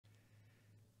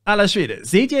Aller Schwede.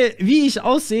 Seht ihr, wie ich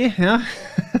aussehe? Ja?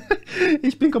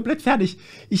 Ich bin komplett fertig.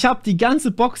 Ich habe die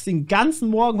ganze Box den ganzen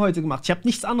Morgen heute gemacht. Ich habe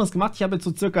nichts anderes gemacht. Ich habe jetzt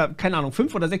so circa, keine Ahnung,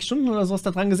 5 oder 6 Stunden oder sowas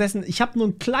da dran gesessen. Ich habe nur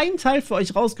einen kleinen Teil für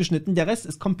euch rausgeschnitten. Der Rest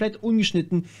ist komplett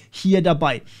ungeschnitten hier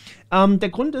dabei. Der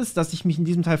Grund ist, dass ich mich in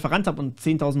diesem Teil verrannt habe und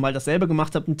 10.000 Mal dasselbe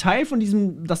gemacht habe. Ein Teil von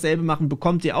diesem dasselbe machen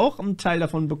bekommt ihr auch, ein Teil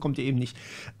davon bekommt ihr eben nicht.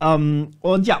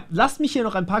 Und ja, lasst mich hier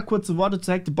noch ein paar kurze Worte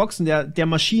zu HackTheBox und der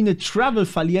Maschine Travel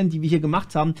verlieren, die wir hier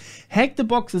gemacht haben.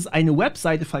 HackTheBox ist eine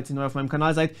Webseite, falls ihr neu auf meinem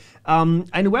Kanal seid,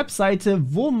 eine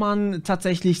Webseite, wo man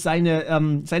tatsächlich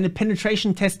seine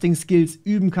Penetration-Testing-Skills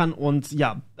üben kann und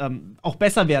ja, auch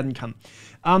besser werden kann.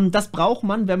 Das braucht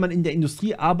man, wenn man in der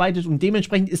Industrie arbeitet und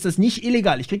dementsprechend ist das nicht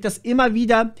illegal. Ich kriege das immer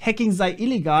wieder, Hacking sei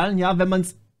illegal, ja, wenn man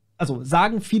es, also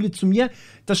sagen viele zu mir,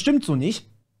 das stimmt so nicht.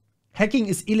 Hacking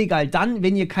ist illegal dann,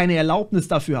 wenn ihr keine Erlaubnis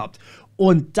dafür habt.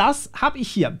 Und das habe ich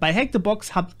hier. Bei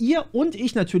HackTheBox habt ihr und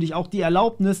ich natürlich auch die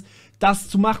Erlaubnis, das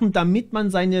zu machen, damit man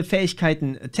seine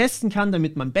Fähigkeiten testen kann,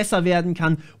 damit man besser werden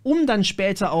kann, um dann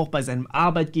später auch bei seinem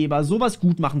Arbeitgeber sowas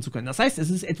gut machen zu können. Das heißt,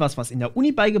 es ist etwas, was in der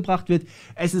Uni beigebracht wird.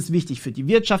 Es ist wichtig für die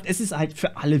Wirtschaft. Es ist halt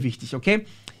für alle wichtig, okay?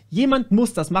 Jemand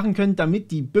muss das machen können, damit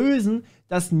die Bösen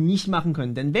das nicht machen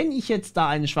können. Denn wenn ich jetzt da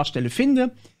eine Schwachstelle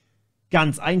finde,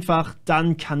 ganz einfach,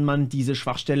 dann kann man diese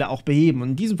Schwachstelle auch beheben. Und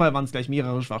in diesem Fall waren es gleich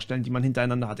mehrere Schwachstellen, die man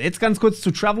hintereinander hatte. Jetzt ganz kurz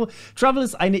zu Travel. Travel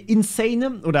ist eine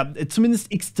insane oder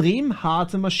zumindest extrem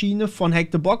harte Maschine von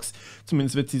HackTheBox.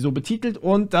 Zumindest wird sie so betitelt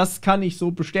und das kann ich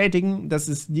so bestätigen. Das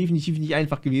ist definitiv nicht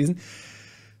einfach gewesen.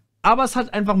 Aber es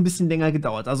hat einfach ein bisschen länger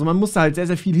gedauert. Also man musste halt sehr,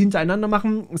 sehr viel hintereinander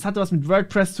machen. Es hatte was mit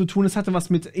WordPress zu tun, es hatte was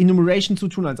mit Enumeration zu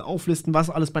tun, also Auflisten,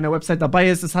 was alles bei einer Website dabei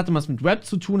ist. Es hatte was mit Web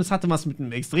zu tun, es hatte was mit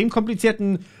einem extrem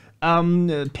komplizierten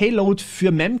Payload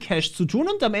für Memcache zu tun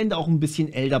und am Ende auch ein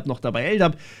bisschen LDAP noch dabei.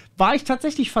 LDAP war ich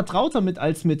tatsächlich vertrauter mit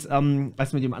als mit dem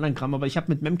anderen Kram, aber ich habe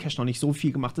mit Memcache noch nicht so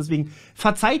viel gemacht. Deswegen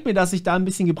verzeiht mir, dass ich da ein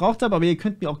bisschen gebraucht habe, aber ihr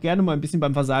könnt mir auch gerne mal ein bisschen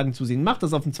beim Versagen zusehen. Macht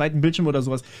das auf dem zweiten Bildschirm oder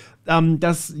sowas.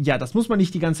 Das muss man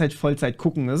nicht die ganze Zeit Vollzeit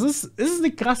gucken. Es ist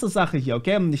eine krasse Sache hier,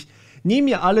 okay? Und ich nehme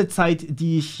mir alle Zeit,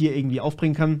 die ich hier irgendwie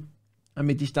aufbringen kann,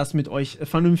 damit ich das mit euch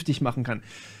vernünftig machen kann.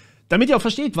 Damit ihr auch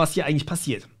versteht, was hier eigentlich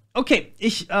passiert. Okay,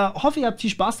 ich hoffe, ihr habt viel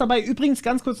Spaß dabei. Übrigens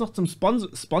ganz kurz noch zum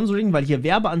Sponsoring, weil hier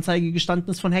Werbeanzeige gestanden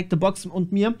ist von HackTheBox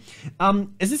und mir.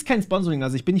 Es ist kein Sponsoring,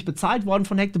 also ich bin nicht bezahlt worden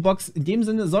von HackTheBox in dem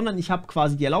Sinne, sondern ich habe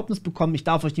quasi die Erlaubnis bekommen, ich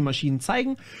darf euch die Maschinen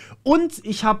zeigen und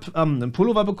ich habe einen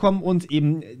Pullover bekommen und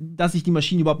eben, dass ich die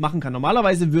Maschinen überhaupt machen kann.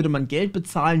 Normalerweise würde man Geld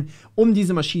bezahlen, um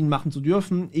diese Maschinen machen zu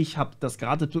dürfen. Ich habe das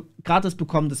gratis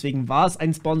bekommen, deswegen war es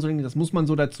ein Sponsoring, das muss man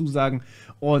so dazu sagen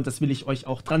und das will ich euch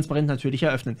auch transparent natürlich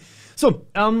eröffnen. So,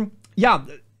 ja,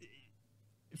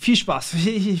 viel Spaß.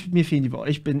 Mir fehlen die Worte.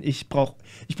 Ich brauch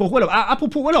Urlaub.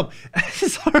 Apropos Urlaub.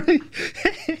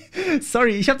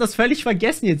 Sorry, ich habe das völlig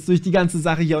vergessen jetzt durch die ganze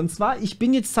Sache hier. Und zwar, ich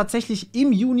bin jetzt tatsächlich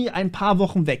im Juni ein paar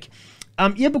Wochen weg.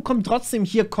 Ihr bekommt trotzdem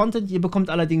hier Content, ihr bekommt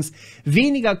allerdings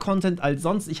weniger Content als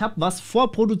sonst. Ich habe was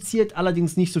vorproduziert,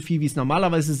 allerdings nicht so viel, wie es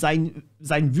normalerweise sein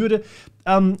würde.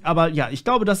 Aber ja, ich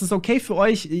glaube, das ist okay für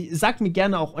euch. Sagt mir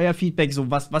gerne auch euer Feedback,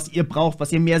 so was ihr braucht,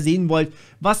 was ihr mehr sehen wollt,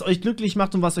 was euch glücklich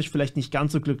macht und was euch vielleicht nicht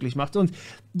ganz so glücklich macht. Und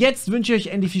jetzt wünsche ich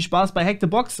euch endlich viel Spaß bei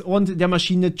HackTheBox und der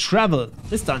Maschine Travel.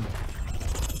 Bis dann.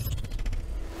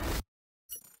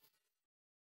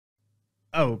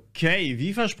 Okay,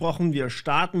 wie versprochen, wir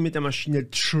starten mit der Maschine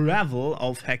Travel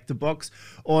auf HackTheBox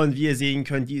und wie ihr sehen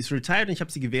könnt, die ist retired und ich habe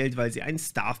sie gewählt, weil sie ein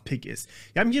Staff-Pick ist.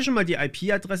 Wir haben hier schon mal die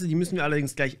IP-Adresse, die müssen wir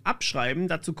allerdings gleich abschreiben,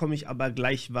 dazu komme ich aber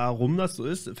gleich, warum das so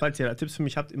ist. Falls ihr da Tipps für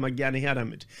mich habt, immer gerne her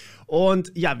damit.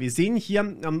 Und ja, wir sehen hier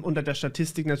unter der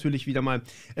Statistik natürlich wieder mal,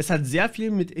 es hat sehr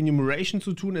viel mit Enumeration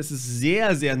zu tun, es ist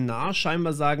sehr, sehr nah,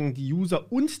 scheinbar sagen die User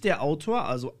und der Autor,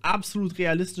 also absolut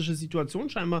realistische Situation,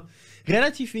 scheinbar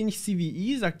relativ wenig CVE,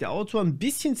 sagt der Autor, ein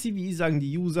bisschen CVE sagen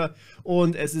die User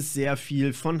und es ist sehr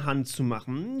viel von Hand zu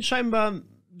machen. Scheinbar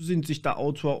sind sich da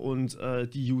Autor und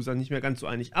die User nicht mehr ganz so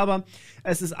einig, aber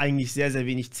es ist eigentlich sehr, sehr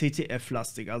wenig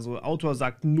CTF-lastig. Also Autor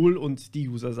sagt 0 und die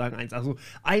User sagen 1. Also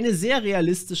eine sehr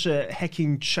realistische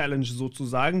Hacking-Challenge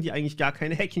sozusagen, die eigentlich gar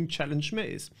keine Hacking-Challenge mehr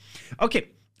ist. Okay.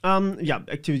 Ja,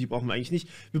 Activity brauchen wir eigentlich nicht.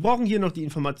 Wir brauchen hier noch die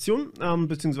Information,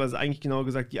 beziehungsweise eigentlich genauer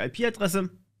gesagt die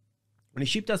IP-Adresse. Und ich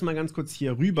schiebe das mal ganz kurz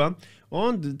hier rüber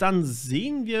und dann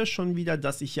sehen wir schon wieder,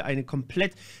 dass ich hier eine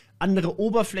komplett andere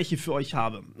Oberfläche für euch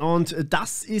habe. Und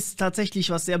das ist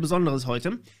tatsächlich was sehr Besonderes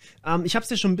heute. Ich habe es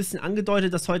ja schon ein bisschen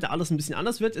angedeutet, dass heute alles ein bisschen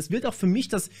anders wird. Es wird auch für mich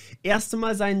das erste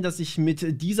Mal sein, dass ich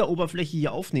mit dieser Oberfläche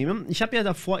hier aufnehme. Ich habe ja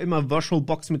davor immer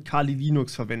VirtualBox mit Kali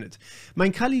Linux verwendet.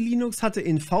 Mein Kali Linux hatte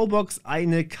in VBox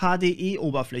eine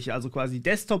KDE-Oberfläche, also quasi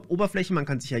Desktop-Oberfläche. Man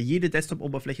kann sich ja jede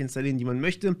Desktop-Oberfläche installieren, die man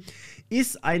möchte.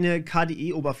 Ist eine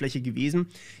KDE-Oberfläche gewesen.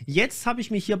 Jetzt habe ich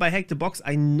mich hier bei HackTheBox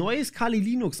ein neues Kali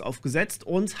Linux aufgesetzt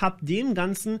und habe dem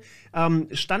Ganzen,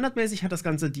 standardmäßig hat das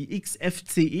Ganze die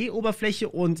XFCE-Oberfläche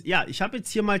und ja, ich habe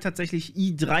jetzt hier mal tatsächlich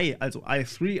i3, also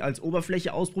i3 als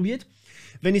Oberfläche ausprobiert.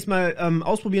 Wenn ihr es mal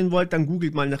ausprobieren wollt, dann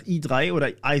googelt mal nach i3 oder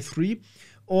i3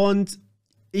 und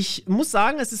ich muss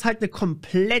sagen, es ist halt eine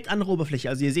komplett andere Oberfläche.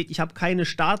 Also ihr seht, ich habe keine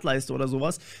Startleiste oder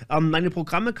sowas. Meine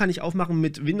Programme kann ich aufmachen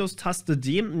mit Windows-Taste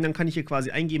D und dann kann ich hier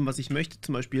quasi eingeben, was ich möchte.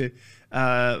 Zum Beispiel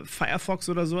Firefox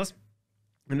oder sowas.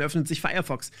 Dann öffnet sich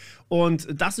Firefox. Und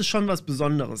das ist schon was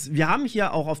Besonderes. Wir haben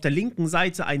hier auch auf der linken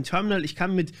Seite ein Terminal. Ich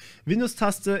kann mit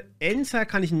Windows-Taste Enter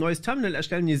kann ich ein neues Terminal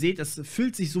erstellen. Ihr seht, es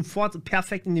füllt sich sofort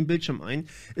perfekt in den Bildschirm ein.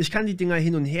 Ich kann die Dinger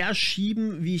hin und her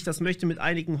schieben, wie ich das möchte, mit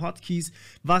einigen Hotkeys,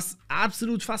 was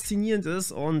absolut faszinierend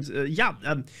ist. Und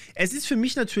es ist für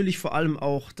mich natürlich vor allem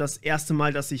auch das erste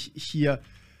Mal, dass ich hier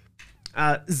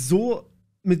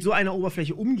mit so einer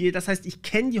Oberfläche umgehe. Das heißt, ich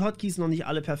kenne die Hotkeys noch nicht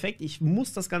alle perfekt. Ich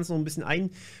muss das Ganze noch ein bisschen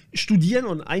einstudieren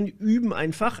und einüben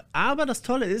einfach. Aber das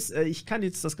Tolle ist, ich kann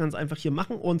jetzt das Ganze einfach hier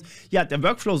machen. Und ja, der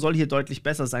Workflow soll hier deutlich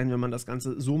besser sein, wenn man das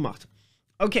Ganze so macht.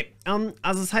 Okay,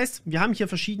 also das heißt, wir haben hier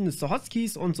verschiedenste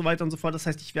Hotkeys und so weiter und so fort. Das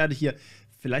heißt, ich werde hier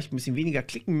vielleicht ein bisschen weniger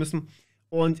klicken müssen.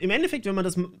 Und im Endeffekt, wenn man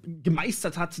das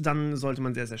gemeistert hat, dann sollte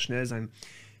man sehr, sehr schnell sein.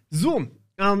 So,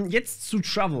 jetzt zu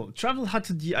Travel. Travel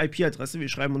hatte die IP-Adresse. Wir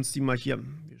schreiben uns die mal hier.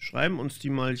 Wir schreiben uns die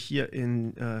mal hier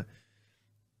in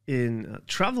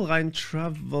Travel rein.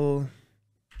 Travel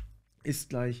ist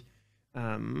gleich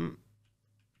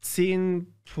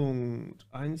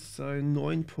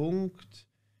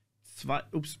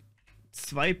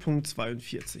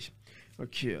 2.42.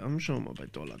 Okay, schauen wir mal bei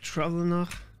 $Travel nach.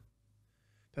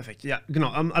 Perfekt, ja, genau.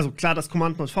 Also klar, dass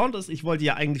Command not found ist. Ich wollte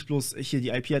ja eigentlich bloß hier die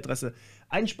IP-Adresse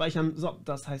einspeichern. So,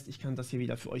 das heißt, ich kann das hier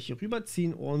wieder für euch hier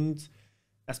rüberziehen und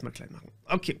erstmal klein machen.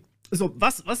 Okay, so,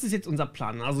 was ist jetzt unser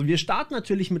Plan? Also wir starten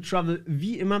natürlich mit Travel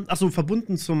wie immer. Achso,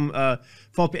 verbunden zum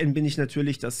VPN bin ich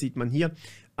natürlich, das sieht man hier.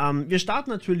 Wir starten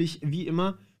natürlich wie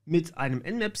immer mit einem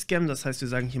Nmap-Scan. Das heißt, wir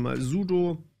sagen hier mal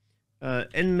sudo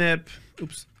nmap.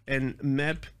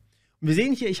 Und wir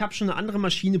sehen hier, ich habe schon eine andere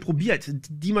Maschine probiert.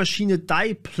 Die Maschine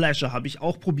Die Pleasure habe ich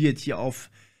auch probiert hier auf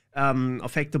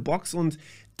HackTheBox. Und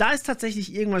da ist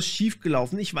tatsächlich irgendwas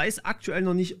schiefgelaufen. Ich weiß aktuell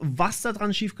noch nicht, was da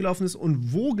dran schiefgelaufen ist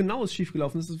und wo genau es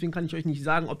schiefgelaufen ist. Deswegen kann ich euch nicht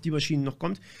sagen, ob die Maschine noch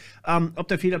kommt. Ob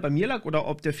der Fehler bei mir lag oder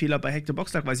ob der Fehler bei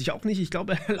HackTheBox lag, weiß ich auch nicht. Ich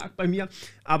glaube, er lag bei mir.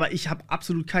 Aber ich habe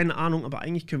absolut keine Ahnung. Aber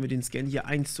eigentlich können wir den Scan hier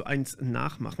 1:1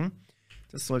 nachmachen.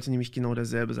 Das sollte nämlich genau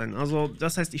derselbe sein. Also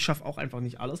das heißt, ich schaffe auch einfach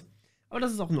nicht alles. Aber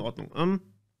das ist auch in Ordnung.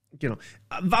 Genau.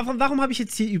 Warum habe ich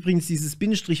jetzt hier übrigens dieses P-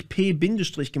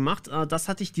 gemacht? Das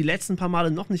hatte ich die letzten paar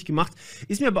Male noch nicht gemacht.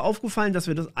 Ist mir aber aufgefallen, dass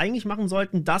wir das eigentlich machen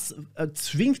sollten. Das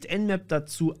zwingt Nmap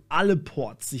dazu, alle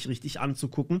Ports sich richtig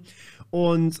anzugucken.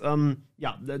 Und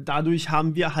dadurch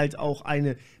haben wir halt auch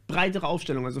eine breitere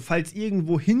Aufstellung. Also falls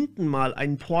irgendwo hinten mal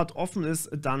ein Port offen ist,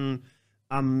 dann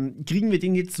kriegen wir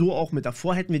den jetzt so auch mit.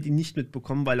 Davor hätten wir den nicht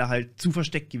mitbekommen, weil er halt zu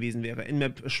versteckt gewesen wäre.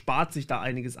 Nmap spart sich da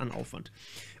einiges an Aufwand.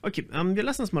 Okay, wir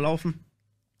lassen das mal laufen.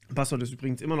 Passwort ist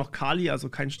übrigens immer noch Kali, also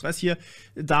kein Stress hier.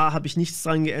 Da habe ich nichts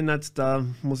dran geändert. Da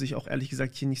muss ich auch ehrlich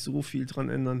gesagt hier nicht so viel dran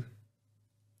ändern.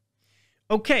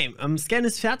 Okay, Scan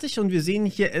ist fertig und wir sehen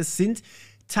hier, es sind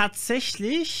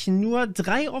tatsächlich nur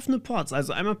 3 offene Ports.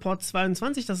 Also einmal Port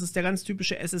 22, das ist der ganz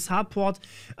typische SSH-Port.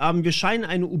 Wir scheinen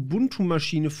eine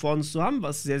Ubuntu-Maschine vor uns zu haben,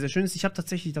 was sehr, sehr schön ist. Ich habe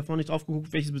tatsächlich davor nicht drauf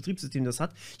geguckt, welches Betriebssystem das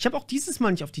hat. Ich habe auch dieses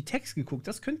Mal nicht auf die Tags geguckt.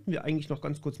 Das könnten wir eigentlich noch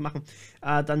ganz kurz machen.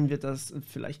 Dann wird das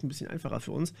vielleicht ein bisschen einfacher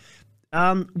für uns.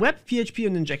 Web, PHP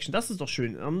und Injection, das ist doch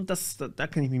schön. Da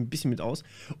kenne ich mich ein bisschen mit aus.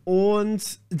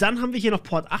 Und dann haben wir hier noch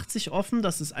Port 80 offen.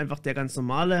 Das ist einfach der ganz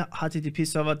normale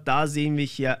HTTP-Server. Da sehen wir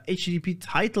hier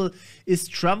HTTP-Title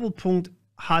ist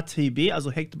travel.htb,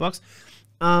 also HackTheBox.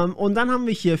 Und dann haben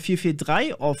wir hier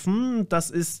 443 offen.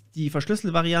 Das ist die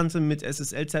verschlüsselte Variante mit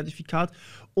SSL-Zertifikat.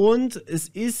 Und es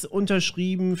ist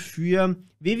unterschrieben für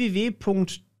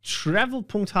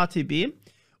www.travel.htb.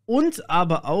 Und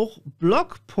aber auch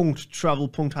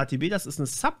blog.travel.htb, das ist eine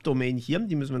Subdomain hier,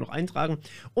 die müssen wir noch eintragen.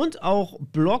 Und auch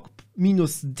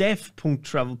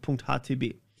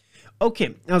blog-dev.travel.htb.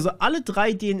 Okay, also alle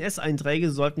 3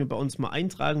 DNS-Einträge sollten wir bei uns mal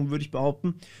eintragen, würde ich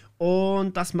behaupten.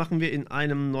 Und das machen wir in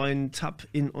einem neuen Tab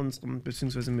in unserem,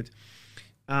 beziehungsweise mit,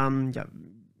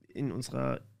 in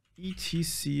unserer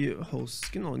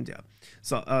etc-Host, genau in der.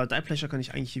 So, Die-Pleasure kann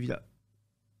ich eigentlich hier wieder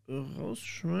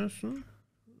rausschmeißen.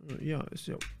 Ja, ist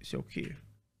ja okay.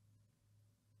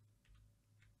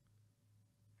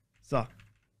 So.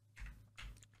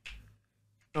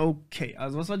 Okay,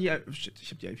 also was war die... Shit, ich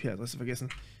habe die IP-Adresse vergessen.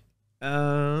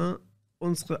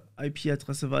 Unsere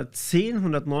IP-Adresse war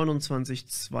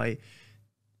 10.129.2.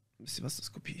 Wisst ihr was,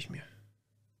 das kopiere ich mir.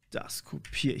 Das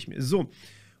kopiere ich mir. So.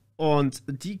 Und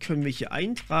die können wir hier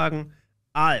eintragen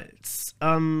als,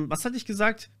 was hatte ich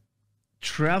gesagt?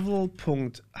 Travel.htb.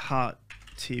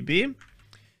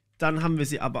 Dann haben wir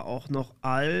sie aber auch noch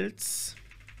als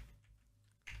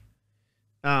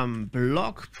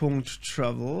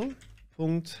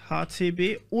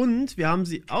blog.travel.htb und wir haben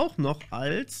sie auch noch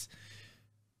als,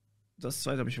 das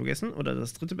zweite habe ich vergessen, oder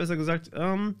das dritte besser gesagt,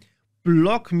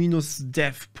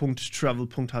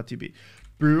 blog-dev.travel.htb.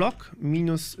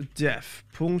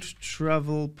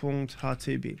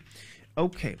 blog-dev.travel.htb.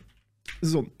 Okay.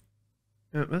 So.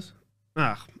 Was?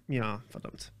 Ach, ja,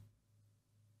 verdammt.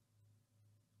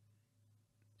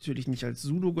 Natürlich nicht als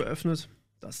sudo geöffnet.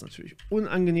 Das ist natürlich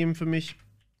unangenehm für mich.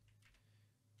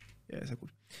 Ja, ist ja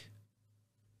gut.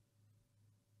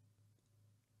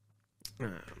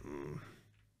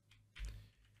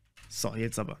 So,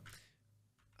 jetzt aber.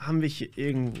 Haben wir hier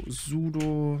irgendwo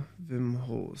sudo vim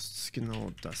hosts.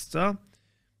 Genau das da.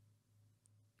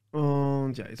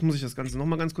 Und ja, jetzt muss ich das Ganze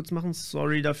nochmal ganz kurz machen.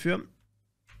 Sorry dafür.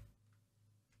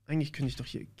 Eigentlich könnte ich doch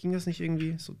hier... Ging das nicht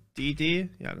irgendwie? So dd?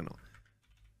 Ja, genau.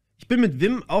 Ich bin mit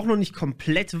Vim auch noch nicht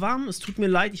komplett warm. Es tut mir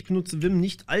leid, ich benutze Vim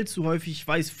nicht allzu häufig. Ich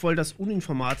weiß, voll das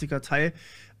Uninformatiker-Teil.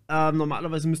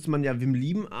 Normalerweise müsste man ja Vim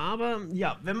lieben, aber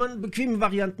ja, wenn man bequeme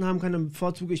Varianten haben kann, dann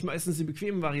bevorzuge ich meistens die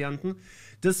bequemen Varianten.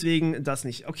 Deswegen das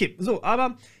nicht. Okay, so,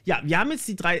 aber ja, wir haben jetzt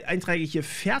die 3 Einträge hier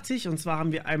fertig. Und zwar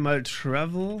haben wir einmal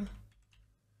Travel.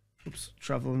 Ups,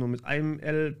 Travel nur mit einem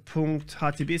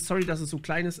L.htb. Sorry, dass es so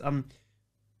klein ist.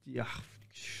 Ja,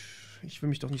 ich will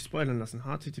mich doch nicht spoilern lassen.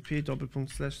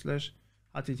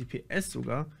 http://https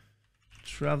sogar.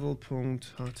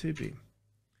 Travel.htb.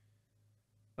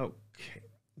 Okay.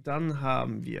 Dann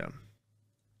haben wir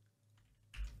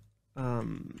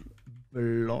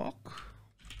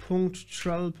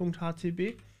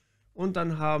blog.travel.htb und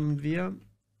dann haben wir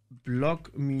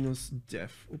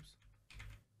blog-dev. Ups.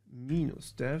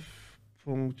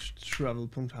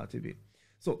 -dev.travel.htb.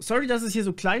 So, sorry, dass es hier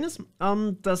so klein ist.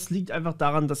 Das liegt einfach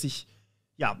daran, dass ich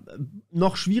ja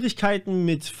noch Schwierigkeiten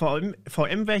mit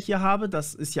VMware hier habe.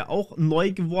 Das ist ja auch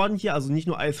neu geworden hier. Also nicht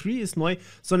nur i3 ist neu,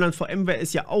 sondern VMware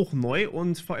ist ja auch neu.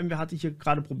 Und VMware hatte hier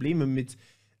gerade Probleme mit,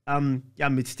 ja,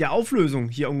 mit der Auflösung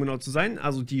hier, um genau zu sein.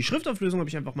 Also die Schriftauflösung habe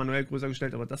ich einfach manuell größer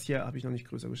gestellt, aber das hier habe ich noch nicht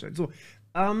größer gestellt. So,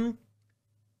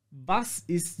 was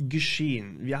ist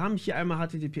geschehen? Wir haben hier einmal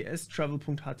https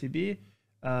travel.htb.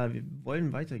 Wir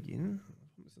wollen weitergehen.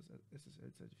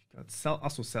 SSL-Zertifikat.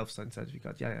 Achso,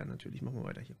 Self-Sign-Zertifikat. Ja, natürlich. Machen wir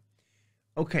weiter hier.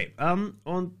 Okay,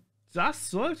 und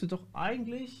das sollte doch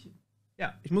eigentlich...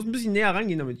 Ja, ich muss ein bisschen näher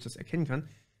rangehen, damit ich das erkennen kann.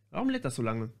 Warum lädt das so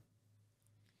lange?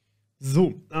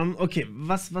 So, okay,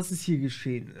 was ist hier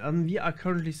geschehen? We are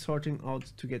currently sorting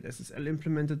out to get SSL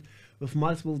implemented with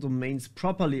multiple domains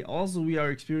properly. Also, we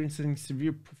are experiencing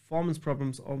severe performance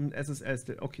problems on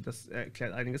SSL. Okay, das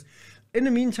erklärt einiges. In the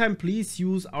meantime, please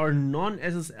use our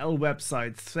non-SSL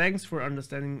website. Thanks for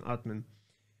understanding, admin.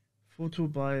 Photo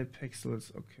by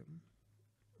Pixels, okay.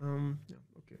 Ja,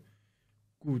 okay.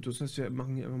 Gut, das heißt, wir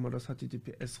machen hier einfach mal das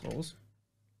HTTPS raus.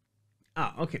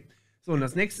 Ah, okay. So, und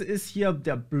das nächste ist hier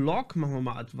der Blog. Machen wir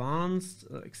mal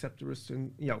Advanced, Accept the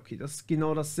Restriction. Ja, okay, das ist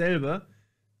genau dasselbe.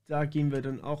 Da gehen wir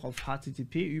dann auch auf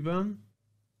HTTP über.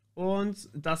 Und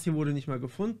das hier wurde nicht mal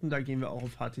gefunden. Da gehen wir auch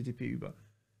auf HTTP über.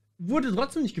 Wurde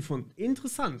trotzdem nicht gefunden.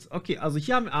 Interessant. Okay, also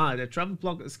hier haben wir... der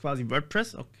Travel-Blog ist quasi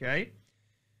WordPress. Okay.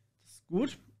 Das ist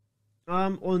gut.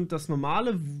 Und das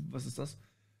normale... Was ist das?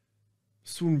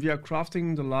 Soon we are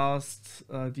crafting the last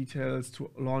details to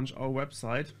launch our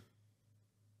website.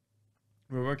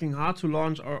 We're working hard to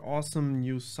launch our awesome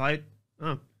new site.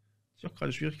 Ich habe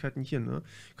gerade Schwierigkeiten hier, ne?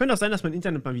 Könnte auch sein, dass mein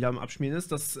Internet mal wieder am Abschmieren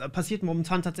ist. Das passiert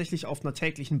momentan tatsächlich auf einer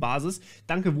täglichen Basis.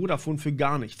 Danke Vodafone für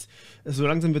gar nichts. So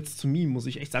langsam wird es zu Meme, muss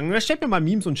ich echt sagen. Stellt mir mal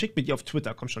Memes und schickt mir die auf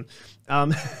Twitter, komm schon.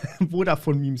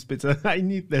 Vodafone-Memes bitte. I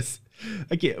need this.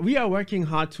 Okay, we are working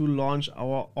hard to launch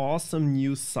our awesome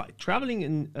new site. Traveling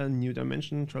in a new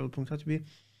dimension, travel.htb.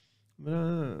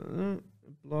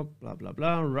 Blog, blah blah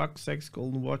blah, rucksacks,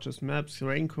 golden watches, maps,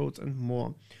 raincoats and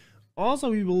more.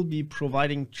 Also, we will be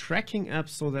providing tracking apps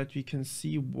so that we can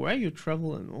see where you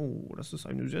travel and oh, das ist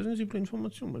eine sehr sensible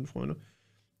Information, meine Freunde.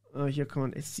 Hier kann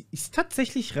man, es ist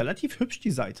tatsächlich relativ hübsch,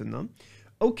 die Seite, ne?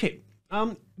 Okay,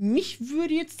 Mich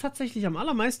würde jetzt tatsächlich am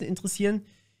allermeisten interessieren,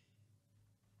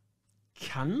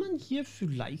 kann man hier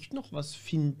vielleicht noch was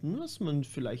finden, was man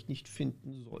vielleicht nicht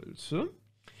finden sollte?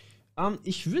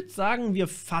 Ich würde sagen, wir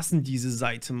fassen diese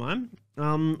Seite mal.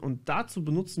 Und dazu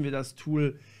benutzen wir das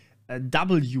Tool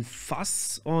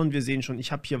wfass. Und wir sehen schon,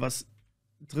 ich habe hier was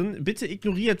drin. Bitte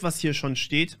ignoriert, was hier schon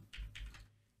steht.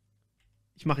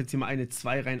 Ich mache jetzt hier mal eine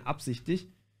 2 rein absichtlich.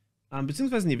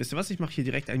 Beziehungsweise, nee, wisst ihr was? Ich mache hier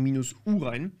direkt ein -U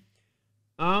rein.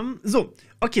 So,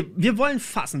 okay, wir wollen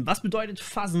fassen. Was bedeutet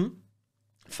fassen?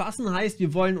 Fassen heißt,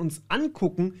 wir wollen uns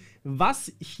angucken,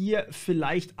 was hier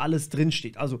vielleicht alles drin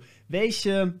steht. Also,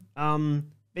 welche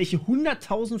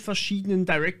 100.000 verschiedenen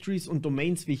Directories und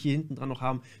Domains wir hier hinten dran noch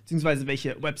haben, beziehungsweise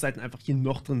welche Webseiten einfach hier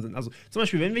noch drin sind. Also, zum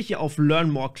Beispiel, wenn wir hier auf Learn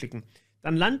More klicken,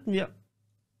 dann landen wir,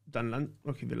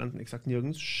 okay, wir landen exakt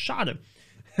nirgends. Schade.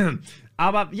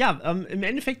 Aber ja, im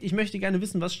Endeffekt, ich möchte gerne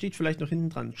wissen, was steht vielleicht noch hinten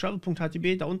dran.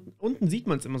 Travel.htb, da unten sieht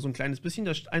man es immer so ein kleines bisschen.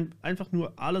 Da steht einfach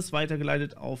nur alles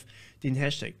weitergeleitet auf den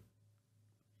Hashtag.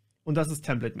 Und das ist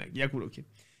Template Mag. Ja gut, okay.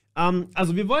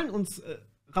 Also wir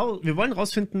wollen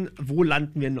rausfinden, wo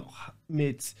landen wir noch.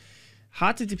 Mit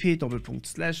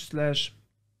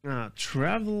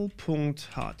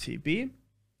http://travel.htb/.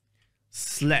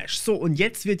 So, und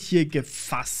jetzt wird hier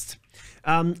gefasst.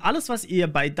 Alles, was ihr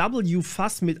bei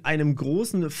wfass mit einem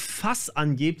großen Fass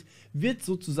angebt, wird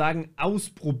sozusagen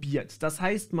ausprobiert. Das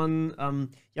heißt, man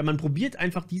probiert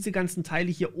einfach diese ganzen Teile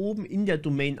hier oben in der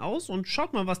Domain aus und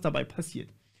schaut mal, was dabei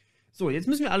passiert. So, jetzt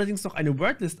müssen wir allerdings noch eine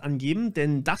Wordlist angeben,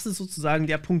 denn das ist sozusagen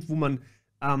der Punkt, wo man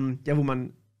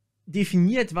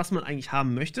definiert, was man eigentlich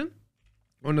haben möchte.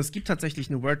 Und es gibt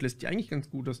tatsächlich eine Wordlist, die eigentlich ganz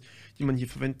gut ist, die man hier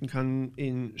verwenden kann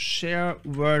in Share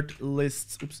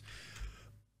Wordlists. Ups.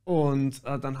 Und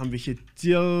dann haben wir hier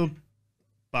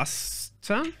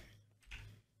Buster.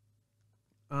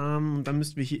 Dann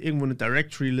müssten wir hier irgendwo eine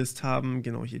Directory List haben.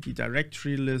 Genau, hier die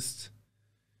Directory List.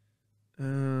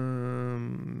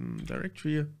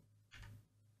 Directory.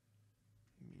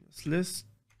 List.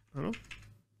 Hallo?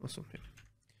 Achso, hier.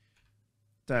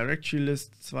 Directory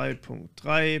List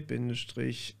 2.3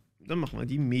 Bindestrich. Dann machen wir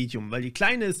die Medium, weil die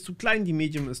kleine ist zu klein, die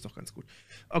Medium ist doch ganz gut.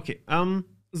 Okay,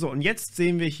 so, und jetzt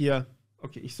sehen wir hier.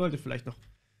 Okay, ich sollte noch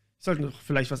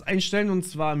vielleicht was einstellen, und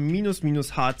zwar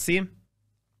 -HC,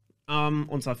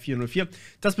 und zwar 404.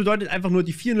 Das bedeutet einfach nur,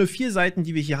 die 404 Seiten,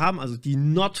 die wir hier haben, also die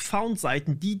Not Found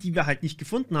Seiten, die wir halt nicht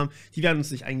gefunden haben, die werden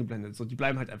uns nicht eingeblendet. So, die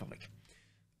bleiben halt einfach weg.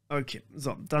 Okay,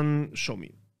 so, dann Show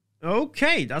Me.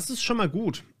 Okay, das ist schon mal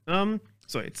gut.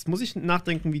 So, jetzt muss ich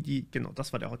nachdenken, genau,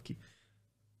 das war der Hotkey.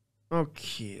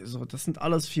 Okay, so, das sind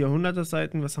alles 400er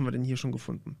Seiten. Was haben wir denn hier schon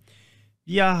gefunden?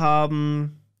 Wir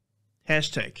haben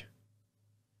Hashtag.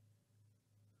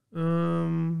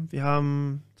 Wir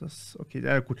haben das, okay,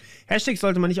 ja gut. Hashtag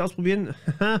sollte man nicht ausprobieren.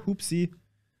 Hupsi.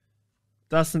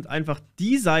 Das sind einfach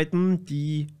die Seiten,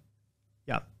 die,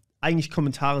 ja, eigentlich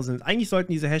Kommentare sind. Eigentlich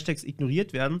sollten diese Hashtags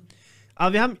ignoriert werden.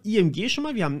 Aber wir haben IMG schon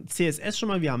mal, wir haben CSS schon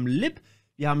mal, wir haben lib,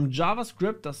 wir haben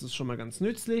JavaScript, das ist schon mal ganz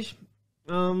nützlich.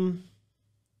 Ja,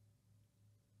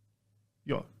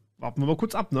 warten wir mal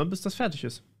kurz ab, ne, bis das fertig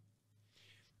ist.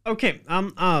 Okay,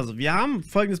 also wir haben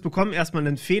Folgendes bekommen. Erstmal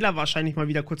einen Fehler, wahrscheinlich mal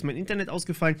wieder kurz mein Internet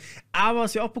ausgefallen. Aber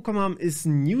was wir auch bekommen haben, ist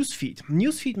Newsfeed.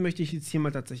 Newsfeed möchte ich jetzt hier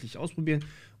mal tatsächlich ausprobieren.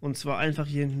 Und zwar einfach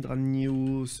hier hinten dran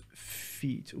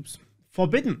Newsfeed. Ups.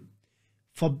 Forbidden.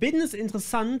 Forbidden ist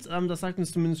interessant. Das sagt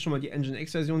uns zumindest schon mal die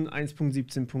Nginx-Version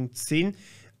 1.17.10.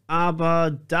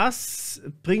 Aber das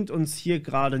bringt uns hier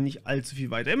gerade nicht allzu viel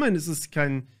weiter. Immerhin ist es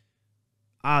kein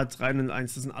A301.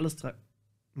 Das sind alles drei.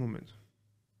 Moment.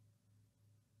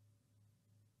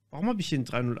 Warum habe ich hier einen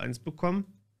 301 bekommen,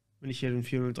 wenn ich hier den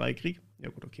 403 kriege? Ja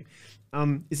gut, okay.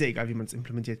 Ist ja egal, wie man es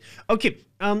implementiert. Okay,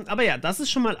 aber ja, das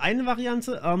ist schon mal eine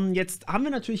Variante. Jetzt haben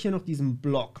wir natürlich hier noch diesen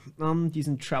Blog,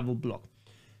 diesen Travel-Blog.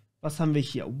 Was haben wir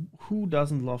hier? Who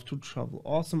doesn't love to travel?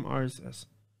 Awesome RSS.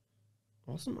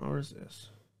 Awesome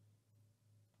RSS.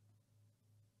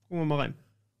 Gucken wir mal rein.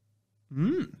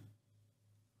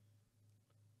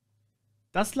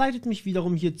 Das leitet mich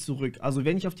wiederum hier zurück. Also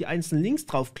wenn ich auf die einzelnen Links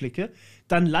draufklicke,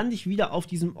 dann lande ich wieder auf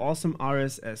diesem Awesome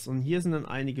RSS. Und hier sind dann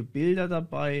einige Bilder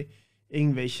dabei,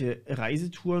 irgendwelche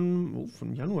Reisetouren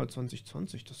von Januar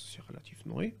 2020. Das ist ja relativ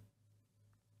neu.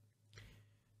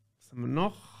 Was haben wir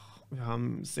noch? Wir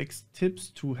haben 6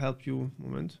 Tipps to help you.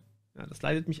 Moment. Ja, das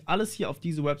leitet mich alles hier auf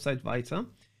diese Website weiter.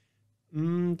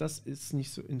 Das ist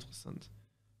nicht so interessant.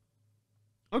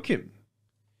 Okay.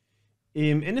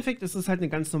 Im Endeffekt ist es halt eine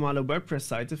ganz normale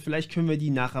WordPress-Seite. Vielleicht können wir die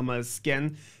nachher mal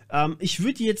scannen. Ich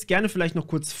würde die jetzt gerne vielleicht noch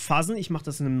kurz fassen. Ich mache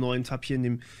das in einem neuen Tab hier in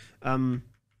dem...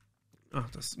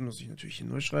 das muss ich natürlich hier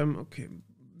neu schreiben. Okay.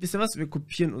 wisst ihr was? Wir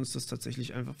kopieren uns das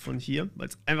tatsächlich einfach von hier, weil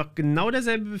es einfach genau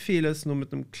derselbe Befehl ist, nur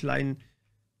mit einem kleinen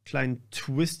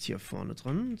Twist hier vorne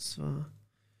dran. Und zwar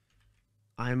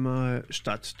einmal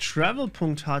statt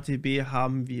travel.htb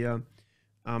haben wir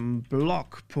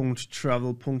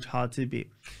blog.travel.htb.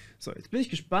 So, jetzt bin ich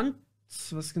gespannt.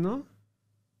 Was genau?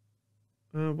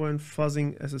 When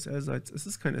fuzzing SSL-Sites. Es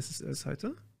ist kein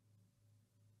SSL-Seite.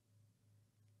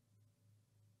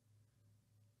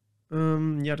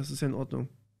 Ja, das ist ja in Ordnung.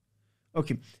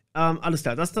 Okay, alles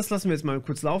klar. Das lassen wir jetzt mal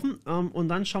kurz laufen. Und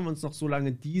dann schauen wir uns noch so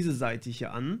lange diese Seite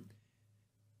hier an.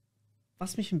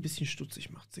 Was mich ein bisschen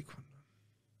stutzig macht. Sekunde.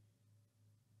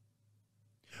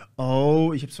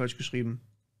 Oh, ich habe es falsch geschrieben.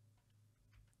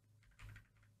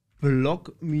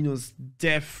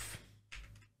 Blog-dev.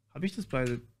 Habe ich das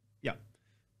beide? Ja.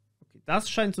 Okay, das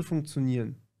scheint zu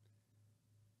funktionieren.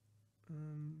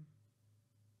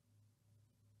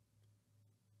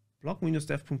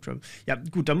 Blog-dev.travel. Ja,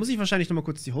 gut, da muss ich wahrscheinlich nochmal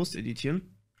kurz die Host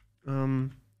editieren.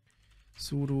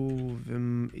 Sudo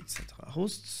vim etc.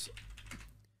 Hosts.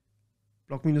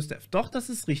 Blog-dev. Doch, das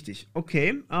ist richtig.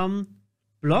 Okay.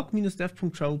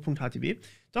 Blog-dev.travel.htb.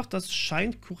 Doch, das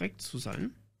scheint korrekt zu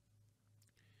sein.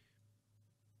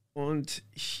 Und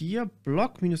hier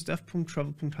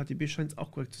blog-dev.travel.htb scheint es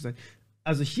auch korrekt zu sein.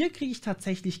 Also hier kriege ich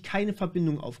tatsächlich keine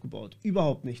Verbindung aufgebaut.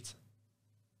 Überhaupt nichts.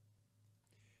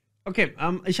 Okay,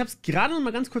 ich habe es gerade noch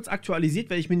mal ganz kurz aktualisiert,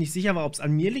 weil ich mir nicht sicher war, ob es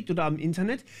an mir liegt oder am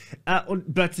Internet.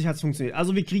 Und plötzlich hat es funktioniert.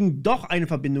 Also wir kriegen doch eine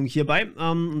Verbindung hierbei.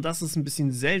 Und das ist ein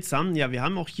bisschen seltsam. Ja, wir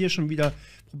haben auch hier schon wieder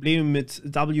Probleme mit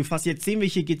wfast. Jetzt sehen wir,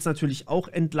 hier geht es natürlich auch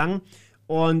entlang.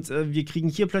 Und wir kriegen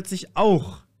hier plötzlich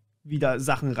auch wieder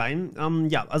Sachen rein.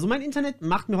 Ja, also mein Internet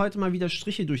macht mir heute mal wieder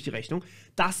Striche durch die Rechnung.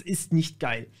 Das ist nicht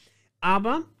geil.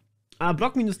 Aber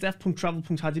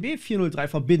blog-dev.travel.htb 403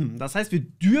 verbinden. Das heißt, wir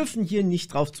dürfen hier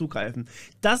nicht drauf zugreifen.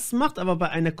 Das macht aber bei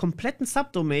einer kompletten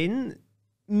Subdomain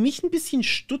mich ein bisschen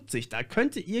stutzig. Da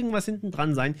könnte irgendwas hinten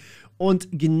dran sein. Und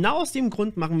genau aus dem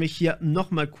Grund machen wir hier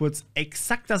nochmal kurz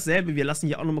exakt dasselbe. Wir lassen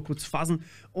hier auch nochmal kurz fuzzen.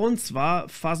 Und zwar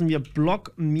fuzzen wir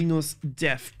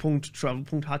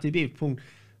blog-dev.travel.htb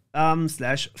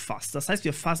 /fuzz. Das heißt,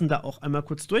 wir fassen da auch einmal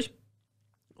kurz durch.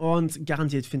 Und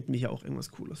garantiert finden wir hier auch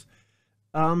irgendwas Cooles.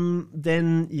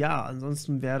 Denn ja,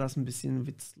 ansonsten wäre das ein bisschen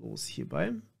witzlos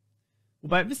hierbei.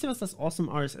 Wobei, wisst ihr was, das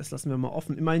Awesome RSS lassen wir mal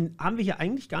offen. Immerhin haben wir hier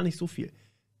eigentlich gar nicht so viel.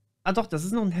 Ah doch, das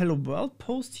ist noch ein Hello World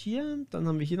Post hier. Dann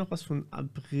haben wir hier noch was von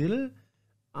April.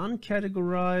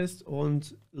 Uncategorized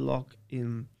und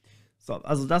Login. So,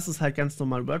 also das ist halt ganz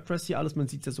normal WordPress hier alles. Man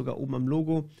sieht es ja sogar oben am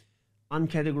Logo.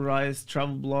 Uncategorized,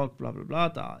 Travel Blog, bla bla bla.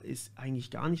 Da ist eigentlich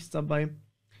gar nichts dabei.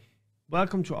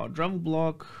 Welcome to our Travel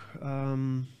Blog. Ja,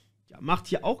 macht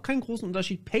hier auch keinen großen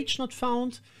Unterschied. Page not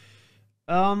found.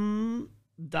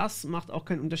 Das macht auch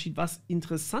keinen Unterschied. Was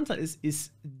interessanter ist,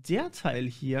 ist der Teil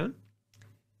hier,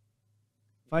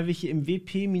 weil wir hier im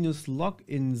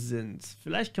WP-Login sind.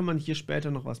 Vielleicht kann man hier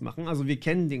später noch was machen. Also wir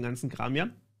kennen den ganzen Kram ja.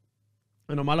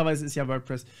 Weil normalerweise ist ja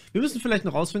WordPress. Wir müssen vielleicht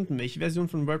noch rausfinden, welche Version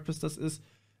von WordPress das ist.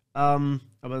 Aber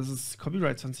es ist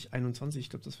Copyright 2021. Ich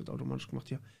glaube, das wird automatisch gemacht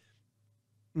hier.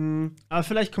 Aber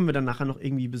vielleicht kommen wir dann nachher noch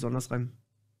irgendwie besonders rein.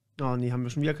 Oh nee, haben wir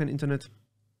schon wieder kein Internet.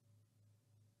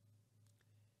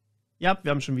 Ja,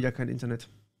 wir haben schon wieder kein Internet.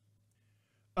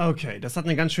 Okay, das hat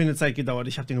eine ganz schöne Zeit gedauert.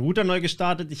 Ich habe den Router neu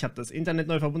gestartet, ich habe das Internet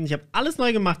neu verbunden, ich habe alles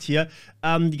neu gemacht hier.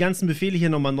 Die ganzen Befehle hier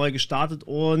nochmal neu gestartet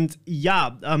und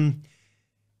ja,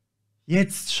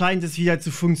 jetzt scheint es wieder zu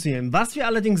funktionieren. Was wir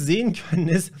allerdings sehen können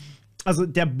ist, also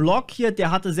der Blog hier, der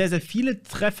hatte sehr, sehr viele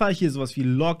Treffer. Hier sowas wie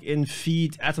Login,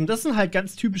 Feed, Atom. Das sind halt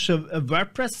ganz typische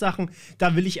WordPress-Sachen.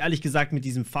 Da will ich ehrlich gesagt mit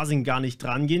diesem Fuzzing gar nicht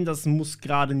dran gehen. Das muss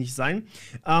gerade nicht sein.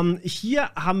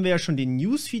 Hier haben wir ja schon den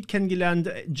Newsfeed kennengelernt.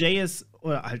 JS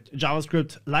oder halt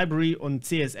JavaScript, Library und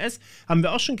CSS haben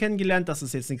wir auch schon kennengelernt. Das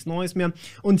ist jetzt nichts Neues mehr.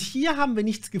 Und hier haben wir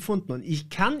nichts gefunden. Und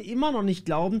ich kann immer noch nicht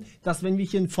glauben, dass wenn wir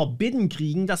hier ein Forbidden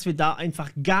kriegen, dass wir da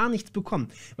einfach gar nichts bekommen.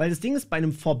 Weil das Ding ist, bei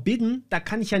einem Forbidden, da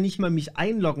kann ich ja nicht mal mich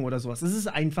einloggen oder sowas. Das ist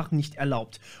einfach nicht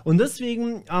erlaubt. Und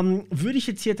deswegen würde ich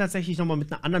jetzt hier tatsächlich nochmal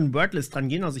mit einer anderen Wordlist dran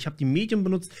gehen. Also ich habe die Medium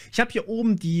benutzt. Ich habe hier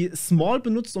oben die Small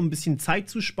benutzt, um ein bisschen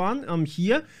Zeit zu sparen.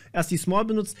 Hier erst die Small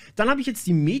benutzt. Dann habe ich jetzt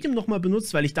die Medium nochmal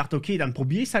benutzt, weil ich dachte, okay, dann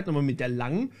probiere ich es halt nochmal mit der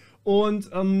langen. Und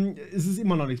es ist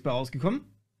immer noch nichts bei rausgekommen.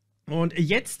 Und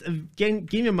jetzt gehen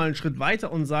wir mal einen Schritt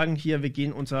weiter und sagen hier, wir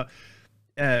gehen unter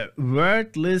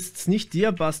Wordlists, nicht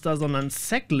Dearbuster, sondern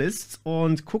Seglists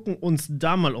und gucken uns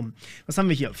da mal um. Was haben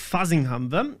wir hier? Fuzzing haben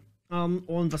wir.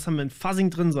 Und was haben wir in Fuzzing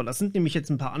drin? So, das sind nämlich jetzt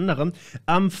ein paar andere.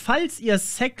 Falls ihr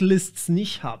Seglists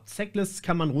nicht habt, Seglists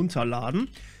kann man runterladen.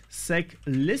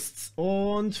 Seglists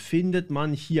und findet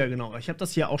man hier, genau. Ich habe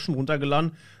das hier auch schon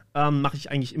runtergeladen. Mache ich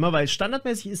eigentlich immer, weil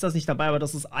standardmäßig ist das nicht dabei, aber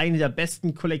das ist eine der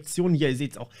besten Kollektionen. Hier, ihr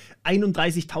seht es auch,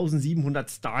 31.700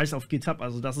 Stars auf GitHub,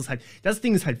 also das ist halt, das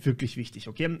Ding ist halt wirklich wichtig,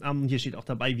 okay? Hier steht auch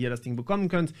dabei, wie ihr das Ding bekommen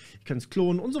könnt. Ihr könnt es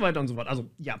klonen und so weiter und so fort.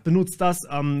 Also ja, benutzt das,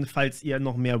 falls ihr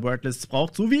noch mehr Wordlists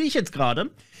braucht, so wie ich jetzt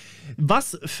gerade.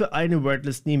 Was für eine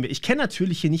Wordlist nehmen wir? Ich kenne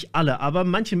natürlich hier nicht alle, aber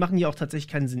manche machen hier auch tatsächlich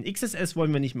keinen Sinn. XSS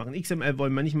wollen wir nicht machen, XML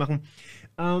wollen wir nicht machen.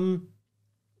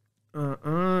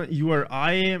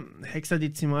 URI,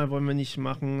 Hexadezimal wollen wir nicht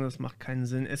machen, das macht keinen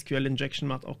Sinn. SQL Injection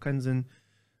macht auch keinen Sinn.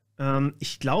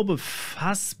 Ich glaube,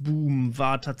 Fuzzboom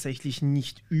war tatsächlich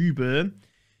nicht übel.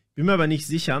 Bin mir aber nicht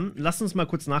sicher. Lasst uns mal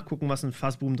kurz nachgucken, was in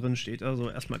Fuzzboom drin steht. Also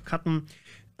erstmal cutten.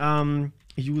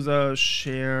 User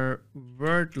Share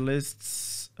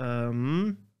Wordlists.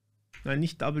 Nein,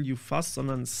 nicht wfuzz,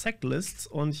 sondern seclists.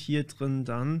 Und hier drin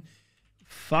dann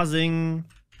Fuzzing.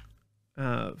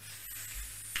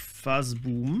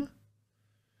 Fuzzboom.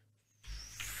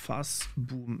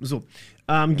 So,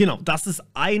 genau, das ist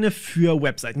eine für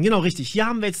Webseiten. Genau, richtig. Hier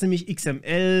haben wir jetzt nämlich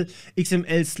XML,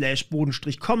 xml/com.xml.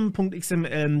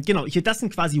 Genau, hier, das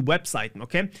sind quasi Webseiten,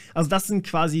 okay? Also das sind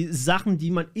quasi Sachen,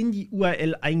 die man in die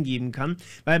URL eingeben kann.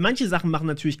 Weil manche Sachen machen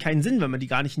natürlich keinen Sinn, wenn man die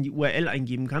gar nicht in die URL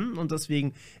eingeben kann. Und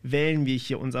deswegen wählen wir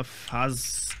hier unser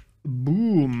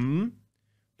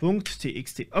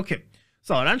fuzzboom.txt. Okay.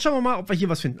 So, dann schauen wir mal, ob wir hier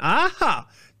was finden. Aha,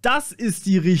 das ist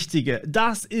die richtige.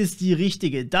 Das ist die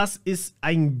richtige. Das ist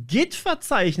ein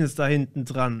Git-Verzeichnis da hinten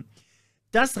dran.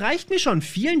 Das reicht mir schon.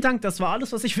 Vielen Dank, das war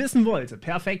alles, was ich wissen wollte.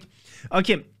 Perfekt.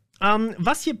 Okay,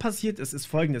 was hier passiert ist, ist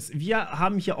Folgendes. Wir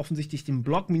haben hier offensichtlich den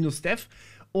Blog-dev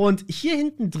und hier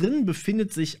hinten drin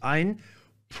befindet sich ein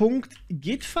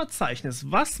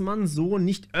 .git-Verzeichnis, was man so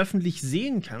nicht öffentlich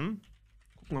sehen kann.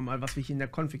 Gucken wir mal, was wir hier in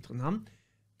der Config drin haben.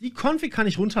 Die Config kann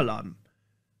ich runterladen.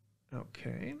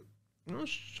 Okay, na,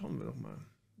 schauen wir doch mal.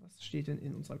 Was steht denn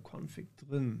in unserer Config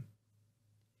drin?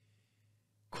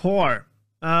 Core.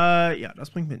 Ja, das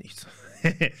bringt mir nichts.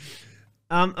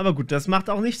 Aber gut, das macht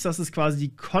auch nichts. Das ist quasi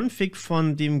die Config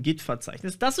von dem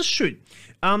Git-Verzeichnis. Das ist schön.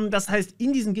 Das heißt,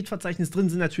 in diesem Git-Verzeichnis drin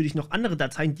sind natürlich noch andere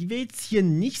Dateien, die wir jetzt hier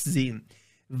nicht sehen.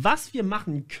 Was wir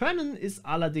machen können, ist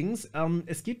allerdings,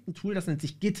 es gibt ein Tool, das nennt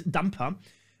sich Git-Dumper.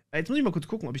 Jetzt muss ich mal kurz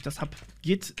gucken, ob ich das habe.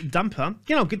 Git-Dumper.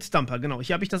 Genau, Git-Dumper, genau.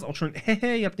 Hier habe ich das auch schon.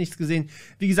 Ihr habt nichts gesehen.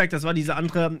 Wie gesagt, das war diese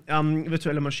andere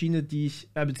virtuelle Maschine, die ich,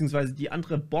 beziehungsweise die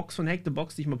andere Box von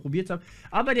HackTheBox, die ich mal probiert habe.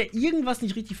 Aber der irgendwas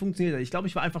nicht richtig funktioniert hat. Ich glaube,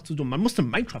 ich war einfach zu dumm. Man musste ein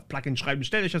Minecraft-Plugin schreiben.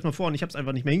 Stellt euch das mal vor und ich habe es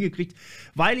einfach nicht mehr hingekriegt,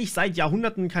 weil ich seit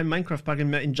Jahrhunderten kein Minecraft-Plugin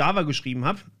mehr in Java geschrieben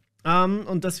habe.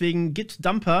 Und deswegen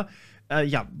Git-Dumper.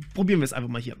 Ja, probieren wir es einfach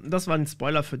mal hier. Das war ein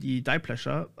Spoiler für die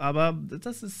Die-Pleasure, aber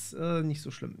das ist nicht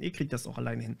so schlimm. Ihr kriegt das auch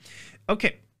alleine hin.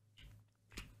 Okay.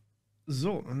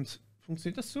 So, und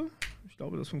funktioniert das so? Ich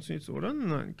glaube, das funktioniert so, oder?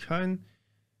 Nein, kein.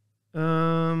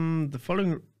 The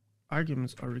following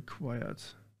arguments are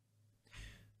required.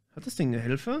 Hat das Ding eine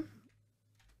Hilfe?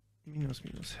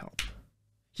 -help.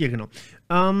 Hier, genau.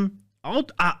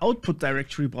 Output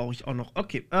Directory brauche ich auch noch.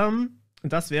 Okay,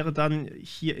 das wäre dann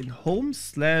hier in Home /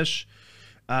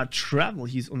 Travel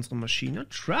hieß unsere Maschine.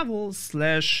 Travel /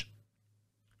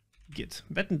 Git.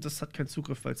 Wetten, das hat keinen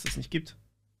Zugriff, weil es das nicht gibt.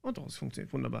 Oh doch, es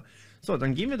funktioniert wunderbar. So,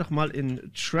 dann gehen wir doch mal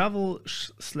in Travel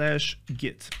 /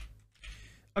 Git.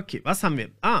 Okay, was haben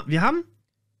wir? Wir haben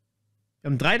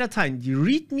 3 Dateien. Die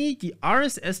README, die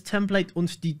RSS-Template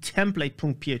und die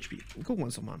Template.php. Gucken wir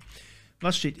uns doch mal an.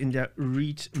 Was steht in der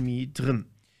README drin?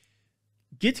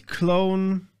 Git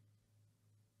clone.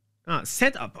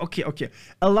 Setup. Okay.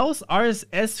 Allows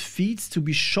RSS feeds to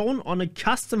be shown on a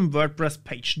custom WordPress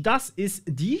page. Das ist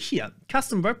die hier.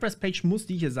 Custom WordPress Page muss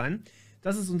die hier sein.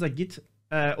 Das ist unser Git,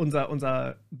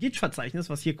 unser Git-Verzeichnis,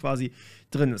 was hier quasi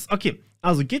drin ist. Okay,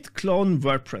 also Git clone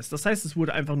WordPress. Das heißt, es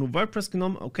wurde einfach nur WordPress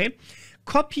genommen. Okay.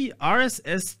 Copy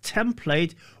RSS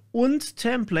Template und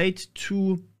Template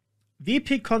to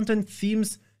WP Content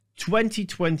Themes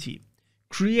 2020.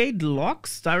 Create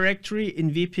logs directory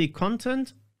in WP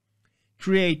Content.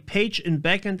 Create page in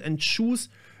backend and choose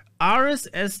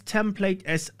RSS Template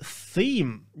as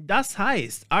Theme. Das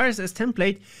heißt, RSS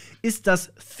Template ist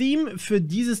das Theme für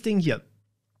dieses Ding hier.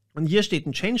 Und hier steht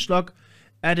ein Changelog,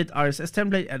 added RSS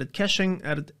Template, added Caching,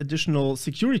 added additional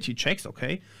security checks,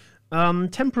 okay.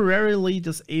 Temporarily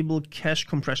disable cache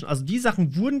compression. Also die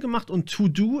Sachen wurden gemacht und to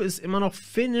do ist immer noch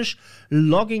finish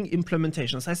logging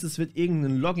implementation. Das heißt, es wird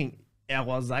irgendein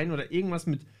Logging-Error sein oder irgendwas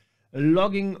mit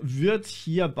Logging wird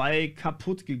hierbei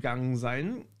kaputt gegangen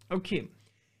sein. Okay.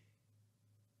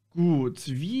 Gut,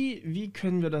 wie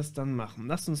können wir das dann machen?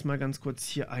 Lasst uns mal ganz kurz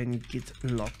hier einen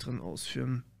Git-Log drin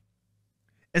ausführen.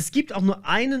 Es gibt auch nur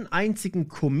einen einzigen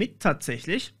Commit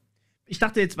tatsächlich. ich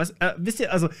dachte jetzt, wisst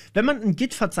ihr, also, wenn man ein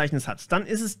Git-Verzeichnis hat, dann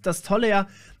ist es das Tolle ja,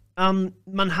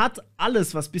 man hat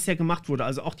alles, was bisher gemacht wurde,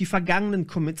 also auch die vergangenen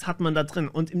Commits hat man da drin.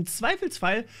 Und im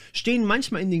Zweifelsfall stehen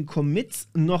manchmal in den Commits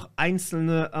noch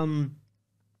einzelne,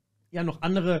 ja, noch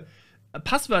andere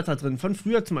Passwörter drin, von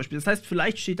früher zum Beispiel. Das heißt,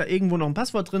 vielleicht steht da irgendwo noch ein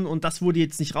Passwort drin und das wurde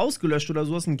jetzt nicht rausgelöscht oder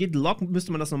sowas. In Git-Log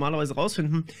müsste man das normalerweise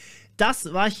rausfinden.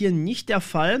 Das war hier nicht der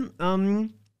Fall.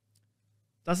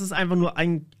 Das ist einfach nur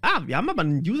ein... wir haben aber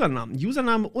einen Username.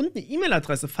 Username und eine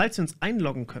E-Mail-Adresse, falls wir uns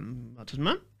einloggen können. Wartet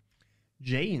mal.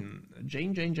 Jane.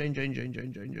 Jane. Kann ich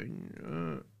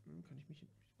mich nicht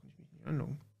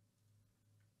einloggen?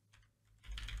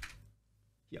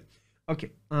 Hier.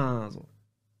 Okay. Also.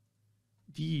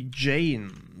 Die Jane.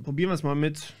 Probieren wir es mal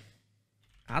mit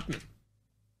Admin.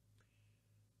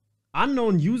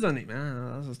 Unknown Username.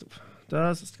 Das ist doof.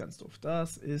 Das ist ganz doof.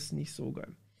 Das ist nicht so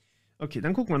geil. Okay,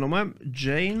 dann gucken wir nochmal.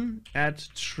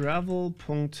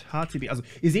 Jane@travel.htb. Also,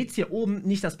 ihr seht es hier oben,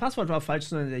 nicht das Passwort war falsch,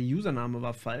 sondern der Username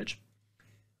war falsch.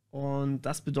 Und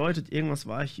das bedeutet, irgendwas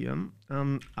war hier.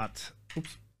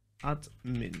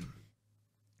 Admin.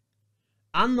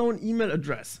 Unknown Email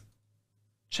Address.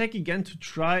 Check again to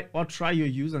try your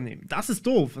username. Das ist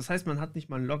doof. Das heißt, man hat nicht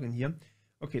mal ein Login hier.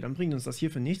 Okay, dann bringt uns das hier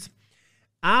für nichts.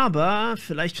 Aber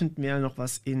vielleicht finden wir ja noch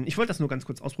was in... Ich wollte das nur ganz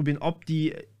kurz ausprobieren, ob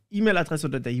die E-Mail-Adresse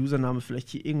oder der Username vielleicht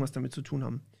hier irgendwas damit zu tun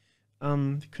haben.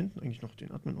 Wir könnten eigentlich noch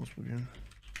den Admin ausprobieren.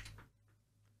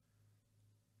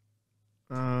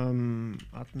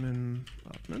 Admin.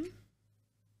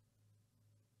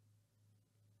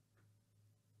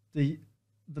 The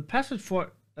password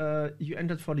for you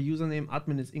entered for the username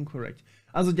admin is incorrect.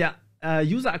 Also der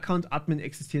User-Account Admin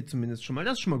existiert zumindest schon mal.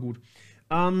 Das ist schon mal gut.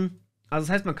 Also das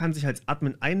heißt, man kann sich als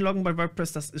Admin einloggen bei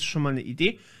WordPress. Das ist schon mal eine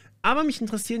Idee. Aber mich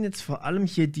interessieren jetzt vor allem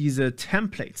hier diese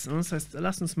Templates. Das heißt,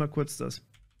 lass uns mal kurz das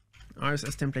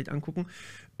RSS-Template angucken.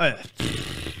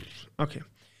 Okay.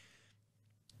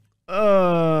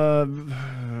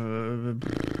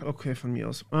 Okay, von mir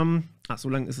aus. So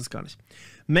lang ist es gar nicht.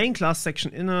 Main Class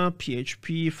Section Inner,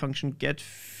 PHP, Function get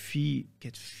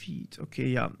feed.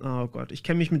 Okay, ja. Oh Gott, ich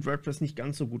kenne mich mit WordPress nicht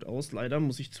ganz so gut aus, leider,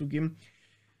 muss ich zugeben.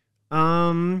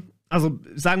 Also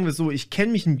sagen wir so, ich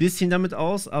kenne mich ein bisschen damit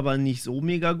aus, aber nicht so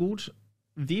mega gut.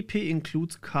 WP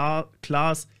includes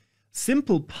class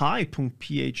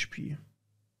simplepy.php.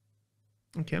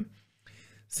 Okay.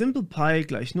 Simplepy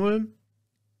gleich 0.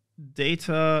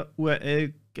 Data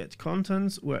URL get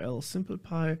contents, URL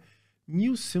simplepy,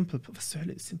 new simplepy. Was zur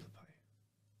Hölle ist simplepy?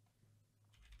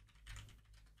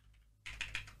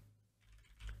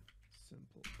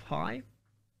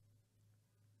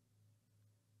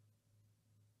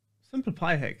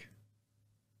 Simplepy hack.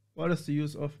 What is the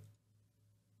use of?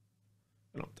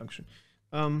 Genau, Dankeschön.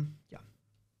 Ja.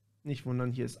 Nicht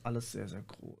wundern, hier ist alles sehr, sehr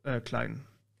klein.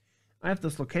 I have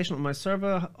this location on my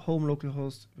server, home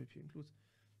localhost, WP includes.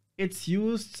 It's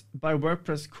used by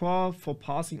WordPress core for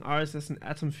parsing RSS and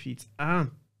Atom feeds.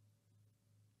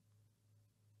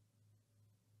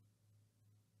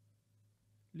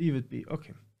 Leave it be.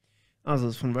 Okay. Also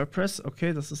das ist von WordPress.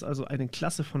 Okay, das ist also eine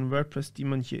Klasse von WordPress, die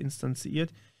man hier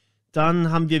instanziert. Dann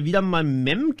haben wir wieder mal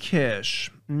Memcache.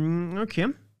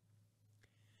 Okay.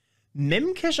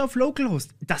 Memcache auf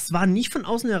Localhost. Das war nicht von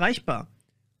außen erreichbar.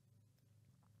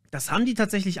 Das haben die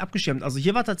tatsächlich abgeschirmt. Also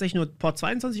hier war tatsächlich nur Port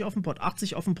 22 offen, Port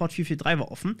 80 offen, Port 443 war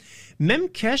offen.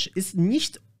 Memcache ist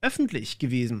nicht öffentlich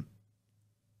gewesen.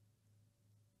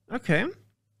 Okay.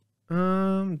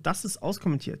 Das ist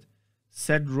auskommentiert.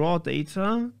 Set raw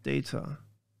data.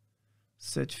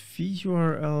 Set fee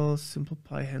URL,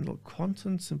 simplepy handle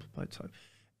content, simplepy type.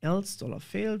 Else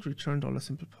 $failed, return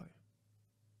 $simplepy.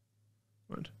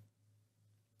 Right.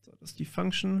 So, das ist die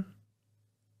Function.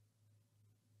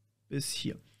 Bis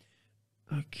hier.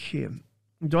 Okay.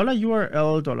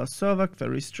 $URL, $server,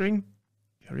 query string.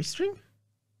 Query string?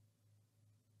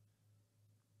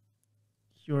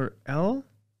 URL.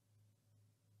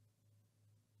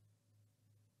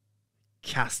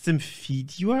 Custom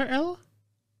Feed URL?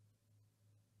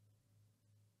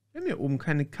 Wir haben hier oben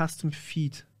keine Custom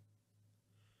Feed.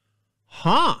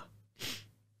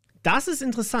 Das ist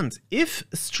interessant. If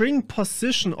string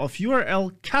position of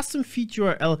URL custom feed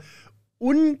URL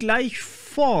ungleich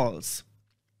false.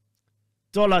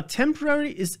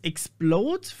 $temporary ist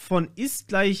explode von ist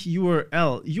gleich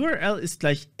URL. URL ist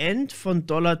gleich end von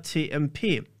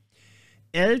 $tmp.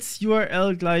 Else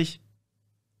URL gleich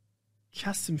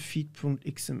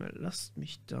customfeed.xml. Lasst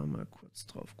mich da mal kurz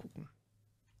drauf gucken.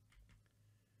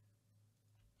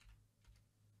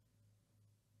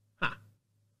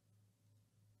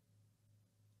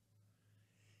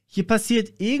 Hier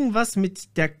passiert irgendwas mit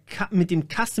dem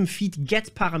Custom Feed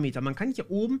Get Parameter. Man kann hier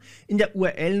oben in der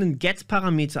URL einen Get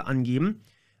Parameter angeben.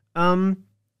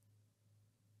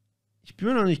 Ich bin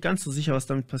mir noch nicht ganz so sicher, was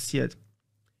damit passiert.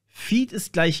 Feed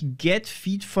ist gleich Get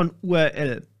Feed von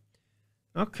URL.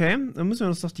 Okay, dann müssen wir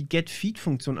uns doch die Get Feed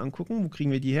Funktion angucken. Wo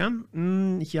kriegen wir die her?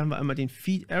 Hier haben wir einmal den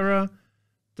Feed Error.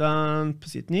 Dann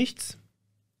passiert nichts.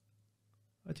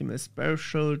 HTML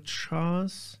Special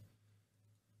Chars.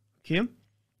 Okay.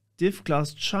 Div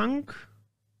Class Chunk.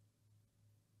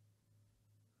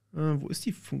 Wo ist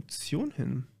die Funktion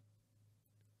hin?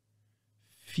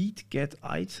 Feed Get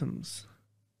Items.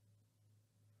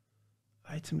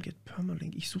 Item Get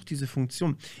Permalink. Ich suche diese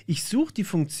Funktion. Ich suche die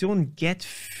Funktion Get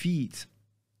Feed.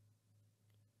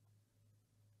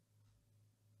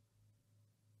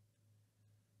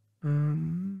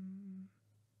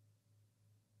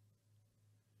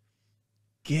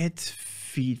 Get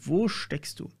Feed. Wo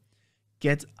steckst du?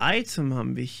 Get Item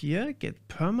haben wir hier. Get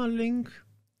Permalink.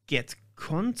 Get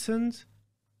Content.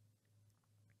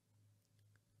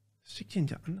 Was steckt hier in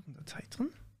der anderen Datei drin?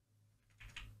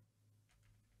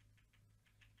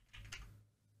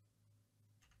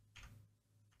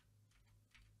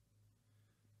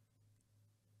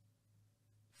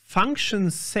 Function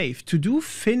save. To do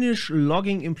finish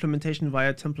logging implementation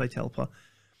via template helper.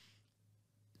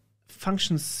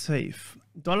 Function save.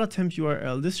 $temp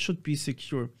URL. This should be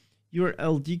secure.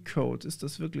 URL decode. Ist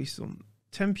das wirklich so?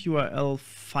 Temp URL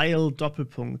file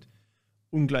Doppelpunkt.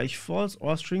 Ungleich false.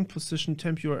 Or string position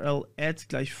temp URL add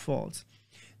gleich false.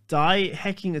 Die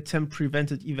hacking attempt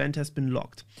prevented. Event has been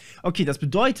logged. Okay, das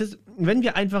bedeutet, wenn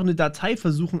wir einfach eine Datei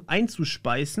versuchen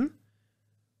einzuspeisen,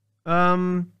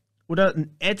 oder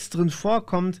ein Add drin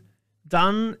vorkommt,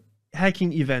 dann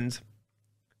Hacking-Event.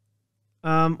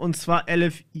 Und zwar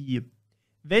LFI.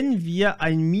 Wenn wir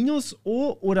ein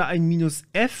 "-o" oder ein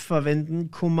 "-f" verwenden,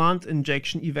 Command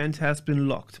Injection Event has been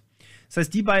logged. Das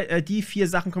heißt, die 4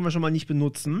 Sachen können wir schon mal nicht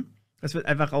benutzen. Das wird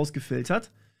einfach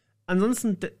rausgefiltert.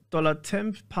 Ansonsten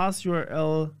 $temp pass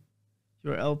URL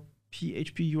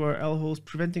PHP URL host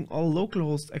preventing all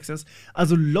localhost access.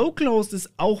 Also localhost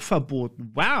ist auch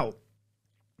verboten. Wow.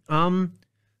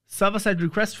 Server-Side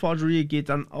Request Forgery geht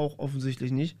dann auch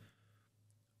offensichtlich nicht.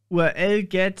 URL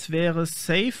get wäre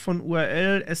safe von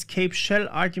URL, escape shell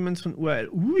arguments von URL.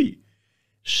 Ui.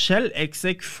 Shell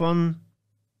exec von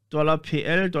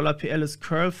 $PL, $PL ist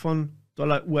curl von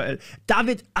 $URL.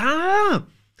 David,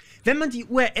 wenn man die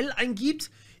URL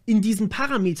eingibt in diesen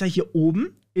Parameter hier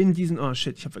oben, in diesen, oh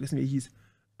shit, ich habe vergessen, wie er hieß.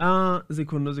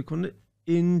 Sekunde,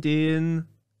 in den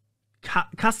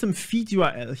Custom Feed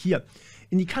URL, hier.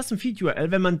 In die Custom Feed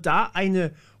URL, wenn man da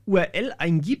eine URL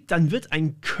eingibt, dann wird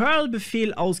ein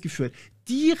Curl-Befehl ausgeführt.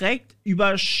 Direkt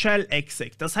über Shell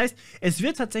exec. Das heißt, es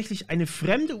wird tatsächlich eine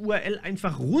fremde URL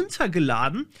einfach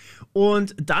runtergeladen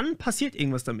und dann passiert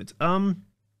irgendwas damit. Ja,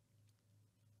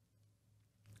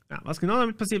 was genau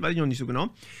damit passiert, weiß ich noch nicht so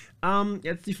genau.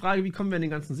 Jetzt die Frage, wie kommen wir an den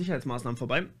ganzen Sicherheitsmaßnahmen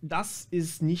vorbei? Das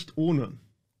ist nicht ohne.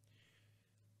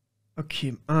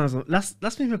 Okay, also, lass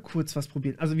mich mal kurz was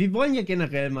probieren. Also, wir wollen ja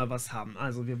generell mal was haben.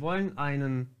 Also, wir wollen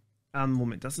einen,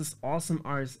 Moment, das ist Awesome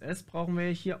RSS, brauchen wir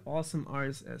hier, Awesome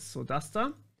RSS, so das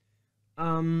da.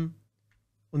 Und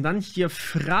dann hier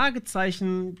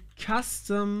Fragezeichen,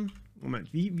 Custom,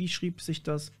 Moment, wie schrieb sich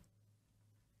das?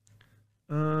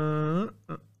 Wo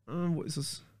ist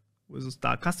es? Wo ist es?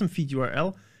 Da, Custom Feed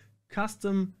URL,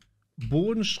 Custom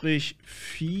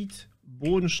Feed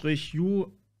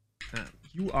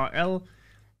URL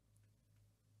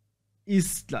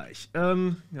ist gleich. Ja,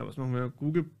 was machen wir?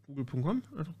 Google.com?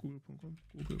 Einfach Google.com.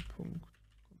 Google.com.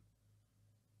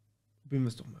 Probieren wir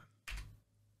es doch mal.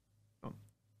 Oh.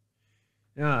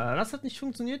 Ja, das hat nicht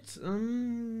funktioniert. Okay.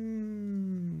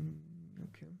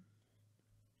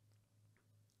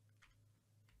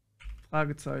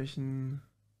 Fragezeichen.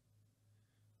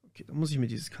 Okay, dann muss ich mir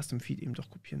dieses Custom Feed eben doch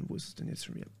kopieren. Wo ist es denn jetzt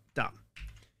schon wieder? Da.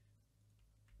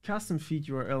 Custom Feed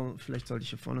URL, vielleicht sollte ich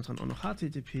hier vorne dran auch noch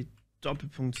http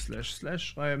 //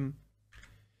 schreiben.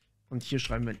 Und hier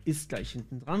schreiben wir ist gleich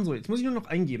hinten dran. So, jetzt muss ich nur noch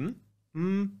eingeben.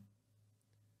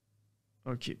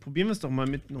 Okay, probieren wir es doch mal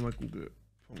mit nochmal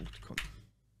google.com.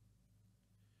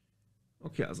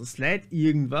 Okay, also es lädt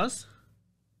irgendwas.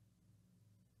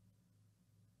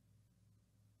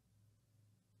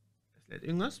 Es lädt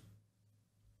irgendwas.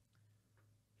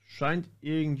 Scheint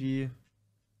irgendwie...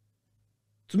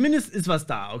 Zumindest ist was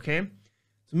da, okay?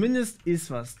 Zumindest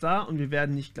ist was da und wir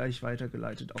werden nicht gleich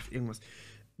weitergeleitet auf irgendwas.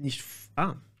 Nicht...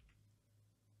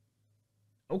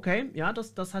 Okay, ja,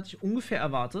 das hatte ich ungefähr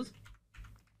erwartet.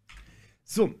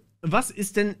 So, was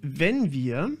ist denn, wenn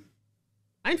wir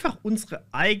einfach unsere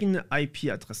eigene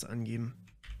IP-Adresse angeben?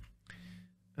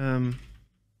 10,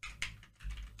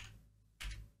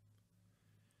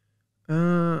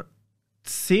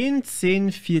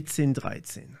 10, 14,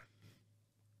 13.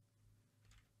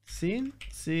 10,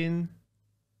 10,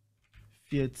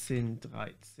 14,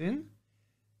 13.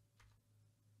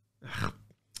 Ach,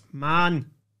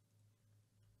 Mann.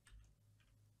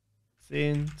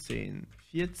 10, 10,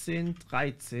 14,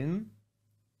 13.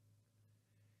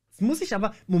 Jetzt muss ich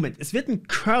aber... Moment, es wird ein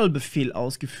Curl-Befehl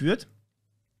ausgeführt.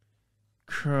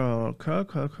 Curl.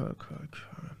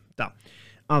 Da.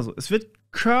 Also, es wird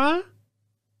curl.url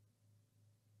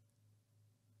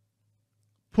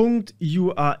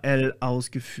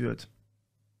ausgeführt.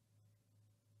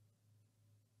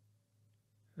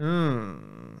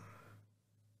 Müsste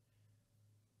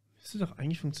doch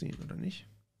eigentlich funktionieren, oder nicht?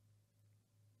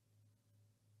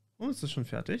 Oh, ist das schon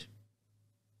fertig?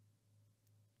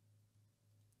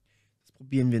 Das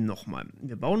probieren wir nochmal.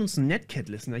 Wir bauen uns einen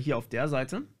Netcat-Listener hier auf der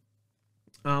Seite.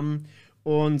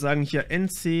 Und sagen hier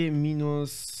nc-nlvp.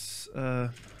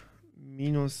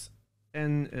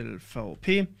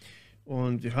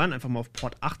 Und wir hören einfach mal auf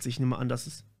Port 80. Ich nehme mal an, dass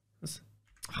es... Was?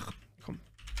 Ach, komm.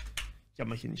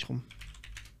 Jammer hier nicht rum.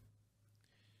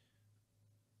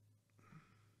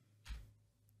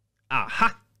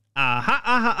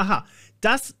 Aha.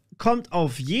 Das kommt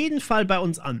auf jeden Fall bei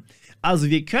uns an. Also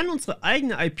wir können unsere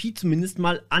eigene IP zumindest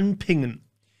mal anpingen.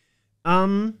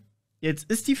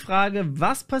 Jetzt ist die Frage,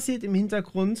 was passiert im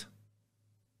Hintergrund?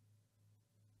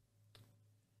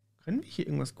 Können wir hier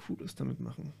irgendwas Cooles damit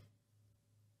machen?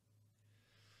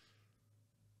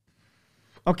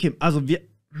 Okay, also wir...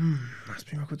 Lass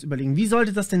mich mal kurz überlegen. Wie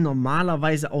sollte das denn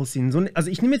normalerweise aussehen? Also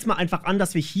ich nehme jetzt mal einfach an,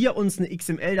 dass wir hier uns eine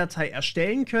XML-Datei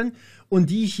erstellen können und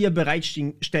die hier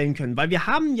bereitstellen können. Weil wir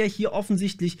haben ja hier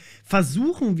offensichtlich,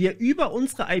 versuchen wir über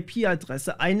unsere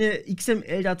IP-Adresse eine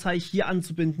XML-Datei hier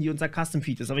anzubinden, die unser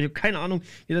Custom-Feed ist. Aber ich habe keine Ahnung,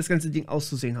 wie das ganze Ding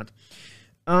auszusehen hat.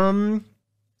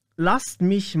 Lasst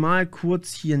mich mal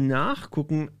kurz hier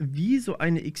nachgucken, wie so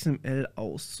eine XML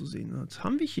auszusehen hat.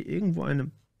 Haben wir hier irgendwo eine...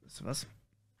 Was?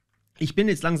 Ich bin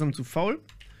jetzt langsam zu faul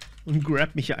und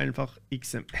grab mich hier einfach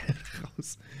XML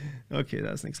raus. Okay,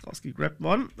 da ist nichts rausgegrabt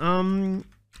worden.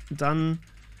 Dann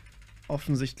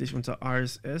offensichtlich unter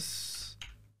RSS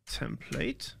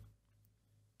Template.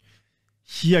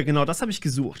 Hier, genau, das habe ich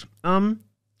gesucht.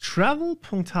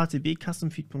 Travel.htb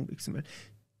customfeed.xml.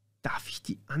 Darf ich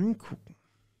die angucken?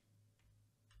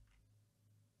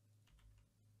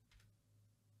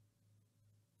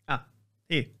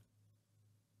 Hey.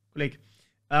 Kollege.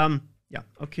 Ja,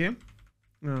 okay.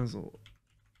 Also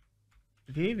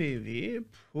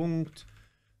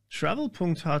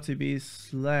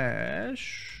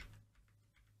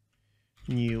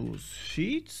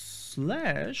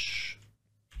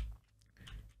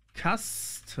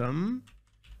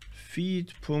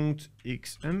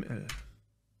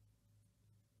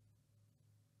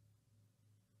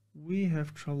We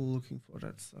have trouble looking for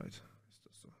that site. Ist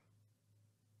das so?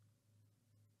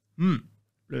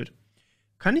 Blöd.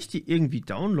 Kann ich die irgendwie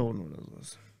downloaden oder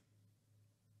sowas?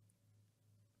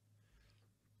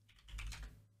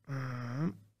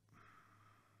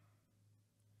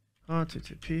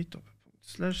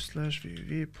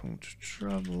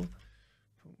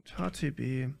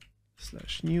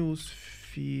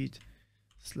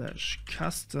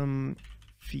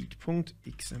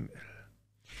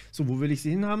 So, wo will ich sie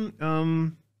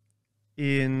hinhaben?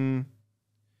 In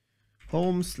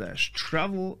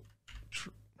home/travel.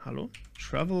 Hallo?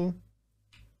 Travel/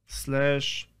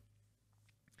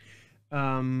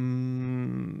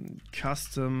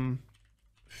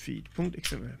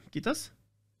 customfeed.xml. Geht das?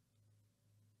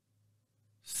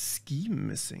 Scheme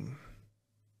missing.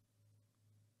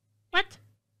 What?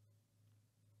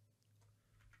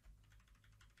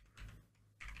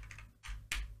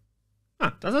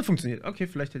 Das hat funktioniert. Okay,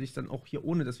 vielleicht hätte ich es dann auch hier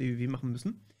ohne das www machen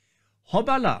müssen.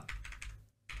 Hoppala.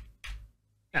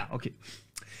 Ja, okay.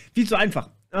 Viel zu einfach.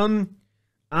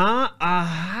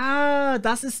 Aha,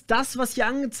 das ist das, was hier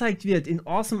angezeigt wird in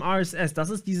Awesome RSS. Das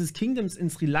ist dieses Kingdoms in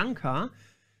Sri Lanka.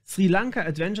 Sri Lanka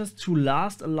Adventures to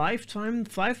Last a Lifetime.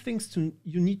 5 things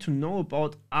you need to know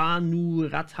about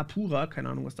Anuradhapura. Keine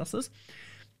Ahnung, was das ist.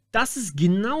 Das ist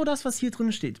genau das, was hier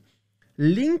drin steht.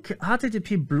 Link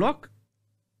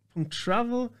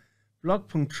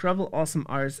http://blog.travel awesome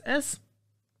RSS.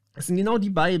 Das sind genau die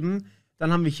beiden.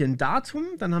 Dann haben wir hier ein Datum.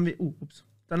 Dann haben wir,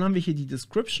 dann haben wir hier die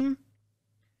Description.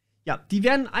 Ja, die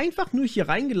werden einfach nur hier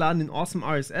reingeladen in Awesome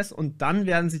RSS und dann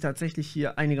werden sie tatsächlich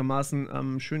hier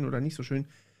einigermaßen schön oder nicht so schön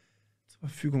zur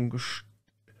Verfügung gestellt.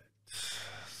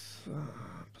 So,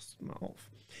 passt mal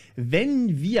auf.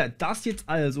 Wenn wir das jetzt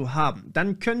also haben,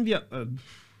 dann können wir,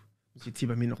 muss ich jetzt hier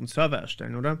bei mir noch einen Server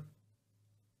erstellen, oder?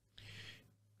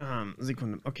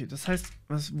 Sekunde. Okay, das heißt,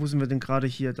 wo sind wir denn gerade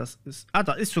hier? Das ist. Ah,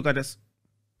 da ist sogar das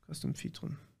Custom Feed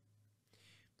drin.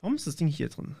 Warum ist das Ding hier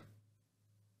drin?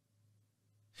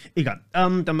 Egal.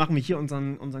 Dann machen wir hier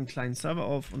unseren kleinen Server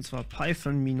auf, und zwar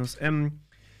Python-m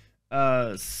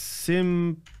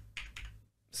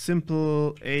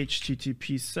simple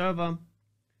HTTP Server.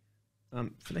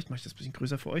 Vielleicht mache ich das ein bisschen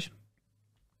größer für euch.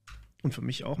 Und für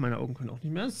mich auch. Meine Augen können auch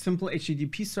nicht mehr. Simple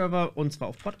HTTP Server, und zwar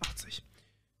auf Port 80.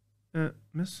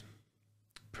 Miss.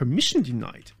 Permission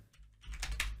denied.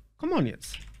 Come on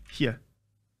jetzt. Hier.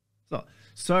 So.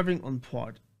 Serving on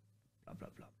Port. Bla bla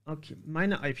bla. Okay.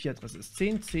 Meine IP-Adresse ist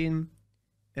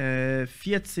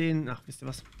 10.10 ach, wisst ihr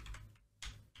was?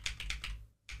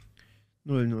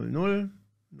 000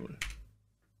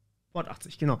 Port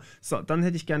 80, genau. So, dann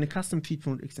hätte ich gerne Custom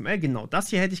Feed.xml. Genau, das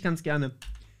hier hätte ich ganz gerne.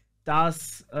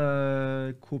 Das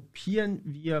kopieren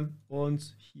wir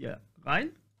uns hier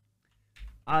rein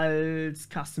als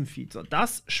Custom Feed. So,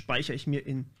 das speichere ich mir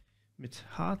mit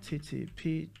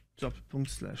http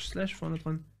 // vorne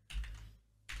dran.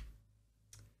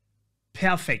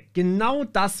 Perfekt, genau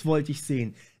das wollte ich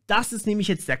sehen. Das ist nämlich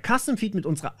jetzt der Custom Feed mit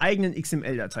unserer eigenen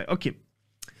XML-Datei. Okay,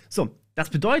 so, das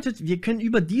bedeutet, wir können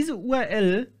über diese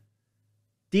URL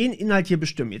den Inhalt hier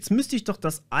bestimmen. Jetzt müsste ich doch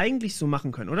das eigentlich so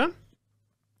machen können, oder?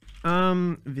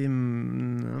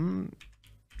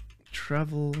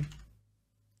 Travel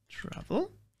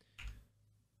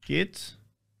geht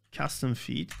Custom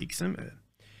Feed XML.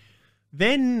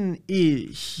 Wenn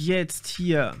ich jetzt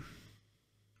hier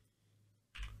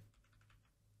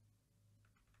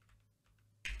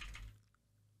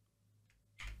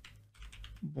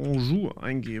Bonjour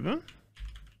eingebe,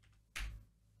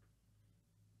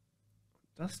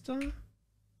 das da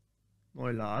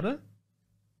neu lade,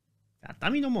 ja,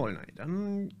 damit nochmal, nein,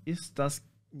 dann ist das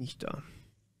nicht da.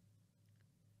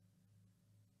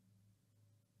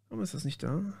 Warum ist das nicht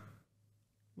da?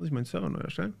 Muss ich meinen Server neu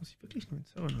erstellen? Muss ich wirklich meinen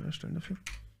Server neu erstellen dafür?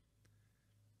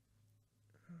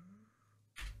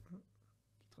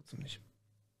 Trotzdem nicht.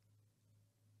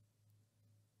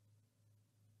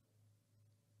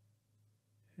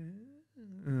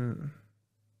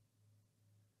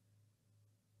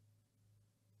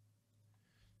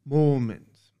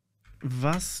 Moment.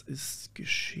 Was ist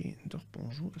geschehen? Doch,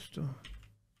 Bonjour ist da.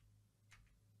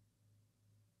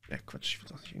 Ja, Quatsch, ich will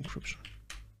doch nicht Encryption.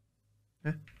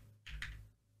 Hä?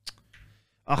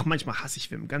 Ach, manchmal hasse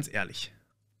ich Wim, ganz ehrlich.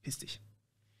 Piss dich.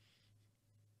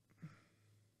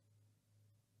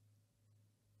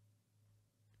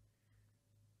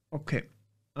 Okay.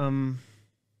 Haben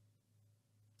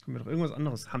wir doch irgendwas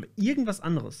anderes? Haben wir irgendwas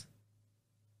anderes?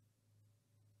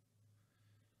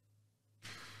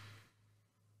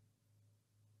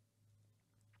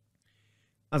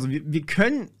 Also wir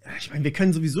können, ich meine, wir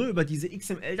können sowieso über diese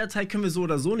XML-Datei können wir so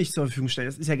oder so nicht zur Verfügung stellen.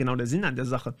 Das ist ja genau der Sinn an der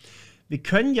Sache. Wir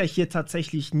können ja hier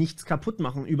tatsächlich nichts kaputt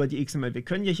machen über die XML. Wir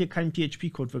können ja hier keinen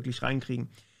PHP-Code wirklich reinkriegen.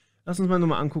 Lass uns mal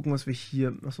nochmal angucken, was wir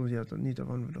hier. Achso, ja, nee, da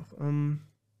waren wir doch.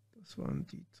 Das waren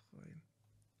die drei.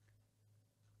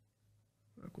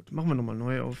 Na gut, machen wir nochmal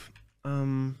neu auf.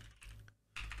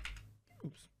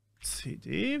 Ups.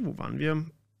 CD, wo waren wir?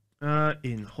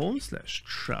 In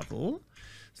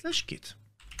home/travel/git.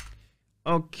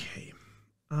 Okay.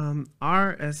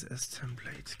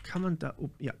 RSS-Template. Kann man da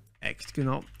oben. Ja, Act,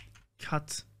 genau.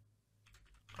 Cut.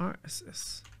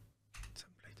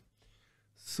 RSS-Template.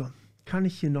 So, kann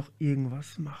ich hier noch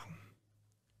irgendwas machen?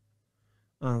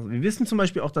 Also, wir wissen zum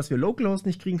Beispiel auch, dass wir Localhost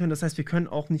nicht kriegen können. Das heißt, wir können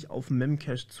auch nicht auf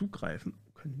Memcache zugreifen.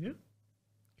 Können wir?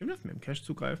 Können wir auf Memcache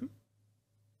zugreifen?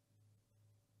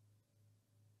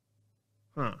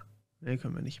 Ne,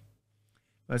 können wir nicht.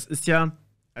 Weil es ist ja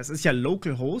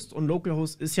Localhost, und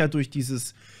Localhost ist ja durch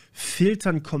dieses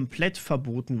Filtern komplett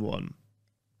verboten worden.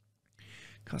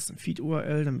 Custom Feed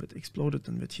URL, dann wird exploded,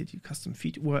 dann wird hier die Custom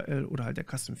Feed URL oder halt der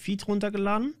Custom Feed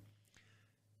runtergeladen.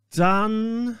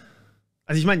 Dann,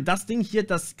 also ich meine, das Ding hier,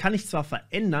 das kann ich zwar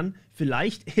verändern,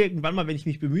 vielleicht irgendwann mal, wenn ich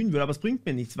mich bemühen würde, aber es bringt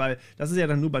mir nichts, weil das ist ja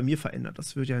dann nur bei mir verändert.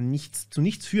 Das würde ja zu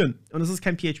nichts führen. Und es ist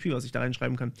kein PHP, was ich da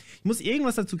reinschreiben kann. Ich muss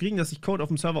irgendwas dazu kriegen, dass ich Code auf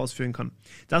dem Server ausführen kann.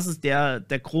 Das ist der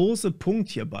große Punkt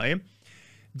hierbei,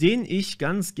 den ich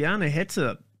ganz gerne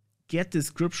hätte. Get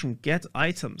Description, Get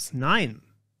Items. Nein.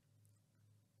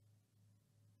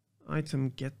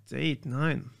 Item, Get Date.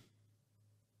 Nein.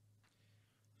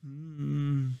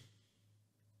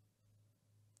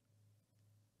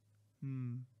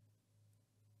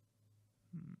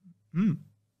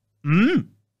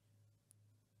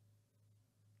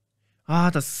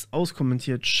 Das ist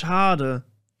auskommentiert. Schade.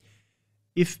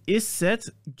 If is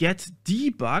set get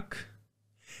debug.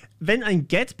 Wenn ein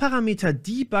get-Parameter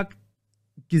debug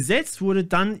gesetzt wurde,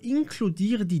 dann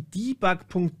inkludiere die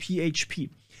debug.php.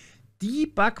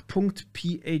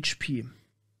 Debug.php.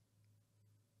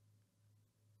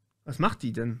 Was macht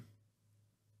die denn?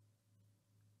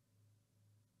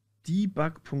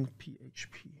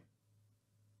 Debug.php.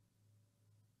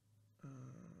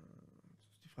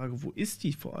 Die Frage, wo ist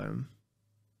die vor allem?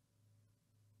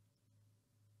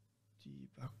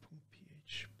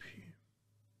 Debug.php.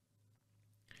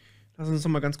 Lass uns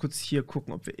noch mal ganz kurz hier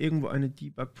gucken, ob wir irgendwo eine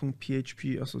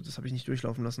Debug.php. Achso, das habe ich nicht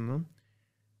durchlaufen lassen, ne?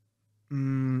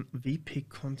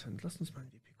 WP-Content. Lass uns mal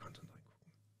in WP-Content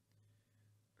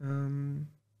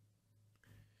reingucken.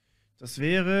 Das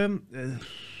wäre.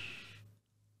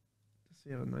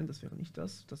 Nein, das wäre nicht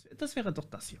das. Das wäre doch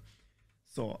das hier.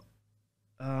 So.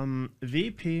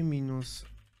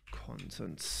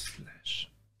 WP-Content slash.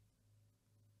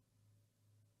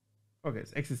 Okay,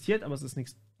 es existiert, aber es ist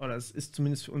nichts. Oder es ist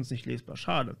zumindest für uns nicht lesbar.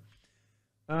 Schade.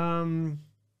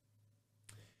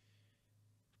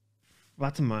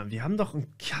 Warte mal, wir haben doch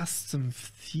ein Custom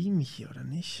Theme hier, oder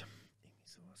nicht? Irgendwie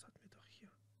sowas hatten wir doch hier.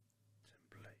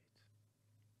 Template.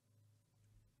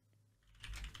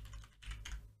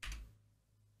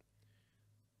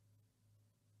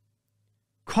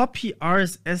 Copy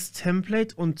RSS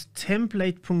Template und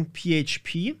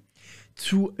Template.php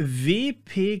zu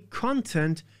WP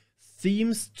Content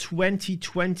Themes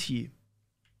 2020.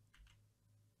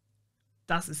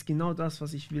 Das ist genau das,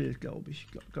 was ich will, glaube ich.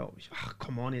 Ach,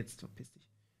 come on, jetzt verpiss dich.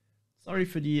 Sorry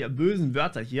für die bösen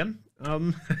Wörter hier.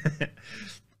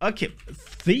 Okay,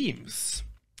 Themes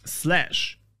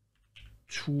slash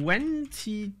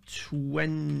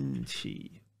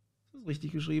 2020. Ist das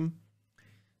richtig geschrieben?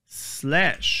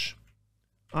 Slash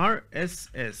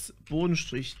RSS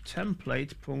Bodenstrich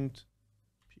Template.php.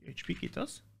 Geht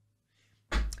das?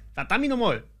 Verdammt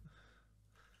nochmal.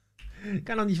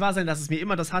 Kann doch nicht wahr sein, dass es mir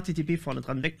immer das HTTP vorne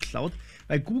dran wegklaut,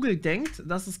 weil Google denkt,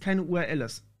 dass es keine URL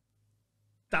ist.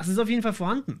 Das ist auf jeden Fall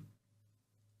vorhanden.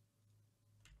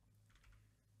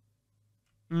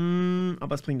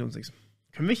 Aber es bringt uns nichts.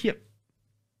 Können wir hier...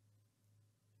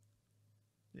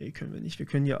 Nee, können wir nicht. Wir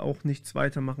können ja auch nichts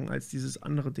weitermachen, als dieses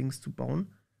andere Dings zu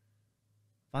bauen.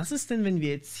 Was ist denn, wenn wir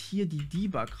jetzt hier die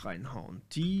Debug reinhauen?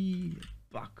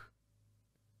 Debug.php.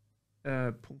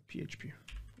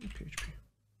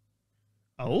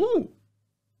 Oh!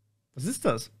 Was ist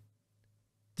das?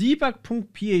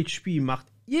 Debug.php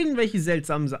macht irgendwelche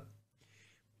seltsamen Sachen.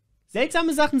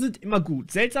 Seltsame Sachen sind immer gut.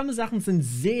 Seltsame Sachen sind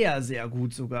sehr, sehr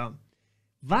gut sogar.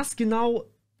 Was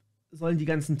genau sollen die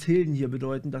ganzen Tilden hier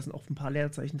bedeuten? Da sind auch ein paar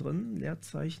Leerzeichen drin.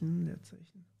 Leerzeichen.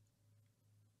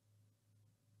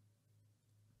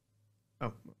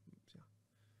 Oh, ja.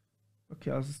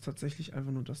 Okay, also es ist tatsächlich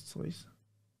einfach nur das Zeug. Es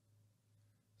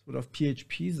wurde auf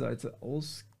PHP-Seite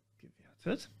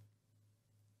ausgewertet.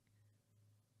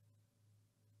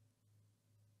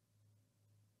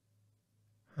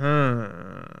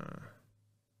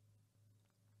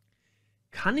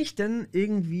 Kann ich denn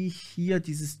irgendwie hier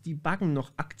dieses Debuggen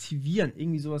noch aktivieren?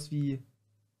 Irgendwie sowas wie...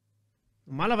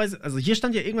 Normalerweise, also hier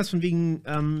stand ja irgendwas von wegen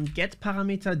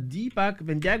Get-Parameter Debug,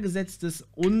 wenn der gesetzt ist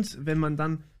und wenn man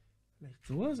dann... Vielleicht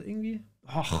sowas irgendwie?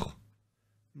 Och,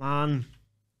 Mann.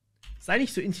 Sei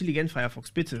nicht so intelligent,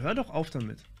 Firefox. Bitte, hör doch auf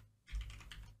damit.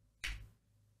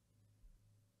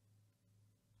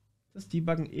 Hat das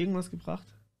Debuggen irgendwas gebracht?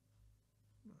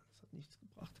 Das hat nichts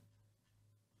gebracht.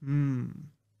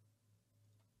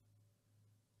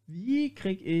 Wie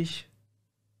krieg ich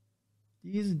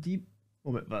diese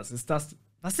Moment, was ist das?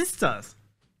 Was ist das?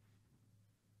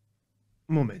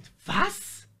 Moment,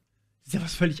 was? Das ist ja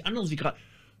was völlig anderes wie gerade.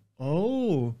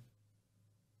 Oh.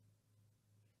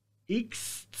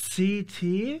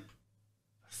 XCT?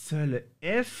 Was zur Hölle?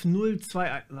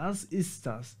 F021. Was ist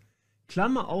das?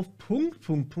 Klammer auf, Punkt,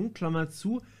 Klammer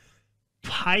zu.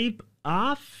 Pipe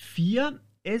A4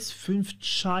 S5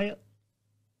 Child.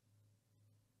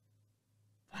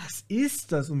 Was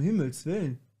ist das, um Himmels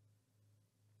Willen?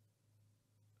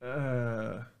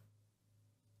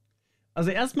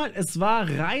 Also erstmal, es war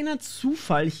reiner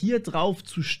Zufall, hier drauf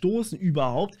zu stoßen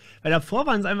überhaupt, weil davor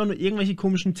waren es einfach nur irgendwelche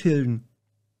komischen Tilden.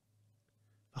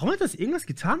 Warum hat das irgendwas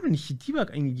getan, wenn ich hier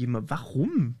Debug eingegeben habe?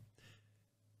 Warum?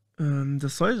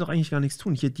 Das sollte doch eigentlich gar nichts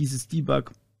tun. Hier dieses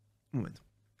Debug. Moment.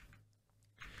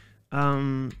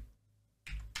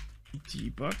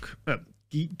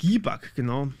 Debug,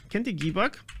 genau. Kennt ihr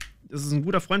Debug? Das ist ein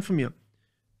guter Freund von mir.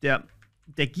 Der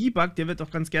Debug, der wird auch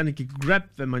ganz gerne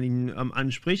gegrabt, wenn man ihn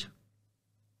anspricht.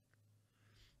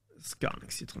 Ist gar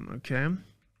nichts hier drin, okay.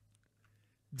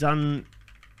 Dann,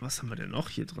 was haben wir denn noch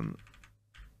hier drin?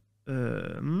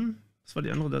 Was war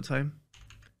die andere Datei?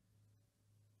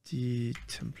 Die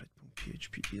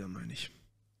Template.php, wieder meine ich.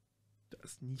 Da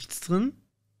ist nichts drin.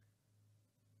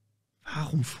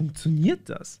 Warum funktioniert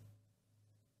das?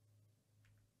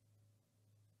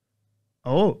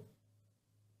 Oh.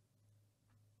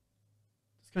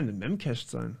 Das könnte ein Memcache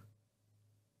sein.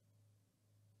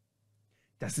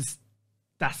 Das ist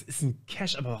ein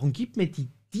Cache, aber warum gibt mir die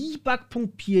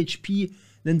debug.php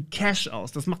einen Cache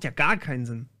aus? Das macht ja gar keinen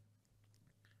Sinn.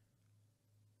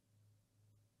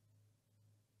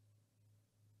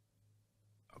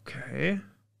 Okay.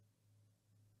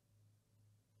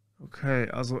 Okay,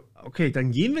 also, okay,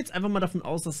 dann gehen wir jetzt einfach mal davon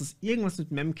aus, dass es irgendwas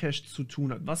mit Memcache zu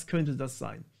tun hat. Was könnte das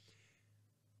sein?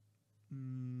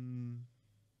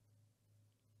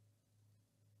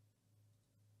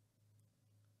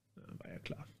 War ja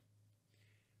klar.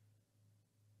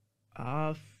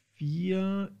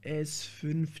 A4,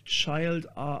 S5,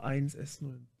 Child, A1,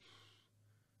 S0.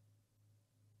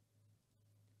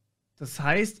 Das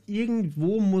heißt,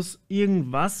 irgendwo muss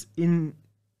irgendwas in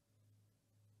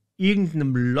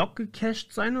irgendeinem Log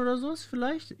gecached sein oder sowas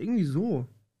vielleicht? Irgendwie so.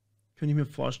 Könnte ich mir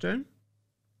vorstellen.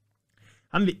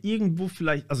 Haben wir irgendwo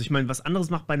vielleicht, also ich meine, was anderes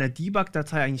macht bei einer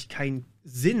Debug-Datei eigentlich keinen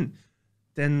Sinn.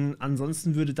 Denn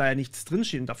ansonsten würde da ja nichts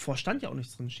drinstehen. Und davor stand ja auch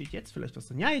nichts drin. Steht jetzt vielleicht was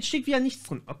drin? Ja, jetzt steht wieder nichts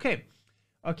drin. Okay.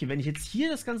 Okay, wenn ich jetzt hier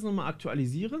das Ganze nochmal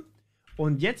aktualisiere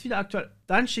und jetzt wieder aktuell,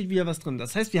 dann steht wieder was drin.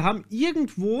 Das heißt, wir haben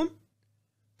irgendwo,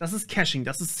 das ist Caching.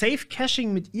 Das ist Safe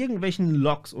Caching mit irgendwelchen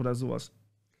Logs oder sowas.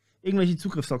 Irgendwelche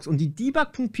Zugriffslogs. Und die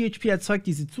debug.php erzeugt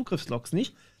diese Zugriffslogs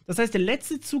nicht. Das heißt, der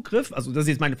letzte Zugriff, also das ist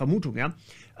jetzt meine Vermutung, ja,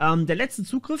 der letzte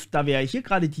Zugriff, da wir ja hier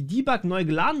gerade die Debug neu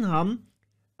geladen haben,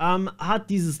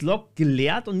 hat dieses Log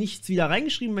geleert und nichts wieder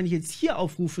reingeschrieben. Wenn ich jetzt hier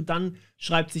aufrufe, dann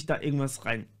schreibt sich da irgendwas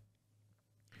rein.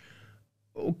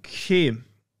 Okay.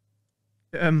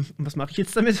 Was mache ich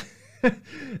jetzt damit?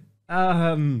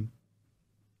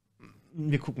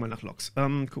 Wir gucken mal nach Logs.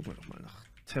 Gucken wir doch mal nach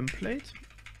Template.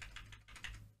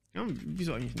 Ja,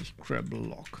 wieso eigentlich nicht grab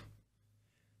log?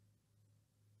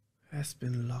 Has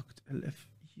been logged.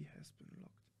 LFI has been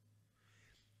logged.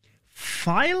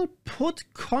 File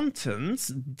put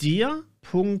contents dir.logs.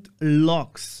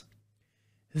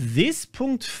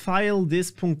 This.file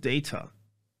this.data.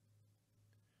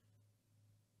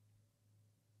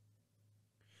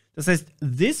 Das heißt,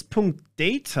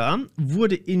 this.data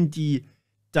wurde in die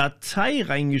Datei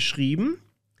reingeschrieben.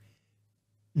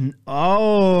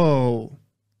 Oh.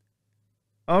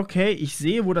 Okay, ich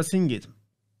sehe, wo das hingeht.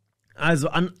 Also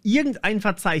an irgendein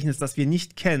Verzeichnis, das wir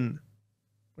nicht kennen.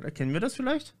 Oder kennen wir das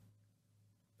vielleicht?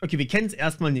 Okay, wir kennen es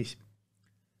erstmal nicht.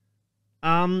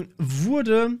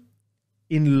 Wurde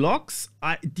in Logs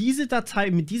diese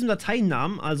Datei mit diesem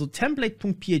Dateinamen, also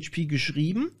template.php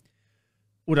geschrieben.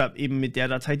 Oder eben mit der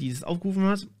Datei, die es aufgerufen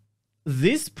hat.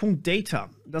 This.data.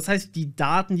 Das heißt, die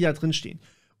Daten, die da drin stehen.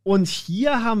 Und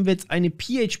hier haben wir jetzt eine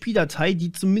PHP-Datei,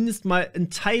 die zumindest mal einen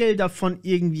Teil davon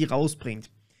irgendwie rausbringt.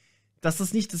 Dass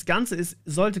das nicht das Ganze ist,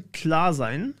 sollte klar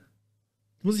sein.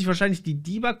 Muss ich wahrscheinlich die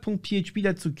debug.php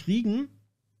dazu kriegen,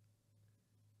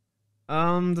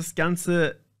 das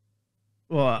Ganze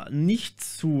nicht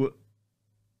zu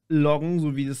loggen,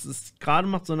 so wie das es gerade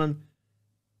macht, sondern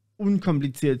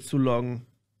unkompliziert zu loggen.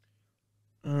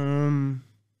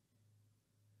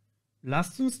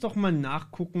 Lasst uns doch mal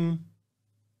nachgucken,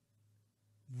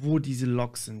 wo diese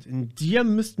Logs sind. In dir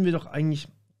müssten wir doch eigentlich,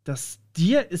 das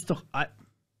dir ist doch,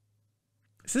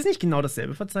 ist das nicht genau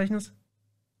dasselbe Verzeichnis?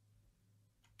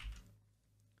 Das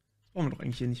brauchen wir doch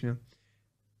eigentlich hier nicht mehr.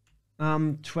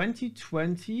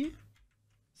 2020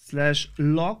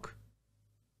 /log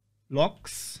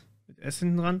logs mit S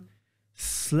hinten dran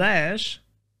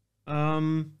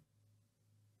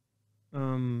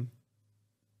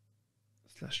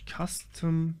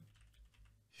 /custom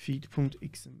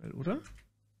feed.xml, oder?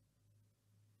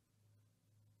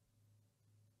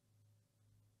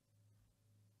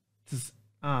 Das ist,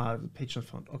 page not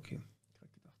found, okay.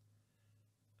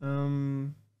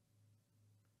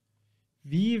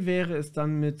 Wie wäre es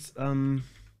dann mit, ist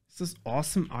das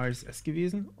awesome RSS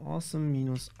gewesen?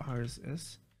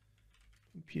 Awesome-RSS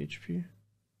PHP.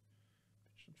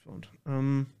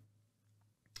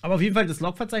 Aber auf jeden Fall, das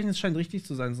Logverzeichnis scheint richtig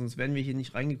zu sein, sonst wären wir hier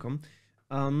nicht reingekommen.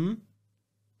 Was haben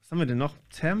wir denn noch?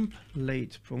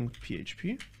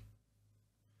 Template.php.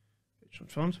 Page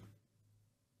not found.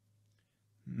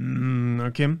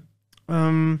 Okay.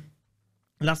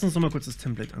 Lass uns noch mal kurz das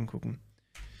Template angucken.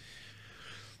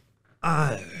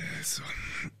 Also.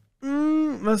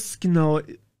 Was genau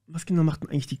macht denn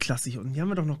eigentlich die Klasse hier unten? Die haben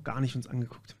wir doch noch gar nicht uns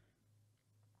angeguckt.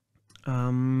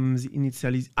 Sie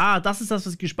initialisiert. Das ist das,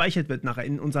 was gespeichert wird nachher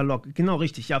in unser Log. Genau,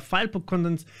 richtig. Ja, File put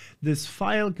contents this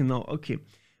file. Genau, okay.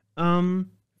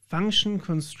 Function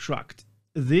construct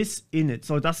this init.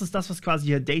 So, das ist das, was quasi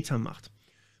hier Data macht.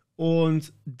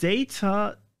 Und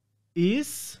Data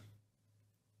ist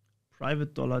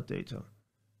Private Dollar Data.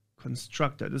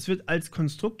 Constructor. Das wird als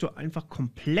Konstruktor einfach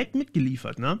komplett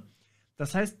mitgeliefert, ne?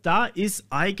 Das heißt, da ist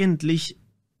eigentlich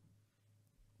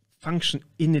Function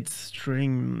init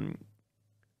string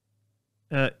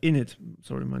init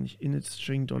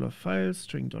string $file,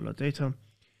 string $data.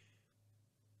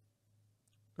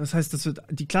 Das heißt,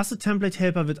 die Klasse Template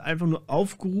Helper wird einfach nur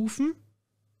aufgerufen.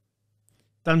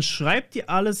 Dann schreibt ihr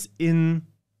alles in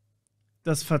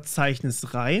das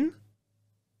Verzeichnis rein.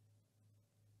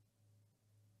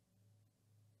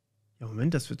 Ja,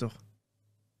 Moment, das wird doch...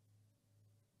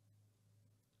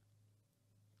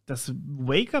 Das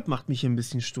Wake-up macht mich hier ein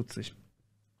bisschen stutzig.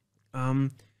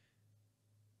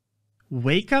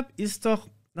 Wake-up ist doch...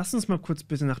 Lass uns mal kurz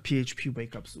bitte nach PHP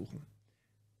Wake-up suchen.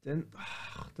 Denn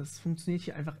das funktioniert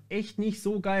hier einfach echt nicht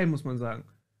so geil, muss man sagen.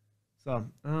 So,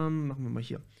 machen wir mal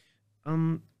hier.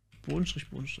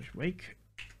 Bodenstrich, Wake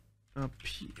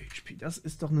PHP. Das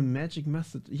ist doch eine Magic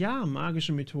Method. Ja,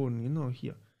 magische Methoden, genau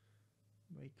hier.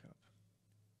 Wake-up.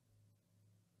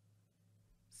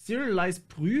 Serialize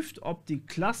prüft, ob die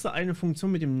Klasse eine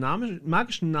Funktion mit dem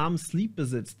magischen Namen Sleep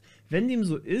besitzt. Wenn dem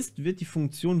so ist, wird die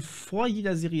Funktion vor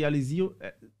jeder Serialisierung...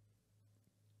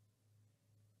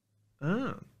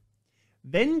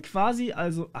 Wenn quasi,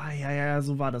 also... ja,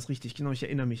 so war das richtig. Genau, ich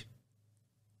erinnere mich.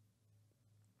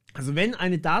 Also wenn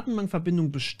eine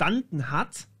Datenbankverbindung bestanden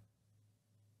hat,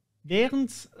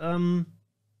 während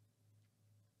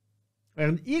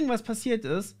irgendwas passiert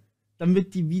ist, dann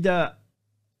wird die wieder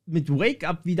mit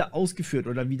Wake-up wieder ausgeführt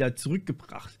oder wieder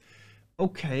zurückgebracht.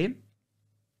 Okay.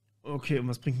 Okay, und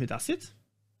was bringt mir das jetzt?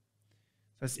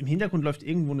 Das heißt, im Hintergrund läuft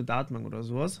irgendwo eine Datenbank oder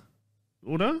sowas.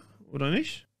 Oder? Oder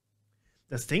nicht?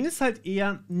 Das Ding ist halt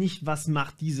eher nicht, was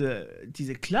macht diese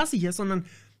Klasse hier, sondern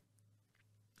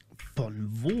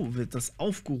von wo wird das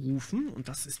aufgerufen? Und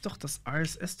das ist doch das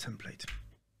RSS-Template.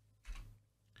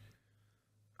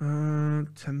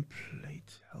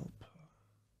 Template Helper.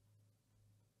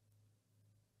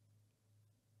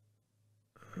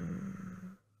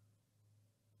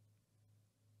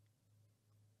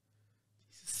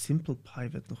 Dieses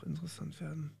SimplePy wird noch interessant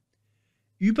werden.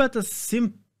 Über das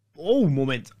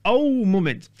Moment.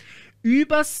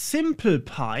 Über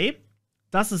SimplePy,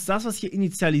 das ist das, was hier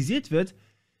initialisiert wird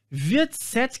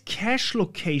Set Cache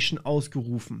Location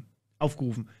aufgerufen.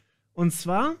 Und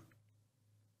zwar,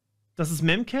 das ist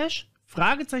Memcache,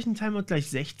 Fragezeichen Timeout gleich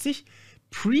 60,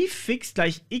 Prefix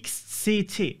gleich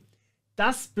XCT.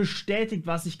 Das bestätigt,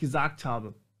 was ich gesagt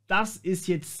habe. Das ist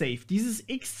jetzt safe. Dieses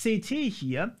XCT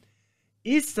hier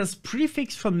ist das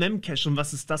Prefix von Memcache. Und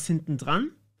was ist das hinten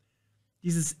dran?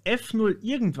 Dieses F0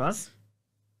 irgendwas.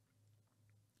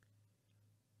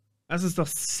 Das ist doch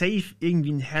safe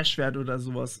irgendwie ein Hashwert oder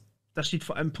sowas. Da steht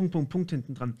vor allem Punkt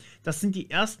hinten dran. Das sind die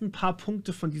ersten paar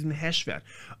Punkte von diesem Hashwert.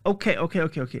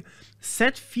 Okay.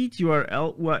 Set Feed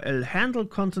URL Handle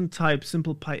Content Type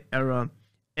SimplePy Error.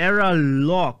 Error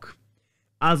Log.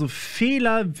 Also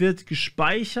Fehler wird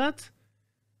gespeichert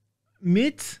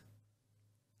mit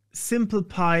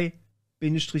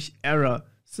SimplePy-Error.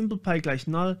 SimplePy gleich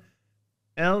null,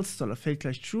 else $fehlt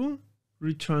gleich true,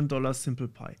 return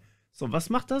 $SimplePy. So,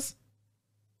 was macht das?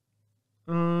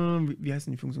 Wie heißt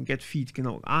denn die Funktion? getFeed,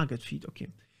 genau. getFeed,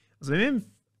 okay. Also wenn wir im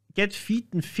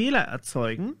getFeed einen Fehler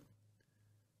erzeugen,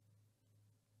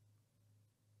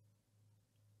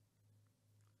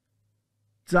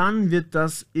 dann wird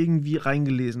das irgendwie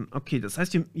reingelesen. Okay, das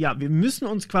heißt, wir müssen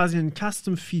uns quasi einen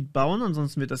Custom Feed bauen,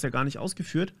 ansonsten wird das ja gar nicht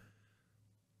ausgeführt.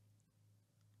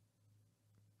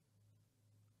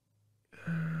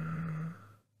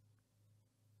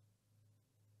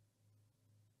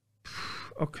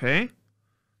 Okay,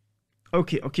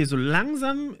 so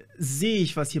langsam sehe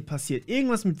ich, was hier passiert.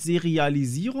 Irgendwas mit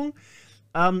Serialisierung.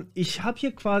 Ich habe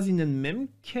hier quasi einen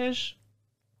Memcache,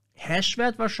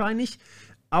 Hashwert wahrscheinlich,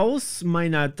 aus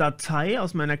meiner Datei,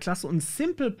 aus meiner Klasse, und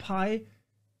SimplePy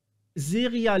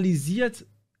serialisiert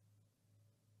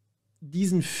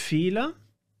diesen Fehler,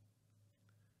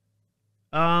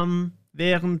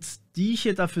 während die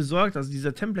hier dafür sorgt, also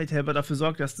dieser Template-Helper dafür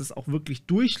sorgt, dass das auch wirklich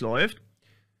durchläuft.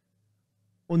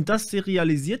 Und das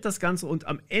serialisiert das Ganze und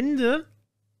am Ende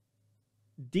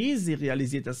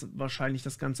deserialisiert das wahrscheinlich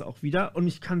das Ganze auch wieder. Und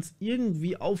ich kann es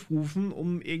irgendwie aufrufen,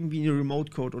 um irgendwie eine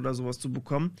Remote-Code oder sowas zu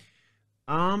bekommen.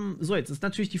 So, jetzt ist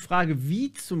natürlich die Frage,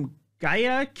 wie zum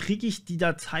Geier kriege ich die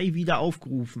Datei wieder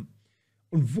aufgerufen?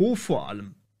 Und wo vor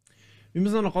allem? Wir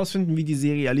müssen auch noch rausfinden, wie die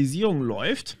Serialisierung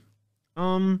läuft.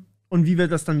 Und wie wir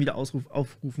das dann wieder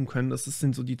aufrufen können. Das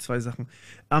sind so die zwei Sachen.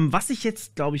 Was ich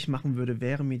jetzt, glaube ich, machen würde,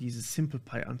 wäre mir dieses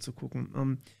SimplePy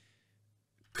anzugucken.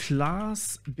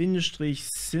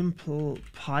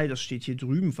 Class-SimplePy, das steht hier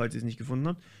drüben, falls ihr es nicht gefunden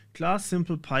habt.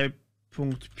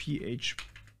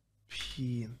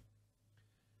 Class-SimplePy.php.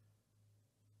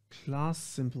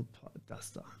 Class-SimplePy,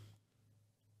 das da.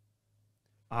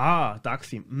 Ah, Dark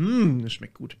Theme. Das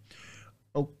schmeckt gut.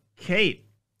 Okay.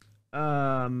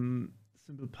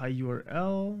 SimplePy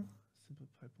URL.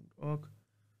 SimplePy.org.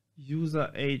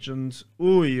 User Agent.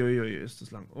 Uiuiui, ist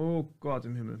das lang. Oh Gott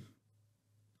im Himmel.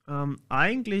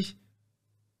 Eigentlich,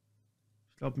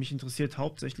 ich glaube, mich interessiert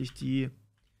hauptsächlich die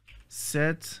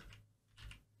Set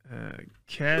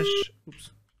Cache.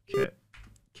 Ups.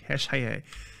 Cache, hey.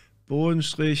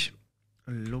 Bodenstrich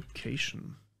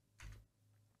Location.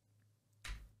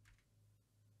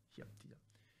 Hier, die da.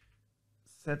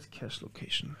 Set Cache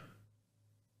Location.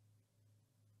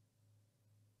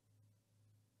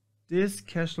 This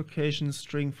Cache Location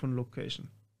String von Location.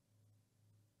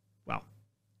 Wow.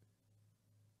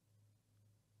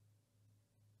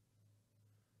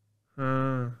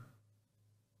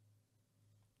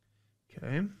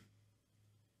 Okay.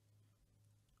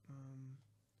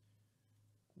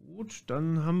 Gut,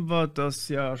 dann haben wir das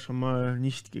ja schon mal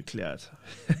nicht geklärt.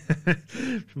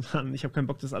 Mann, ich habe keinen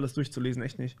Bock, das alles durchzulesen,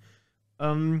 echt nicht.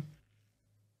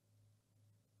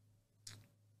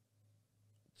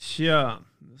 Tja,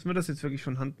 müssen wir das jetzt wirklich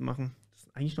von Hand machen? Das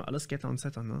sind eigentlich nur alles Getter und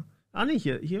Setter, ne? Ah, ne,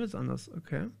 hier wird es anders,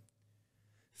 okay.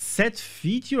 Set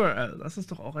Feed URL, das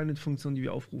ist doch auch eine Funktion, die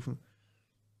wir aufrufen.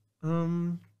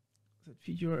 Set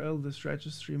Feed URL, this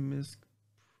registry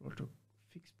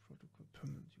fixed protocol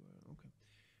permanent URL, okay.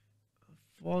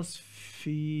 Force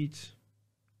Feed,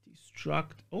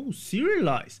 Destruct, oh,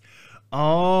 Serialize.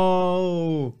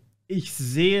 Oh, ich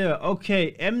sehe,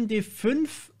 okay,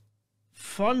 MD5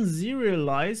 von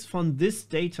Serialize von this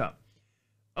data.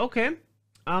 Okay.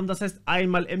 Das heißt,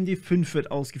 einmal MD5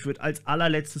 wird ausgeführt, als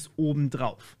allerletztes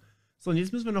obendrauf. So, und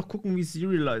jetzt müssen wir noch gucken, wie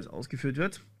Serialize ausgeführt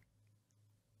wird.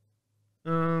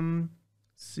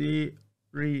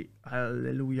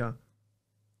 Halleluja.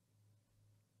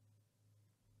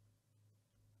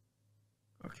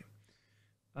 Okay.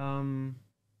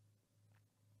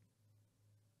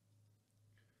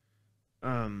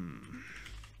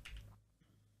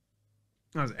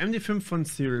 Also MD5 von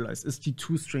Serialize ist die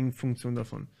ToString-Funktion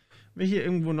davon. Wir hier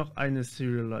irgendwo noch eine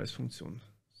Serialize-Funktion.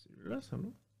 Serialize,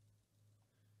 hallo?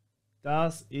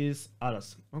 Das ist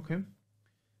alles. Okay.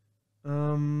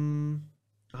 Haben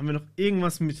wir noch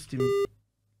irgendwas mit dem...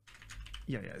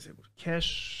 Ja, sehr gut.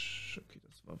 Cache. Okay,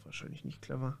 das war wahrscheinlich nicht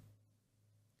clever.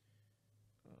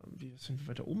 Wie sind wir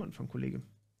weiter oben anfangen, Kollege?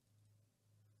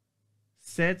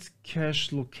 Set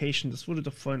Cache Location. Das wurde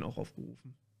doch vorhin auch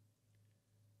aufgerufen.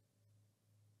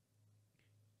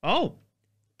 Oh!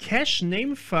 Cache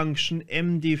Name Function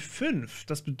MD5.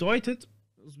 Das bedeutet,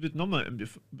 es wird nochmal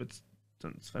MD5. Wird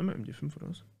dann zweimal MD5 oder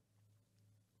was?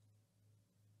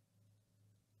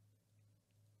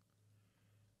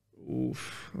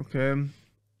 Uff, okay.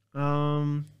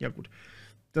 Ja, gut.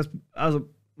 Das,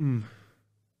 also,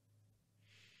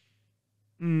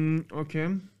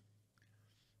 okay.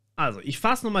 Also, ich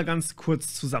fasse nochmal ganz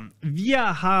kurz zusammen.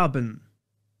 Wir haben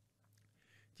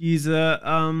diese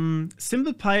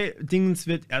SimplePy-Dingens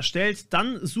wird erstellt.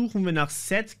 Dann suchen wir nach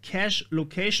Set Cache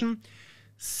Location.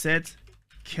 Set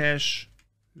Cache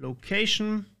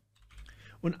Location.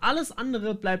 Und alles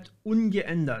andere bleibt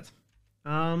ungeändert.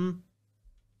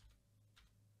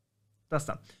 Das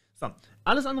da. So.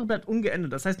 Alles andere bleibt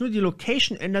ungeändert. Das heißt, nur die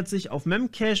Location ändert sich auf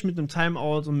Memcache mit einem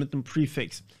Timeout und mit einem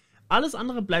Prefix. Alles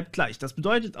andere bleibt gleich. Das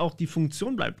bedeutet auch, die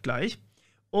Funktion bleibt gleich.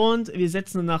 Und wir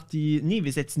setzen danach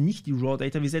wir setzen nicht die Raw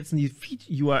Data, wir setzen die Feed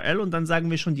URL und dann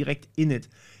sagen wir schon direkt init.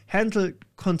 Handle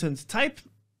Content Type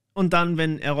und dann,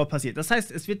 wenn Error passiert. Das heißt,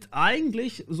 es wird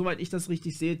eigentlich, soweit ich das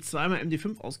richtig sehe, zweimal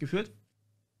MD5 ausgeführt.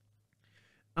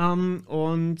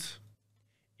 Und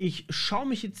ich schaue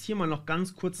mich jetzt hier mal noch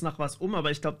ganz kurz nach was um,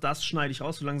 aber ich glaube, das schneide ich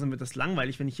raus. So langsam wird das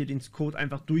langweilig, wenn ich hier den Code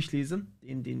einfach durchlese,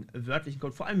 den wörtlichen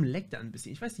Code. Vor allem leckt er ein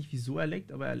bisschen. Ich weiß nicht, wieso er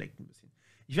leckt, aber er leckt ein bisschen.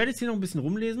 Ich werde jetzt hier noch ein bisschen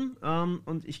rumlesen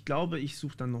und ich glaube, ich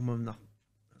suche dann nochmal nach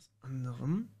was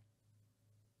anderem.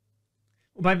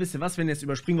 Wobei, wisst ihr was, wenn ihr es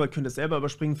überspringen wollt, könnt ihr es selber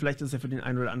überspringen. Vielleicht ist es ja für den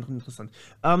einen oder anderen interessant.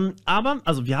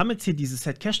 Also wir haben jetzt hier diese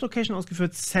Set Cache Location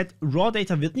ausgeführt. Set Raw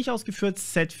Data wird nicht ausgeführt.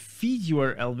 Set Feed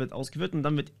URL wird ausgeführt und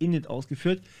dann wird init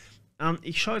ausgeführt.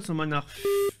 Ich schaue jetzt nochmal nach...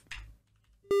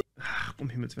 um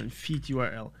Himmels Willen, Feed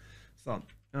URL. So,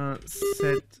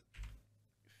 Set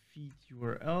Feed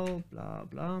URL, bla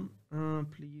bla.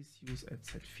 Please use at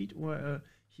Set Feed URL.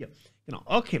 Hier, genau,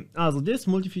 okay, also this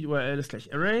Multifeed URL ist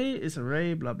gleich Array, ist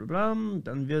Array, bla bla bla,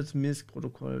 dann wird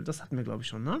Misc-Protokoll, das hatten wir glaube ich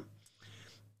schon, ne?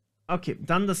 Okay,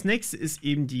 dann das nächste ist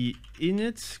eben die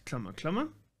init, Klammer, Klammer,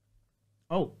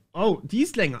 Oh, die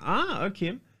ist länger. Ah,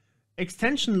 okay.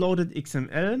 Extension loaded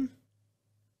XML.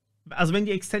 Also wenn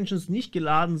die Extensions nicht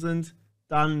geladen sind,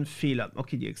 dann Fehler.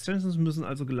 Okay, die Extensions müssen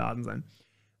also geladen sein.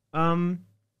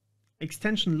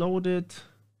 Extension loaded,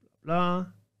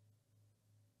 bla.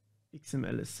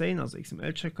 XML ist sane, also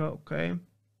XML-Checker, okay.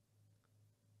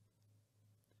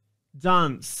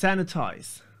 Dann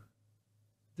sanitize.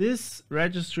 This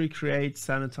registry creates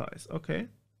sanitize, okay.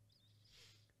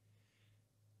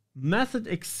 Method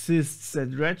exists at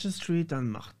registry, dann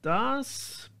macht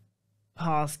das.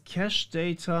 Pass cache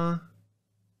data.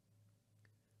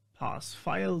 Pass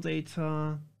file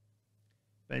data.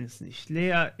 Wenn es nicht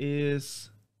leer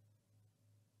ist.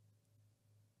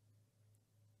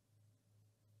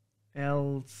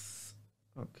 Else.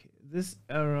 Okay, this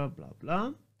error, bla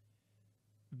bla.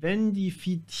 Wenn die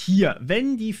Feed-URL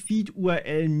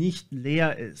nicht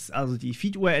leer ist, also die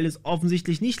Feed-URL ist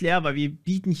offensichtlich nicht leer, weil wir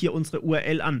bieten hier unsere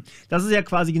URL an. Das ist ja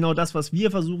quasi genau das, was wir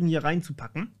versuchen hier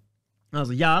reinzupacken.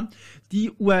 Also ja,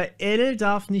 die URL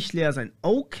darf nicht leer sein.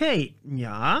 Okay,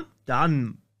 ja,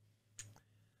 dann.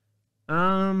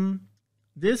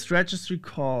 This registry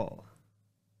call.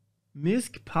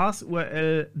 Misc pass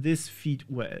URL, this feed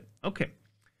URL. Okay.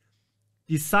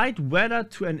 Decide whether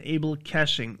to enable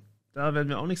caching. Da werden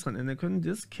wir auch nichts dran ändern können.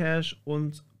 This cache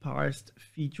und parsed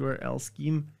feed URL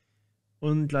scheme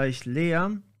und gleich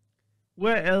leer.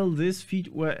 URL, this feed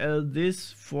URL,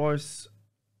 this force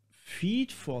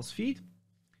feed.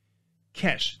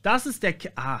 Cache. Das ist der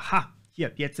aha,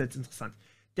 hier, jetzt wird's interessant.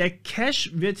 Der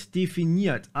Cache wird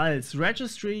definiert als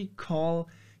Registry Call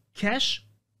Cache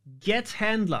Get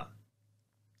Handler.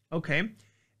 Okay.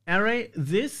 Array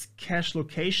this cache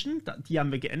location, die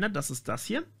haben wir geändert, das ist das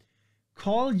hier.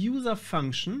 Call User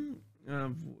Function.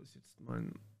 Wo ist jetzt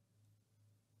mein...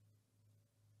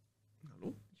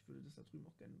 Hallo? Ich würde das da drüben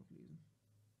auch gerne noch lesen.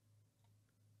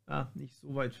 Ah, nicht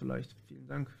so weit vielleicht. Vielen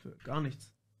Dank für gar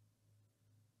nichts.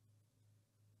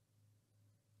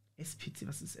 SPC,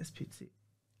 was ist SPC?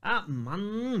 Ah,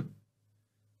 Mann!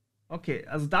 Okay,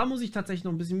 also da muss ich tatsächlich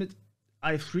noch ein bisschen mit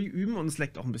i3 üben und es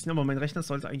leckt auch ein bisschen, aber mein Rechner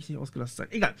sollte eigentlich nicht ausgelastet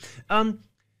sein. Egal.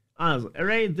 Also,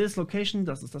 Array this location,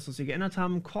 das ist das, was wir geändert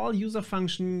haben. Call User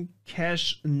Function,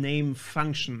 Cache Name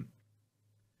Function.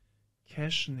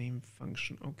 Cache Name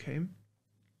Function, okay.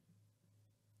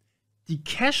 Die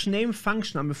Cache Name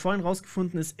Function haben wir vorhin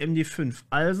rausgefunden, ist MD5.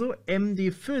 Also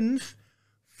MD5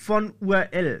 von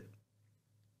URL.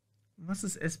 Was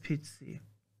ist SPC?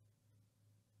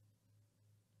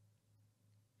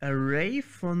 Array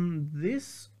von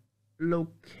this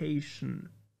location.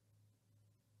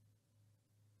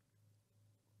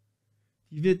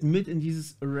 Die wird mit in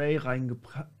dieses Array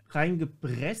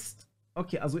reingepresst.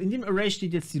 Okay, also in dem Array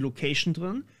steht jetzt die Location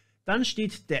drin. Dann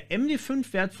steht der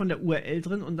MD5-Wert von der URL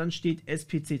drin und dann steht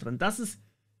SPC drin. Das ist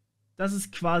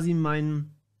quasi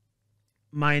mein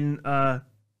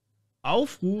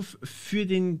Aufruf für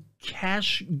den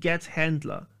Cache Get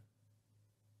Handler.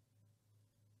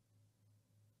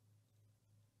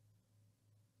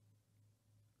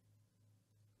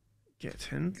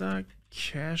 Get Handler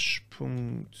Cache.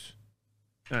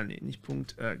 Nee, nicht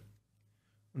Punkt.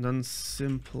 Und dann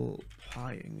Simple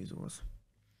Pi, irgendwie sowas.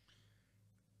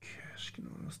 Cache,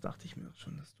 genau, das dachte ich mir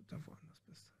schon, dass du da woanders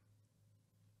bist.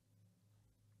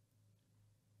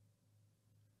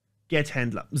 Get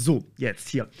Handler. So, jetzt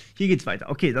hier. Hier geht's weiter.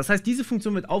 Okay, das heißt, diese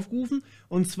Funktion wird aufgerufen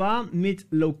und zwar mit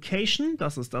Location,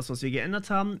 das ist das, was wir geändert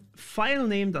haben, File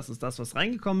Name, das ist das, was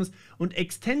reingekommen ist und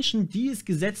Extension, die ist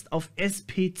gesetzt auf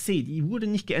SPC, die wurde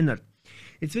nicht geändert.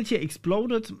 Jetzt wird hier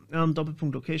exploded,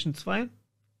 Doppelpunkt Location 2,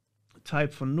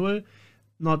 Type von 0,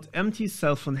 not empty,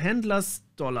 self von Handlers,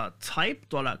 $Type,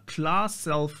 $Class,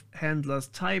 self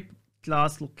Handlers, Type,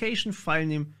 Class, Location, File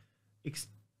Name,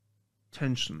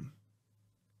 Extension.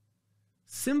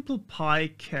 Simple Pi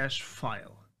Cache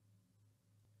File.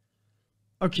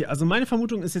 Okay, also meine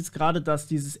Vermutung ist jetzt gerade, dass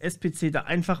dieses SPC da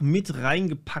einfach mit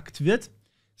reingepackt wird,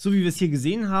 so wie wir es hier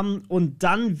gesehen haben, und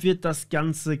dann wird das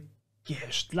Ganze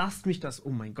gehasht. Lasst mich das, oh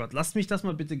mein Gott, lasst mich das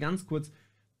mal bitte ganz kurz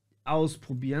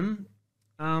ausprobieren.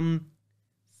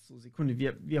 So, Sekunde,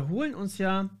 wir holen uns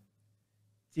ja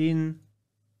den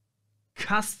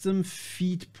Custom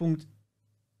Feed. Nein,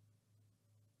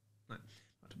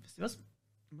 warte, wisst ihr was?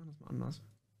 Wir machen das mal anders.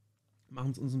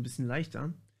 Machen es uns ein bisschen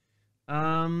leichter.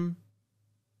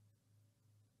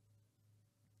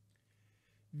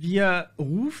 Wir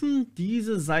rufen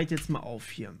diese Seite jetzt mal auf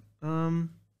hier.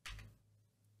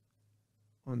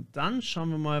 Und dann schauen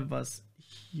wir mal, was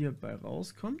hierbei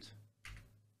rauskommt.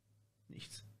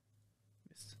 Nichts.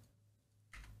 Mist.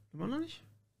 Immer noch nicht?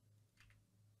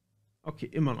 Okay,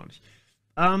 immer noch nicht.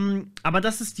 Aber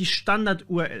das ist die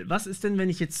Standard-URL. Was ist denn, wenn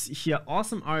ich jetzt hier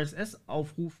awesome RSS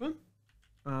aufrufe?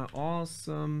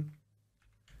 Awesome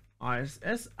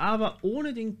RSS, aber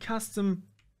ohne den Custom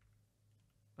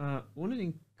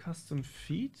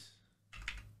Feed.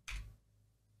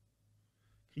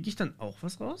 Kriege ich dann auch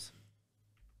was raus?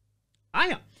 Ah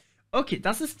ja. Okay,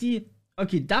 das ist die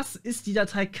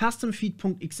Datei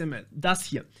customfeed.xml. Das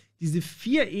hier. Diese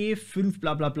 4E5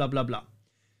 bla bla bla bla bla.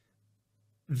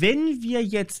 Wenn wir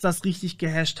jetzt das richtig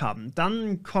gehasht haben,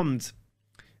 dann kommt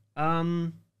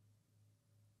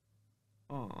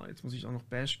jetzt muss ich auch noch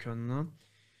Bash können, ne?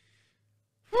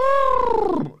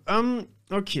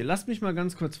 Okay, lasst mich mal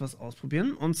ganz kurz was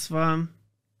ausprobieren. Und zwar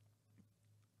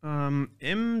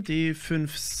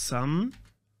md5sum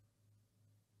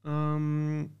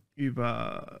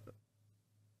über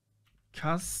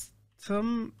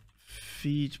custom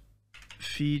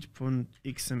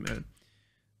feed.xml.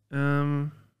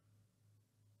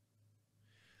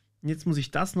 Jetzt muss ich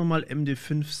das nochmal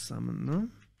md5 summen, ne?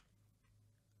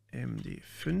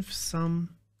 md5sum.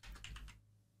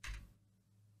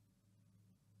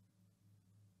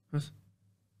 Was?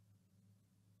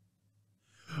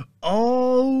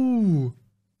 Oh!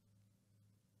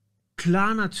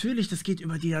 Klar, natürlich, das geht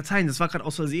über die Dateien. Das war gerade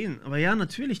aus Versehen. Aber ja,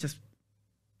 natürlich,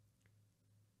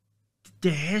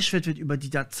 der Hashwert wird über die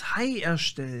Datei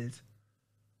erstellt.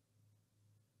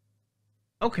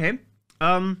 Okay.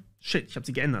 Shit, ich habe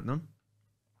sie geändert, ne?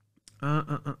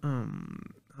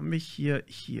 Haben wir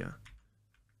hier.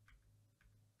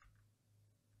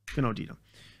 Genau die da.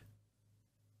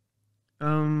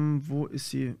 Wo ist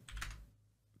sie?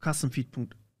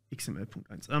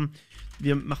 customfeed.xml.1.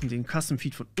 Wir machen den Custom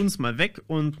Feed von uns mal weg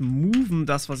und moven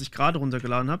das, was ich gerade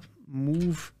runtergeladen habe.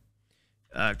 Move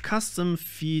Custom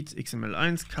Feed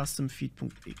XML1, Custom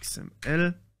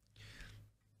Feed.xml.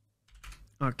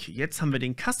 Okay, jetzt haben wir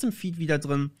den Custom Feed wieder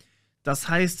drin. Das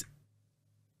heißt,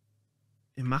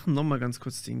 wir machen nochmal ganz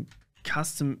kurz den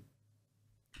Custom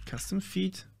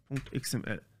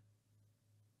Feed.xml.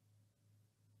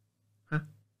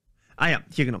 Ah ja,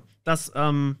 hier genau. Das,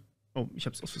 oh, ich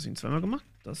habe es aus Versehen zweimal gemacht.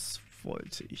 Das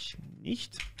wollte ich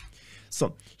nicht.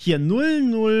 So, hier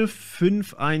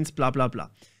 0051 bla bla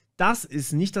bla. Das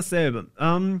ist nicht dasselbe.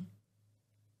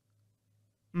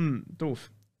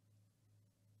 Doof.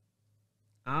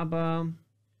 Aber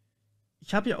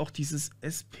ich habe ja auch dieses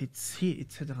SPC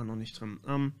etc. noch nicht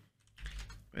drin.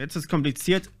 Jetzt ist es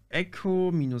kompliziert.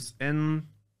 Echo-n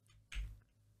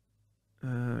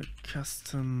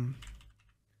Custom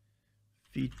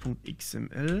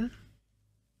Feed.xml.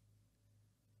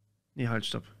 Nee, halt,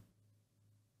 stopp.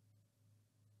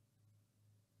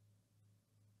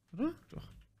 Oder? Doch.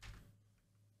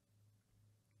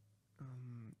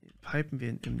 Pipen wir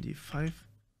in MD5.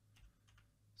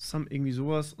 Sum irgendwie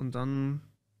sowas und dann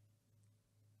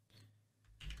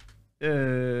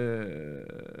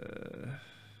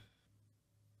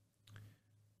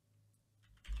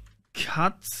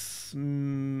Cut.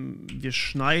 Wir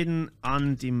schneiden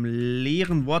an dem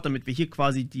leeren Wort, damit wir hier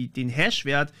quasi den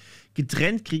Hashwert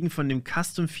getrennt kriegen von dem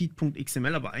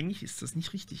customfeed.xml, aber eigentlich ist das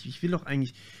nicht richtig. Ich will doch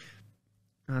eigentlich.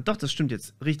 Doch, das stimmt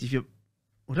jetzt. Richtig.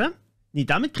 Oder? Nee,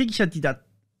 damit kriege ich ja die Datei.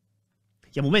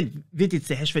 Ja, Moment. Wird jetzt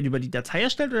der Hashwert über die Datei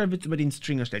erstellt oder wird es über den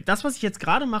String erstellt? Das, was ich jetzt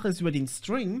gerade mache, ist über den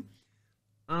String.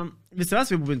 Wisst ihr was?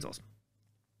 Wir probieren es aus.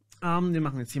 Wir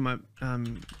machen jetzt hier mal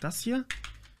das hier.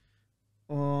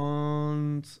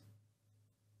 Und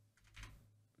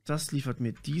das liefert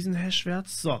mir diesen Hashwert.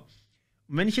 So.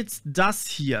 Und wenn ich jetzt das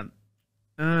hier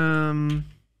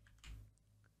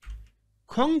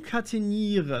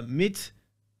konkateniere mit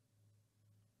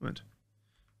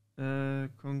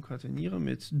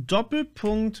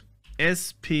Doppelpunkt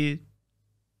SPC.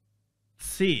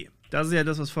 Das ist ja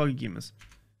das, was vorgegeben ist.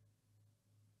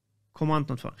 Command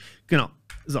not found. Genau.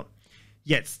 So.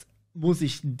 Jetzt muss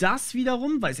ich das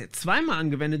wiederum, weil es ja zweimal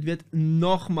angewendet wird,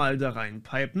 nochmal da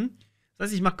reinpipen. Das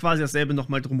heißt, ich mache quasi dasselbe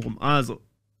nochmal drumherum. Also,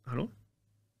 hallo?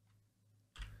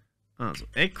 Also,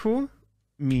 Echo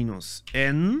minus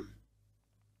N.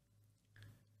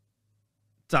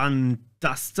 Dann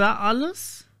das da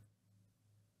alles.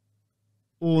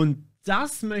 Und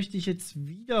das möchte ich jetzt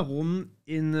wiederum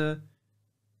in eine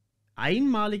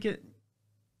einmalige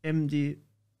MD.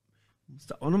 Muss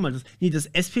da auch nochmal das. Nee, das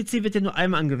SPC wird ja nur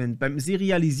einmal angewendet. Beim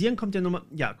Serialisieren kommt ja nochmal.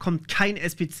 Ja, kommt kein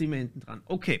SPC mehr hinten dran.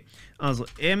 Okay. Also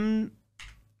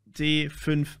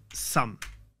MD5 Sum.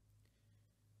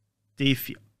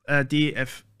 D4.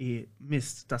 DFE.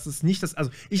 Mist. Das ist nicht das.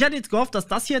 Also, ich hatte jetzt gehofft, dass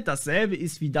das hier dasselbe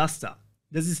ist wie das da.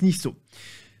 Das ist nicht so.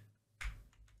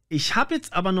 Ich habe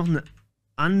jetzt aber noch eine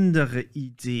andere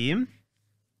Idee.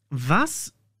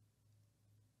 Was?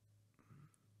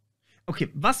 Okay,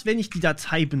 was, wenn ich die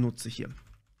Datei benutze hier?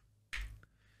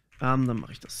 Dann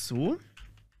mache ich das so.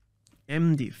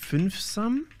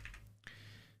 md5sum.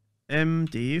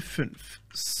 md5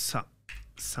 sum.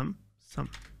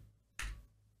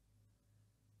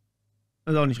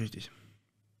 Das ist auch nicht richtig.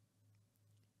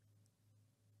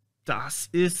 Das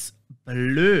ist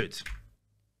blöd.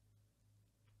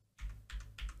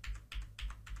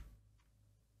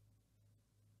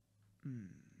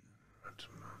 Warte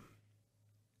mal.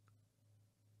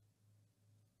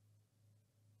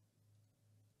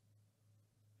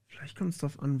 Vielleicht kommt es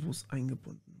darauf an, wo es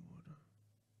eingebunden wurde.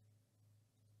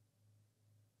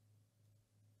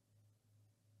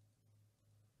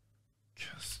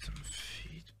 Custom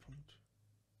Feed.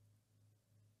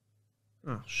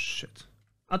 Ach, shit.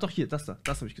 Ah, doch, hier, das da.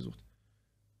 Das habe ich gesucht.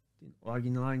 Den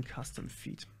originalen Custom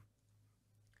Feed.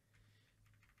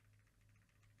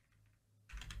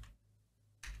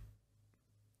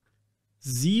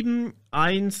 Sieben,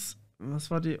 1, was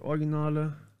war die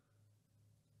originale?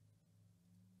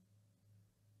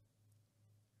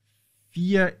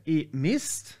 4E,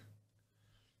 Mist.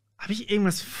 Habe ich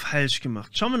irgendwas falsch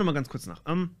gemacht? Schauen wir nochmal ganz kurz nach.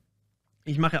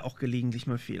 Ich mache ja auch gelegentlich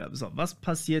mal Fehler. So, was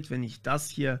passiert, wenn ich das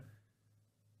hier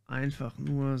einfach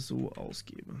nur so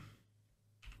ausgebe?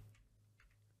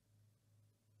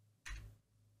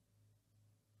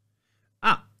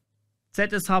 Ah,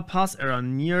 ZSH Pass Error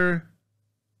near,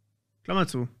 Klammer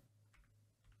zu.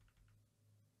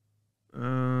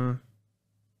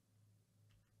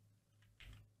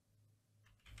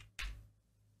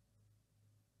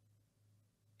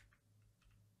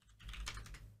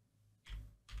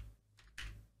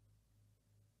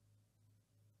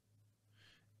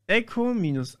 Echo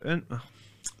minus N. Ach,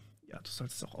 ja, du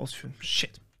sollst es auch ausführen.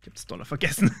 Shit, ich hab das Dollar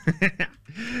vergessen.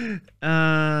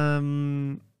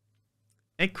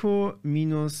 Echo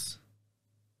minus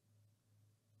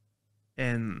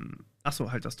N.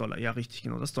 Achso, halt das Dollar. Ja, richtig,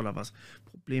 genau, das Dollar war's.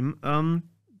 Problem,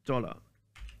 Dollar.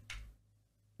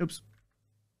 Ups.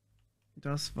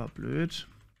 Das war blöd.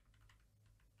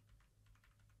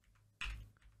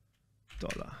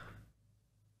 Dollar.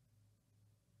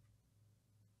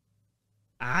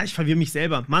 Ah, ich verwirre mich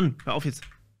selber. Mann, hör auf jetzt.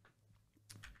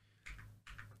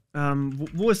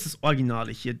 Wo ist das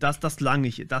Originale hier? Das lange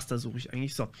hier. Das da suche ich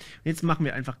eigentlich. So, und jetzt machen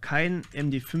wir einfach kein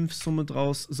MD5-Summe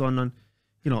draus, sondern,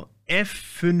 genau,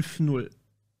 F50.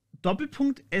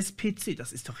 Doppelpunkt SPC.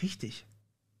 Das ist doch richtig.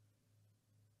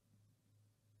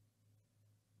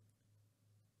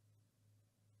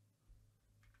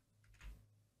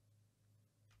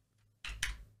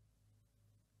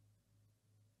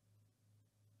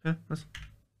 Hä? Was?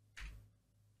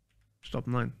 Stopp,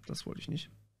 nein, das wollte ich nicht.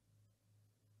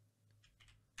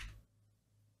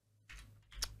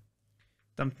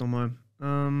 Verdammt nochmal.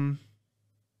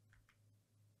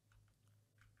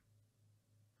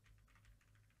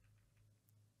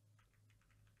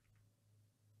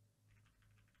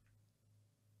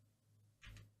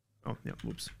 Oh, ja,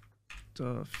 ups.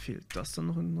 Da fehlt das dann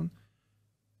noch hinten dran.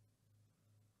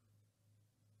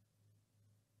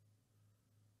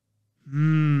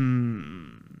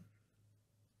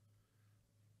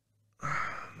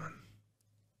 Mann.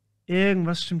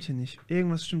 Irgendwas stimmt hier nicht.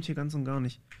 Irgendwas stimmt hier ganz und gar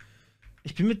nicht.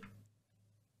 Ich bin mir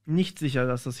nicht sicher,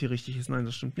 dass das hier richtig ist. Nein,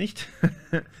 das stimmt nicht.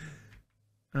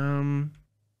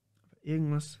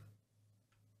 Irgendwas.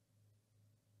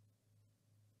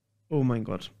 Oh mein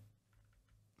Gott.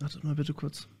 Wartet mal bitte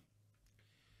kurz.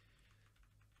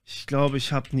 Ich glaube,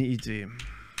 ich habe eine Idee.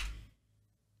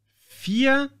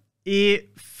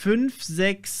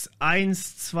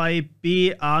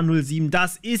 4E5612BA07.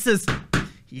 Das ist es.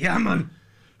 Ja, Mann.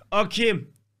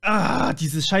 Okay. Ah,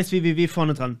 dieses scheiß www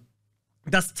vorne dran.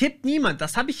 Das tippt niemand.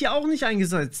 Das habe ich hier auch nicht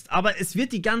eingesetzt. Aber es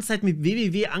wird die ganze Zeit mit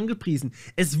www angepriesen.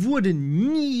 Es wurde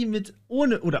nie mit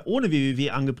ohne www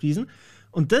angepriesen.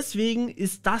 Und deswegen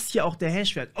ist das hier auch der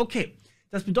Hashwert. Okay.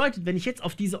 Das bedeutet, wenn ich jetzt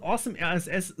auf diese Awesome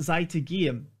RSS-Seite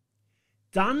gehe,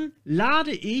 dann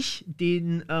lade ich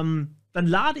die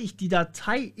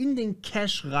Datei in den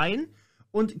Cache rein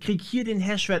und kriege hier den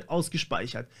Hashwert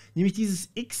ausgespeichert. Nämlich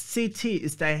dieses XCT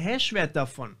ist der Hashwert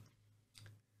davon.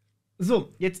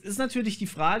 So, jetzt ist natürlich die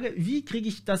Frage, wie kriege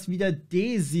ich das wieder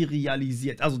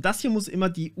deserialisiert? Also das hier muss immer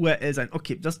die URL sein.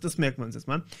 Okay, das merken wir uns jetzt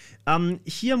mal.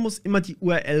 Hier muss immer die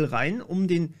URL rein, um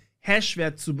den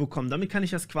Hashwert zu bekommen. Damit kann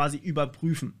ich das quasi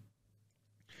überprüfen.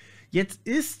 Jetzt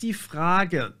ist die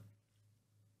Frage,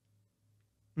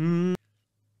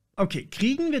 okay,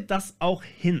 kriegen wir das auch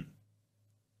hin,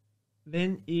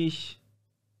 wenn ich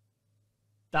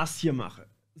das hier mache?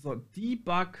 So,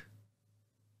 debug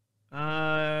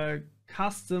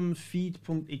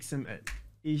customfeed.xml.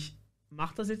 Ich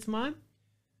mache das jetzt mal.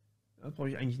 Brauche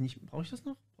ich eigentlich nicht. Brauche ich das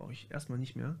noch? Brauche ich erstmal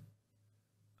nicht mehr.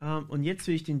 Und jetzt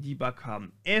will ich den Debug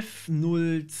haben.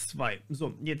 F02.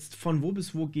 So, jetzt von wo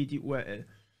bis wo geht die URL?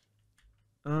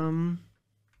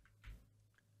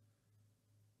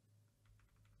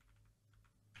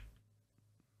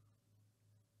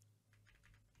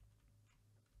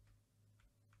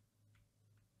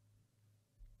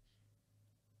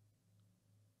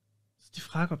 Ist die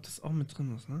Frage, ob das auch mit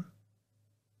drin ist, ne?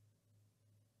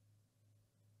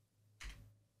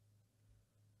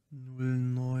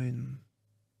 09.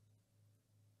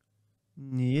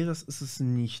 Nee, das ist es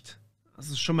nicht. Das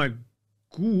ist schon mal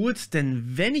gut,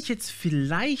 denn wenn ich jetzt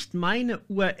vielleicht meine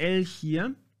URL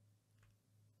hier...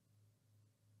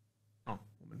 Oh,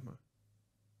 Moment mal.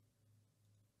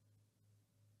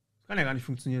 Das kann ja gar nicht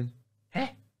funktionieren. Hä?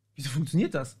 Wieso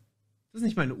funktioniert das? Das ist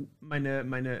nicht meine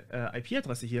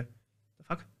IP-Adresse hier. The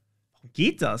fuck? Warum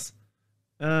geht das?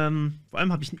 Vor allem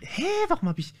habe ich... Hä? Warum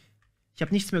habe ich... Ich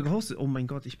habe nichts mehr gehostet. Oh mein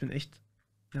Gott, ich bin echt...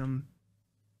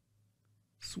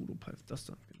 Sudo-Pipe, das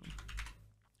da, genau.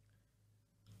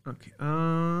 Okay,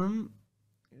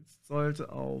 jetzt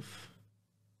sollte auf...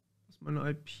 Was ist meine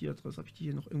IP-Adresse? Habe ich die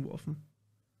hier noch irgendwo offen?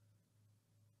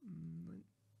 Nein.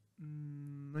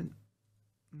 Nein.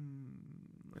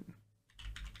 Nein.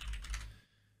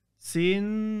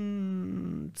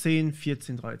 10,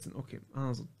 14, 13. Okay,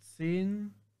 also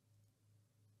 10,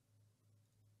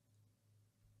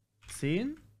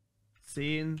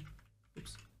 14,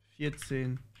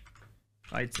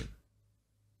 13.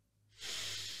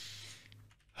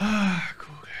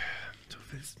 Google, du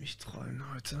willst mich trollen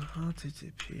heute.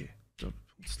 http://.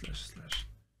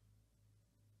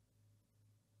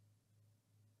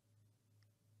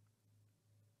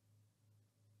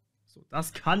 So,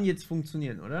 das kann jetzt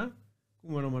funktionieren, oder?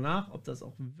 Gucken wir nochmal nach, ob das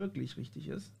auch wirklich richtig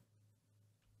ist.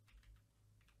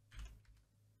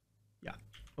 Ja,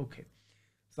 okay.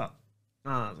 So,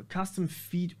 also Custom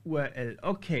Feed URL.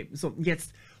 Okay, so,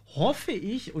 jetzt hoffe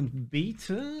ich und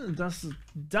bete, dass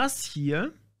das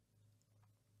hier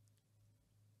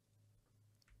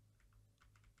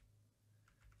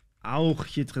auch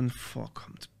hier drin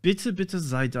vorkommt. Bitte, bitte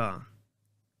sei da.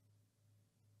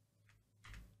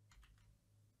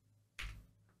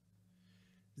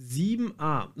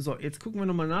 (7a). So, jetzt gucken wir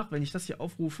nochmal nach, wenn ich das hier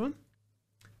aufrufe.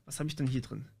 Was habe ich denn hier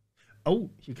drin? Oh,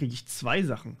 hier kriege ich zwei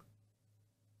Sachen.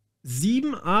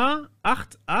 7a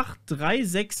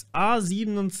 8836a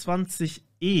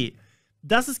 27e.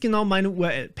 Das ist genau meine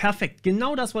URL. Perfekt,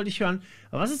 genau das wollte ich hören.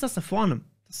 Aber was ist das da vorne?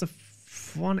 Das ist da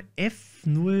vorne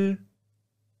F0.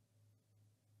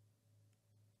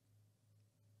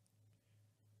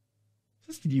 Ist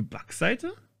das die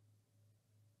Debug-Seite?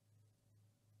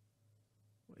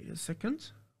 Wait a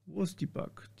second. Wo ist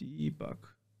Debug?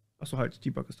 Debug. Achso, halt,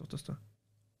 Debug ist doch das da.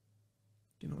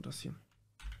 Genau das hier.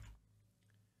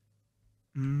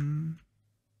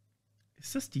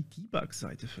 Ist das die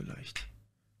Debug-Seite vielleicht?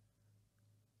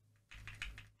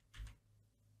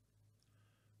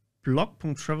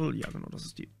 Blog.travel, ja genau, das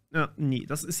ist die. Ja, nee,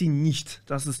 das ist sie nicht.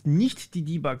 Das ist nicht die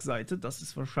Debug-Seite. Das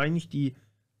ist wahrscheinlich die...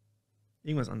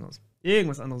 Irgendwas anderes.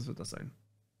 Irgendwas anderes wird das sein.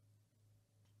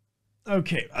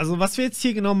 Okay, also was wir jetzt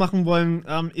hier genau machen wollen,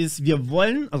 ist, wir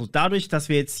wollen, also dadurch, dass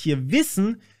wir jetzt hier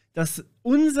wissen, dass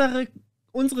unsere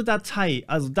Datei,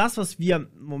 also das, was wir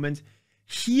im Moment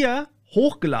hier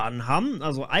hochgeladen haben,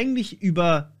 also eigentlich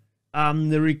über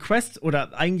eine Request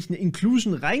oder eigentlich eine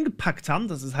Inclusion reingepackt haben,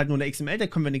 das ist halt nur eine XML, da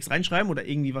können wir nichts reinschreiben oder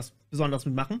irgendwie was Besonderes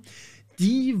mitmachen,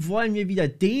 die wollen wir wieder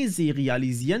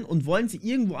deserialisieren und wollen sie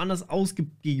irgendwo anders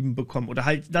ausgegeben bekommen oder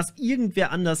halt, dass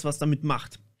irgendwer anders was damit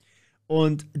macht.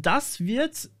 Und das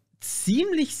wird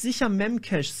ziemlich sicher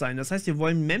Memcache sein. Das heißt, wir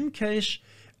wollen Memcache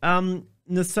eine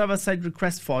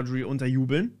Server-Side-Request-Forgery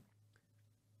unterjubeln.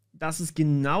 Das ist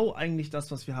genau eigentlich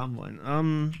das, was wir haben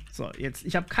wollen. So, jetzt,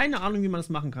 ich habe keine Ahnung, wie man das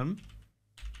machen kann.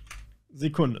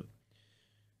 Sekunde.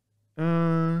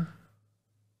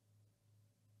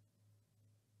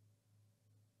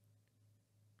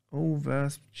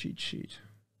 OWASP Cheat Sheet.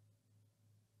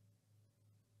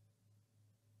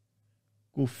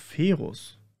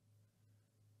 Gopherus.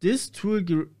 This tool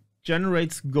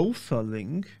generates Gopher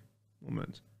link.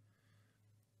 Moment.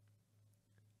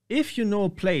 If you know a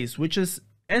place which is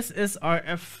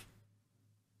SSRF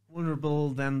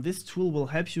vulnerable, then this tool will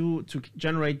help you to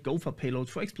generate Gopher payload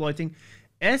for exploiting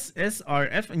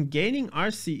SSRF and gaining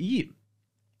RCE.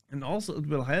 And also it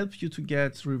will help you to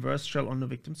get reverse shell on the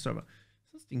victim server.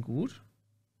 Ist das Ding gut?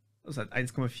 Das ist halt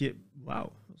 1,4.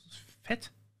 Wow, das ist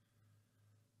fett.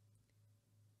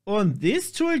 Und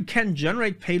this tool can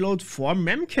generate payload for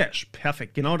Memcache.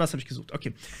 Perfekt, genau das habe ich gesucht.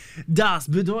 Okay,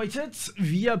 das bedeutet,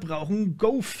 wir brauchen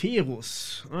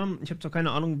Goferus. Ich habe zwar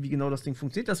keine Ahnung, wie genau das Ding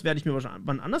funktioniert. Das werde ich mir wahrscheinlich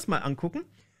wann anders mal angucken.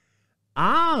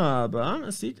 Aber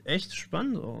es sieht echt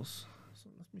spannend aus. So,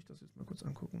 lass mich das jetzt mal kurz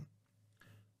angucken.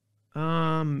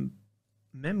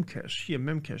 Memcache, hier,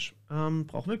 Memcache.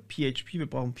 Brauchen wir PHP? Wir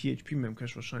brauchen PHP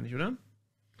Memcache wahrscheinlich, oder?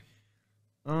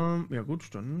 Ja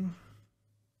gut, dann...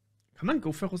 Kann man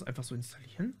Goferus einfach so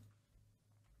installieren?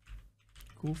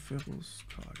 Goferus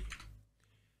Kali.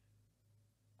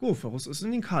 Goferus ist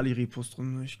in den Kali-Repos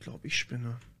drin. Ich glaube, ich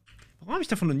spinne. Warum habe ich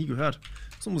davon noch nie gehört?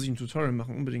 So muss ich ein Tutorial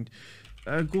machen, unbedingt.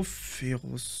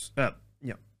 Goferus. Ja.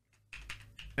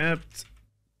 apt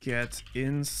get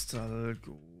install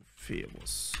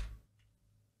Goferus.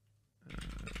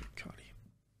 Kali.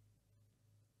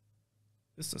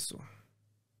 Ist das so?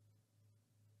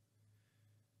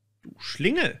 Du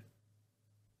Schlingel!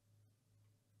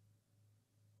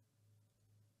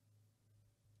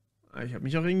 Ich habe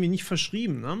mich auch irgendwie nicht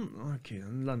verschrieben, ne? Okay,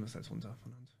 dann laden wir es jetzt runter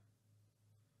von Hand.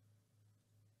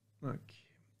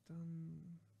 Okay,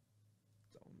 dann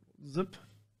Download Zip.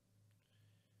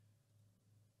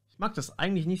 Ich mag das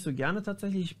eigentlich nicht so gerne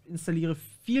tatsächlich. Ich installiere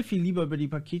viel, viel lieber über die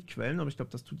Paketquellen, aber ich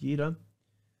glaube, das tut jeder.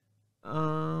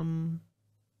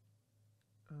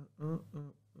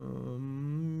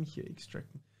 Hier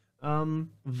extracten.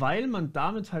 Weil man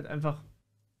damit halt einfach,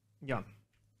 ja,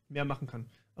 mehr machen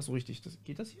kann. Achso, richtig.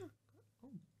 Geht das hier?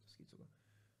 Oh, das geht sogar.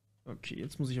 Okay,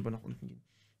 jetzt muss ich aber nach unten gehen.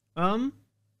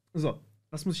 So,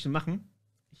 was muss ich denn machen?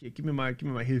 Hier, gib mir mal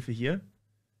Hilfe hier.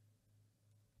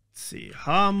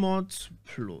 chmod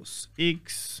plus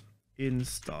x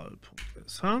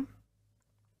install.sh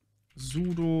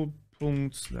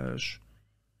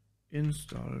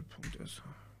sudo./install.sh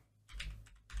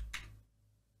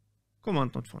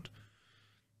Command not found.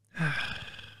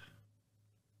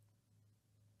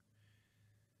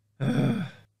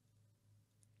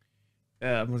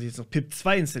 Muss ich jetzt noch pip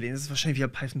 2 installieren? Das ist wahrscheinlich wieder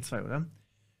Python 2, oder?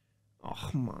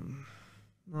 Ach Mann.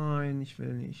 Nein, ich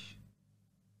will nicht.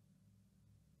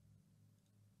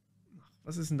 Ach,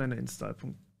 was ist in deiner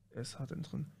install.sh denn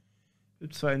drin?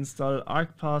 pip 2 install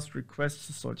argparse request,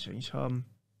 das sollte ich eigentlich haben.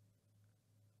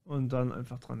 Und dann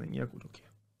einfach dranhängen. Ja gut, okay.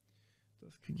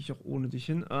 Das kriege ich auch ohne dich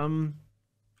hin.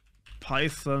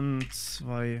 Python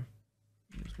 2.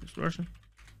 Ich muss löschen.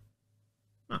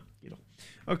 Geht doch.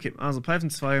 Okay, also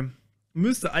Python 2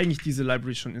 müsste eigentlich diese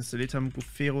Library schon installiert haben.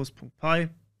 Goferus.py.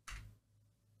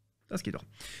 Das geht doch.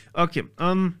 Okay,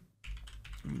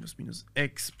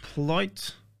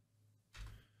 -exploit.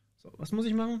 So, was muss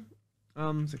ich machen?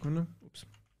 Sekunde. Ups.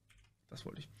 Das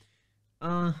wollte ich.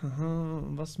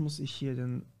 Was muss ich hier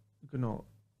denn? Genau.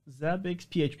 Zabbix,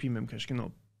 PHP Memcache,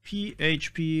 genau.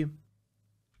 PHP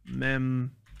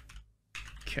Memcache.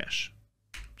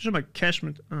 Schon mal Cache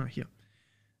mit. Hier.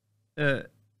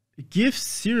 Give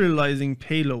serializing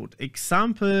payload.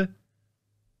 Example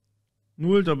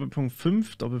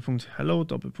 0.5 hello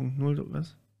 0.0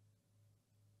 was?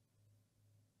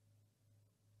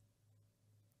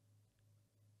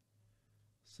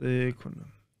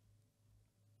 Sekunde.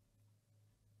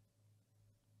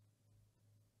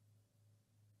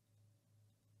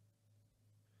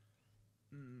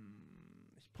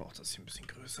 Ich brauche das hier ein bisschen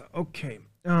größer. Okay.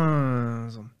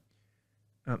 Also.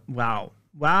 Wow.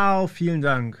 Wow, vielen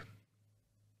Dank.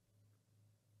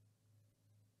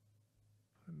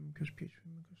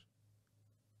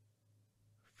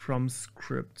 From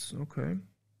scripts, okay.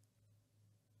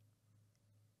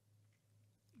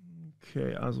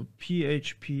 Okay, also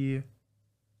PHP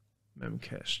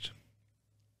Memcached.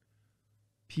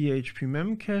 PHP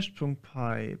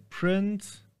Memcached.py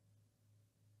print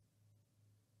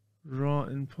raw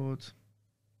input.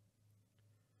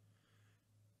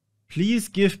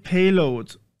 Please give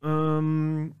payload.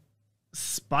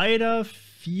 Spider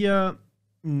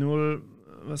 4.0.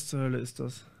 Was zur Hölle ist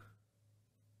das?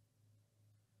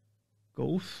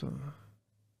 Gopher.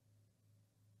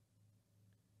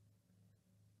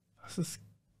 Was ist.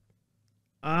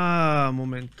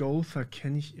 Moment. Gopher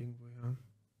kenne ich irgendwo, ja.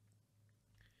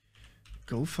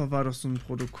 Gopher war doch so ein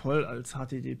Protokoll als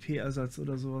HTTP-Ersatz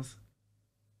oder sowas.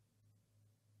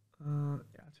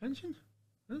 Erdhörnchen?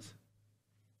 Was?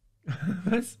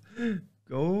 Was?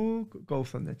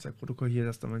 Gopher-Netzwerkprotokoll hier,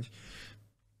 das da meine ich.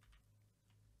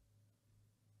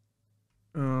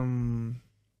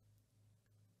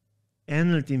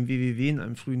 Ähnelt dem www in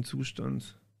einem frühen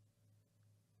Zustand.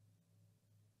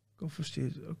 Gopher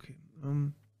steht, okay.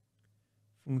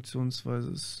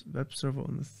 Funktionsweise ist Webserver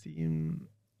on the theme,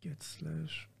 get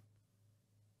slash.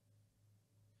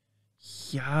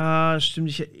 Ja, stimmt,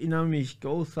 ich erinnere mich.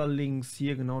 Gotha-Links,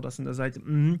 hier genau das in der Seite.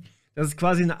 Mhm. Das ist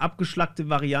quasi eine abgeschlackte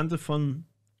Variante von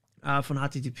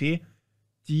HTTP,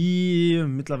 die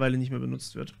mittlerweile nicht mehr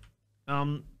benutzt wird.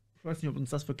 Ich weiß nicht, ob uns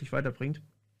das wirklich weiterbringt.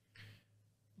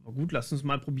 Aber gut, lasst uns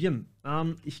mal probieren.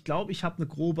 Ich glaube, ich habe eine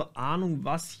grobe Ahnung,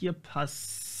 was hier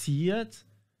passiert.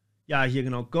 Ja, hier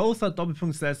genau. Gotha,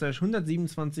 Doppelpunkt, /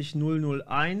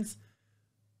 127.001,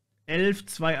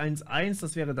 11.211,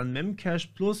 das wäre dann Memcache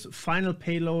plus Final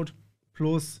Payload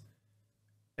plus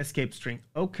Escape String.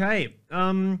 Okay.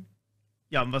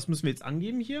 Ja, und was müssen wir jetzt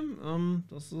angeben hier?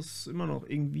 Das ist immer noch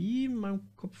irgendwie in meinem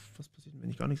Kopf. Was passiert,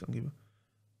 wenn ich gar nichts angebe?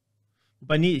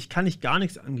 Wobei, nee, ich kann nicht gar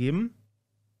nichts angeben.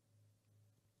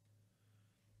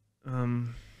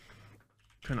 Keine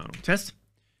Ahnung. Test.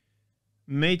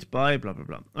 Made by bla bla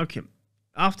bla. Okay.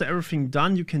 After everything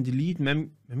done, you can delete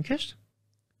Memcache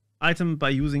item by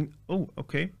using. Oh,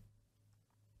 okay.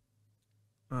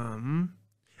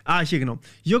 Hier genau.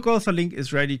 Your Gotha link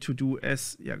is ready to do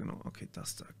as. Ja, genau. Okay,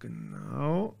 das da.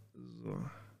 Genau. So.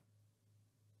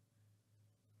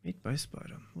 Made by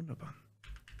Spider. Wunderbar.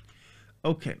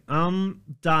 Okay.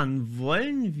 Dann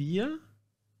wollen wir.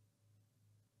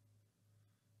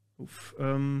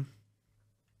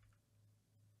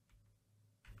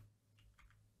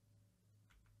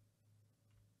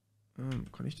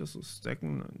 Kann ich das so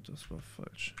stacken? Nein, das war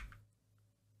falsch.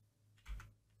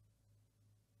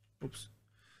 Ups.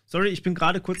 Sorry, ich bin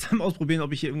gerade kurz am Ausprobieren,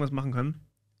 ob ich hier irgendwas machen kann.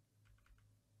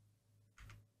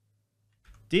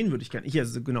 Den würde ich gerne. Hier,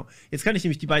 also genau. Jetzt kann ich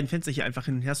nämlich die beiden Fenster hier einfach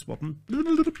hin und her swappen.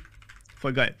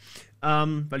 Voll geil.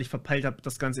 Weil ich verpeilt habe,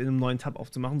 das Ganze in einem neuen Tab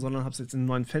aufzumachen, sondern habe es jetzt in einem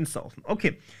neuen Fenster offen.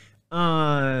 Okay.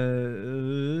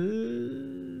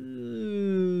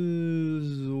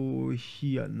 So,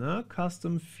 hier, ne?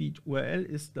 Custom Feed URL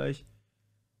ist gleich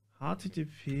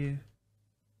HTTP.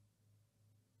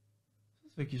 Ist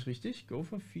das wirklich richtig?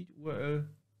 Gopher Feed URL.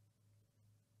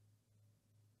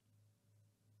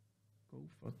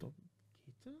 Gopher Doppel.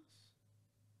 Geht das?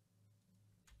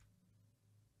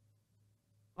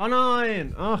 Oh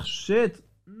nein! Ach shit!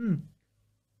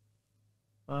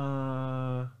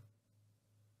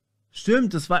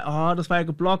 Stimmt, das war ja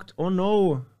geblockt. Oh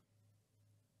no.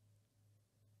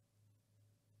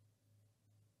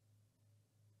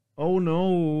 Oh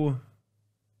no.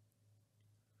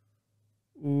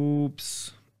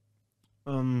 Ups.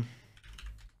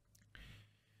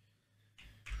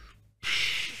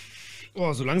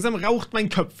 Oh, so langsam raucht mein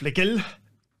Köpfle, gell?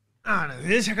 Das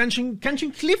ist ja ganz schön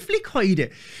knifflig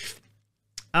heute.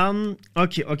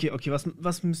 Okay.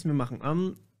 Was müssen wir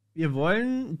machen? Wir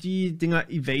wollen die Dinger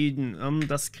evaden.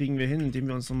 Das kriegen wir hin, indem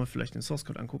wir uns nochmal vielleicht den Source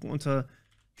Code angucken. Unter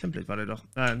Template war der doch.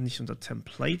 Nicht unter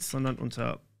Templates, sondern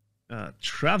unter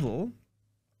Travel.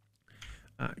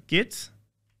 Git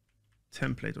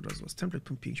Template oder sowas.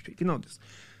 Template.php. Genau das.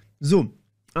 So.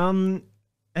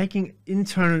 Hacking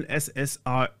Internal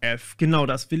SSRF. Genau,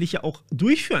 das will ich ja auch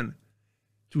durchführen.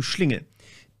 Du Schlingel.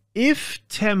 If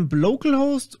temp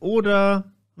localhost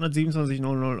oder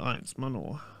 127.001.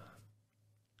 Mano.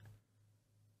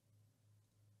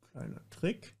 Kleiner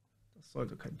Trick. Das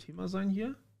sollte kein Thema sein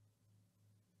hier.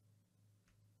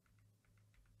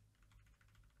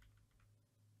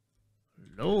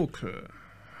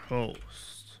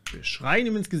 Localhost. Wir schreien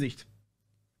ihm ins Gesicht.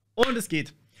 Und es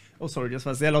geht. Oh, sorry, das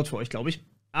war sehr laut für euch, glaube ich.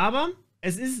 Aber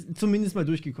es ist zumindest mal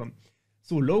durchgekommen.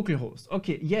 So, Localhost.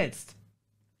 Okay, jetzt.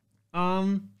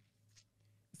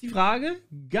 Ist die Frage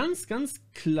ganz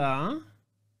klar.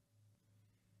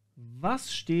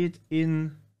 Was steht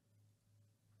in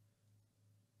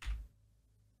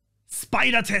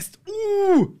Spider-Test?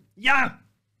 Ja!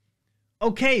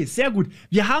 Okay, sehr gut.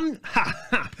 Wir haben...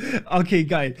 okay,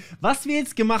 geil. Was wir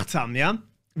jetzt gemacht haben, ja?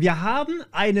 Wir haben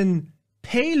einen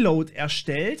Payload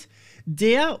erstellt,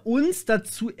 der uns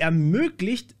dazu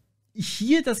ermöglicht,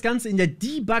 hier das Ganze in der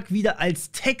Debug wieder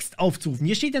als Text aufzurufen.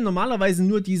 Hier steht ja normalerweise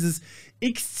nur dieses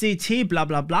XCT bla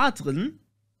bla bla drin.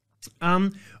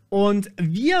 Und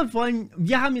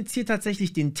wir haben jetzt hier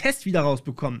tatsächlich den Test wieder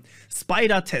rausbekommen.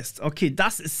 Spider-Test. Okay,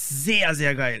 das ist sehr,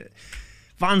 sehr geil.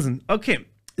 Wahnsinn. Okay,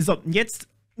 so, jetzt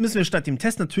müssen wir statt dem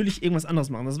Test natürlich irgendwas anderes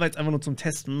machen. Das war jetzt einfach nur zum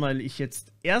Testen, weil ich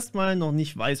jetzt erstmal noch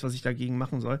nicht weiß, was ich dagegen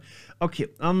machen soll. Okay,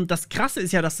 das Krasse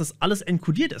ist ja, dass das alles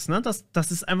encodiert ist, ne?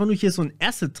 Das ist einfach nur hier so ein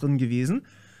Asset drin gewesen.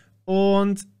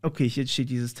 Und, okay, hier steht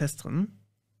dieses Test drin.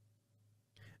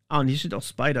 Und hier steht auch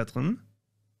Spider drin.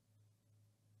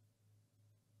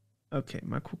 Okay,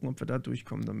 mal gucken, ob wir da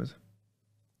durchkommen damit.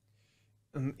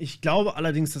 Ich glaube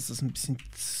allerdings, dass das ein bisschen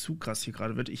zu krass hier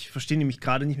gerade wird. Ich verstehe nämlich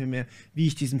gerade nicht mehr, wie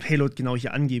ich diesen Payload genau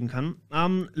hier angeben kann.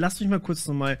 Lasst mich mal kurz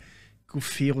nochmal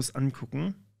Goferus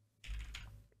angucken.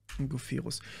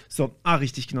 Goferus. So,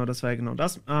 richtig, genau, das war ja genau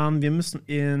das. Wir müssen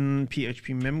in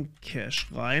PHP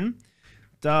Memcache rein.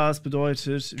 Das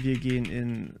bedeutet, wir gehen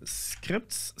in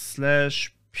Scripts /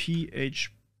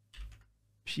 PHP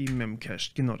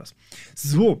Memcache. Genau das.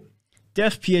 So,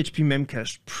 dev PHP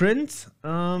Memcache. Print.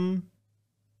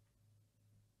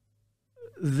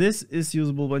 This is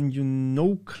usable when you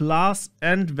know class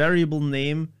and variable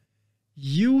name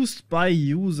used by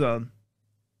user.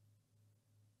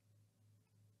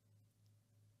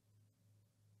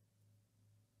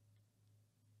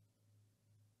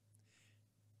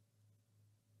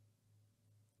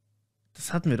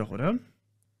 Das hatten wir doch, oder?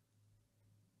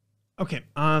 Okay,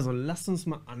 also lasst uns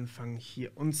mal anfangen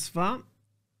hier. Und zwar,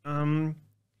 wir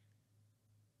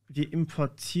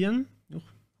importieren.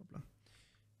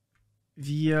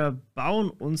 Wir bauen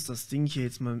uns das Ding hier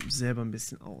jetzt mal selber ein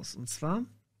bisschen aus. Und zwar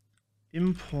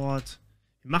Import.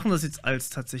 Wir machen das jetzt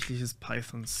als tatsächliches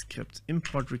Python-Skript.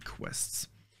 Import Requests.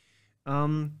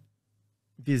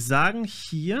 Wir sagen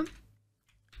hier,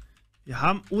 wir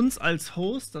haben uns als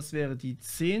Host, das wäre die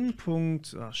 10.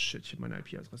 Ah, shit, ich habe meine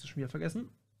IP-Adresse schon wieder vergessen.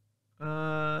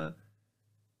 Hallo.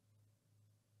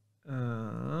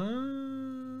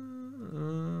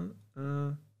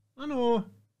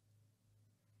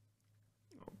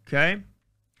 Okay.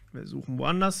 Wir suchen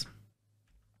woanders.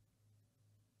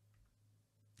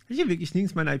 Hier wirklich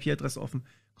links meine IP-Adresse offen.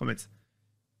 Komm jetzt.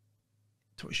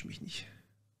 Täusch mich nicht.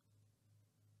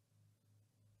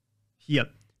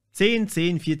 Hier. 10,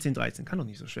 10, 14, 13. Kann doch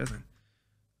nicht so schwer sein.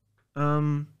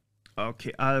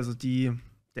 Okay, also der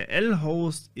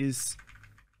L-Host ist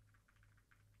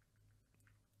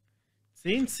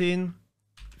 10, 10,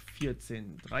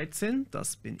 14, 13.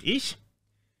 Das bin ich.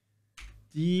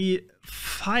 Die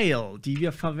File, die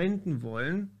wir verwenden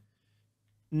wollen,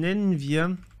 nennen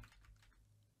wir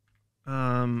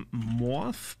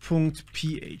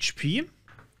morph.php.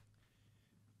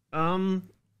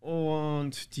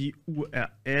 Und die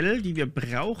URL, die wir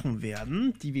brauchen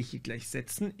werden, die wir hier gleich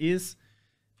setzen, ist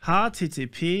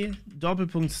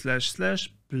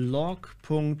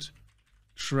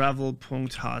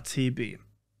http://blog.travel.htb/.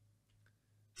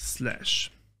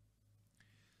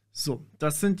 So,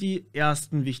 das sind die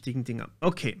ersten wichtigen Dinge.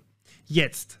 Okay,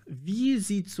 jetzt, wie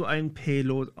sieht so ein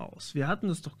Payload aus? Wir hatten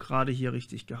das doch gerade hier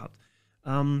richtig gehabt.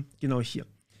 Genau hier.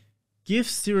 Give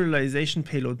Serialization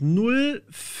Payload 0,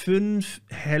 5,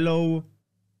 Hello,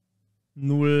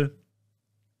 0,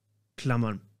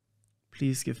 Klammern.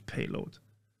 Please give Payload.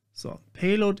 So,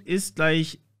 Payload ist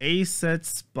gleich ASET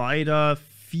Spider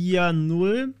 4,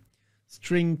 0,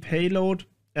 String Payload,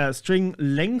 String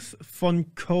Length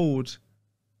von Code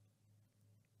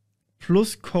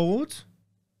plus Code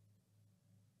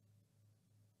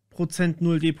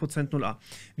 %0d %0a.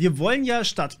 Wir wollen ja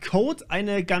statt Code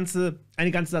eine ganze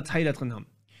Datei da drin haben.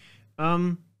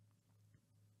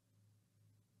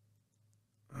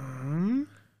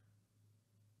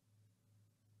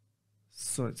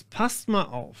 So, jetzt passt mal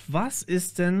auf. Was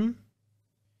ist denn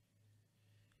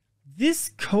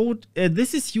this code?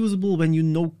 This is usable when you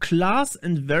know class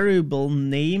and variable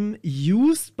name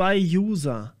used by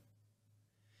user.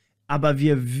 Aber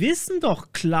wir wissen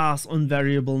doch Class und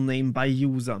Variable Name by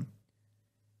User.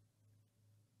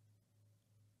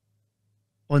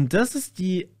 Und das ist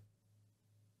die...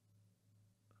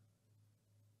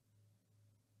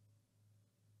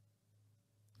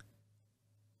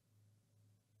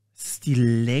 Das ist die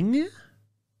Länge?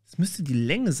 Das müsste die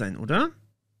Länge sein, oder?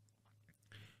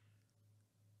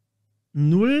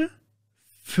 0,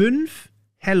 5,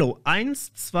 Hello.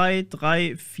 1, 2,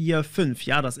 3, 4, 5.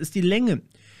 Ja, das ist die Länge.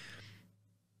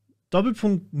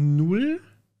 Doppelpunkt 0,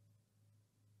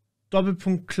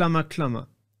 Doppelpunkt Klammer, Klammer.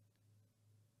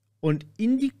 Und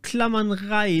in die Klammern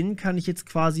rein kann ich jetzt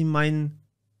quasi mein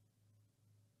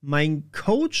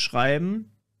Code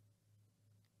schreiben,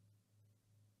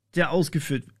 der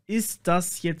ausgeführt wird. Ist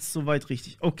das jetzt soweit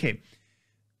richtig? Okay.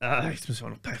 Jetzt müssen wir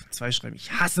auch noch Python 2 schreiben.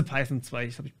 Ich hasse Python 2.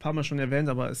 Das habe ich ein paar Mal schon erwähnt,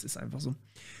 aber es ist einfach so.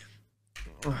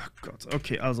 Oh Gott.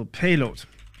 Okay, also Payload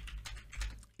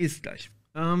ist gleich.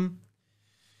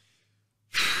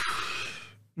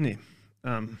 Nee.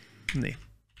 Nee.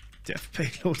 Dev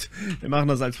Payload. Wir machen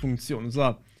das als Funktion.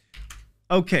 So.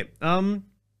 Okay.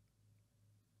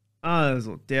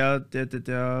 Also,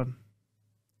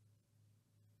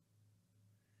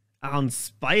 und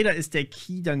Spider ist der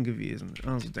Key dann gewesen.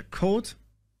 Also, der Code.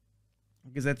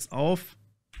 Gesetzt auf.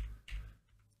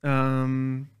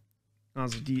 Also,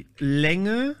 die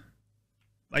Länge.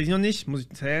 Weiß ich noch nicht. Muss ich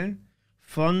zählen.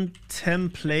 Von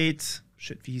Template.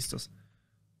 Shit, wie hieß das?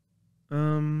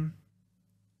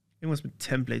 Irgendwas mit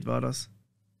Template war das.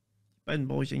 Die beiden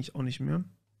brauche ich eigentlich auch nicht mehr.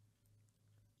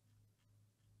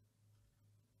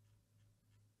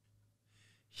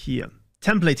 Hier.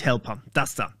 Template Helper.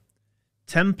 Das da.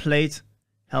 Template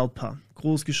Helper.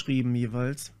 Groß geschrieben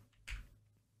jeweils.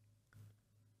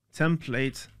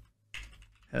 Template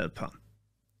Helper.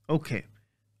 Okay.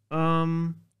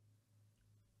 Dann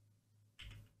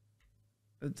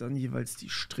jeweils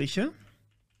die Striche.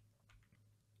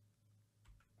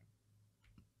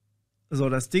 So,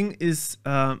 das Ding ist,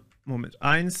 Moment,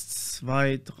 1,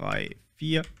 2, 3,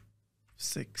 4,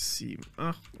 6, 7,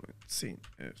 8, 9, 10,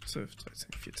 11, 12,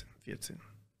 13, 14.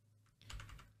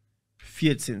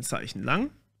 14 Zeichen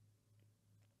lang.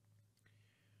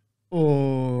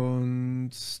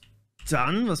 Und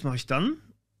dann, was mache ich dann?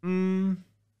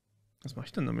 Was mache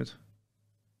ich denn damit?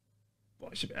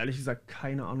 Boah, ich habe ehrlich gesagt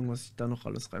keine Ahnung, was ich da noch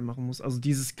alles reinmachen muss. Also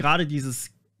gerade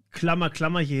dieses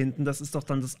Klammer hier hinten, das ist doch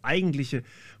dann das eigentliche,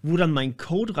 wo dann mein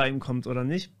Code reinkommt, oder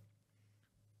nicht?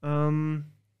 Goferus.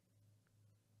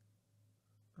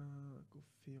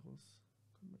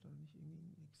 Können wir da nicht irgendwie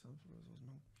ein Exempel oder so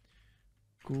machen?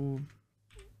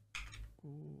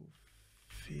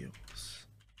 Goferus.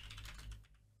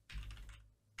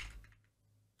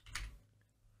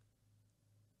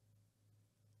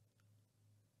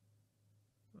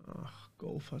 Ach,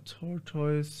 Gopher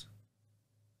Tortoise.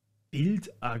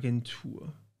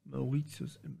 Bildagentur.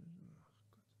 Mauritius im.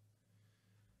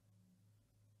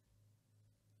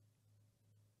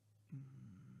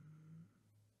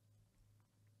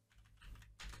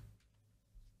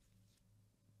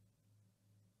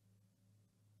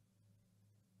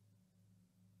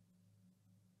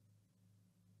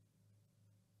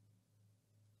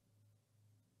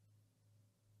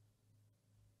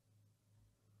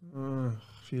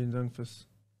 Ach, vielen Dank fürs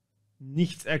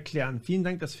Nichts erklären. Vielen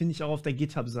Dank, das finde ich auch auf der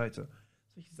GitHub-Seite.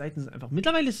 Solche Seiten sind einfach.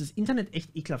 Mittlerweile ist das Internet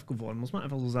echt ekelhaft geworden, muss man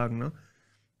einfach so sagen, ne?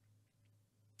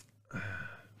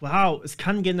 Wow, es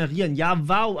kann generieren. Ja,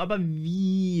 wow, aber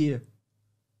wie?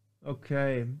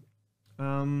 Okay.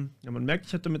 Ja, man merkt,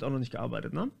 ich habe damit auch noch nicht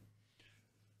gearbeitet, ne?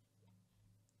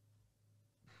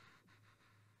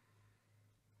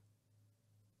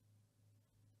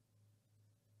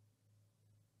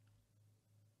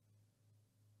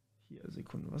 Hier,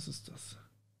 Sekunde, was ist das?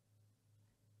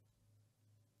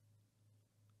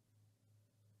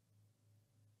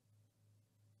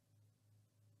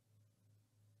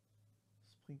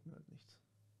 Das bringt mir halt nichts.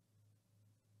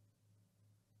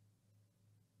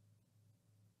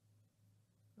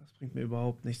 Das bringt mir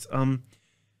überhaupt nichts.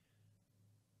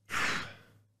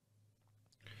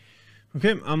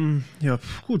 Okay, ja,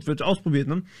 gut, wird ausprobiert,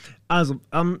 ne? Also,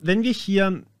 wenn wir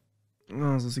hier,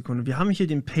 also Sekunde, wir haben hier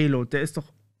den Payload, der ist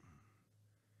doch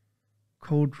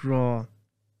Code Raw,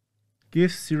 Give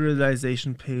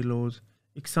Serialization Payload,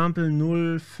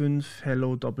 Example 05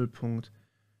 Hello Doppelpunkt.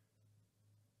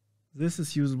 This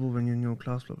is usable when you know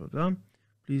class, bla bla bla.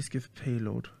 Please give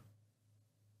Payload.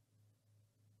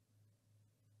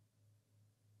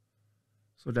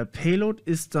 So, der Payload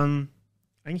ist dann,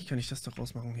 eigentlich kann ich das doch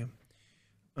rausmachen hier.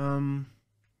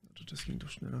 Das ging doch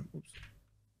schneller. Ups.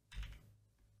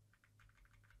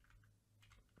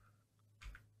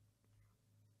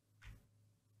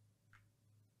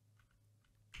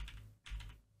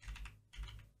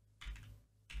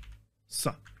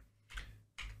 So.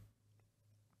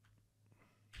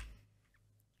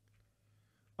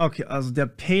 Okay, also der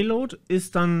Payload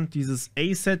ist dann dieses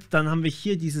A-Set, dann haben wir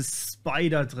hier dieses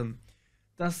Spider drin.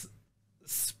 Das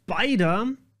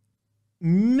Spider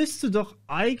müsste doch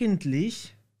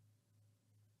eigentlich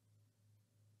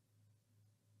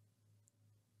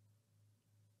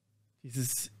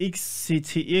dieses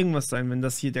XCT irgendwas sein, wenn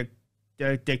das hier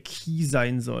der Key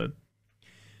sein soll.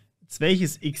 Jetzt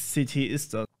welches XCT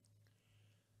ist das?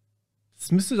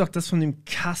 Das müsste doch das von dem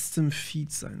Custom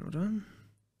Feed sein, oder?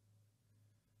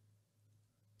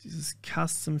 Dieses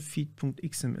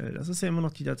customfeed.xml, das ist ja immer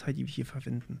noch die Datei, die wir hier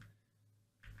verwenden.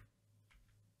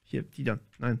 Hier, die da.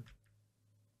 Nein.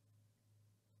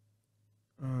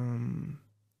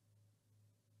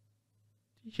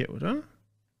 Die hier, oder?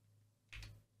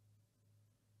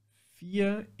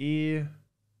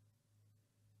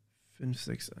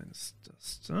 4E561.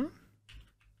 Das da.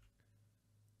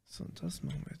 So, und das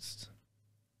machen wir jetzt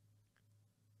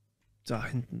da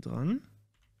hinten dran.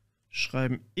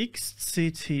 Schreiben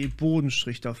XCT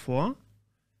Bodenstrich davor.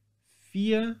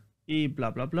 4E bla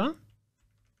bla bla.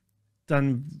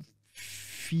 Dann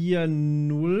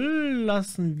 4.0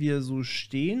 lassen wir so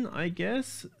stehen, I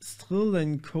guess. Still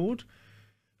in Code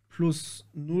plus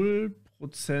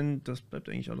 0%. Das bleibt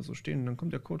eigentlich alles so stehen. Und dann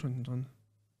kommt der Code hinten dran.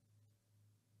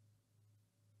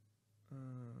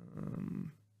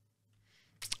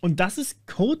 Und das ist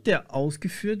Code, der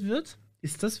ausgeführt wird.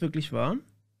 Ist das wirklich wahr?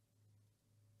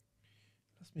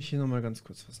 Lass mich hier nochmal ganz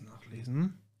kurz was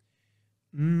nachlesen.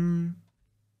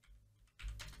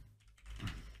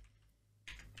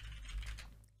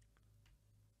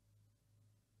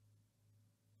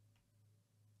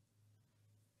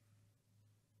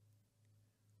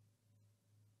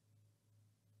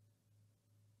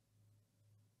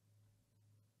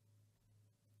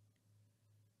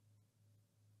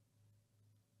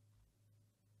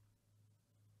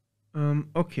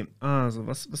 Okay, also,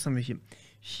 was haben wir hier?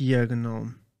 Hier, genau.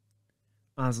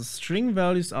 Also, string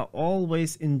values are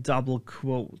always in double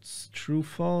quotes. True,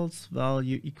 false,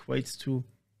 value equates to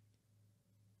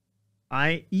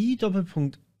i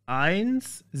Doppelpunkt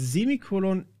 1,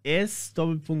 Semikolon, s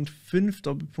Doppelpunkt 5,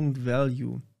 Doppelpunkt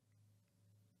value.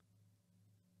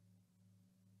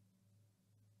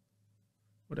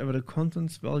 Whatever the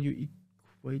contents value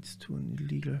equates to an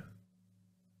illegal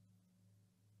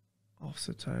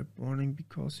offset type warning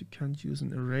because you can't use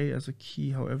an array as a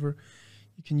key. However,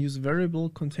 you can use variable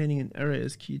containing an array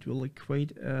as key. It will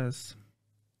equate as.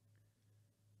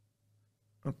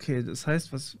 Okay, das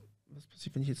heißt, was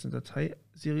passiert, wenn ich jetzt eine Datei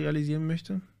serialisieren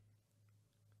möchte?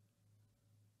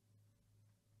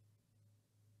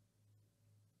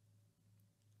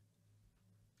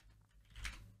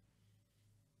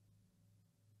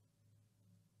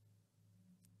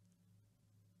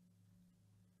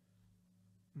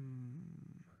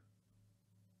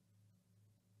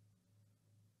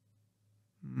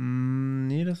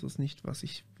 Nee, das ist nicht, was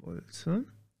ich wollte.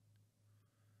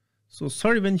 So,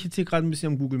 sorry, wenn ich jetzt hier gerade ein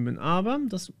bisschen am Googlen bin, aber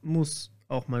das muss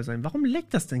auch mal sein. Warum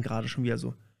leckt das denn gerade schon wieder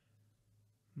so?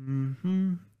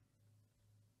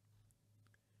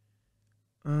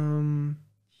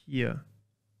 Hier.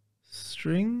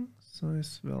 String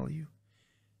size value.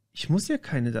 Ich muss ja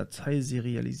keine Datei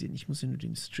serialisieren. Ich muss ja nur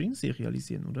den String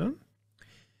serialisieren, oder?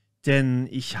 Denn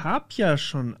ich habe ja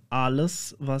schon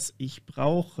alles, was ich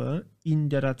brauche, in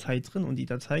der Datei drin. Und die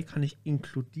Datei kann ich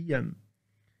inkludieren.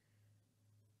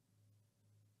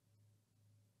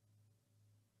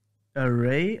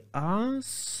 Array R,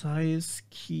 Size,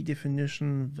 Key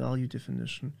Definition, Value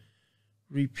Definition.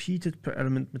 Repeated per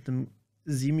Element mit einem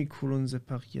Semikolon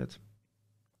separiert.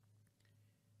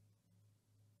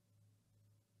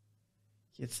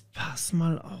 Jetzt pass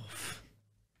mal auf.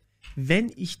 Wenn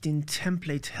ich den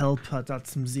Template Helper da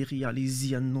zum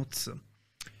Serialisieren nutze.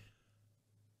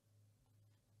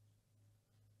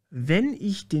 Wenn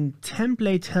ich den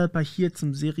Template Helper hier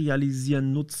zum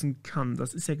Serialisieren nutzen kann,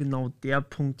 das ist ja genau der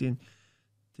Punkt, der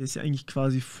ist ja eigentlich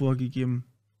quasi vorgegeben.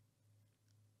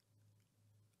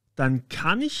 Dann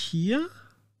kann ich hier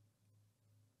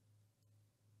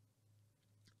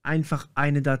einfach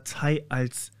eine Datei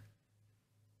als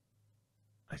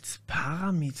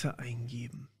Parameter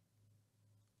eingeben.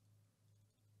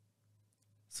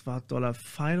 Das war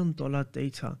 $File und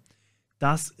 $Data.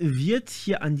 Das wird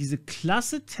hier an diese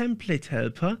Klasse Template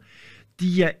Helper,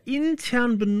 die ja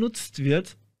intern benutzt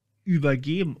wird,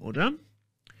 übergeben, oder?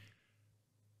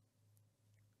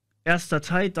 Erst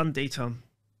Datei, dann Data.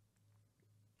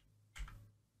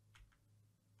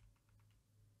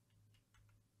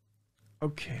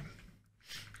 Okay.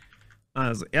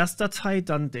 Also erst Datei,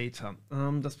 dann Data.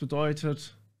 Das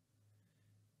bedeutet,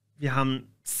 wir haben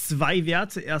zwei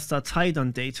Werte, erst Datei,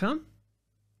 dann Data.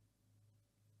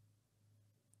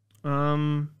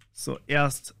 So,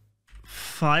 erst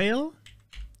File.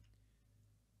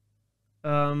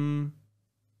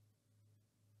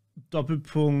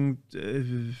 Doppelpunkt.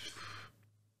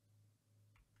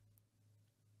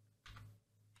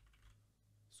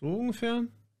 So ungefähr.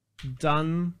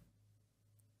 Dann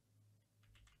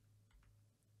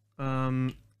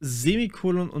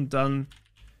Semikolon und dann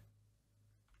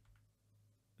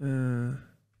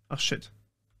ach shit.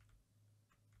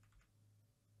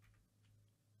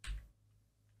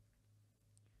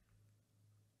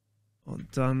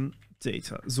 Und dann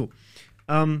Data. So.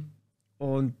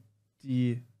 Und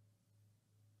die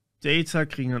Data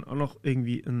kriegen dann auch noch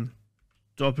irgendwie einen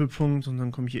Doppelpunkt und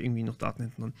dann kommen hier irgendwie noch Daten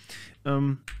hinten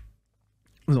dran.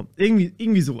 So,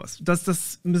 irgendwie sowas. Das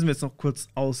müssen wir jetzt noch kurz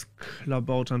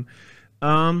ausklabautern.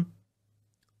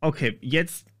 Okay,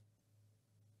 jetzt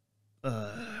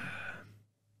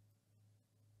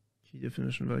Key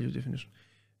Definition, Value Definition.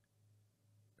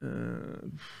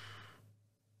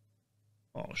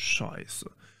 Oh, scheiße.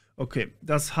 Okay,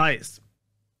 das heißt,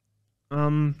 wir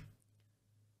haben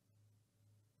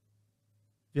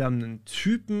einen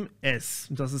Typen S,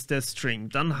 das ist der String.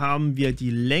 Dann haben wir die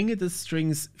Länge des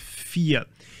Strings 4.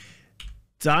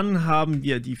 Dann haben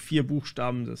wir die 4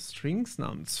 Buchstaben des Strings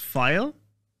namens File.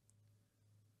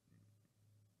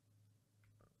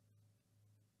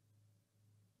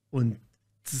 Und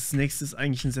das nächste ist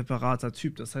eigentlich ein separater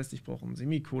Typ. Das heißt, ich brauche ein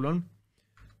Semikolon.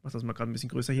 mach das mal gerade ein bisschen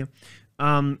größer hier.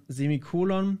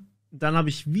 Semikolon. Dann habe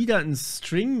ich wieder einen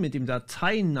String mit dem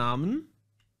Dateinamen.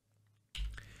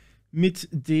 Mit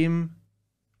dem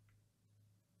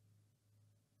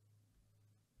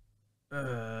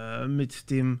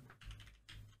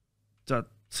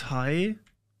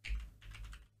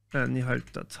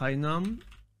Dateinamen.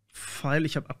 File,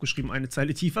 ich habe abgeschrieben, eine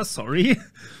Zeile tiefer, sorry.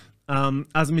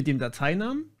 Also mit dem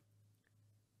Dateinamen.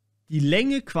 Die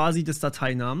Länge quasi des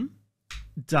Dateinamen.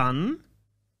 Dann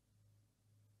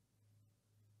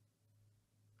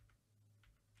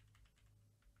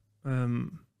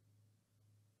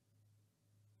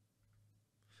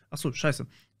achso, scheiße.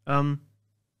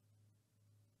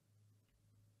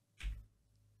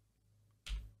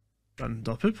 Dann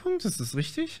Doppelpunkt, ist das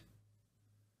richtig?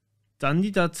 Dann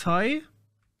die Datei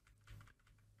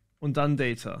und dann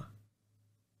Data.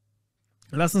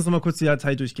 Lass uns nochmal kurz die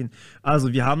Datei durchgehen.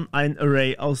 Also, wir haben ein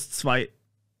Array aus 2.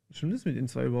 Stimmt das mit den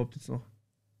 2 überhaupt jetzt noch?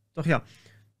 Doch, ja.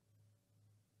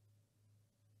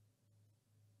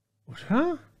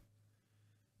 Oder?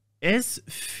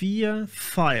 S4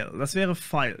 File. Das wäre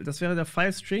File. Das wäre der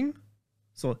File-String.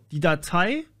 So, die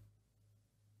Datei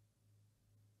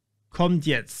kommt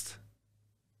jetzt.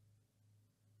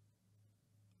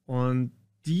 Und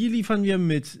die liefern wir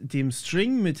mit dem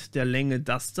String, mit der Länge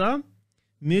das da,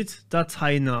 mit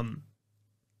Dateinamen.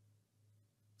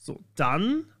 So,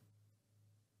 dann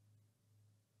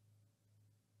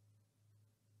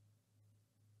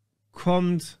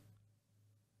kommt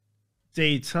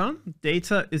Data.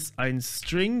 Data ist ein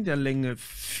String der Länge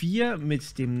 4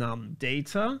 mit dem Namen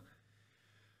Data.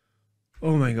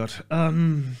 Oh mein Gott.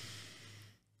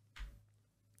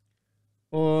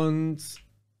 Und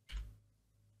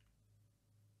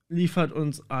liefert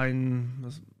uns ein...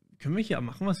 Was, können wir hier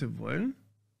machen, was wir wollen?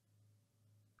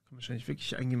 Können wir wahrscheinlich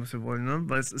wirklich eingeben, was wir wollen, ne?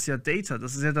 Weil es ist ja Data.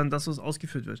 Das ist ja dann das, was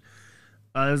ausgeführt wird.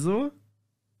 Also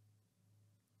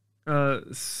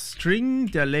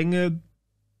String der Länge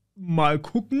mal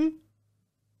gucken.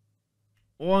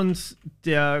 Und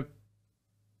der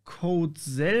Code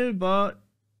selber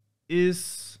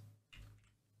ist...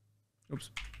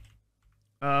 Ups.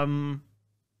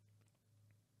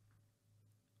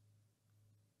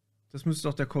 Das müsste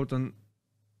doch der Code dann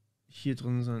hier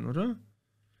drin sein, oder?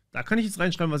 Da kann ich jetzt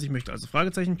reinschreiben, was ich möchte. Also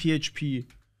Fragezeichen PHP.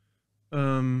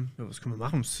 Ja, was können wir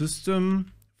machen? System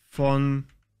von,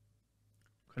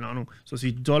 keine Ahnung, sowas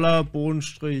wie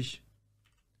 $Bodenstrich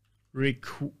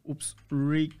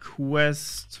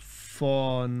Request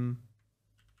von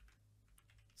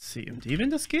CMD,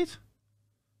 wenn das geht?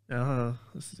 Ja,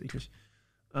 das ist eklig.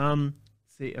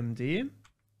 CMD.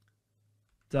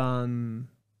 Dann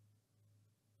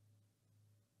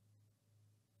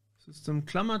System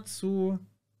Klammer zu,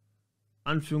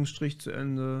 Anführungsstrich zu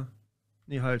Ende.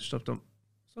 Nee, halt, stopp, da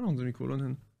ist doch noch ein Semikolon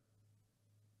hin.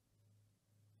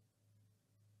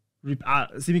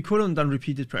 Semikolon und dann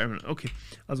repeated per element. Okay,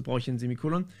 also brauche ich ein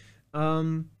Semikolon.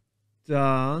 Dann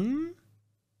brauche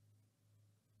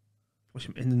ich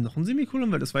am Ende noch ein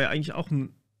Semikolon, weil das war ja eigentlich auch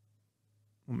ein...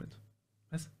 Moment.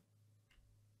 Was?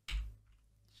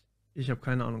 Ich habe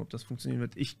keine Ahnung, ob das funktionieren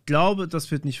wird. Ich glaube,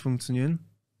 das wird nicht funktionieren.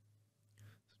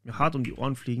 Mir hart um die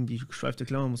Ohren fliegen, die geschweifte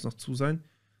Klammer muss noch zu sein.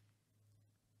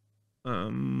 So,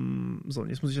 und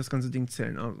jetzt muss ich das ganze Ding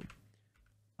zählen. Also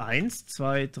 1,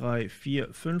 2, 3,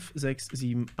 4, 5, 6,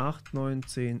 7, 8, 9,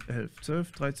 10, 11,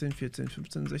 12, 13, 14,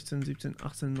 15, 16, 17,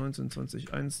 18, 19,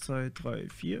 20, 1, 2, 3,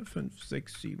 4, 5,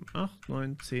 6, 7, 8,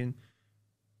 9, 10,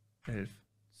 11,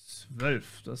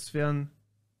 12. Das wären,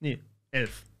 nee,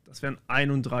 11. Das wären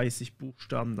 31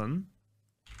 Buchstaben dann.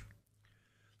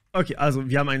 Okay, also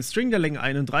wir haben einen String der Länge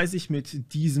 31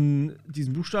 mit diesen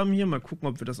Buchstaben hier. Mal gucken,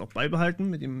 ob wir das auch beibehalten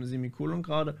mit dem Semikolon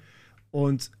gerade.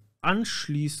 Und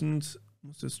anschließend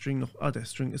muss der String noch... Ah, der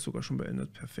String ist sogar schon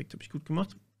beendet. Perfekt, habe ich gut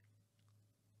gemacht.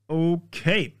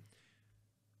 Okay.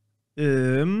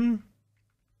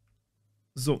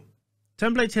 So.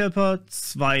 Template Helper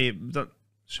 2.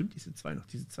 Stimmt diese 2 noch?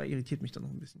 Diese 2 irritiert mich dann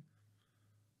noch ein bisschen.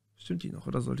 Stimmt die noch?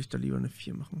 Oder sollte ich da lieber eine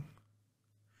 4 machen?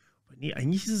 Nee,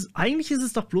 eigentlich ist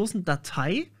es doch bloß eine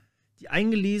Datei, die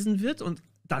eingelesen wird und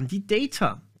dann die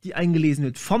Data, die eingelesen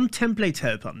wird vom Template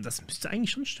Helper. Das müsste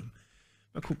eigentlich schon stimmen.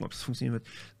 Mal gucken, ob es funktionieren wird.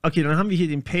 Okay, dann haben wir hier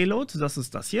den Payload. Das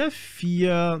ist das hier.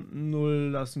 4.0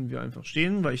 lassen wir einfach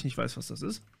stehen, weil ich nicht weiß, was das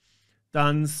ist.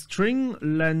 Dann String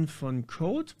len von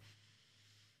Code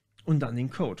und dann den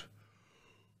Code.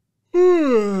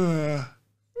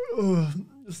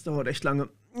 Das dauert echt lange.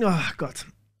 Ach Gott.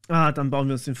 Dann bauen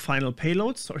wir uns den Final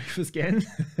Payload. Sorry fürs Scannen.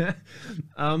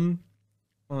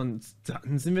 Und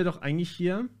dann sind wir doch eigentlich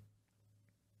hier.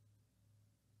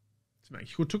 Sind wir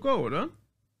eigentlich good to go, oder?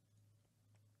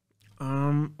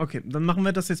 Okay, dann machen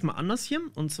wir das jetzt mal anders hier.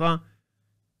 Und zwar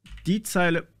die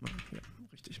Zeile. Ja,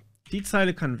 richtig. Die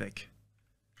Zeile kann weg.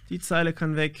 Die Zeile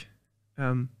kann weg.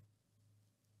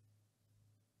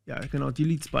 Ja, genau,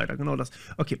 delete Spider, genau das.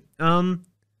 Okay,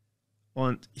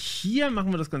 und hier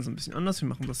machen wir das Ganze ein bisschen anders. Wir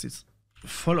machen das jetzt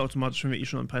vollautomatisch, wenn wir eh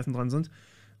schon an Python dran sind.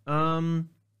 Und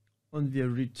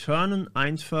wir returnen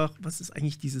einfach. Was ist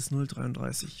eigentlich dieses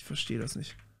 033? Ich verstehe das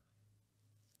nicht.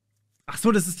 Ach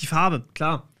so, das ist die Farbe,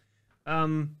 klar. Ja,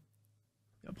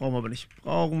 brauchen wir aber nicht.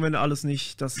 Brauchen wir alles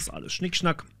nicht. Das ist alles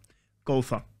Schnickschnack.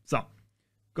 Gopher. So.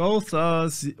 Gopher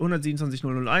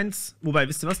 127.001. Wobei,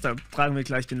 wisst ihr was? Da tragen wir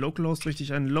gleich den Localhost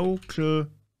richtig ein.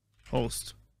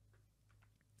 Localhost.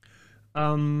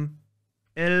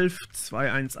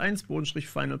 11.211 Bodenstrich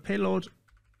Final Payload.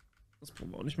 Das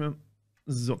brauchen wir auch nicht mehr.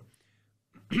 So.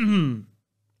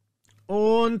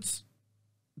 Und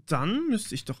dann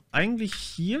müsste ich doch eigentlich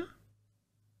hier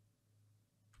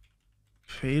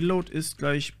Payload ist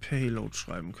gleich Payload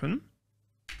schreiben können.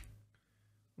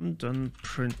 Und dann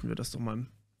printen wir das doch mal.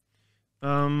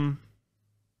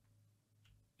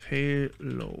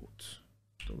 Payload.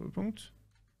 Doppelpunkt.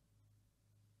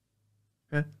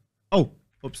 Hä? Oh,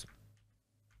 ups.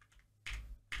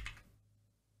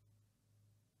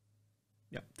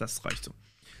 Ja, das reicht so.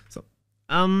 So.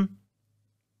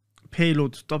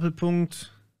 Payload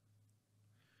Doppelpunkt.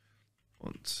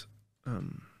 Und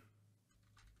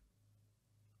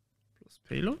plus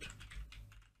Payload.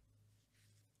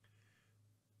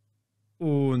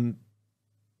 Und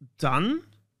dann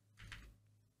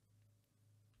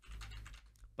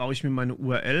baue ich mir meine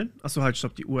URL. Achso, halt,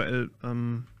 stopp, die URL.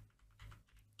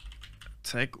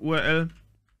 Tag URL.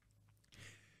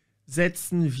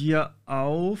 Setzen wir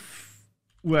auf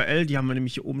URL, die haben wir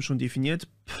nämlich hier oben schon definiert,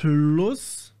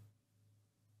 plus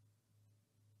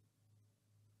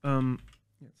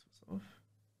jetzt pass auf.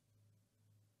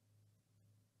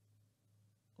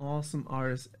 Awesome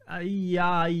RSS.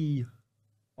 Ai.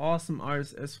 Awesome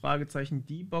RSS, Fragezeichen,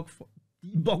 Debug,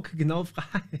 genau,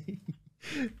 Frage.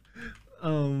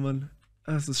 Oh Mann,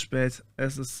 es ist spät.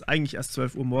 Es ist eigentlich erst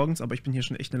 12 Uhr morgens, aber ich bin hier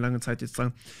schon echt eine lange Zeit jetzt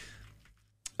dran.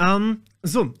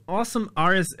 So, Awesome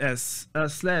RSS,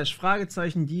 /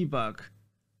 Fragezeichen, Debug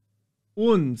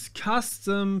und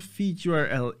Custom Feed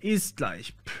URL ist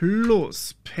gleich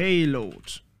plus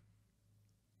Payload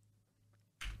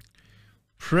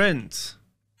print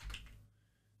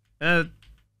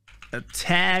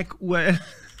Tag URL.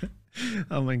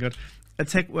 Oh mein Gott.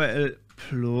 Tag URL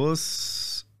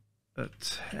plus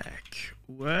Tag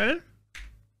URL.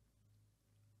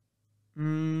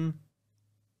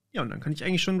 Ja, und dann kann ich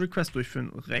eigentlich schon einen Request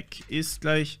durchführen. Rec ist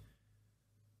gleich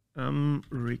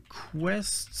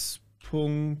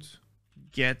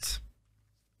requests.get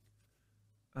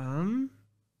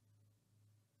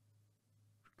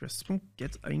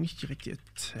requests.get eigentlich direkt die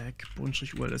Tag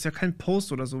URL. Das ist ja kein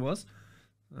Post oder sowas.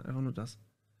 Einfach nur das.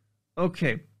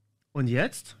 Okay. Und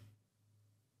jetzt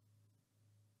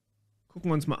gucken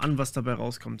wir uns mal an, was dabei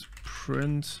rauskommt.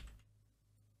 Print.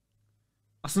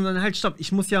 Achso, dann halt, stopp.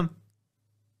 Ich muss ja.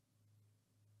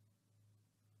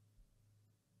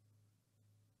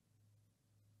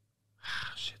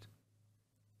 Ach, shit.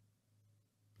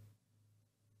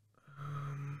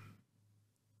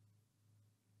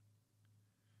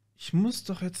 Ich muss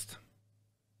doch jetzt.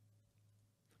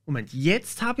 Moment,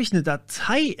 jetzt habe ich eine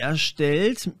Datei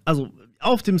erstellt, also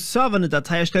auf dem Server eine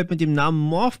Datei erstellt mit dem Namen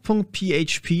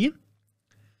morph.php.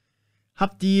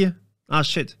 Hab die. Ah,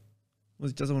 shit.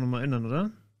 Muss ich das aber nochmal ändern,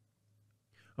 oder?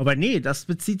 Aber nee, das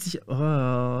bezieht sich.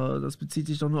 Oh, das bezieht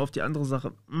sich doch nur auf die andere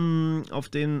Sache. Auf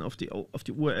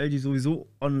die URL, die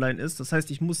sowieso online ist. Das heißt,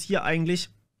 ich muss hier eigentlich.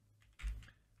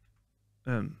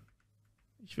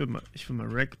 Ich will mal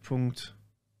rec. Bringt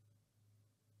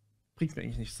mir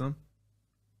eigentlich nichts, ne?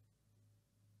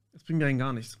 Das bringt mir eigentlich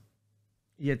gar nichts.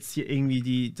 Jetzt hier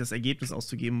irgendwie das Ergebnis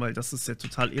auszugeben, weil das ist ja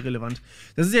total irrelevant.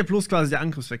 Das ist ja bloß quasi der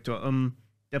Angriffsvektor.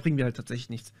 Der bringt mir halt tatsächlich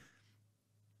nichts.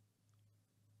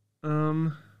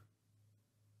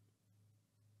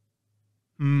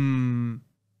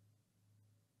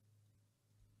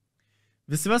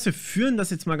 Wisst ihr was? Wir führen das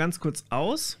jetzt mal ganz kurz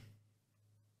aus.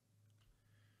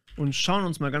 Und schauen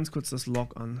uns mal ganz kurz das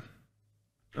Log an.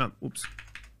 Ah, ups.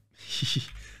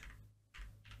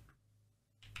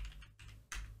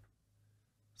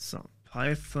 So,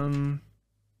 Python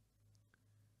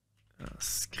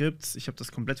Scripts. Ich habe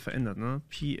das komplett verändert, ne?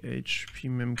 PHP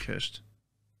Memcached.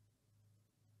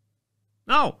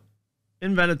 No!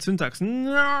 Invalid Syntax.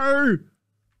 No!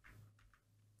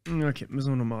 Okay,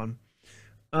 müssen wir nochmal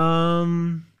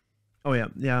ran. Oh ja,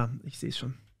 ich sehe es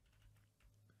schon.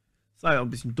 Das war ja auch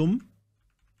ein bisschen dumm.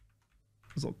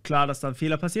 So, klar, dass da ein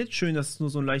Fehler passiert. Schön, dass es nur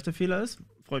so ein leichter Fehler ist.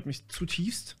 Freut mich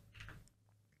zutiefst.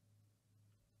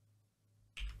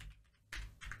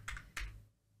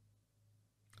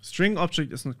 String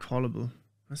Object is not callable.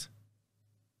 Was?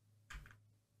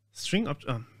 String Object.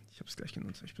 Ah, ich habe es gleich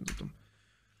genutzt. Ich bin so dumm.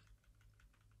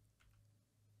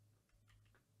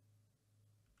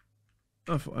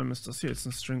 Ah, vor allem ist das hier jetzt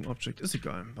ein String Object. Ist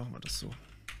egal. Machen wir das so.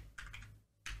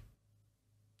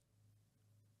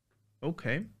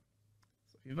 Okay.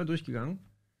 Ist auf jeden Fall durchgegangen. Bin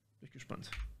ich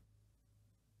gespannt.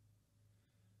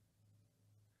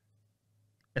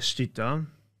 Es steht da.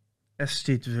 Es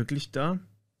steht wirklich da.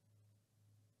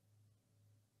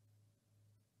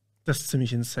 Das ist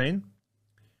ziemlich insane.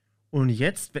 Und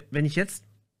jetzt, wenn ich jetzt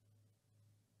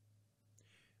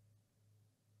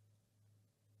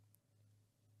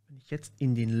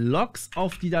in den Logs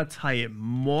auf die Datei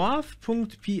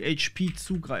morph.php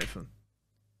zugreife,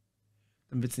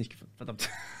 dann wird es nicht gefunden. Verdammt.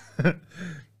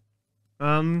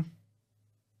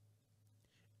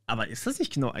 Aber ist das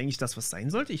nicht genau eigentlich das, was sein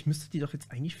sollte? Ich müsste die doch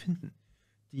jetzt eigentlich finden.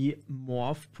 Die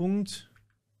morph.php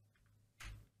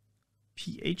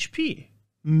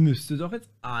müsste doch jetzt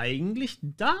eigentlich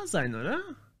da sein, oder?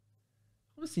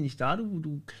 Warum ist die nicht da,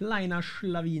 du kleiner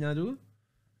Schlawiner, du?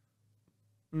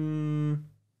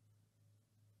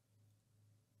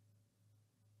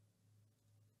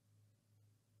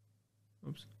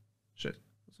 Ups. Shit.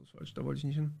 Das ist falsch. Da wollte ich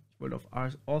nicht hin. Ich wollte auf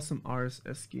Awesome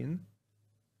RSS gehen.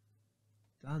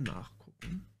 Da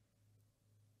nachgucken.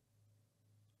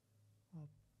 Ob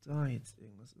da jetzt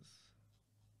irgendwas ist.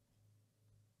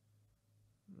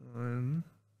 Nein.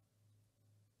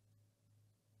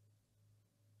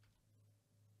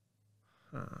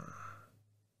 Ich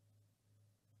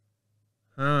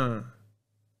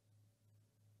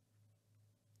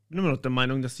bin immer noch der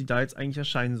Meinung, dass die da jetzt eigentlich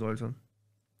erscheinen sollte.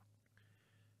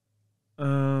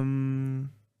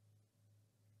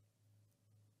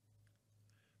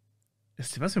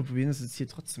 Wisst ihr was, wir probieren das jetzt hier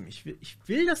trotzdem. Ich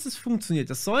will, dass es funktioniert.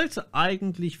 Das sollte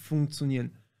eigentlich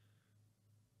funktionieren.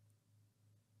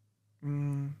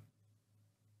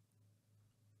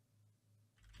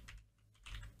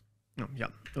 Ja,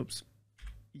 ups.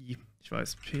 Ich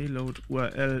weiß, Payload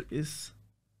URL ist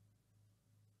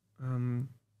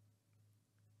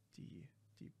die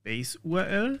Base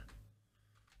URL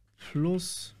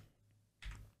plus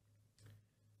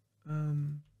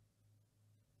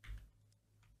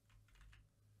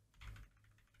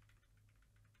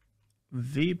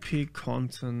WP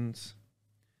Content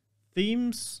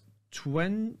Themes 20,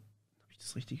 habe ich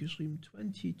das richtig geschrieben?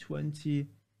 2020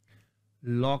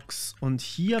 Logs, und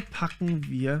hier packen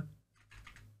wir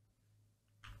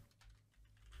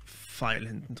File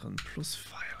hinten drin, plus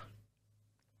File.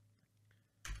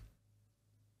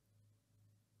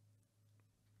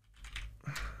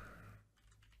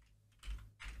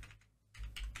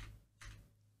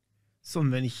 So,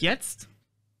 und wenn ich jetzt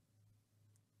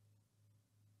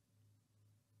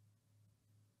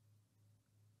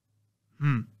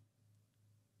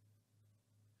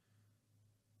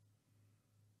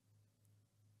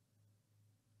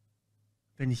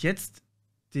wenn ich jetzt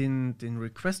den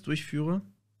Request durchführe,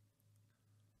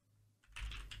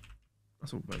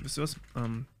 achso, wisst ihr was?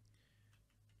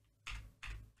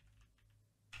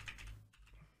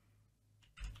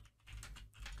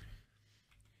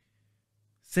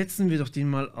 Setzen wir doch den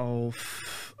mal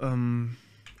auf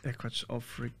Quatsch,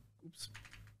 auf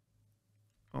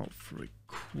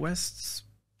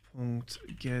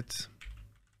requests.get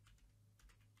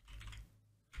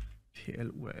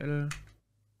plurl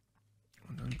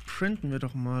und dann printen wir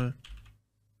doch mal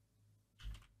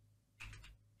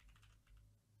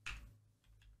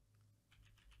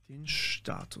den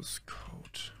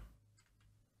Statuscode.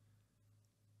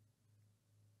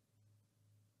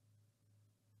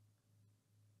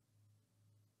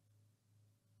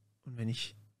 Und wenn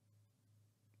ich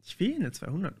will eine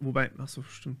 200, wobei, ach so,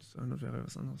 stimmt, 200 wäre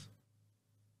was anderes.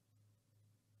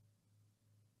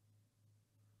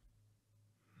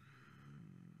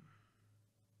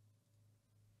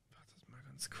 Wartet mal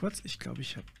ganz kurz, ich glaube,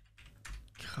 ich habe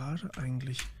gerade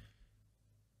eigentlich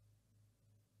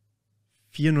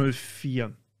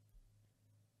 404.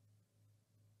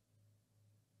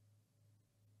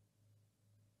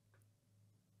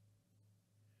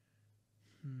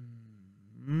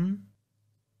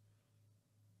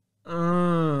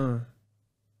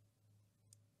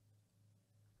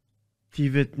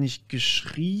 Die wird nicht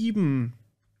geschrieben,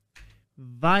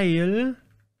 weil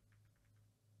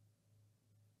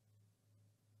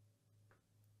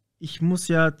ich muss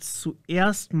ja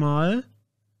zuerst mal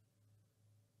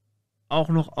auch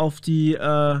noch auf die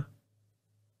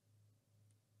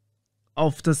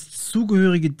auf das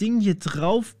zugehörige Ding hier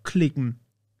draufklicken.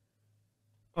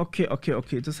 Okay.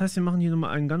 Das heißt, wir machen hier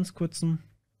nochmal einen ganz kurzen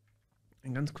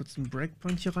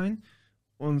Breakpoint hier rein.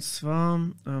 Und zwar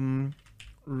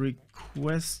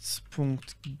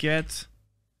requests.get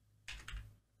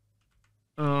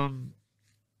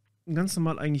ganz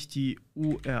normal eigentlich die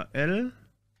URL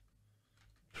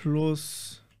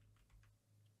plus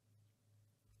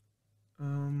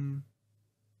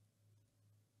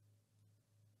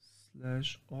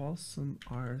 /awesome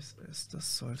RSS.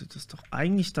 Das sollte das doch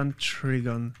eigentlich dann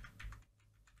triggern.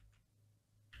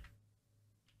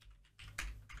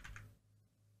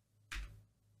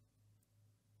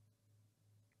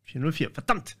 404,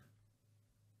 verdammt!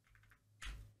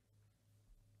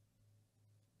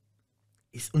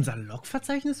 Ist unser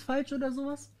Logverzeichnis falsch oder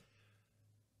sowas?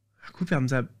 Ach gut, wir haben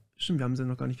ja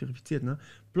noch gar nicht verifiziert, ne?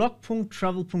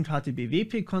 blog.travel.htb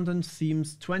wp content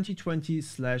themes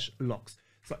 2020/logs.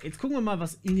 So, jetzt gucken wir mal,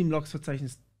 was in dem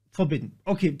Logs-Verzeichnis verbinden.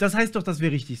 Okay, das heißt doch, dass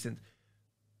wir richtig sind.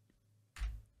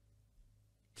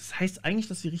 Das heißt eigentlich,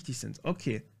 dass wir richtig sind.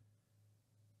 Okay.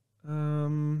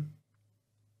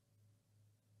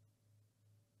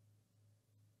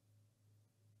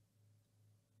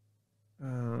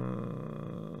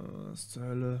 Was zur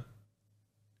Hölle?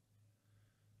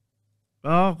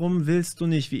 Warum willst du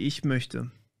nicht, wie ich möchte?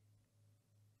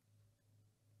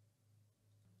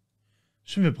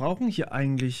 Schön, wir brauchen hier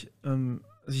eigentlich, also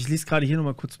ich lese gerade hier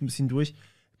nochmal kurz ein bisschen durch.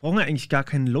 Wir brauchen ja eigentlich gar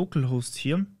keinen Localhost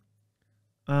hier.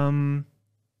 Oder?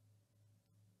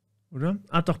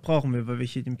 Ah, doch, brauchen wir, weil wir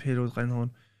hier den Payload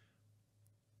reinhauen.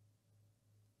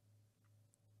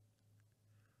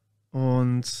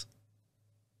 Und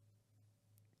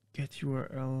get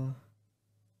URL.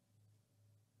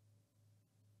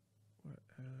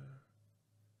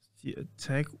 Die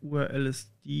Attack-URL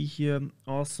ist die hier.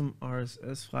 Awesome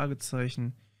RSS,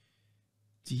 Fragezeichen.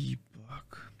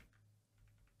 Debug.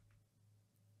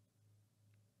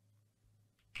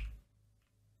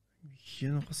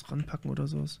 Hier noch was ranpacken oder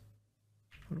sowas.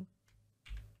 Hallo?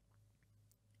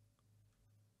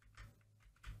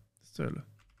 Das ist die Hölle.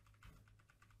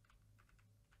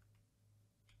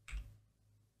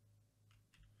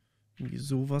 Irgendwie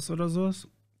sowas oder sowas.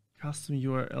 Custom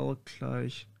URL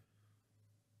gleich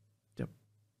der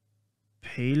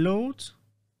Payload,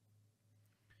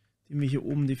 den wir hier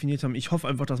oben definiert haben. Ich hoffe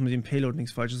einfach, dass mit dem Payload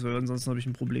nichts falsch ist, weil ansonsten habe ich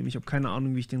ein Problem. Ich habe keine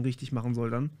Ahnung, wie ich den richtig machen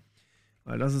soll dann.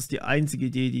 Weil das ist die einzige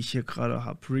Idee, die ich hier gerade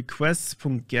habe.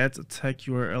 Requests.get attack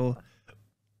URL.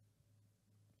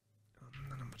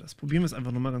 Dann haben wir das. Probieren wir es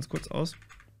einfach nochmal ganz kurz aus.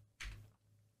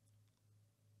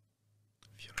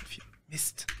 404.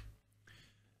 Mist.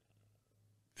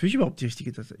 Führe ich überhaupt die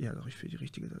richtige Datei? Ja, doch, ich führe die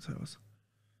richtige Datei aus.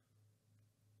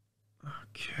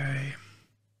 Okay.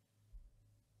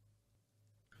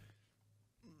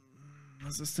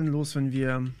 Was ist denn los, wenn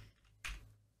wir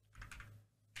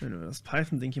das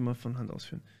Python-Ding hier mal von Hand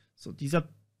ausführen? So, dieser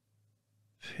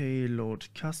Payload,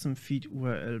 Custom Feed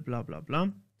URL, bla bla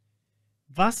bla.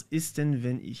 Was ist denn,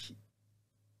 wenn ich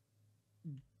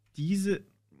diese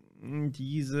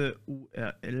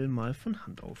URL mal von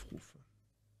Hand aufrufe?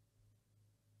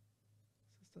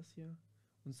 Was ist das hier?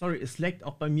 Und sorry, es laggt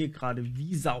auch bei mir gerade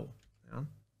wie Sau. Ja.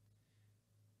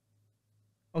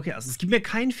 Okay, also es gibt mir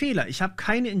keinen Fehler. Ich habe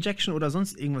keine Injection oder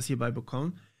sonst irgendwas hierbei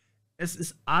bekommen. Es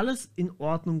ist alles in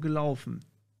Ordnung gelaufen.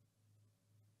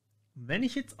 Wenn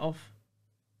ich jetzt auf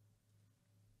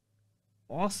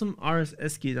Awesome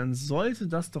RSS gehe, dann sollte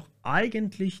das doch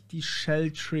eigentlich die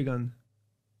Shell triggern.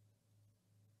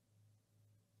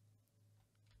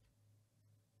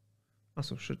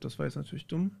 Achso, shit, das war jetzt natürlich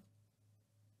dumm.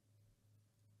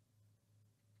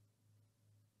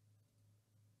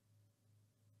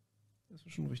 Das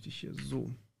ist schon richtig hier.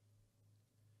 So.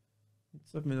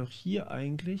 Jetzt sollten wir doch hier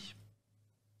eigentlich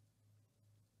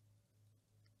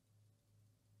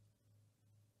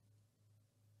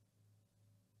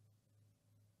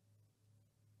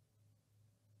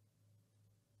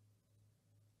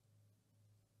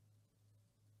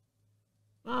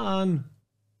Mann.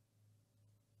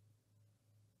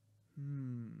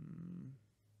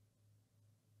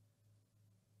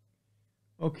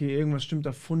 Okay, irgendwas stimmt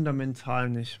da fundamental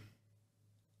nicht.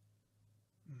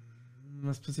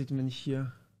 Was passiert, wenn ich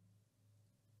hier...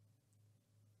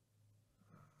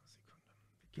 Sekunde.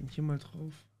 Wir gehen hier mal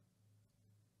drauf.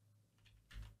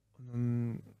 Und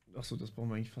dann... Achso, das brauchen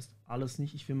wir eigentlich fast alles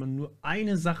nicht. Ich will mal nur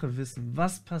eine Sache wissen.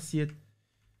 Was passiert,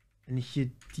 wenn ich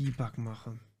hier Debug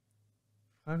mache?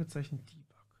 Fragezeichen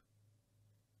Debug.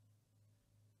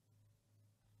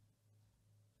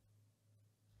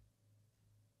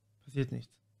 Passiert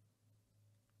nichts.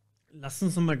 Lass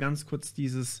uns noch mal ganz kurz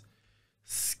dieses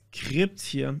Skript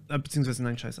hier, beziehungsweise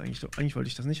nein, scheiße, eigentlich wollte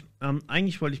ich das nicht.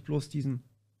 Eigentlich wollte ich bloß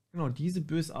diese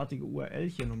bösartige URL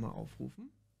hier nochmal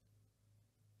aufrufen.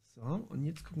 So, und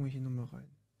jetzt gucken wir hier nochmal rein.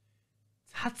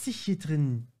 Jetzt hat sich hier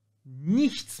drin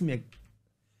nichts mehr.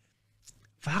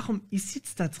 Warum ist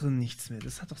jetzt da drin nichts mehr?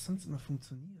 Das hat doch sonst immer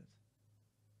funktioniert.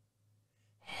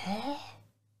 Hä?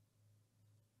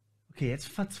 Okay, jetzt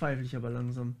verzweifle ich aber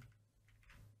langsam.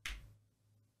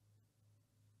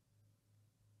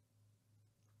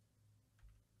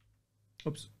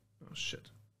 Ups. Oh,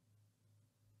 shit.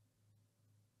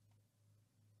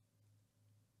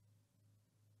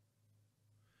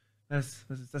 Was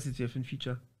ist das jetzt hier für ein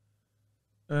Feature?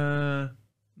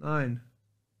 Nein.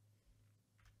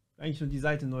 Eigentlich nur die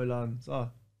Seite neu laden. So.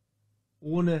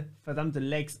 Ohne verdammte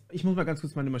Lags. Ich muss mal ganz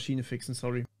kurz meine Maschine fixen,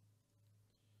 sorry.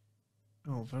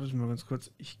 Oh, warte mal ganz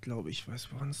kurz. Ich glaube, ich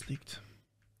weiß, woran es liegt.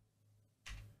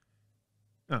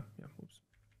 Ah, ja, ups.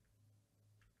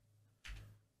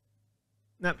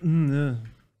 Na,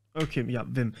 okay, ja,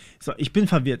 Wim. So, ich bin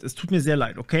verwirrt. Es tut mir sehr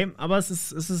leid, okay? Aber es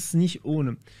ist nicht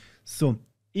ohne. So,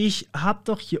 ich habe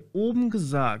doch hier oben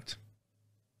gesagt.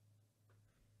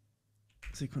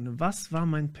 Sekunde, was war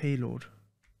mein Payload?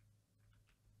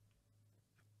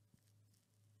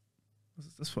 Was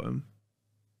ist das vor allem?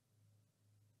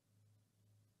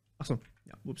 Achso,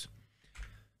 ja, ups.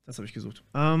 Das habe ich gesucht.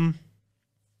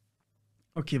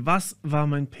 Okay, was war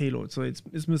mein Payload? So,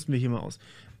 jetzt müssen wir hier mal aus.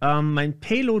 Mein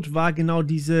Payload war genau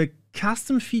diese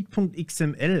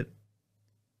customfeed.xml.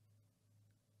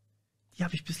 Die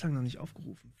habe ich bislang noch nicht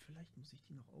aufgerufen. Vielleicht muss ich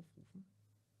die noch aufrufen.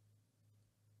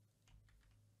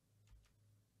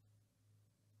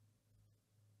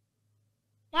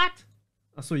 What?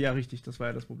 Achso, ja, richtig. Das war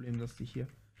ja das Problem, dass die hier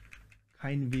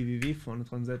kein www vorne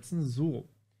dran setzen. So.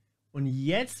 Und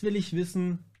jetzt will ich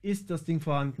wissen, ist das Ding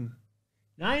vorhanden?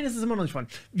 Nein, es ist immer noch nicht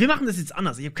vorhanden. Wir machen das jetzt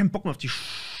anders. Ich habe keinen Bock mehr auf die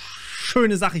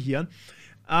schöne Sache hier.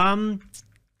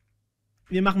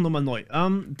 Wir machen nochmal neu.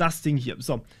 Das Ding hier.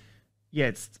 So.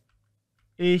 Jetzt.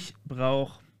 Ich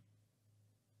brauche.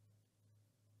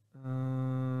 Das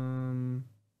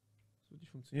wird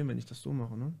nicht funktionieren, wenn ich das so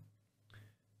mache, ne?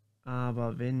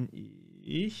 Aber wenn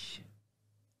ich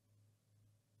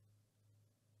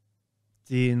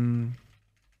den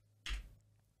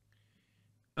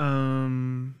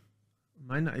meine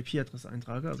IP-Adresse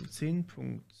eintrage, also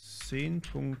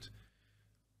 10.10.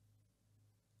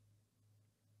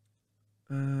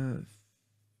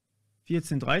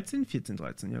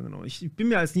 14.13, ja genau. Ich bin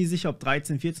mir als nie sicher, ob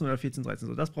 13.14 oder 14.13.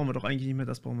 So, das brauchen wir doch eigentlich nicht mehr,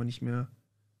 das brauchen wir nicht mehr.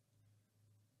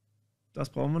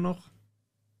 Das brauchen wir noch.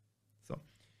 So.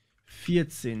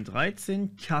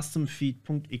 14.13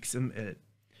 customfeed.xml.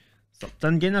 So,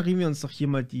 dann generieren wir uns doch hier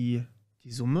mal die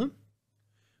Summe.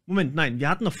 Moment, nein, wir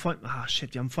hatten noch vorhin. Ah,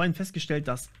 shit, wir haben vorhin festgestellt,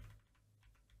 dass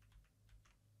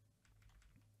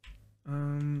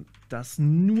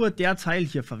nur der Teil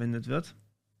hier verwendet wird.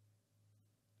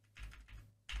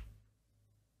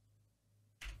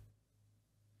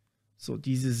 So,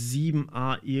 diese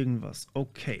 7a irgendwas.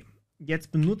 Okay.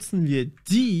 Jetzt benutzen wir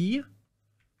die.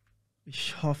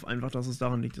 Ich hoffe einfach, dass es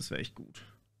daran liegt. Das wäre echt gut.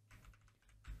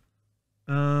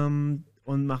 Und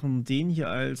machen den hier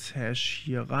als Hash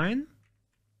hier rein.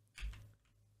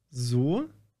 So.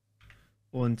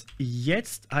 Und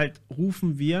jetzt halt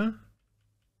rufen wir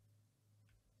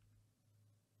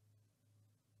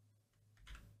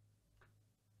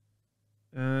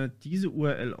diese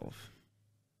URL auf.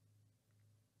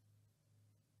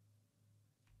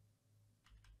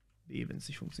 Wenn es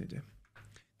nicht funktioniert.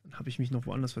 Dann habe ich mich noch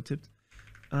woanders vertippt.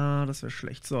 Das wäre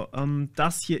schlecht. So,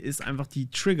 das hier ist einfach die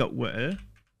Trigger-URL.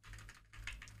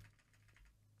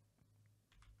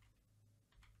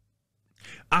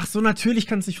 Ach so, natürlich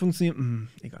kann es nicht funktionieren.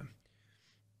 Egal.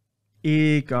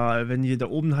 Egal, wenn wir da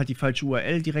oben halt die falsche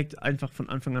URL direkt einfach von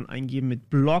Anfang an eingeben mit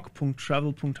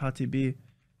blog.travel.htb,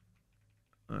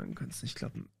 dann kann es nicht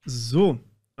klappen. So,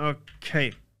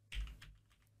 okay.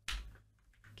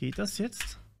 Geht das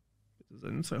jetzt? Bitte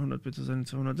seine 200, bitte seine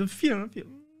 200, 400,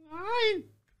 400. Nein!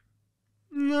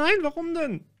 Nein, warum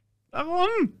denn?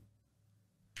 Warum?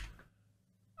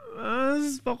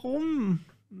 Was? Warum?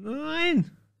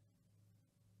 Nein!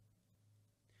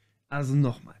 Also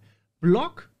nochmal.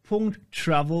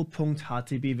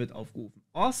 blog.travel.htb wird aufgerufen.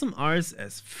 Awesome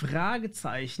RSS,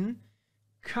 Fragezeichen,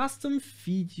 Custom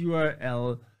Feed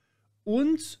URL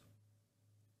und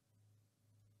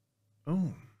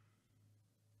oh.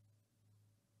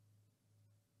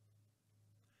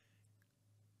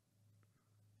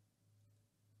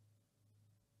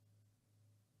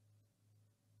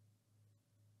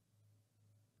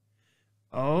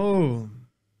 Oh.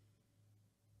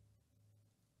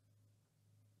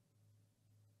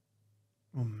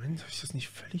 Moment, habe ich das nicht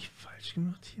völlig falsch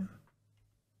gemacht hier?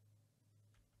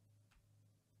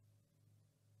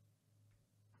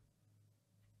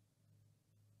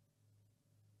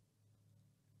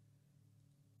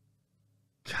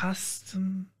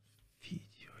 Custom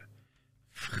Video.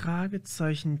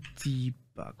 Fragezeichen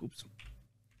Debug. Ups.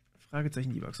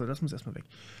 Fragezeichen Debug. So, das muss erstmal weg.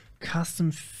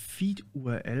 Custom Feed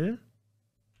URL.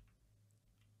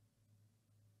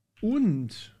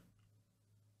 Und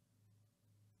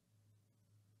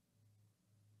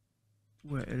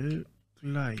URL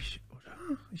gleich, oder?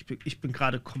 Ich bin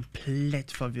gerade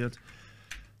komplett verwirrt.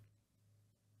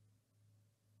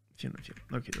 404.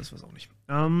 Okay, das war's auch nicht.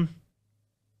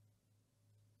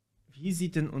 Wie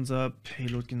sieht denn unser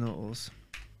Payload genau aus?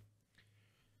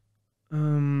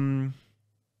 URL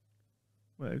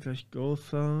gleich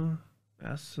außer,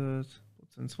 erste,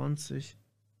 %20,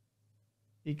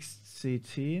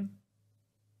 xct.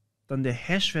 Dann der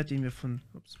Hashwert, den wir von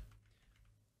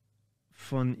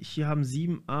hier haben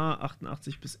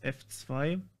 7a88 bis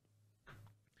f2.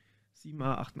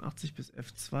 7a88 bis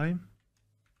f2.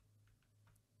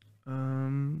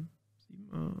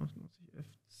 7a88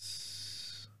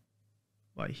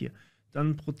 f2 hier.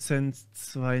 Dann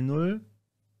 %20.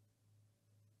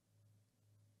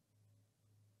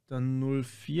 Dann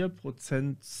 04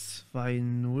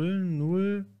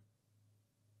 %20.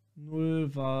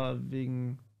 0 war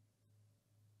wegen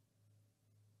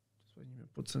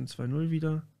 %20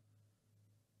 wieder.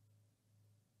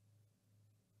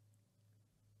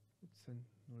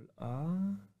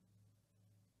 %0a.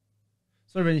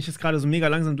 Sorry, wenn ich jetzt gerade so mega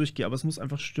langsam durchgehe, aber es muss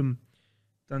einfach stimmen.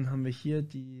 Dann haben wir hier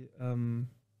die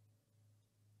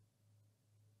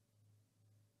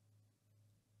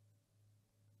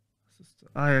was ist da?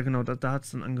 Ah ja, genau, da hat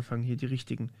es dann angefangen, hier die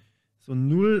richtigen. So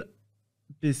 0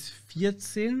 bis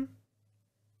 14.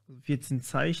 Also 14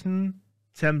 Zeichen.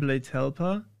 Template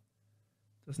Helper.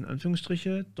 Das sind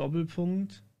Anführungsstriche,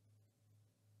 Doppelpunkt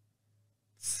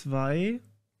 2,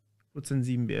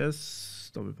 %7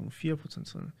 BS, Doppelpunkt 4,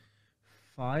 %2.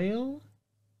 File.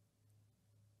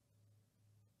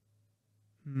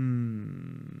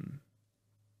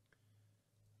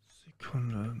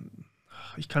 Sekunde.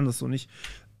 Ich kann das so nicht.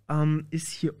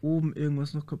 Ist hier oben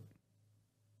irgendwas noch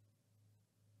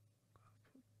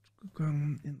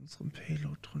gegangen in unserem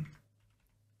Payload drin?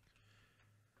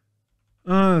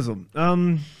 Also,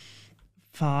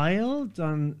 File,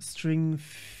 dann String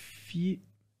 4.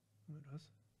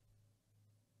 Was?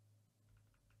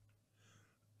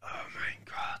 Oh mein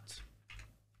Gott.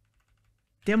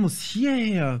 Der muss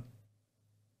hierher.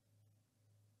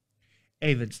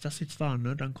 Ey, wenn es das jetzt war,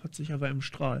 ne, dann kotze ich aber im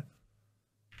Strahl.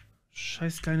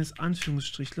 Scheiß kleines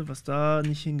Anführungsstrichle, was da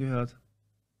nicht hingehört.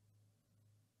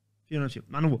 404.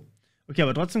 Manu. Okay,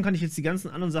 aber trotzdem kann ich jetzt die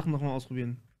ganzen anderen Sachen nochmal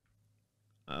ausprobieren.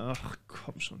 Ach,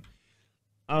 komm schon.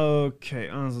 Okay,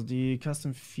 also die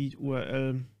Custom Feed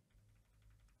URL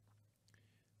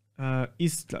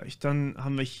ist gleich. Dann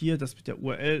haben wir hier das mit der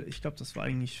URL. Ich glaube, das war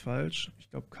eigentlich falsch. Ich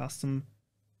glaube, Custom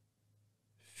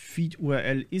Feed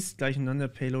URL ist gleich und dann der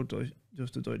Payload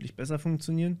dürfte deutlich besser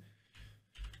funktionieren.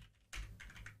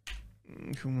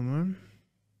 Gucken wir mal.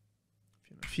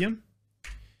 404.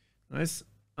 Nice.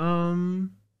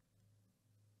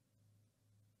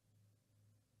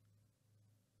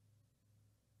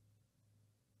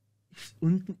 Ist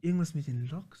unten irgendwas mit den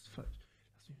Logs falsch?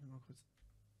 Lass mich mal kurz.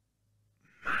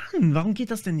 Mann, warum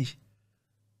geht das denn nicht?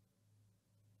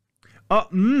 Oh,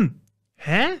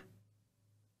 hä?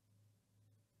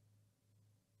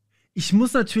 Ich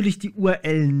muss natürlich die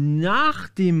URL nach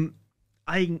dem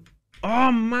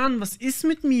Oh Mann, was ist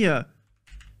mit mir?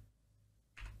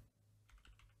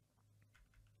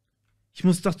 Ich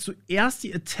muss doch zuerst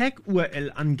die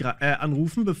Attack-URL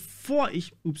anrufen, bevor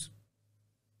ich... Ups.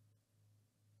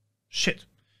 Shit.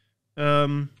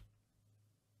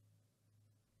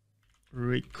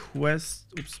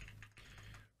 Request... Ups.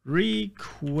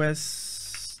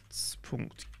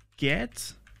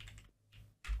 Requests.get.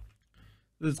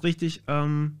 Das ist richtig.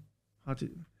 Hä?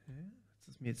 Ist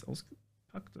das mir jetzt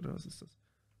ausgepackt oder was ist das?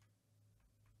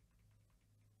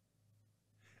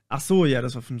 Ach so, ja,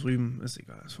 das war von drüben. Ist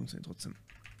egal, das funktioniert trotzdem.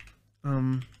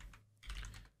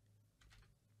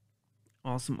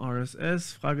 Awesome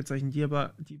RSS, Fragezeichen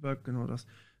Debug, genau das.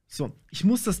 So, ich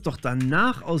muss das doch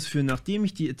danach ausführen, nachdem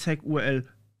ich die Attack-URL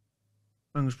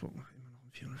angesprochen habe. Immer noch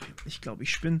ein 404. Ich glaube,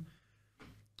 ich spinne.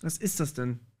 Was ist das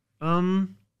denn?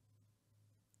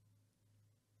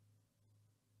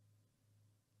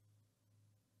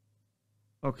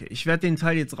 Okay, ich werde den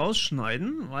Teil jetzt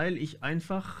rausschneiden, weil ich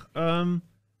einfach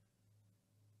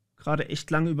gerade echt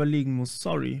lange überlegen muss.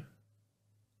 Sorry.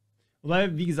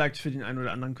 Wobei, wie gesagt, für den einen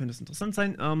oder anderen könnte es interessant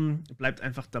sein. Bleibt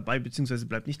einfach dabei, beziehungsweise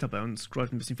bleibt nicht dabei und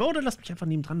scrollt ein bisschen vor oder lasst mich einfach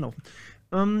nebendran laufen.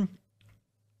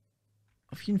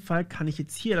 Auf jeden Fall kann ich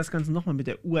jetzt hier das Ganze nochmal mit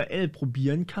der URL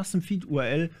probieren. Custom Feed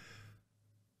URL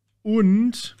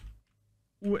und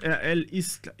URL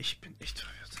ist gleich. Ich bin echt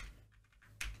verwirrt.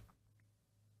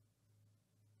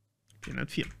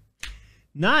 404.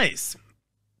 Nice.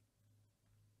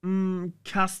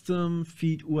 Custom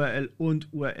Feed URL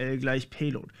und URL gleich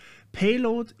Payload.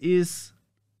 Payload ist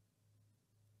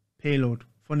Payload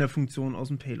von der Funktion aus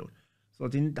dem Payload. So,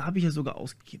 da habe ich ja sogar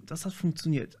ausgegeben. Das hat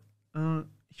funktioniert.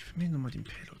 Ich will mir nochmal den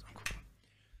Payload angucken.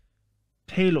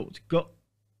 Payload, go.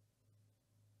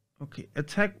 Okay,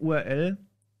 Attack URL.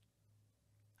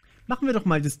 Machen wir doch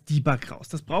mal das Debug raus.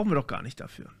 Das brauchen wir doch gar nicht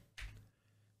dafür.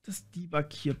 Das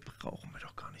Debug hier brauchen wir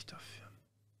doch gar nicht dafür.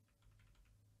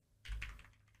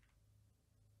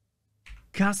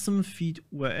 Custom Feed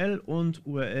URL und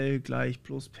URL gleich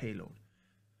plus Payload.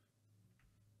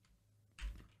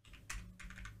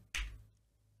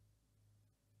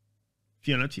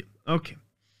 (404). Okay.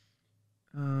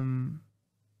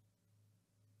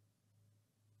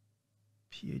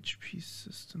 PHP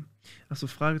System. Achso,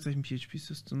 Fragezeichen PHP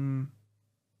System.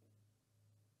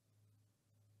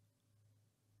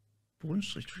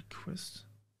 Bodenstrich Request.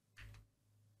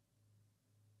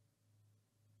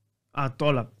 Ah,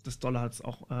 Dollar. Das Dollar hat es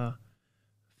auch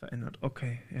verändert.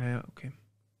 Okay, ja, okay.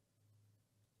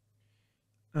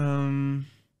 Ja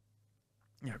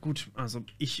gut, also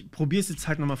ich probiere es jetzt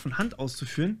halt nochmal von Hand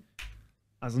auszuführen.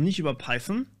 Also nicht über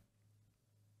Python.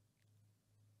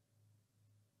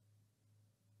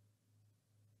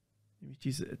 Indem ich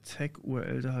diese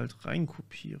Attack-URL da halt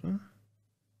reinkopiere.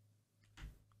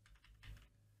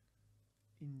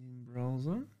 In den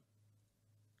Browser.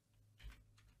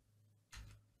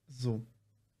 So.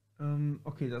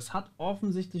 Okay, das hat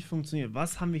offensichtlich funktioniert.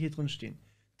 Was haben wir hier drin stehen?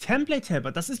 Template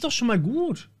Helper, das ist doch schon mal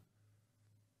gut.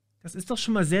 Das ist doch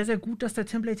schon mal sehr, sehr gut, dass der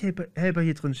Template Helper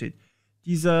hier drin steht.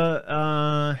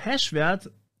 Dieser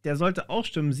Hash-Wert, der sollte auch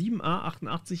stimmen.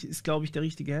 7a88 ist, glaube ich, der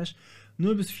richtige Hash.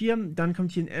 0 bis 4, dann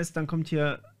kommt hier ein S, dann kommt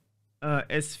hier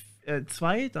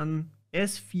S2, dann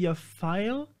S4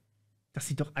 File. Das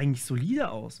sieht doch eigentlich solide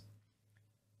aus.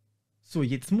 So,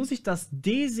 jetzt muss ich das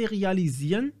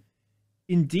deserialisieren,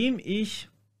 indem ich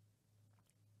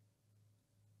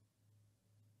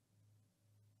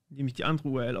die andere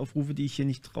URL aufrufe, die ich hier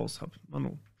nicht raus habe.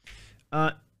 Mano.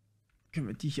 Können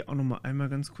wir die hier auch nochmal einmal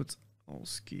ganz kurz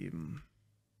ausgeben.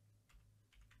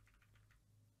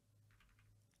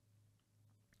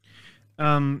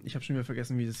 Ich habe schon wieder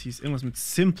vergessen, wie das hieß. Irgendwas mit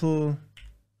Simple.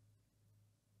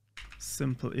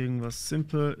 Simple irgendwas.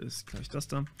 Simple ist gleich das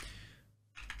da.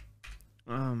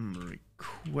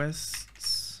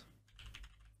 Requests.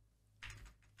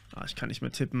 Ich kann nicht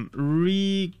mehr tippen.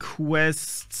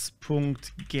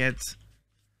 Requests.get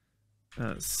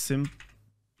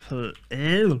simple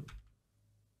L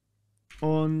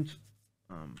und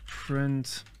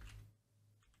print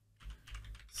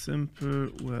simple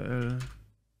URL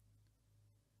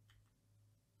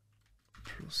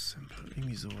plus simple,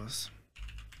 irgendwie sowas.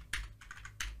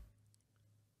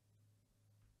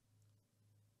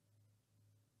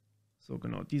 So,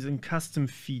 genau, diesen Custom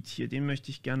Feed hier, den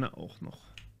möchte ich gerne auch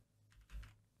noch.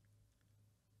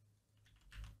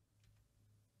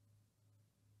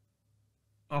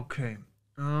 Okay.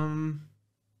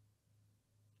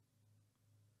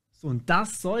 So, und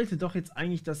das sollte doch jetzt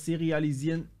eigentlich das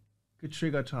Serialisieren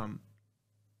getriggert haben.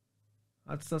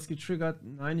 Hat es das getriggert?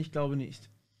 Nein, ich glaube nicht.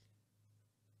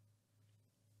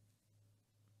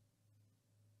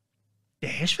 Der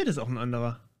Hashwert ist auch ein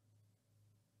anderer.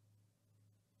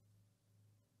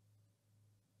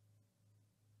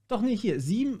 Doch nicht hier.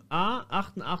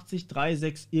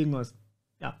 7a8836 irgendwas.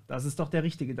 Ja, das ist doch der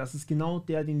richtige. Das ist genau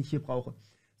der, den ich hier brauche.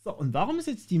 So, und warum ist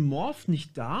jetzt die Morph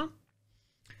nicht da?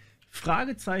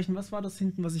 Fragezeichen, was war das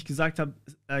hinten, was ich gesagt habe?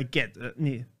 Get,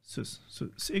 nee, sys.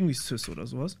 Ist irgendwie sys oder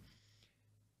sowas.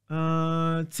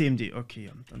 CMD, okay,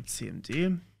 ja, dann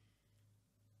CMD.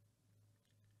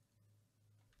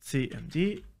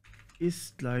 CMD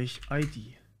ist gleich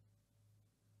ID.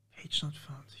 Page not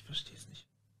found, ich verstehe es nicht.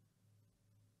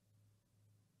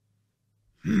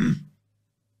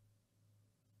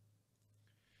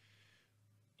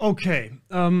 Okay,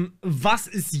 was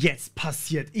ist jetzt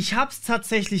passiert? Ich habe es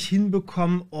tatsächlich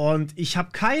hinbekommen und ich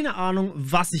habe keine Ahnung,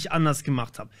 was ich anders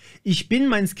gemacht habe. Ich bin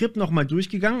mein Skript nochmal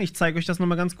durchgegangen. Ich zeige euch das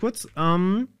nochmal ganz kurz.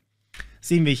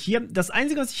 Sehen wir hier. Das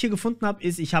Einzige, was ich hier gefunden habe,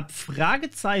 ist, ich habe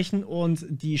Fragezeichen und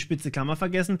die spitze Klammer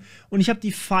vergessen und ich habe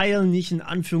die File nicht in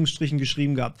Anführungsstrichen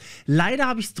geschrieben gehabt. Leider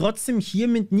habe ich es trotzdem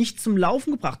hiermit nicht zum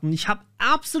Laufen gebracht und ich habe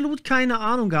absolut keine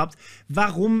Ahnung gehabt,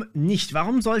 warum nicht.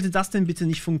 Warum sollte das denn bitte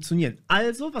nicht funktionieren?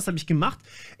 Also, was habe ich gemacht?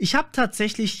 Ich habe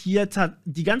tatsächlich hier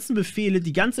die ganzen Befehle,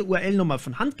 die ganze URL nochmal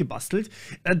von Hand gebastelt.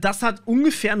 Das hat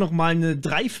ungefähr nochmal eine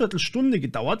Dreiviertelstunde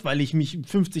gedauert, weil ich mich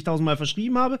 50.000 Mal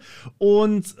verschrieben habe.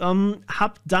 Und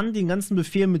habe dann den ganzen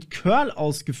Befehl mit Curl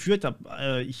ausgeführt.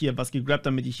 Habe hier was gegrabt,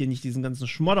 damit ich hier nicht diesen ganzen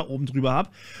Schmodder oben drüber habe.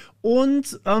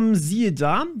 Und siehe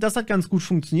da, das hat ganz gut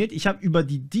funktioniert. Ich habe über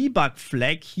die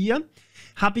Debug-Flag hier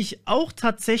habe ich auch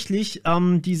tatsächlich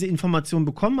diese Information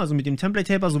bekommen, also mit dem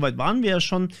Template-Helper, soweit waren wir ja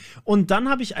schon. Und dann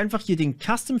habe ich einfach hier den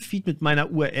Custom-Feed mit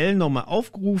meiner URL nochmal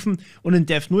aufgerufen und in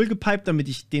dev0 gepiped, damit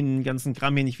ich den ganzen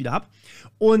Kram hier nicht wieder habe.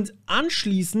 Und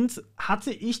anschließend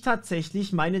hatte ich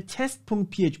tatsächlich meine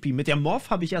test.php. Mit der Morph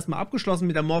habe ich erstmal abgeschlossen,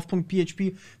 mit der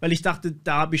morph.php, weil ich dachte,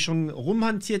 da habe ich schon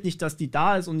rumhantiert, nicht, dass die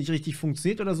da ist und nicht richtig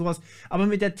funktioniert oder sowas. Aber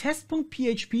mit der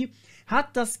test.php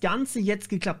hat das Ganze jetzt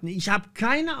geklappt. Ich habe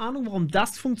keine Ahnung, warum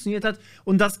das funktioniert hat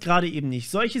und das gerade eben nicht.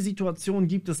 Solche Situationen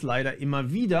gibt es leider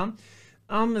immer wieder.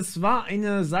 Es war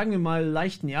eine, sagen wir mal,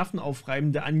 leicht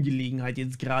nervenaufreibende Angelegenheit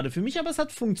jetzt gerade für mich, aber es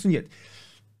hat funktioniert.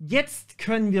 Jetzt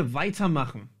können wir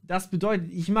weitermachen. Das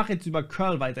bedeutet, ich mache jetzt über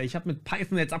Curl weiter. Ich habe mit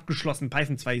Python jetzt abgeschlossen.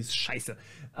 Python 2 ist scheiße.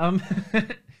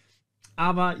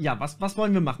 Aber ja, was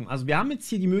wollen wir machen? Also wir haben jetzt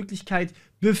hier die Möglichkeit,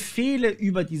 Befehle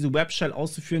über diese Webshell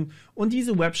auszuführen. Und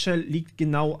diese Webshell liegt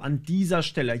genau an dieser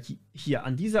Stelle hier,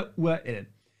 an dieser URL.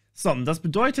 So, das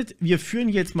bedeutet, wir führen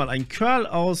jetzt mal ein Curl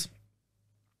aus.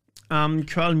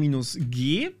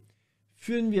 Curl-G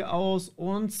führen wir aus.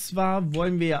 Und zwar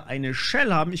wollen wir ja eine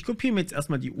Shell haben. Ich kopiere mir jetzt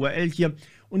erstmal die URL hier.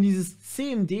 Und dieses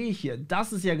CMD hier,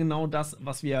 das ist ja genau das,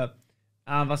 was wir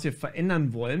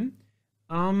verändern wollen.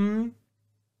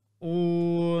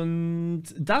 Und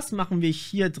das machen wir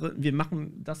hier drin. Wir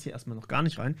machen das hier erstmal noch gar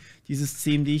nicht rein. Dieses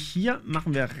CMD hier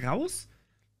machen wir raus.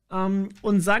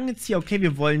 Und sagen jetzt hier, okay,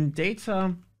 wir wollen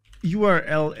Data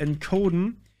URL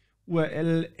encoden.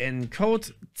 URL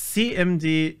encode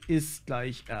CMD ist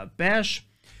gleich bash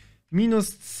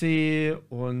 -c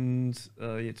und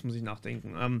jetzt muss ich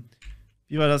nachdenken.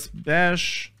 Wie war das?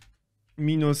 Bash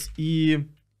 -i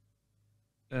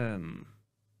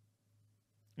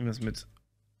irgendwas mit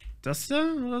das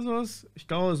hier oder sowas? Ich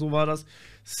glaube, so war das.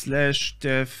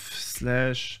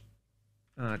 /dev/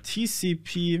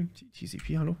 TCP,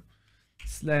 hallo? /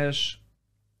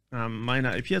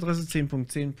 meiner IP-Adresse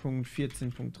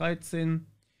 10.10.14.13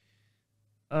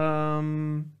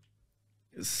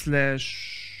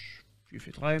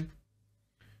 /443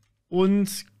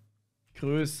 und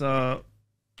größer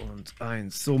und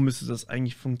 1. So müsste das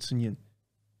eigentlich funktionieren.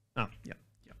 Ja.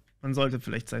 Man sollte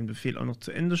vielleicht seinen Befehl auch noch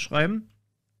zu Ende schreiben.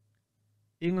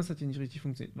 Irgendwas hat hier nicht richtig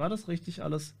funktioniert. War das richtig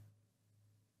alles?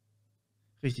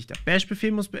 Richtig, der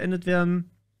Bash-Befehl muss beendet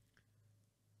werden.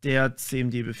 Der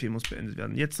CMD-Befehl muss beendet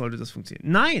werden. Jetzt sollte das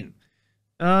funktionieren. Nein!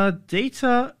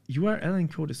 Data URL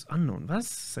encode ist unknown.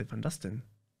 Was? Seit wann das denn?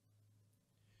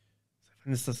 Seit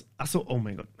wann ist das? Achso, oh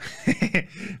mein Gott.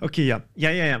 Okay, ja.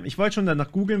 Ich wollte schon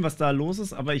danach googeln, was da los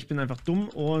ist, aber ich bin einfach dumm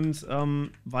und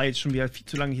war jetzt schon wieder viel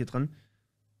zu lange hier dran.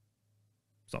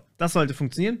 So, das sollte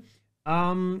funktionieren.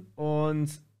 Und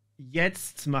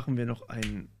jetzt machen wir noch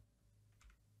einen.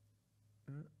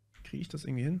 Kriege ich das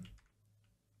irgendwie hin?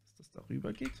 Dass das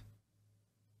darüber geht?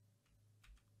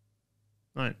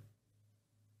 Nein.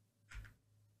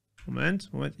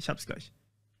 Moment, ich hab's gleich.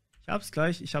 Ich hab's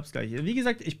gleich. Wie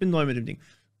gesagt, ich bin neu mit dem Ding.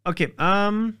 Okay,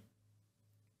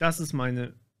 das ist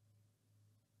meine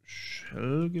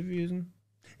Shell gewesen.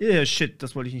 Shit,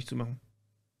 das wollte ich nicht zumachen.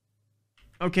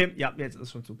 Okay, ja, jetzt ist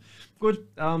es schon zu. Gut,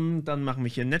 dann machen wir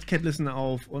hier Netcat-Listen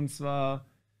auf und zwar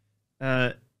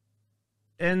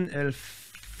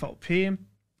NLVP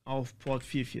auf Port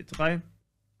 443.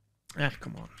 Ach,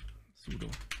 come on. Sudo.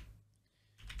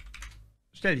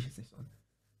 Stell dich jetzt nicht so an.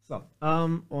 So,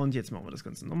 und jetzt machen wir das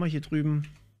Ganze nochmal hier drüben.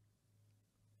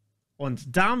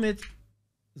 Und damit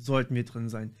sollten wir drin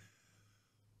sein.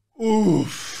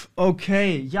 Uff,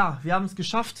 okay, ja, wir haben es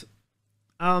geschafft.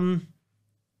 Wir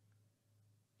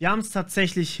haben es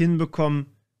tatsächlich hinbekommen,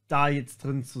 da jetzt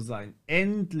drin zu sein.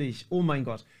 Endlich. Oh mein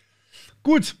Gott.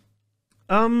 Gut.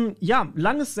 Ja,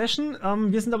 langes Session.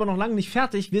 Wir sind aber noch lange nicht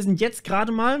fertig. Wir sind jetzt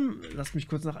gerade mal, lasst mich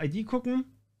kurz nach ID gucken,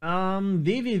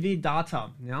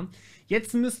 www.data. Ja.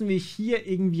 Jetzt müssen wir hier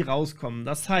irgendwie rauskommen.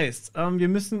 Das heißt, wir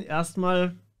müssen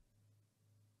erstmal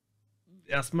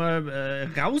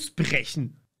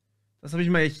rausbrechen. Das habe ich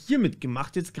mal hier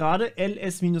mitgemacht jetzt gerade.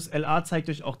 ls-la zeigt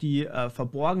euch auch die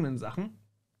verborgenen Sachen.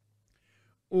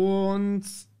 Und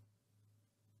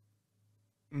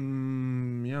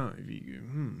ja,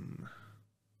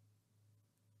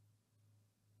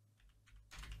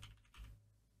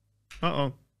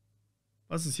 Oh.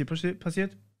 Was ist hier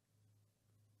passiert?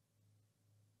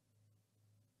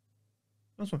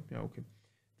 Achso, ja, okay.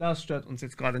 Das stört uns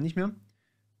jetzt gerade nicht mehr.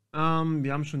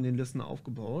 Wir haben schon den Listener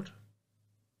aufgebaut.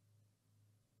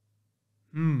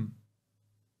 Oh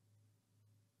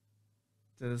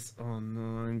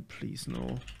nein, please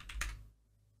no.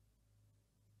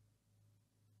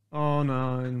 Oh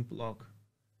nein, Block.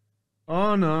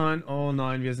 Oh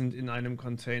nein, wir sind in einem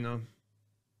Container.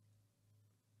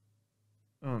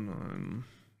 Oh nein.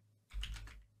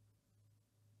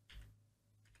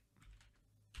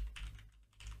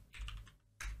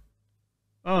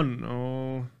 Oh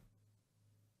no.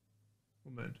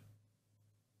 Moment.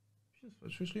 Hab ich das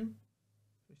falsch geschrieben?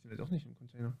 Vielleicht sind wir doch nicht im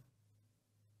Container.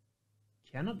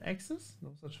 Cannot access?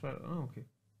 No such file. Ah, okay.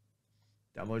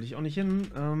 Da wollte ich auch nicht hin.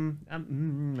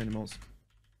 Meine Maus.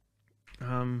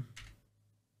 Ja,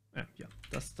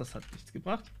 das hat nichts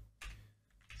gebracht.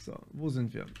 So, wo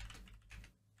sind wir?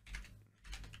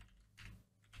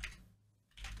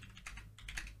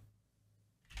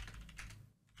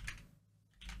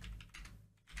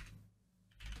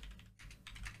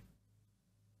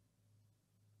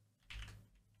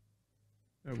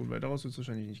 Ja gut, weiter raus wird es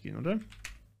wahrscheinlich nicht gehen, oder?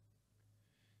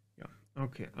 Ja,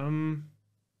 okay.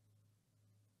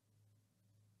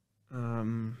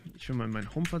 Ich will mal in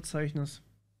mein Home-Verzeichnis.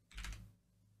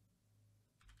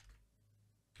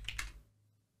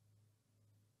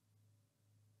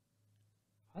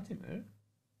 HTML?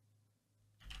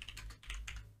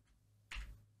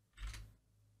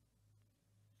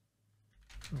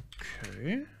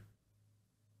 Okay.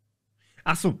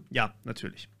 Ach so, ja,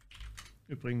 natürlich.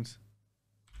 Übrigens.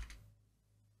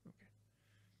 Okay.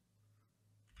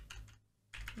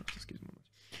 Ach, das geht immer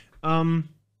nicht.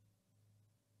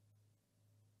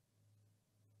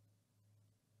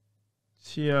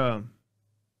 Tja.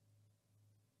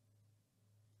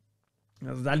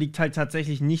 Also da liegt halt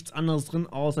tatsächlich nichts anderes drin,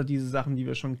 außer diese Sachen, die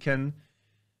wir schon kennen.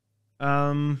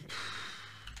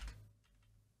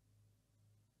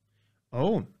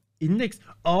 Oh, Index.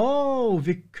 Oh,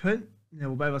 wir können. Ja,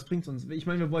 wobei, was bringt uns? Ich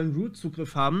meine, wir wollen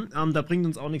Root-Zugriff haben. Da bringt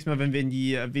uns auch nichts mehr, wenn wir in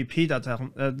die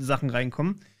WP-Sachen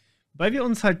reinkommen. Weil wir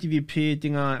uns halt die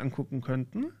WP-Dinger angucken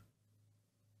könnten.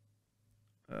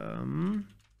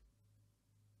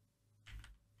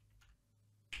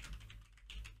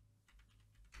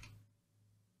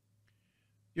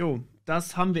 Jo,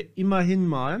 das haben wir immerhin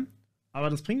mal. Aber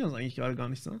das bringt uns eigentlich gerade gar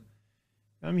nichts. Ne?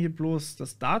 Wir haben hier bloß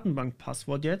das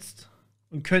Datenbank-Passwort jetzt.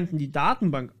 Und könnten die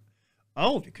Datenbank...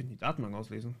 Oh, wir können die Datenbank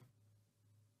auslesen.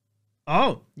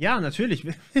 Oh, ja, natürlich.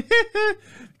 Wir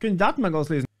können die Datenbank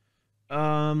auslesen.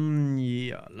 Ja,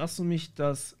 lass mich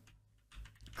das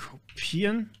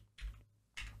kopieren.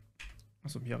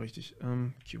 Achso, ja, richtig.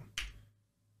 Q.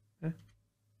 Hä?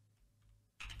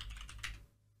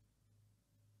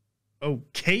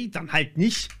 Okay, dann halt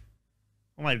nicht.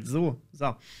 Oh, mal so.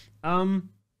 So. Kann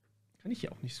ich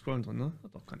hier auch nicht scrollen drin, ne?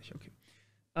 Doch, kann ich, okay.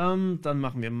 Dann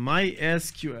machen wir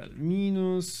MySQL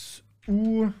minus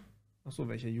U. Achso,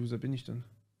 welcher User bin ich denn?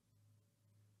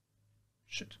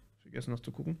 Shit, vergessen noch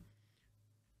zu gucken.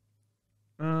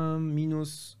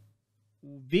 Minus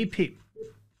WP.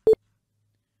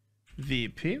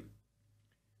 WP.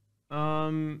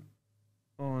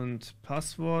 Und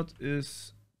Passwort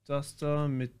ist das da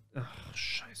mit. Ach,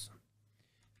 scheiße.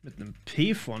 Mit einem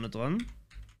P vorne dran.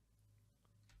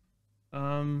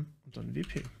 Und dann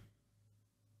WP.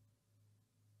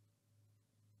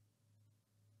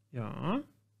 Ja.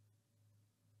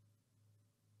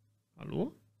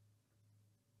 Hallo?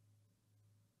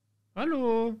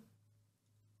 Hallo?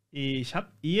 Ich habe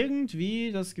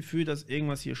irgendwie das Gefühl, dass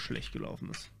irgendwas hier schlecht gelaufen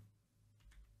ist.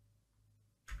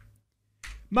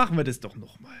 Machen wir das doch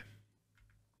nochmal.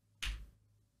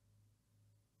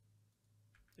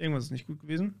 Irgendwas ist nicht gut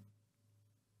gewesen.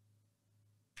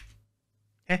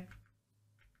 Hä?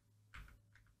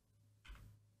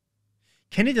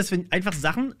 Kennt ihr das, wenn einfach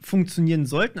Sachen funktionieren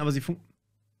sollten, aber sie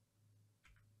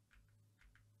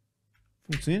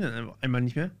funktionieren dann einmal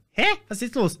nicht mehr? Hä? Was ist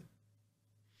jetzt los?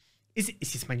 Ist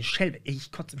jetzt meine Shell weg? Ey,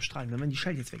 ich kotze im Strahlen. Wenn die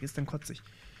Shell jetzt weg ist, dann kotze ich.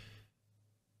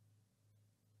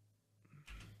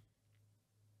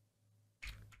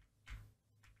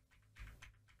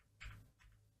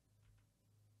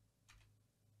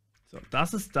 So,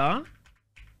 das ist da.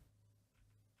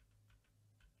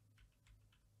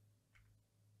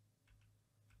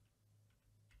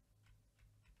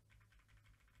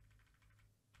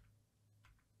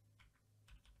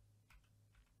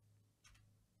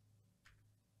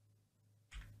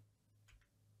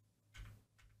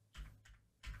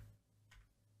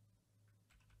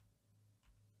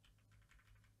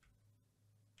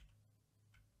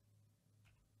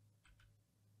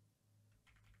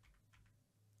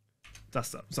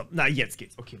 das da. So, na, jetzt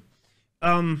geht's, okay.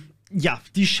 Ja,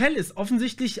 die Shell ist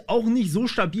offensichtlich auch nicht so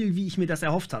stabil, wie ich mir das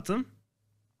erhofft hatte.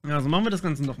 Also machen wir das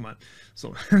Ganze nochmal.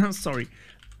 So, sorry.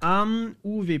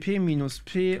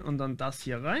 UWP-P und dann das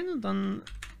hier rein und dann...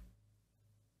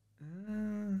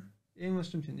 irgendwas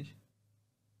stimmt hier nicht.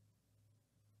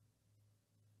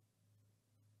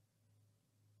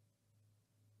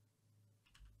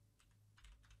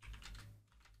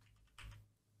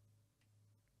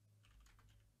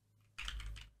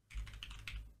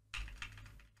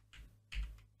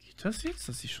 Geht das jetzt?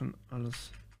 Das ist schon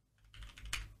alles...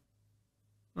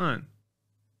 Nein.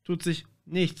 Tut sich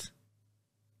nichts.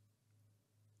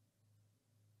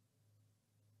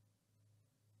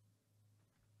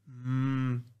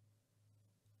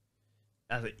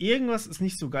 Also irgendwas ist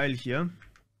nicht so geil hier.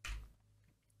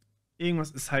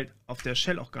 Irgendwas ist halt auf der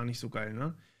Shell auch gar nicht so geil,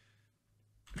 ne?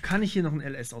 Kann ich hier noch ein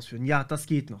LS ausführen? Ja, das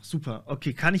geht noch. Super.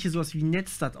 Okay, kann ich hier sowas wie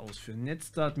Netstat ausführen?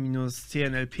 Netstat minus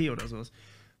CNLP oder sowas.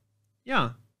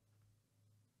 Ja.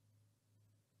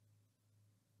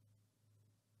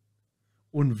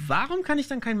 Und warum kann ich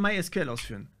dann kein MySQL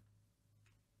ausführen?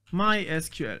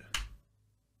 MySQL.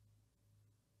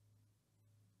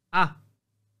 Ah.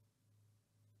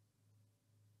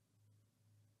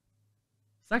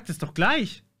 Sagt es doch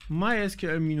gleich.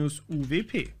 MySQL minus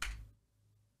UWP.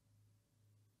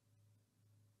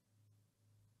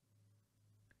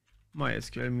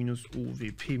 MySQL minus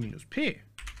UWP minus P.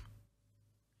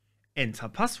 Enter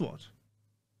Passwort.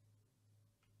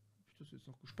 Habe ich das jetzt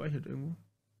noch gespeichert irgendwo?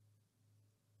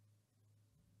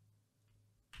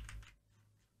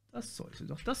 Das sollte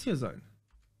doch das hier sein.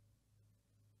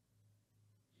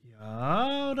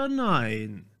 Ja oder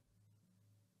nein?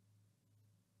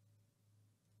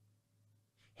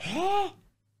 Hä?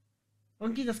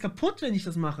 Warum geht das kaputt, wenn ich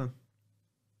das mache?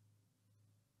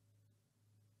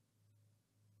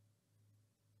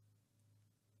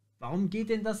 Warum geht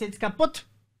denn das jetzt kaputt?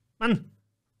 Mann!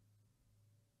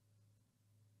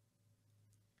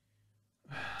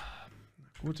 Na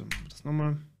gut, dann machen wir das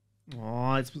nochmal.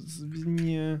 Oh, jetzt müssen wir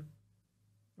hier...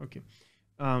 Okay.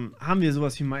 Haben wir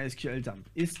sowas wie MySQL-Dump?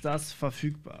 Ist das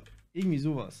verfügbar? Irgendwie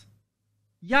sowas.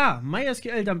 Ja,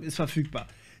 MySQL-Dump ist verfügbar.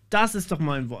 Das ist doch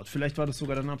mal ein Wort. Vielleicht war das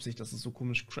sogar deine Absicht, dass es so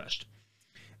komisch crasht.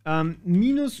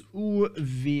 Minus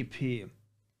UWP.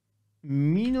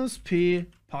 Minus P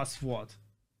Passwort.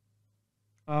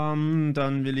 Dann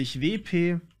will ich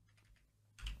WP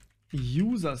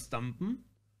Users dumpen.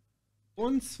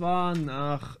 Und zwar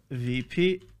nach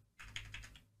WP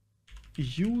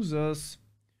Users.sql.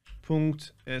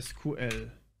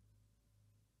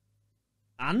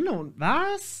 Unknown.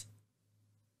 Was?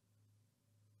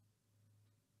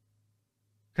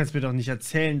 Kannst mir doch nicht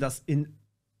erzählen, dass in...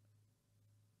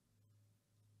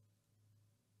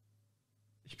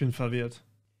 Ich bin verwirrt.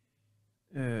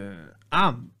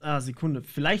 Sekunde.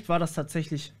 Vielleicht war das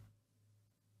tatsächlich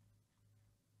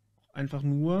einfach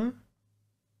nur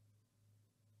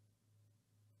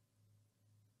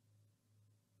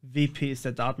WP ist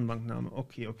der Datenbankname.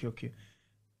 Okay.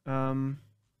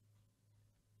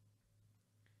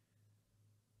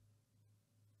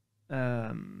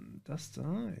 Das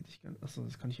da hätte ich gerne. Achso,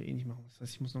 das kann ich ja eh nicht machen. Das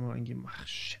heißt, ich muss nochmal eingeben. Ach,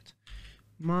 shit.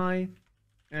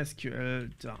 MySQL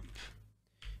dump.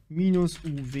 Minus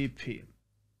UWP.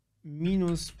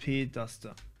 Minus P, das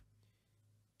da.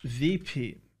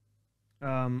 WP.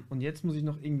 Und jetzt muss ich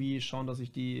noch irgendwie schauen, dass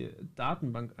ich die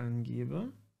Datenbank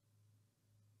angebe.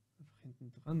 Einfach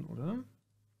hinten dran, oder?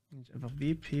 Wenn ich einfach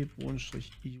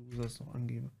WP-Users noch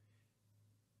angebe.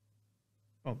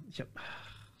 Oh, ich habe...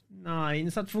 Nein,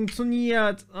 es hat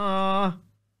funktioniert. Ah.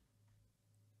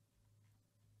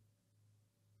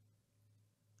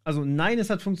 Also nein,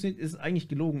 es hat funktioniert, ist eigentlich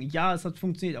gelogen. Ja, es hat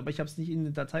funktioniert, aber ich habe es nicht in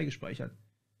eine Datei gespeichert.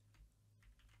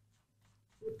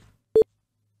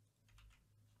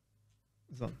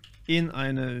 So, in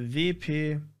eine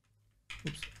wp-users.sql.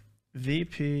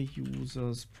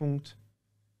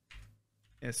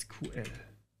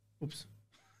 Ups.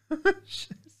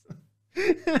 Scheiße.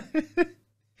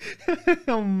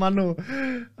 Oh Mann, oh.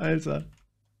 Alter.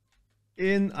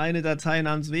 In eine Datei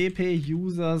namens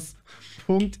wp-users.sql.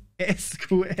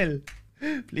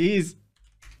 Please.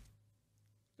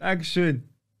 Dankeschön.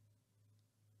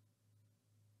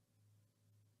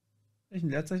 Habe ich ein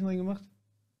Leerzeichen reingemacht?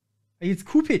 Jetzt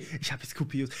QP. Ich habe jetzt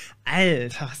QP.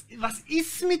 Alter, was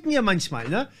ist mit mir manchmal,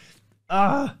 ne?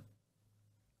 Ah.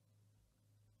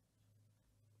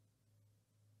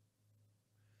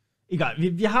 Egal,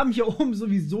 wir haben hier oben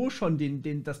sowieso schon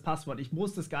das Passwort. Ich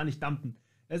muss das gar nicht dumpen.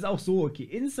 Das ist auch so, okay.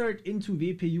 Insert into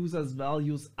WP Users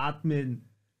Values Admin.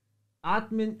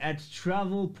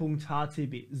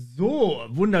 admin@travel.htb. So,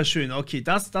 wunderschön. Okay,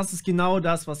 das ist genau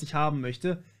das, was ich haben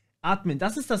möchte. Admin,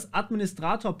 das ist das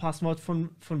Administrator-Passwort von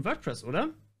WordPress,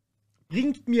 oder?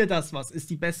 Bringt mir das was, ist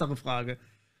die bessere Frage.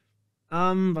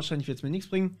 Wahrscheinlich wird es mir nichts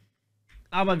bringen.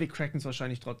 Aber wir cracken es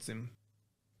wahrscheinlich trotzdem.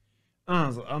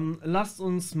 Also, lasst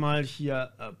uns mal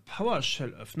hier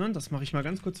PowerShell öffnen. Das mache ich mal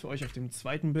ganz kurz für euch auf dem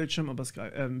zweiten Bildschirm, aber es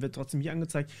wird trotzdem hier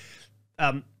angezeigt.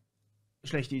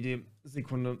 Schlechte Idee.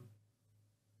 Sekunde.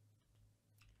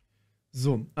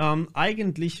 So,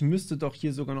 eigentlich müsste doch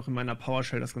hier sogar noch in meiner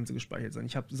PowerShell das Ganze gespeichert sein.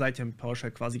 Ich habe seither mit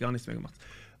PowerShell quasi gar nichts mehr gemacht.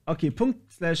 Okay,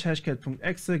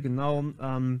 /hashcat.exe,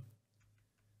 genau.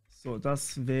 So,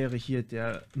 das wäre hier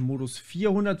der Modus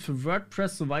 400 für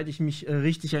WordPress, soweit ich mich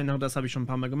richtig erinnere, das habe ich schon ein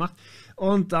paar Mal gemacht.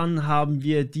 Und dann haben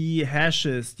wir die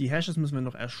Hashes. Die Hashes müssen wir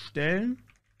noch erstellen.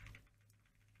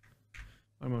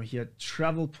 Warte mal, hier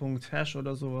travel.hash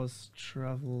oder sowas.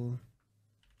 Travel.hash.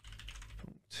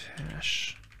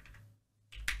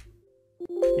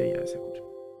 Ja, ist ja gut.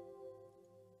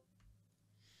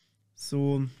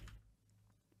 So.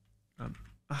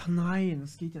 Ach nein,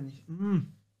 das geht ja nicht.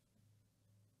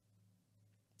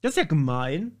 Das ist ja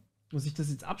gemein. Muss ich das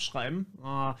jetzt abschreiben?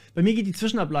 Bei mir geht die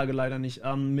Zwischenablage leider nicht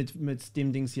mit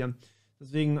dem Dings hier.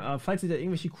 Deswegen, falls ihr da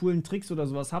irgendwelche coolen Tricks oder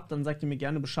sowas habt, dann sagt ihr mir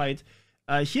gerne Bescheid.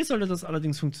 Hier sollte das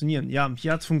allerdings funktionieren. Ja,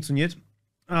 hier hat es funktioniert.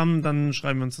 Dann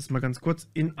schreiben wir uns das mal ganz kurz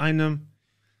in eine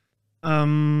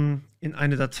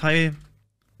Datei.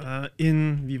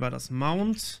 Wie war das?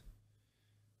 Mount.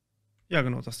 Ja,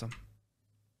 genau, das da.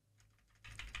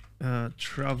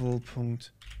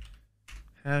 Travel.hash.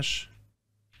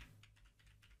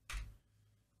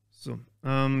 So,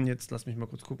 jetzt lass mich mal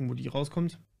kurz gucken, wo die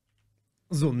rauskommt.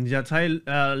 So, die Datei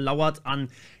lauert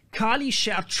an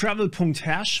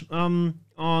kalisharetravel.hash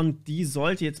und die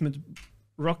sollte jetzt mit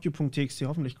rockyou.txt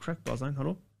hoffentlich crackbar sein.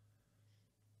 Hallo?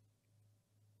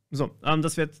 So,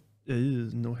 das wird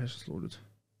no hashes loaded.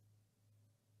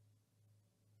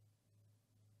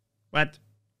 What?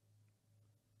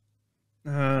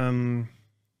 Da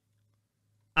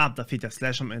fehlt der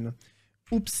Slash am Ende.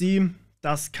 Upsi.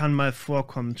 Das kann mal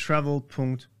vorkommen.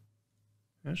 Travel.hash.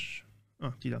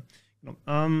 Die da. Genau.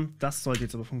 Das sollte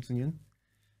jetzt aber funktionieren.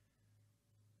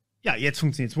 Ja, jetzt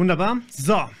funktioniert es. Wunderbar.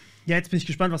 So. Ja, jetzt bin ich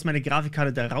gespannt, was meine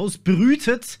Grafikkarte da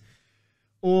rausbrütet.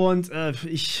 Und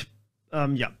ich,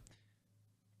 ja.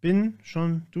 Bin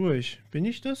schon durch. Bin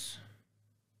ich das?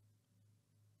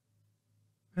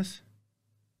 Was?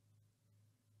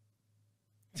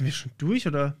 Sind wir schon durch,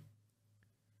 oder?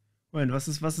 Moment, was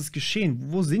ist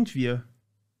geschehen? Wo sind wir?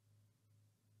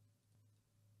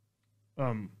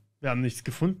 Wir haben nichts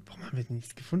gefunden. Warum haben wir denn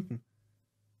nichts gefunden?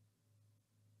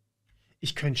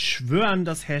 Ich könnte schwören,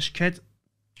 dass Hashcat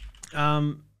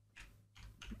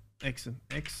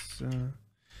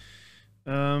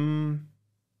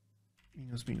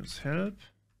minus help,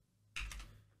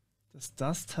 dass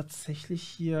das tatsächlich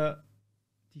hier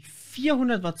die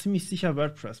 400 war ziemlich sicher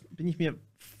WordPress. Bin ich mir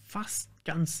fast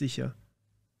ganz sicher.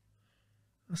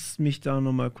 Lass mich da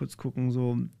nochmal kurz gucken.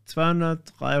 So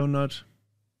 200, 300.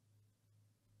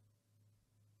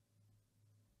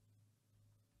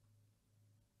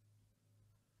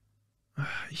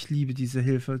 Ich liebe diese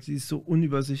Hilfe. Sie ist so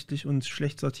unübersichtlich und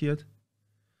schlecht sortiert.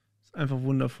 Ist einfach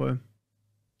wundervoll.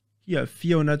 Hier,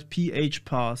 400 PH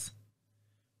Pass.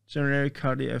 Generic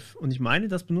KDF. Und ich meine,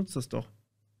 das benutzt das doch.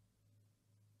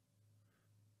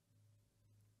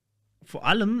 Vor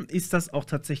allem ist das auch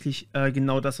tatsächlich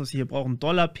genau das, was wir hier brauchen.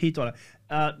 $P.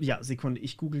 Ja, Sekunde.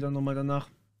 Ich google dann nochmal danach.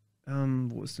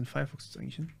 Wo ist denn Firefox jetzt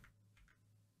eigentlich hin?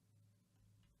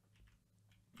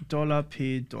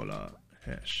 $P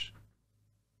Hash.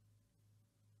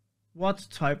 What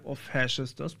type of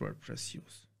hashes does WordPress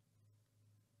use?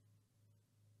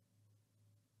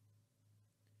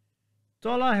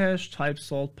 $hash type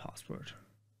salt password.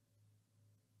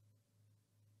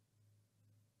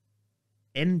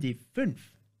 MD5.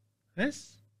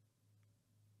 Was?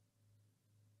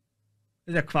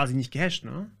 Ist ja quasi nicht gehasht,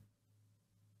 ne?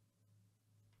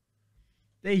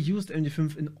 They used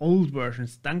MD5 in old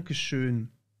versions.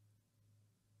 Dankeschön.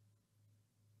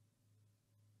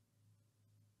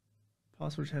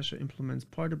 Password Hasher implements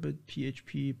part of it,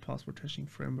 PHP, Password Hashing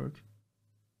Framework.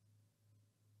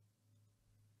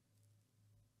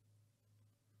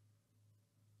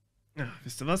 Ja,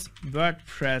 wisst ihr was?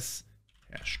 WordPress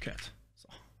Hashcat. So.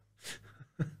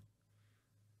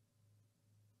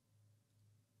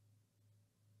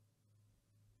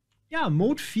 Ja,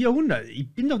 Mode 400.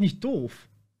 Ich bin doch nicht doof.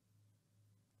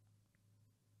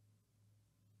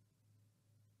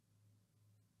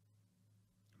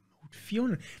 Mode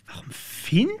 400. Warum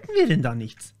finden wir denn da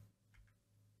nichts?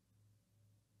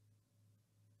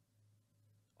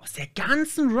 Aus der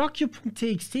ganzen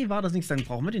rockyo.txt war das nichts. Dann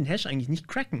brauchen wir den Hash eigentlich nicht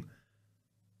cracken.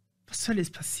 Was zur Hölle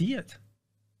ist passiert?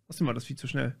 Was war das viel zu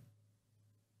schnell?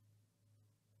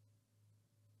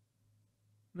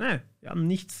 Ne, wir haben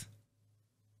nichts.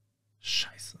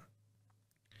 Scheiße.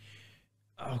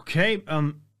 Okay,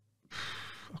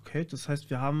 okay, das heißt,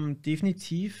 wir haben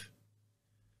definitiv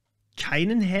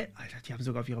keinen Alter, die haben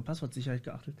sogar auf ihre Passwortsicherheit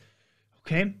geachtet.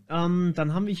 Okay, dann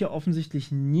haben wir hier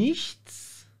offensichtlich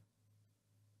nichts.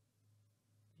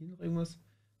 Hier noch irgendwas?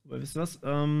 Aber wisst ihr was?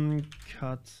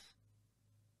 Cut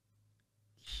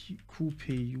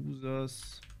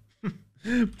qp-users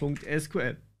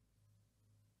 .sql.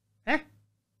 Hä?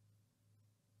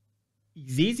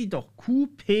 Ich sehe sie doch.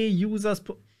 qp-users.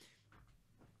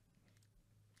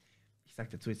 Ich sag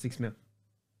dazu jetzt nichts mehr.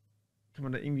 Kann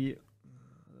man da irgendwie...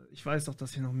 Ich weiß doch,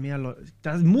 dass hier noch mehr Leute...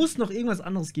 Da muss noch irgendwas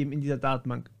anderes geben in dieser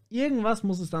Datenbank. Irgendwas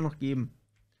muss es da noch geben.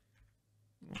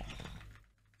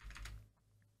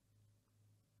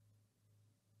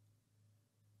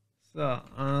 So,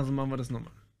 also machen wir das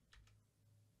nochmal.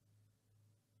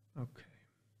 Okay.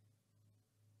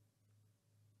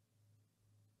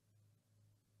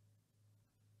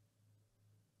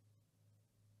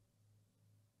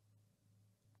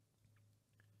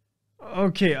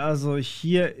 Okay, also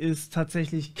hier ist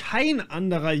tatsächlich kein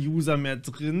anderer User mehr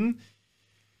drin.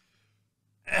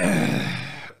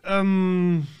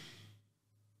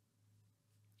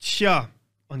 Tja,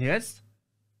 und jetzt?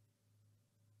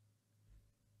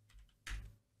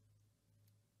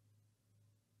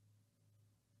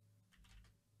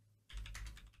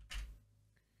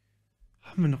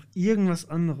 Haben wir noch irgendwas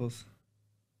anderes?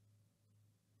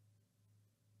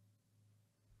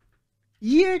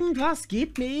 Irgendwas,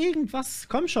 gebt mir irgendwas.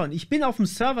 Komm schon, ich bin auf dem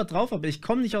Server drauf, aber ich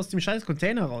komme nicht aus dem scheiß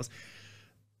Container raus.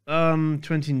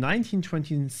 2019,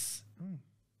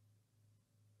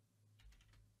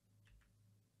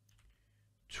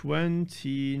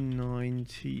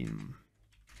 2019.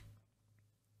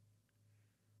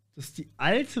 Das ist die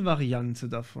alte Variante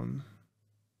davon.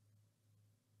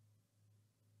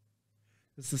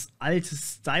 Das ist das alte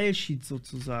Style-Sheet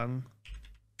sozusagen.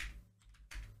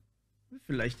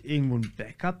 Vielleicht irgendwo ein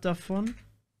Backup davon?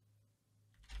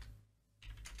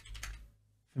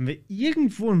 Wenn wir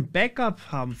irgendwo ein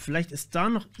Backup haben, vielleicht ist da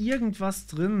noch irgendwas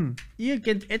drin.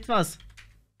 Irgendetwas.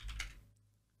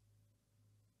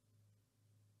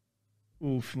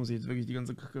 Uff, muss ich jetzt wirklich die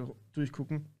ganze Kacke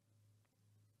durchgucken.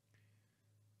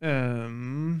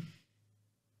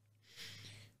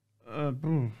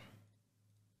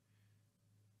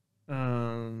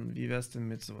 Wie wär's denn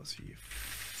mit sowas wie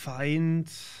Feind?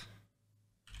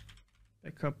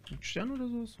 Backup.stern oder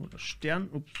so? Oder Stern?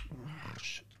 Ups. Oh,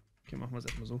 shit. Okay, machen wir es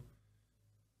erstmal so.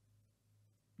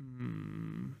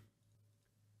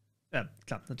 Ja,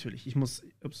 klar, natürlich. Ich muss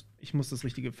das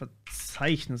richtige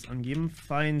Verzeichnis angeben.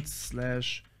 Feind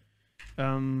slash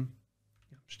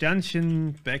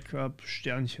Sternchen, Backup,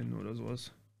 Sternchen oder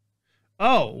sowas.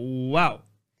 Oh, wow.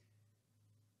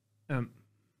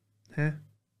 Hä?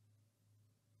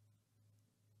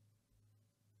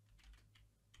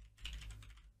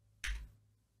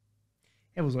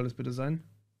 Ja, wo soll das bitte sein?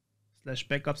 Slash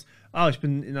Backups. Ah, ich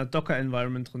bin in einer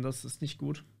Docker-Environment drin, das ist nicht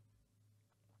gut.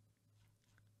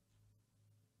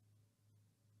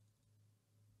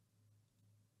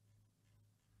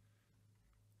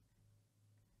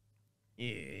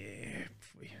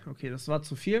 Okay, das war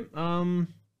zu viel.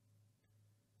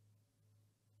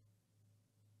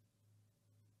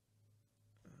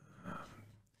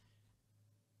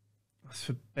 Was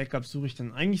für Backups suche ich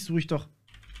denn? Eigentlich suche ich doch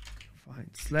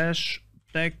slash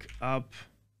Backup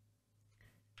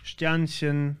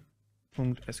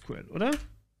Sternchen.sql, oder?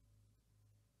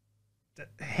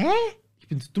 Hä? Ich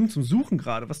bin zu dumm zum Suchen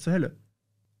gerade. Was zur Hölle?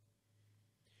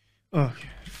 Okay.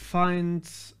 Find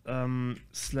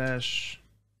slash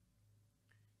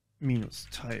minus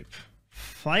type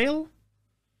file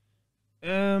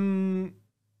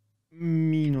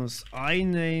minus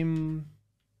iname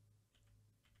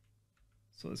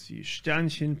so ist wie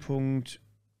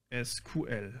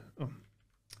Sternchen.sql.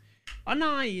 Oh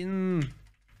nein!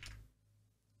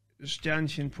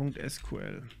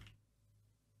 Sternchen.sql.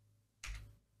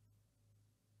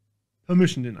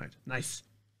 Permission denied. Nice.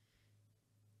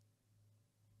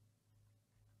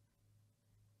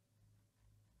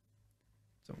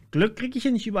 So, Glück kriege ich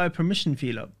hier nicht überall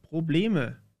Permission-Fehler.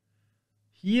 Probleme.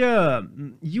 Hier,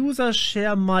 User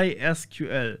Share My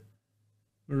SQL.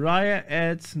 Mariah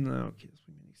Add. Na, okay, das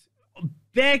bringt mir nichts.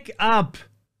 Backup!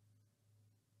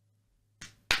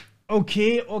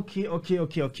 Okay,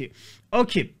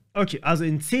 also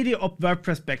in CD op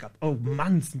WordPress Backup. Oh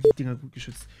Mann, sind die Dinger gut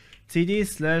geschützt. CD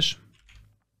slash,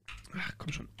 ach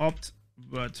komm schon, opt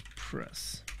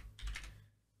WordPress.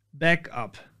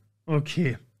 Backup.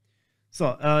 Okay.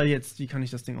 So, jetzt, wie kann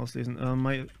ich das Ding auslesen?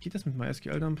 Geht das mit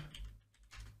MySQL-Dump?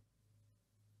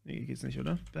 Nee, geht's nicht,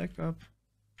 oder? Backup.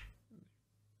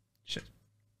 Shit.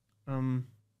 Kann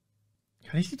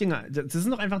ich die Dinger... Das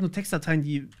sind doch einfach nur Textdateien,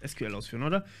 die SQL ausführen,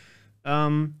 oder?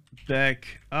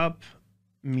 Backup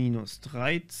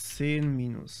 -13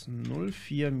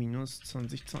 -04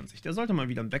 -2020. Der sollte mal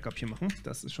wieder ein Backup hier machen.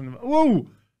 Das ist schon eine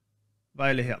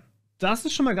Weile her. Das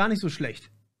ist schon mal gar nicht so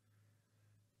schlecht.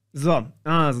 So,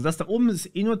 also das da oben ist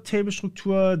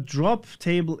Init-Table-Struktur, Drop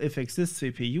Table if exists,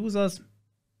 WP Users.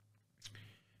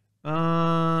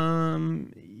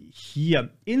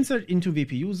 Hier, Insert into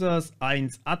WP Users,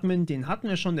 1 Admin, den hatten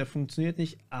wir schon, der funktioniert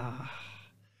nicht.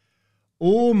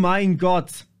 Oh mein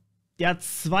Gott, der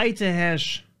zweite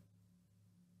Hash.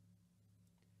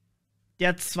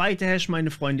 Der zweite Hash,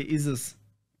 meine Freunde, ist es.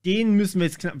 Den müssen wir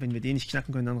jetzt knacken. Wenn wir den nicht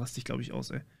knacken können, dann raste ich, glaube ich,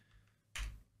 aus, ey.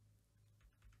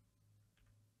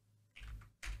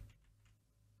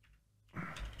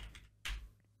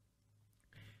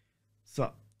 So,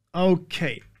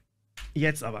 okay.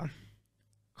 Jetzt aber.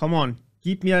 Come on,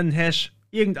 gib mir einen Hash.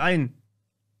 Irgendeinen.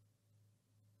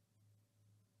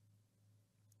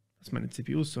 Was meine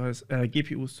CPUs zu heiß,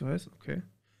 GPUs zu heiß, okay.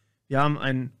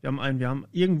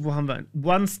 Irgendwo haben wir einen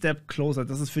One Step Closer,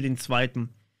 das ist für den zweiten.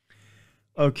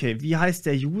 Okay, wie heißt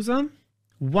der User?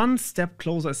 One Step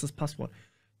Closer ist das Passwort.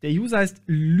 Der User heißt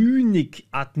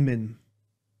Lynik-Admin.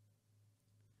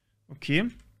 Okay.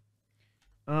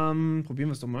 Probieren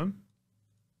wir es doch mal.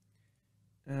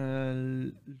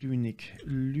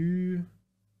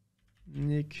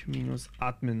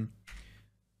 Lynik-Admin.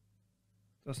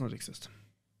 Das not exist.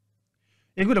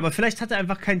 Ja gut, aber vielleicht hat er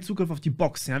einfach keinen Zugriff auf die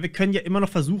Box. Ja? Wir können ja immer noch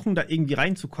versuchen, da irgendwie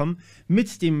reinzukommen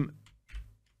mit dem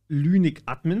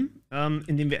Lynik-Admin,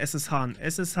 indem wir SSH.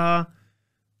 SSH,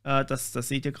 das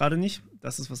seht ihr gerade nicht.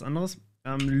 Das ist was anderes.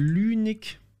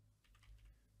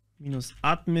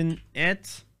 Lynik-Admin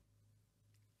at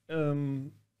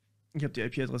ich habe die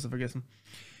IP-Adresse vergessen.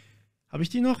 Habe ich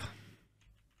die noch?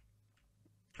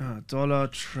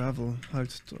 $Travel.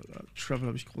 Halt, $Travel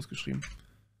habe ich groß geschrieben.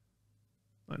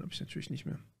 Nein, habe ich natürlich nicht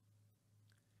mehr.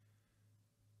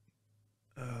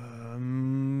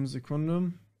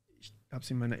 Sekunde. Ich habe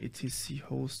sie in meiner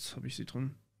etc-Host, habe ich sie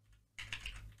drin.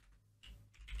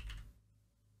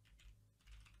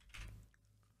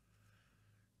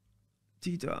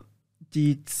 Die da.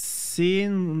 Die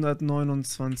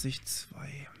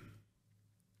 10.129.2.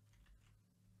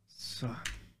 So.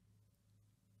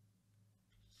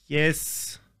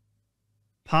 Yes.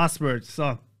 Password.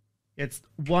 So. Jetzt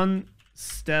one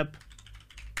step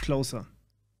closer.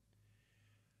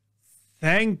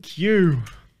 Thank you.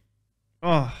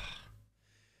 Oh.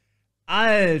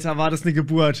 Alter, war das eine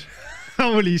Geburt.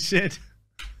 Holy shit.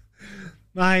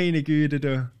 Meine Güte,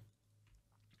 du.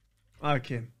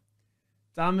 Okay.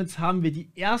 Damit haben wir die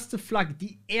erste Flagge.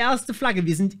 Die erste Flagge.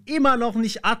 Wir sind immer noch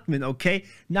nicht Admin, okay?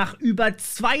 Nach über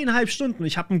 2,5 Stunden.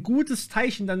 Ich habe ein gutes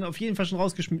Teilchen dann auf jeden Fall schon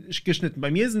rausgeschnitten.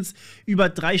 Bei mir sind es über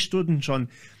 3 Stunden schon,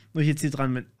 wo ich jetzt hier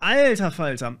dran bin. Alter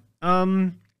Falter.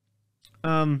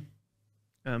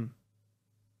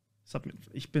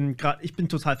 Ich bin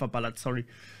total verballert, sorry.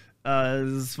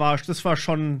 Das war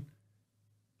schon...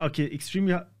 Okay, extrem...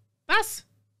 Was?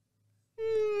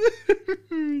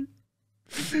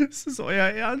 Ist das euer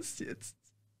Ernst jetzt?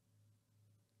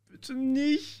 Bitte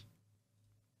nicht.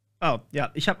 Oh,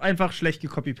 ja, ich habe einfach schlecht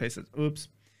gecopy-pastet.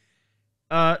 Ups.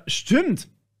 Stimmt.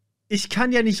 Ich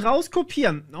kann ja nicht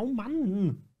rauskopieren. Oh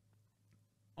Mann.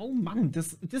 Oh Mann,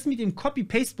 das mit dem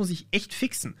Copy-Paste muss ich echt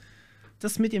fixen.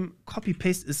 Das mit dem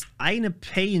Copy-Paste ist eine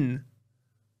Pain.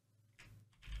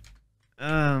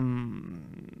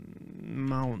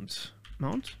 Mount.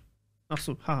 Mount? Ach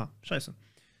so, haha, scheiße.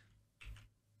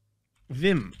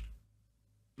 Vim.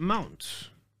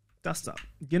 Mount. Das da.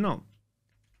 Genau.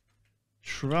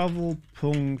 Travel.flag.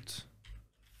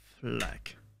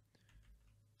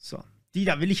 So. Die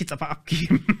da will ich jetzt aber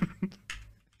abgeben.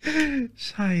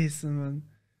 Scheiße, Mann.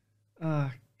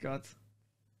 Ach Gott.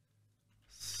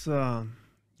 So.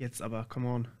 Jetzt aber, come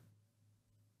on.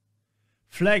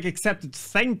 Flag accepted.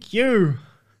 Thank you.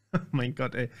 Oh mein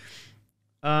Gott, ey.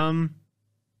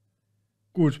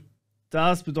 Gut.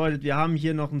 Das bedeutet, wir haben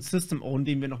hier noch einen System-Own,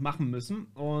 den wir noch machen müssen.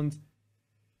 Und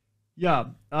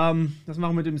ja, das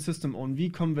machen wir mit dem System-Own. Wie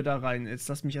kommen wir da rein? Jetzt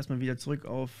lass mich erstmal wieder zurück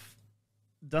auf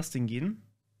das Ding gehen.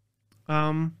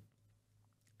 Brauchen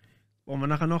wir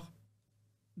nachher noch.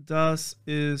 Das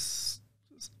ist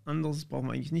was anderes, brauchen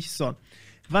wir eigentlich nicht. So,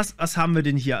 was haben wir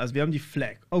denn hier? Also wir haben die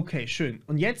Flag. Okay, schön.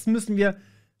 Und jetzt müssen wir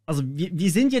Also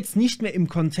wir sind jetzt nicht mehr im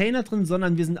Container drin,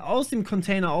 sondern wir sind aus dem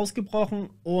Container ausgebrochen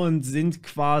und sind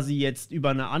quasi jetzt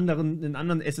über einen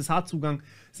anderen SSH-Zugang,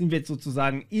 sind wir jetzt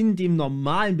sozusagen in dem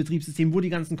normalen Betriebssystem, wo die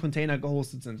ganzen Container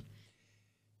gehostet sind.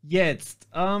 Jetzt,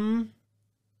 ja,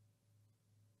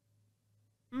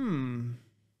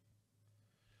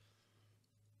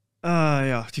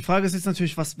 die Frage ist jetzt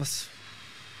natürlich, was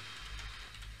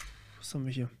haben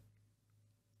wir hier?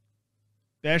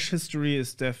 Bash History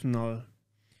ist def null.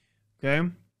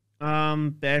 Okay.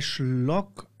 Bash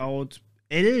Logout.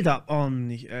 LDAP. Oh,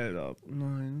 nicht LDAP.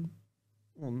 Nein.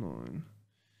 Oh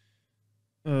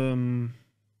nein.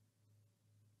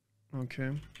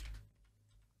 Okay.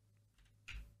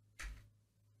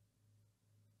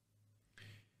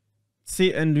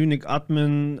 CN Linux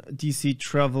Admin, DC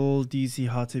Travel,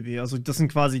 DC HTB. Also das sind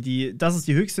quasi das ist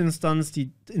die höchste Instanz,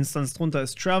 die Instanz drunter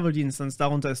ist Travel, die Instanz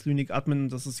darunter ist Linux Admin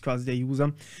und das ist quasi der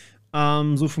User.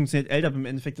 So funktioniert LDAP im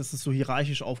Endeffekt, das ist so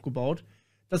hierarchisch aufgebaut.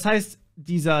 Das heißt,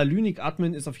 dieser Linux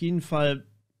Admin ist auf jeden Fall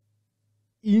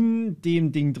in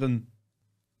dem Ding drin.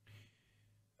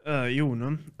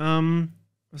 Ne?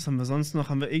 Was haben wir sonst noch?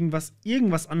 Haben wir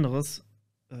irgendwas anderes?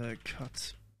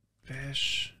 Cut.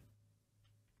 Bash.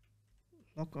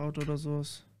 Logout oder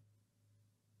sowas.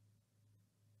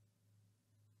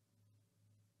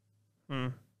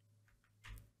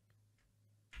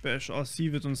 Bash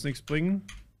RC wird uns nichts bringen.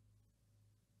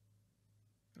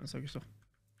 Das sag ich doch.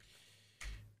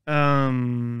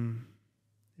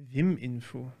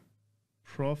 Vim-Info.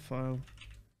 Profile.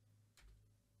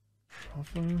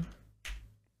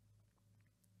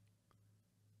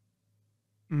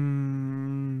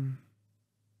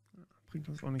 Bringt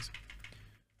uns auch nichts.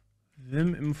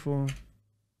 Vim-Info.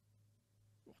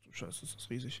 Ach du Scheiße, ist das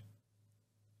riesig.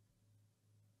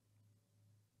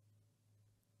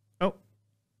 Oh.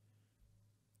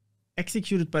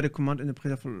 Executed by the command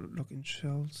interpreter for login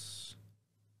shells.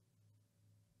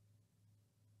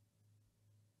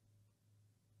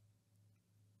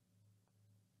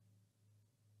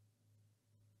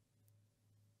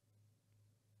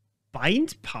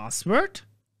 Bind password?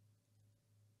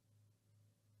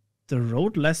 The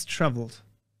road less traveled.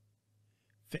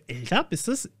 Für LDAP? Ist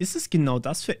es genau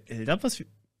das für LDAP, was wir...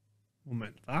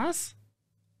 Moment, was?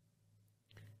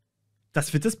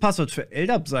 Das wird das Passwort für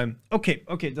LDAP sein. Okay,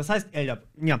 das heißt LDAP.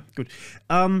 Ja, gut.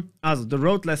 Also, the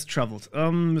road less traveled.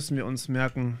 Müssen wir uns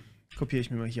merken. Kopiere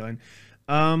ich mir mal hier rein.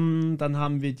 Dann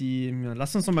haben wir die... Ja,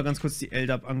 lass uns noch mal ganz kurz die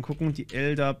LDAP angucken. Die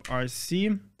LDAP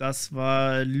RC. Das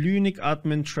war Linux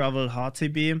Admin Travel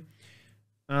HTB.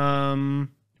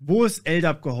 Wo ist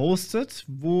LDAP gehostet?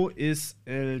 Ja.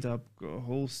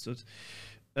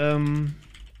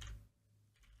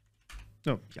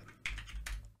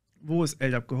 Wo ist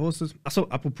LDAP gehostet? Achso,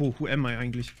 apropos, who am I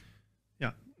eigentlich?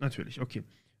 Ja, natürlich, okay.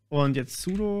 Und jetzt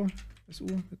sudo su,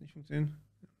 wird nicht funktionieren.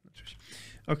 Ja, natürlich.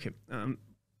 Okay,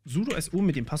 sudo su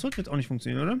mit dem Passwort wird auch nicht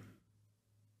funktionieren, oder?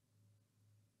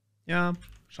 Ja,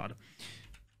 schade.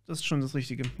 Das ist schon das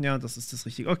Richtige. Ja, das ist das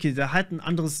Richtige. Okay, der hat ein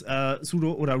anderes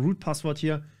sudo- oder root-Passwort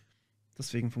hier.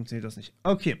 Deswegen funktioniert das nicht.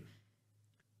 Okay.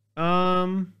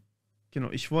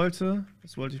 Genau, was wollte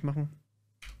ich machen?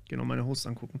 Genau, meine Hosts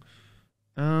angucken.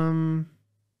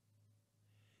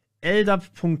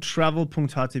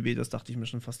 ldap.travel.htb, das dachte ich mir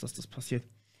schon fast, dass das passiert.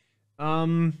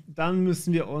 Dann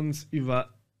müssen wir uns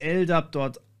über ldap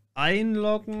dort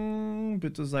einloggen.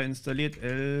 Bitte sei installiert.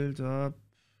 ldap.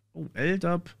 Oh,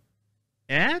 ldap.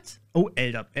 Add? Oh,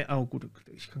 ldap. Oh, gut,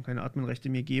 ich kann keine Adminrechte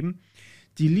mir geben.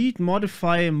 Delete,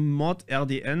 modify, mod,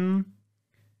 rdn.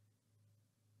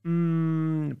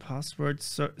 Password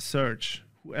search.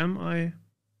 Who am I?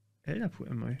 ldap, who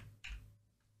am I?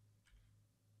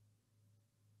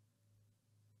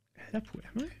 ldap, who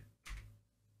am I?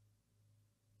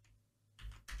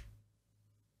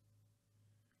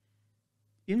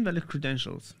 Invalid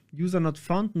credentials. User not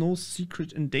found, no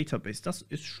secret in database. Das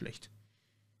ist schlecht.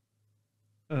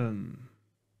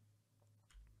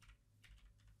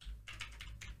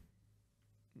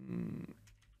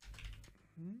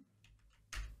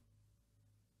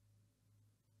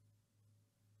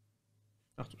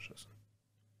 Ach du Scheiße.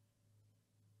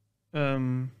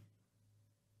 Habe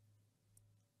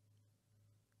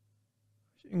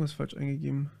ich irgendwas falsch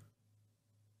eingegeben?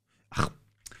 Ach,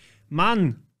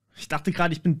 Mann! Ich dachte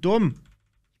gerade, ich bin dumm.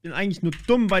 Ich bin eigentlich nur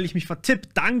dumm, weil ich mich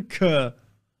vertipp. Danke!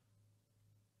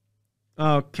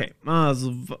 Okay,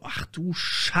 also, ach du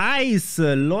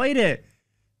Scheiße, Leute!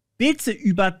 Bitte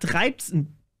übertreibt's.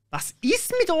 Was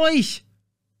ist mit euch?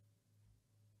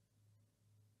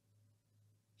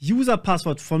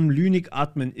 User-Passwort vom Linux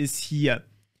Admin ist hier.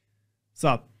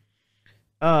 So.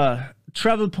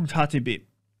 Travel.htb.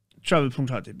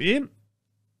 Travel.htb.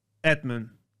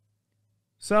 Admin.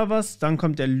 Servers, dann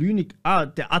kommt der Linux,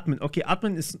 der Admin. Okay,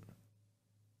 Admin ist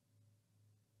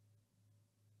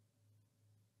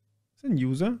ein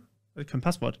User? Er hat kein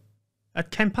Passwort. Er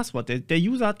hat kein Passwort. Der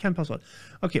User hat kein Passwort.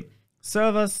 Okay.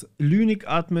 Servers, Linux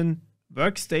Admin,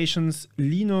 Workstations,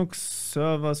 Linux,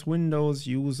 Servers, Windows,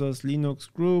 Users,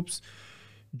 Linux Groups,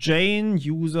 Jane,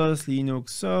 Users,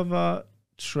 Linux Server,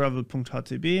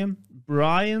 travel.htb,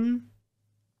 Brian,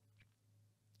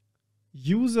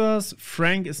 Users,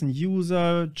 Frank ist ein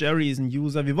User, Jerry ist ein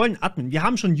User. Wir wollen Admin. Wir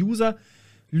haben schon User.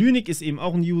 Linux ist eben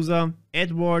auch ein User.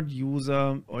 Edward,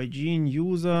 User. Eugene,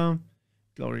 User.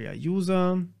 Gloria,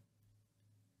 User.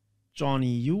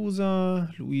 Johnny, User.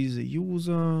 Luise,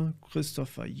 User.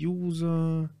 Christopher,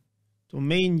 User.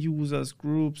 Domain, Users,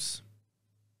 Groups.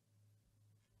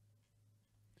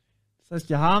 Das heißt,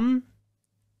 wir haben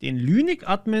den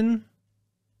Linux-Admin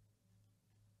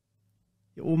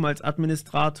hier oben als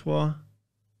Administrator.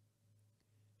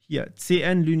 Hier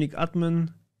CN Linux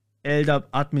Admin, LDAP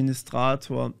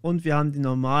Administrator und wir haben den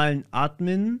normalen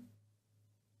Admin.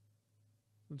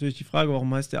 Natürlich die Frage,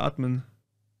 warum heißt der Admin?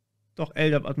 Doch,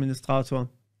 LDAP Administrator.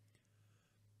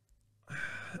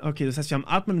 Okay, das heißt, wir haben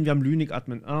Admin und wir haben Linux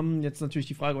Admin. Jetzt natürlich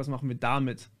die Frage, was machen wir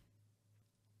damit?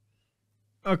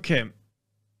 Okay.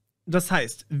 Das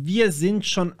heißt, wir sind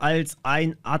schon als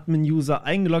ein Admin-User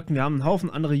eingeloggt und wir haben einen Haufen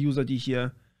andere User, die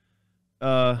hier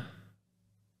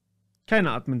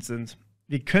keine Admins sind.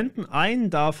 Wir könnten einen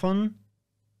davon,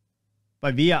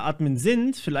 weil wir ja Admin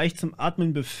sind, vielleicht zum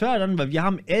Admin befördern, weil wir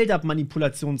haben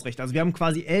LDAP-Manipulationsrechte. Also wir haben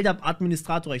quasi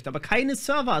LDAP-Administratorrechte, aber keine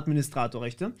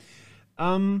Server-Administratorrechte.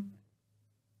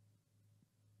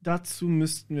 Dazu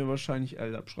müssten wir wahrscheinlich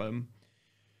LDAP schreiben.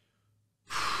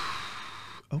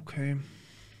 Okay.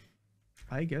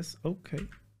 I guess, okay.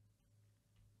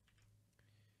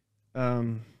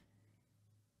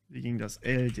 Wie ging das?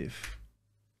 LDIF.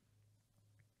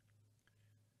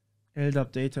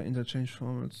 LDAP Data Interchange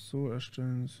Formats. So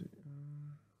erstellen Sie.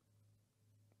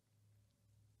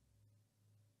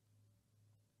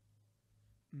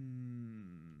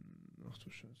 Ach du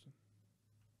Scheiße.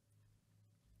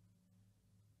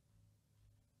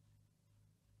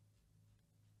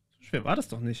 So schwer war das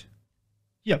doch nicht.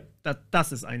 Hier,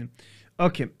 das ist eine.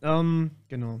 Okay,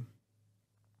 genau.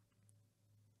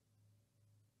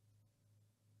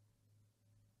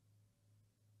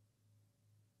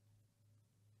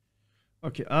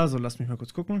 Okay, also lasst mich mal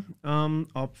kurz gucken,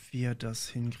 ob wir das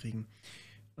hinkriegen.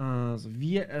 Also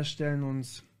wir erstellen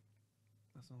uns.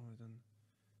 Was machen wir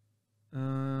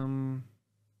denn?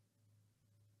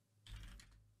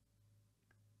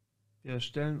 Wir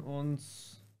erstellen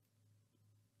uns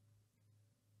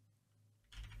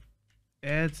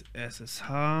add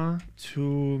SSH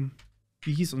to,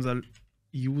 wie hieß unser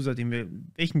User,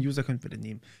 welchen User könnten wir denn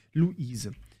nehmen?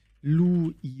 Luise.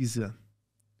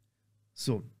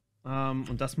 So,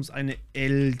 und das muss eine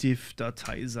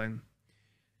LDIF-Datei sein.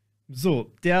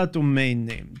 So, der Domain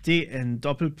Name, dn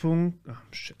Doppelpunkt,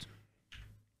 shit.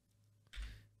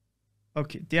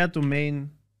 Okay, der Domain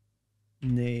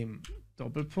Name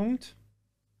Doppelpunkt.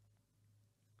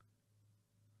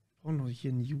 Wir brauchen noch hier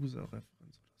einen User-Referenz.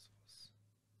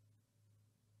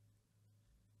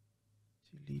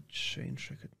 Delete, change,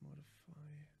 record, modify.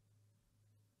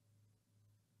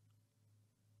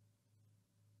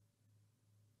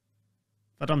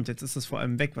 Verdammt, jetzt ist das vor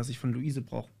allem weg, was ich von Luise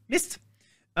brauche. Mist!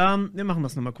 Wir machen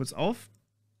das nochmal kurz auf.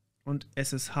 Und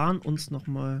SSHen uns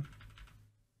nochmal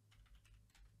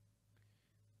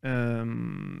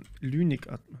Linux.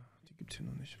 Die gibt es hier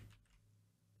noch nicht.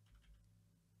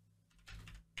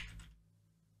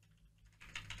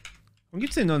 Warum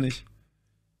gibt es den noch nicht?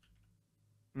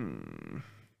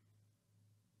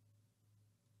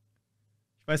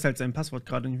 Ich weiß halt sein Passwort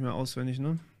gerade nicht mehr auswendig,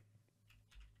 ne?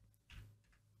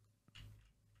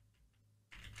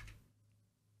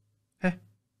 Hä?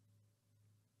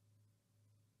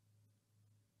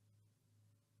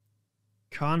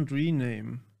 Can't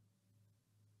rename.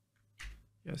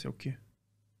 Ja, ist ja okay.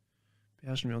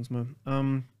 Beherrschen wir uns mal.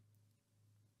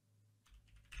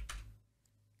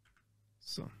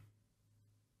 So.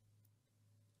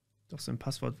 Doch sein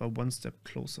Passwort war One Step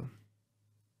Closer.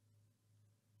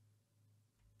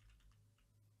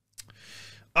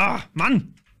 Ah,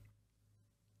 Mann!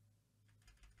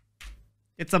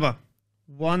 Jetzt aber.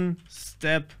 One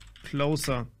Step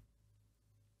Closer.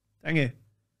 Danke.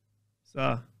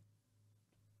 So.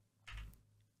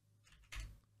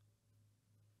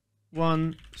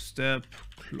 One Step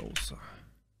Closer.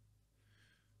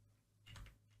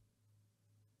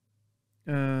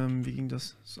 Wie ging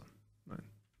das? So. Nein.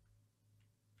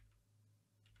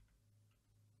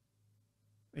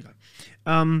 Egal.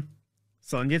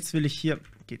 So, und jetzt will ich hier.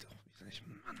 Geht auch nicht.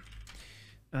 Mann.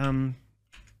 Add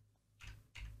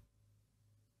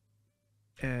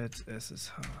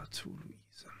SSH to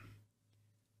Luise.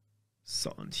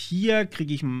 So, und hier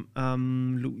kriege ich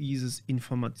Luises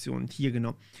Informationen. Hier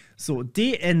genau. So,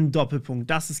 DN Doppelpunkt,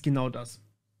 das ist genau das.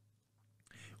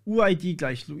 UID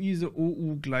gleich Luise,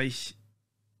 OU gleich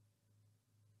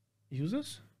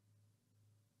Users.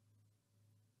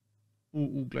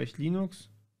 OU gleich Linux.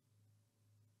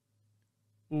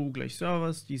 OU gleich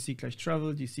Servers, DC gleich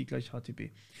Travel, DC gleich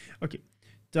HTTP. Okay,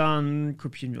 dann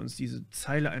kopieren wir uns diese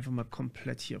Zeile einfach mal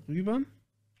komplett hier rüber.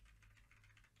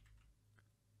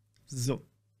 So,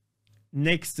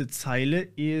 nächste Zeile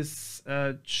ist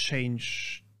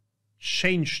Change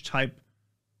Type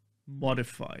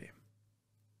Modify.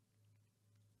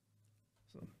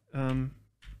 So,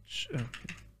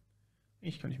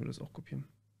 ich kann mir das auch kopieren.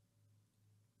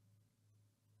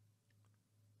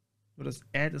 Nur das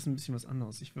Add ist ein bisschen was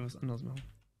anderes. Ich will was anderes machen.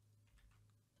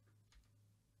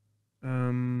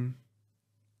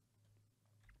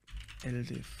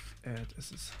 LDIF Add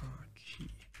SSH Key.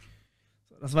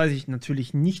 So, das weiß ich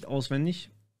natürlich nicht auswendig.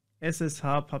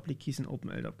 SSH Public Keys in Open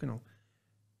LDAP, genau.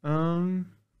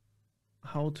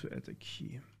 How to add a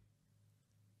key.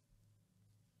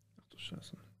 Ach du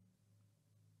Scheiße.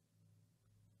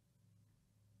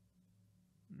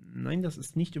 Nein, das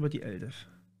ist nicht über die LDIF.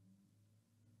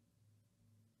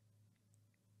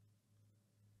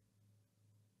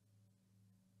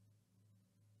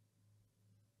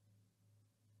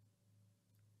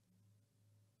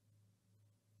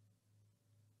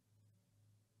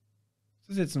 Ist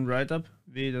das jetzt ein Write-Up?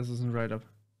 Weh, das ist ein Write-Up.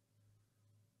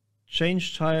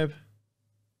 Change Type.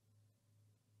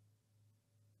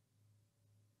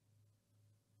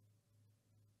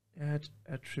 Add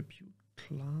Attribute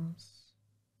Class.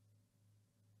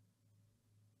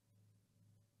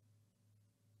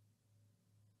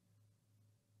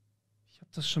 Ich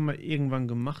habe das schon mal irgendwann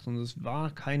gemacht und es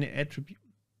war keine Attribute.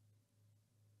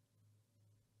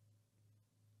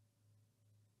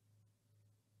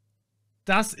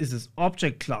 Das ist es.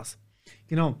 Object Class.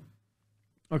 Genau.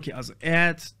 Okay, also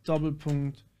add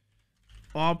Doppelpunkt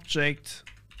Object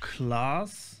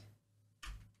Class.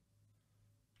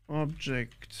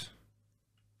 Object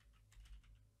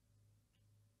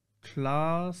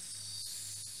Classes.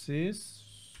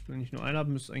 Wenn ich nur eine habe,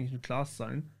 müsste es eigentlich eine Class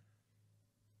sein.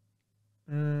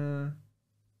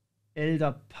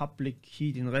 LDAP Public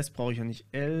Key. Den Rest brauche ich ja nicht.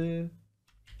 LDAP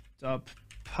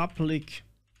Public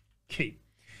Key.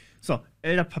 So,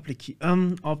 LDAP Public Key,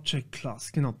 Object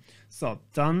Class, genau. So,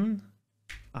 dann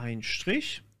ein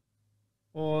Strich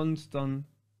und dann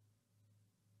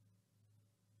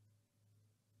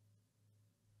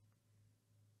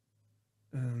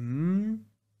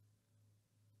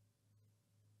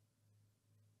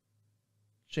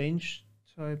Change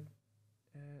Type,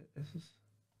 ist es?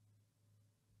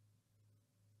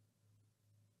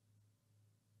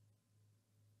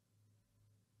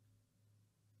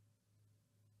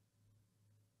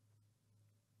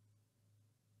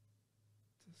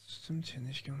 Das stimmt hier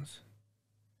nicht ganz.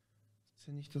 Das ist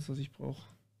ja nicht das, was ich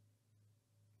brauche.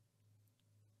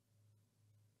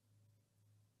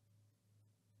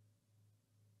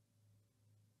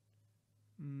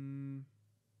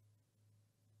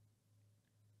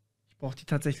 Ich brauche die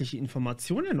tatsächliche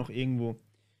Information ja noch irgendwo.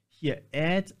 Hier,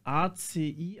 add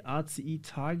ACI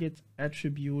Target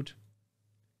Attribute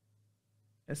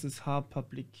SSH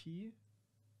Public Key.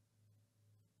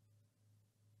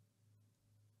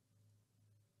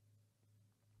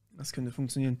 Das könnte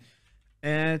funktionieren.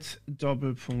 Add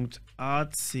Doppelpunkt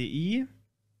ACI.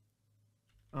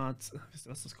 Wisst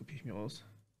ihr was, das kopiere ich mir aus.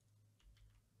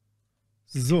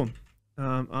 So,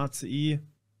 ACI.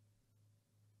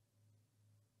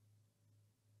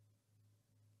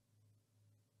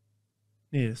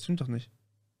 Nee, das stimmt doch nicht.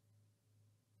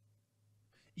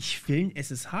 Ich will ein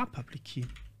SSH Public Key.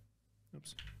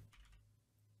 Ups.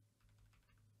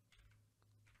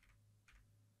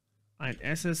 Ein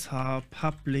SSH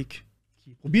Public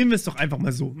Key. Probieren wir es doch einfach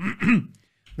mal so.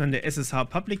 Dann der SSH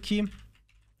Public Key.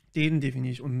 Den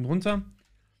definiere ich unten drunter.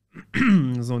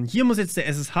 So, und hier muss jetzt der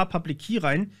SSH Public Key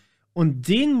rein. Und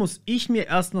den muss ich mir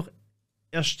erst noch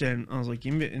erstellen. Also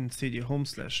gehen wir in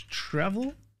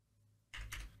cd-home/travel.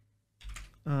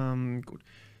 Gut.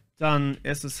 Dann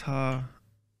SSH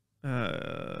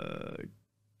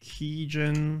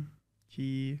Keygen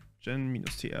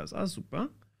 -tr. Super.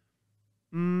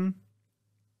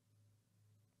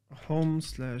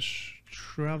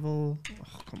 Home/travel.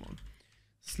 Ach, come on.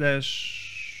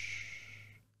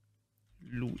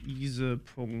 /Luise.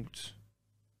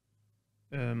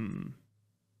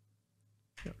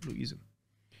 Ja, Luise.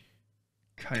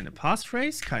 Keine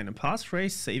Passphrase,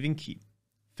 saving key.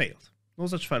 Failed. No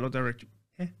such file or directory.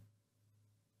 Hä?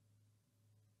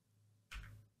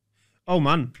 Oh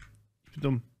Mann. Ich bin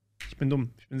dumm. Ich bin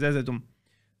dumm. Ich bin sehr, sehr dumm.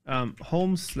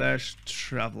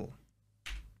 Home/travel.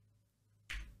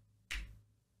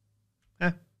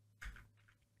 Hä?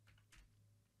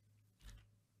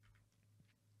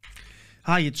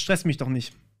 Ah, jetzt stresst mich doch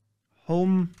nicht.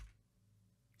 Home.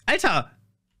 Alter!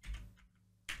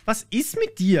 Was ist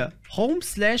mit dir?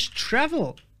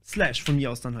 Home/travel. Slash von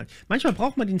mir aus dann halt. Manchmal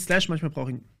braucht man den Slash, manchmal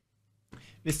braucht ihn.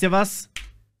 Wisst ihr was?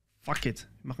 Fuck it.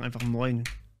 Wir machen einfach einen neuen.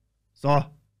 So,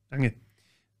 danke.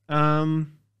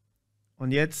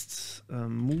 Und jetzt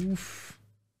move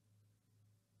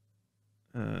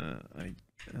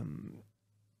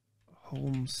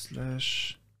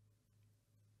home/.ssh/ids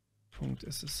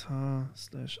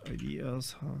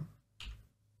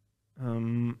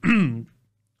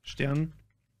Stern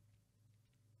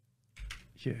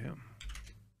hierher.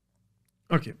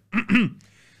 Okay.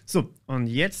 So, und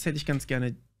jetzt hätte ich ganz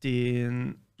gerne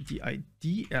die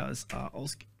ID RSA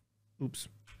Ups.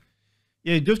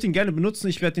 Ja, ihr dürft ihn gerne benutzen.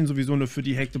 Ich werde den sowieso nur für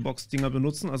die HackTheBox-Dinger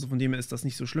benutzen. Also von dem her ist das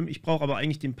nicht so schlimm. Ich brauche aber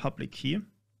eigentlich den Public Key.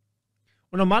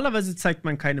 Und normalerweise zeigt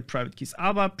man keine Private Keys.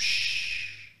 Aber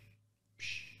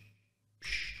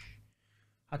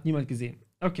hat niemand gesehen.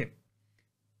 Okay.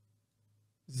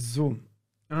 So.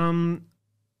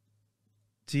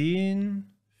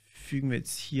 Den fügen wir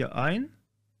jetzt hier ein.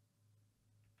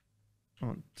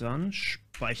 Und dann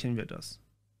speichern wir das.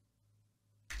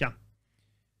 Ja.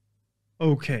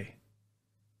 Okay.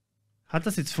 Hat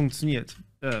das jetzt funktioniert?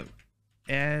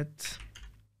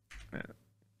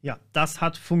 Ja, das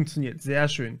hat funktioniert. Sehr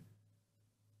schön.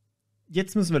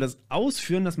 Jetzt müssen wir das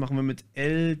ausführen. Das machen wir mit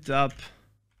LDAP.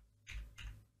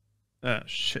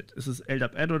 Shit. Ist es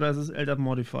LDAP Add oder ist es LDAP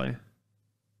Modify?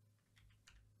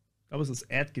 Ich glaube, es ist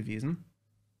Add gewesen.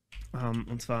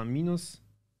 Und zwar minus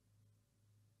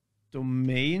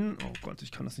Domain. Oh Gott,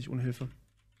 ich kann das nicht ohne Hilfe.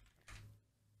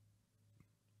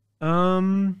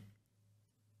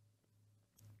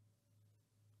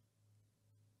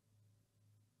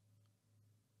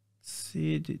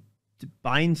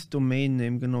 Bind Domain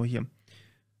Name, genau hier.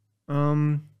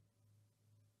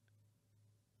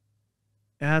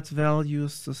 Add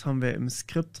Values, das haben wir im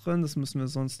Skript drin, das müssen wir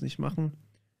sonst nicht machen.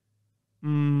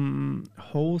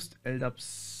 Host, LDAP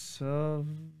Server.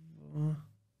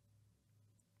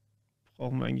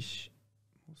 Brauchen wir eigentlich.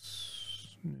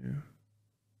 Nö.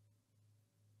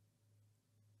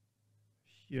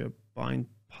 Hier, Bind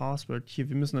Password. Hier,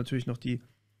 wir müssen natürlich noch die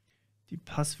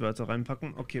Passwörter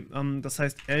reinpacken. Okay, das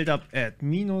heißt LDAP add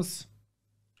minus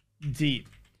D.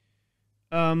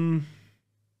 Ach du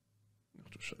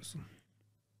Scheiße.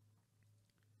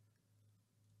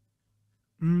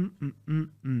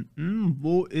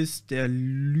 Wo ist der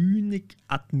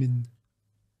Linux-Admin?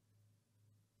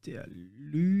 Der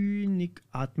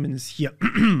Linux-Admin ist hier.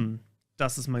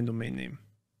 Das ist mein Domain-Name.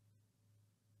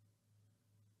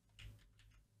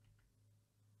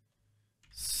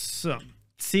 So.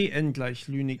 CN gleich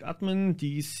Linux-Admin,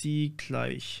 DC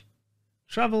gleich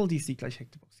Travel, DC gleich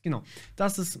HackTheBox. Genau.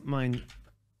 Das ist mein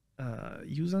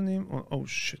Username. Oh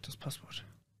shit, das Passwort.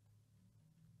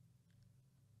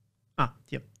 Ah,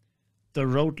 hier. The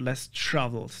road less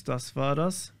traveled. Das war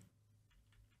das.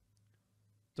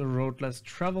 The road less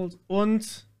traveled.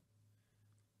 Und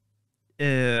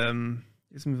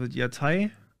jetzt müssen wir die Datei,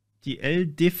 die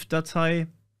LDIF-Datei.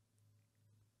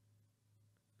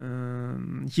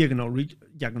 Hier genau,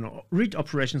 read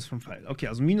operations from file. Okay,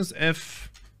 also minus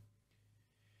F.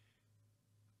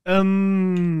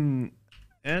 Add,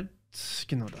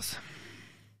 genau das.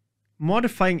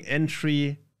 Modifying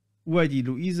Entry. UID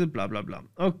Luise, bla bla bla.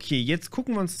 Okay, jetzt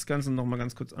gucken wir uns das Ganze nochmal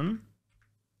ganz kurz an.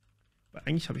 Weil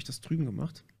eigentlich habe ich das drüben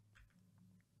gemacht.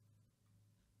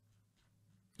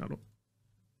 Hallo?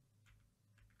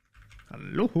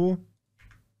 Hallo?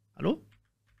 Hallo?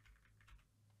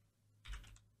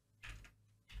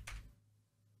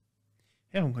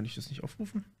 Warum kann ich das nicht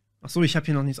aufrufen? Achso, ich habe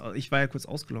hier noch nichts. Ich war ja kurz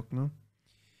ausgeloggt, ne?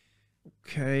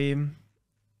 Okay.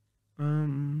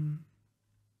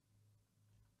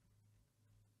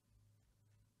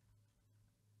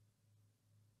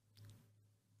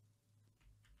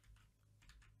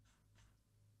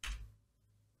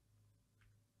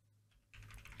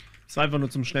 Es war einfach nur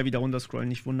zum schnell wieder runterscrollen,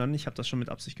 nicht wundern. Ich habe das schon mit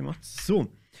Absicht gemacht.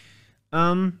 So.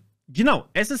 Genau.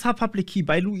 SSH Public Key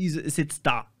bei Luise ist jetzt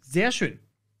da. Sehr schön.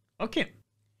 Okay.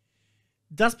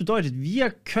 Das bedeutet, wir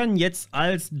können jetzt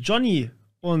als Johnny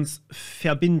uns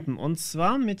verbinden. Und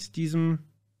zwar mit diesem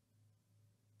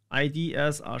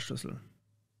ID-RSA-Schlüssel.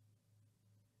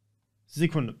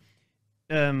 Sekunde.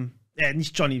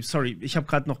 Nicht Johnny, sorry. Ich habe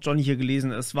gerade noch Johnny hier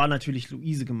gelesen. Es war natürlich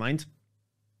Luise gemeint.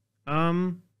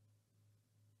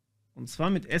 Und zwar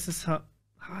mit SSH.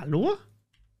 Hallo?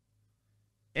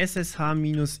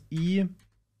 SSH-I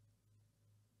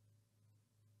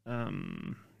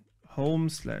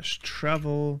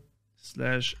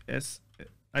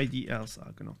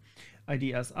home/travel/IDRSA, genau.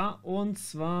 IDRSA und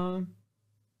zwar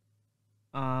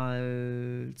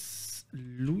als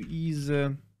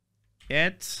Luise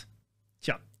at.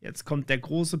 Tja, jetzt kommt der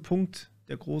große Punkt,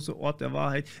 der große Ort der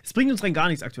Wahrheit. Es bringt uns rein gar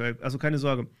nichts aktuell, also keine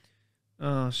Sorge.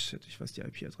 Ah, shit, ich weiß die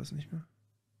IP-Adresse nicht mehr.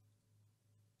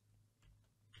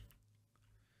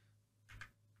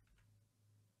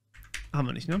 Haben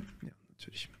wir nicht, ne? Ja,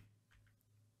 natürlich.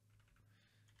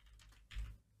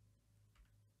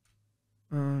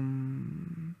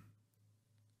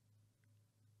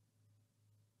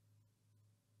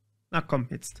 Na komm,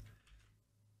 jetzt.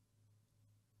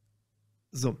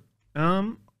 So.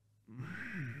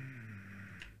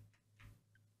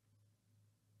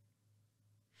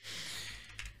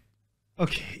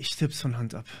 Okay, ich tipp's von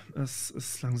Hand ab. Es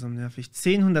ist langsam nervig.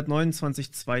 10,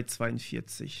 129, 2,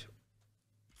 42.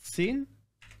 10,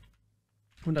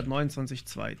 129,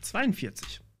 2,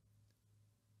 42.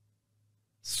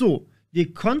 So,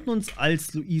 wir konnten uns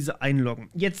als Luise einloggen.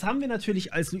 Jetzt haben wir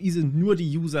natürlich als Luise nur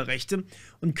die User-Rechte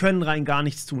und können rein gar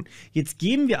nichts tun. Jetzt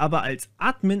geben wir aber als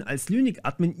Admin, als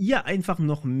Lynik-Admin ihr einfach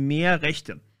noch mehr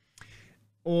Rechte.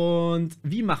 Und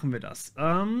wie machen wir das?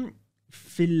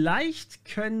 Vielleicht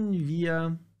können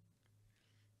wir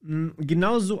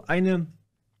genauso eine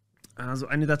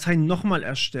Datei nochmal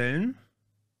erstellen.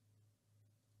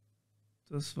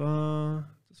 Das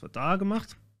war da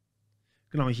gemacht.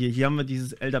 Genau, hier haben wir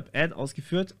dieses LDAP-Add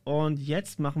ausgeführt. Und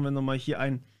jetzt machen wir nochmal hier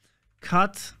ein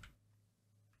Cut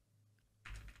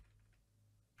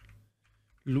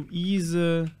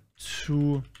Luise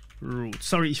to root.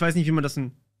 Sorry, ich weiß nicht, wie man das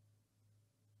in...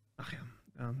 Ach ja.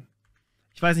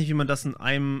 Ich weiß nicht, wie man das in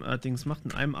einem Dings macht,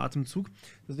 in einem Atemzug.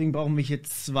 Deswegen brauchen wir hier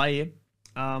zwei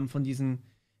von diesen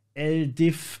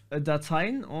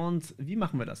LDIF-Dateien. Und wie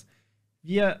machen wir das?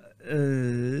 Wir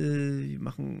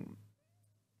machen...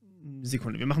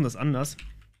 Sekunde, wir machen das anders.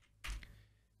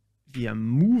 Wir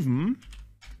moven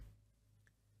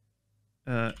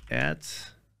add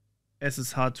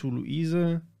SSH to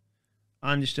Luise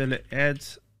an die Stelle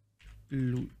add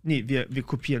nee, wir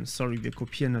kopieren, sorry, wir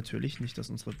kopieren natürlich, nicht,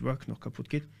 dass unsere Work noch kaputt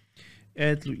geht.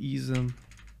 Add Luise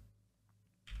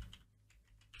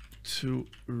to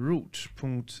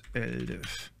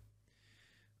root.ldif.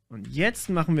 Und jetzt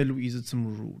machen wir Luise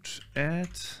zum Root.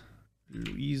 Add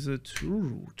Luise to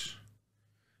root.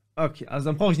 Okay, also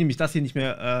dann brauche ich nämlich das hier nicht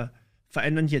mehr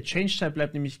verändern. Hier Change Type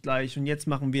bleibt nämlich gleich. Und jetzt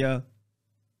machen wir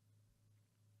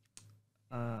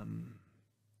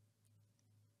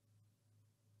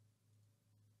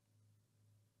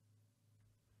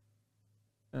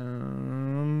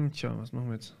tja, was machen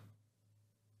wir jetzt?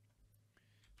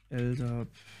 LDAP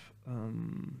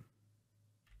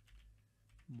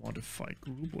Modified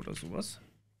Group oder sowas.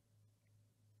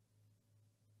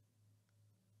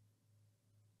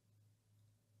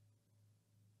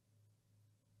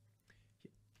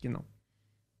 Genau.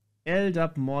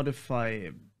 LDAP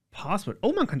Modify Password.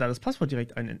 Oh, man kann da das Passwort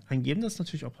direkt eingeben. Das ist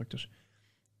natürlich auch praktisch.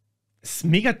 Es ist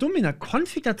mega dumm, in der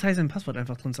Config-Datei sein Passwort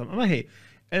einfach drin zu haben. Aber hey,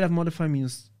 LDAP Modify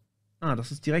minus... Ah,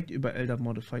 das ist direkt über LDAP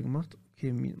Modify gemacht.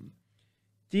 Okay,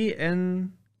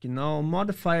 DN, genau,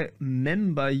 Modify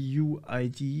Member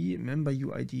UID. Member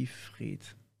UID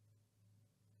Fred.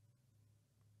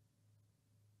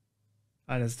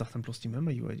 Ah, das ist doch dann bloß die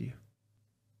Member UID.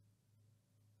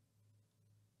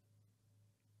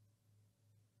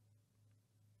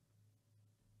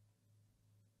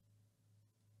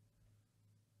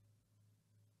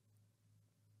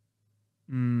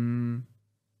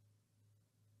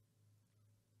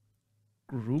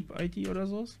 Group ID oder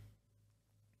so?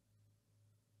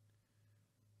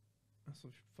 Achso,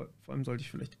 vor allem sollte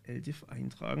ich vielleicht LDIF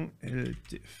eintragen.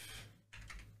 LDIF.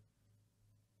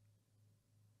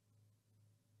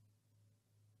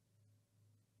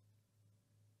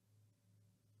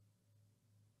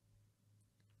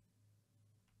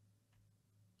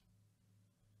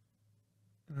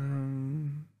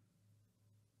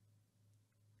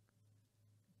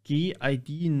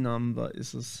 GID-Number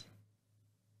ist es.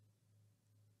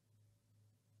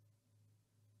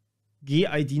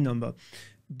 GID-Number.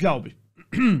 Glaube ich.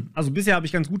 Also bisher habe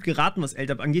ich ganz gut geraten, was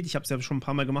LDAP angeht. Ich habe es ja schon ein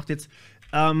paar Mal gemacht jetzt.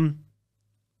 Was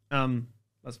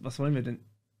wollen wir denn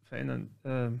verändern?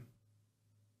 Wir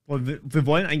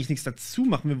wollen eigentlich nichts dazu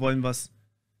machen. Wir wollen was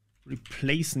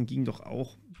replacen. Ging doch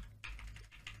auch.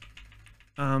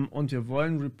 Und wir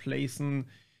wollen replacen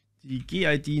die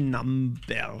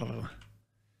GID-Number.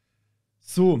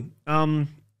 So,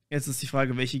 jetzt ist die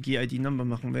Frage, welche GID-Number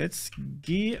machen wir jetzt?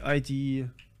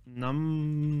 GID-Number.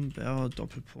 Number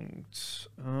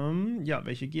Doppelpunkt. Ja,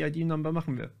 welche GID-Number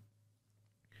machen wir?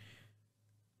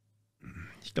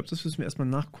 Ich glaube, das müssen wir erstmal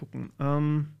nachgucken.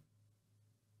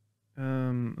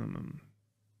 Kann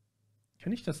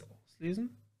ich das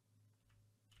auslesen?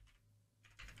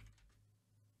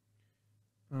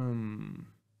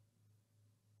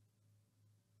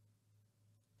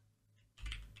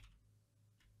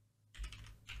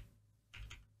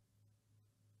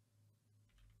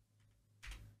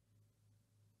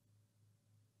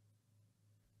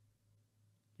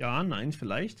 Ja, nein,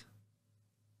 vielleicht.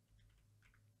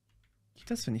 Geht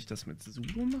das, wenn ich das mit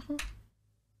sudo mache?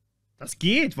 Das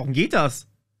geht. Warum geht das?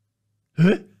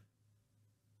 Hä?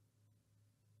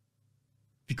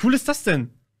 Wie cool ist das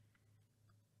denn?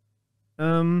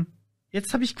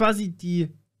 Jetzt habe ich quasi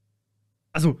die...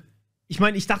 Also, ich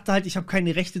meine, ich dachte halt, ich habe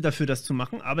keine Rechte dafür, das zu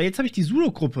machen. Aber jetzt habe ich die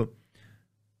sudo-Gruppe.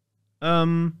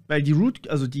 Weil die Root,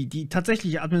 also die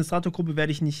tatsächliche Administratorgruppe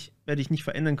werde ich nicht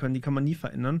verändern können. Die kann man nie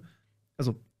verändern.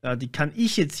 Also, die kann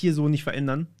ich jetzt hier so nicht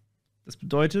verändern. Das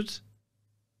bedeutet...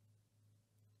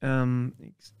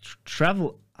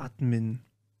 Travel Admin.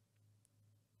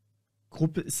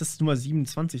 Gruppe, ist das Nummer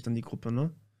 27 dann die Gruppe,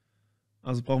 ne?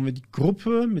 Also brauchen wir die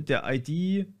Gruppe mit der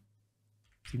ID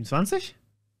 27?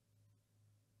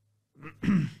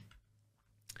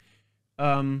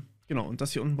 Genau, und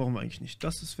das hier unten brauchen wir eigentlich nicht.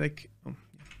 Das ist weg. Oh, ja.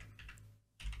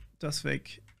 Das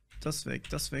weg. Das weg.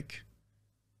 Das weg.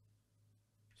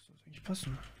 Das sollte eigentlich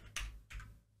passen.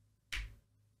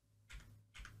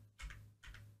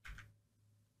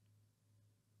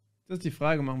 Das ist die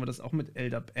Frage, machen wir das auch mit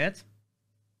LDAP Add?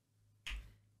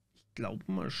 Ich glaube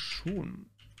mal schon.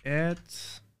 Add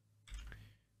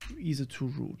easy to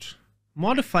root.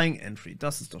 Modifying Entry,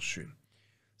 das ist doch schön.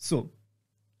 So.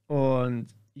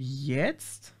 Und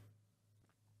jetzt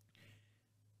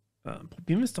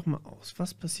probieren wir es doch mal aus.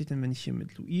 Was passiert denn, wenn ich hier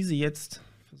mit Luise jetzt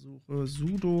versuche,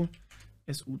 sudo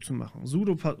su zu machen?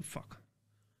 Sudo, fuck.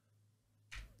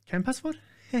 Kein Passwort?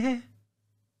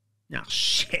 Ja,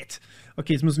 shit.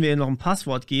 Okay, jetzt müssen wir ihr noch ein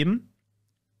Passwort geben.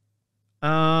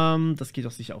 Das geht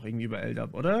doch sicher auch irgendwie über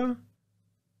LDAP, oder?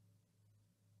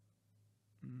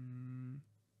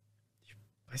 Ich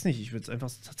weiß nicht, ich würde es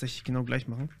einfach tatsächlich genau gleich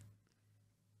machen.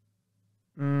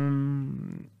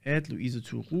 Add Luise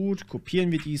to root.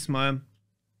 Kopieren wir diesmal.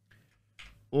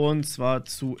 Und zwar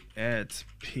zu add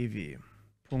pw.ldiv.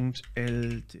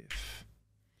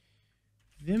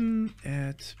 Vim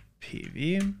add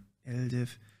pw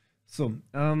ldiv. So,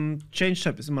 Change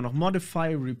Type ist immer noch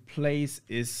Modify, Replace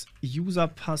ist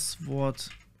User-Passwort.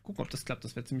 Gucken, ob das klappt,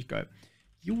 das wäre ziemlich geil.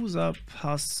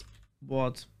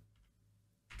 User-Passwort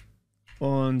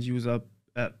und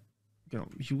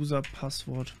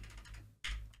User-Passwort.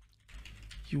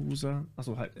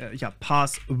 Achso, halt, ja,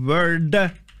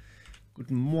 Password.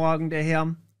 Guten Morgen, der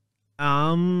Herr.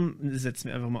 Setzen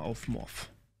wir einfach mal auf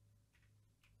Morph.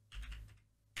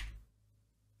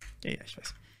 Ja, ich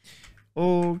weiß.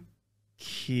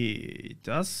 Okay,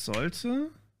 das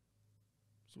sollte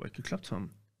soweit geklappt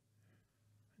haben.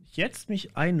 Wenn ich jetzt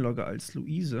mich einlogge als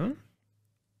Luise.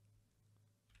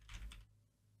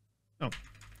 Oh.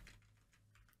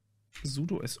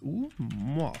 Sudo su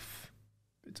morph.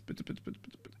 Bitte, bitte, bitte, bitte,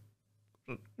 bitte, bitte.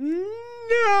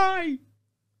 Nein!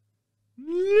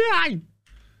 Nein!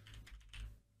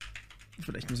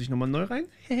 Vielleicht muss ich nochmal neu rein.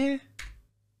 Hä?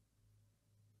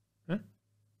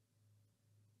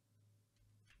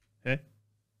 Hä?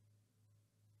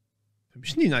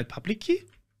 Permission denied public key?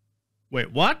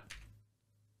 Wait, what?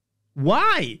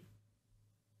 Why?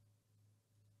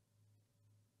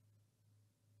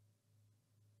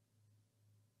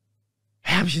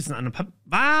 Hä, habe ich jetzt einen anderen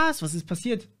Was? Was ist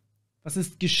passiert? Was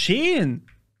ist geschehen?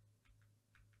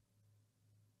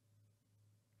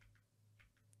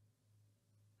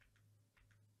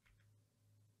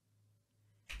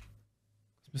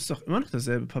 Das müsste doch immer noch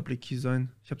derselbe Public Key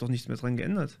sein. Ich habe doch nichts mehr dran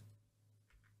geändert.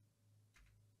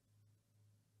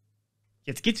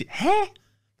 Jetzt geht's. Hä?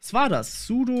 Was war das?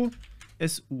 Sudo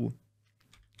su.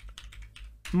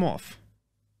 Morph.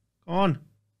 Come on.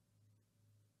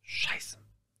 Scheiße.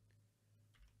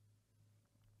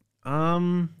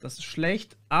 Das ist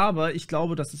schlecht, aber ich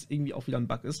glaube, dass es irgendwie auch wieder ein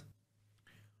Bug ist.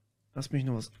 Lass mich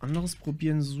noch was anderes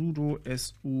probieren. Sudo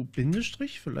su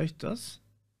Bindestrich, vielleicht das.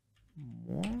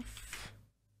 Morph.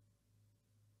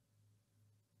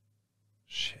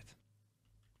 Shit.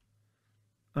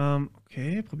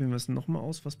 Okay, probieren wir es nochmal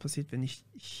aus. Was passiert, wenn ich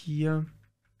hier...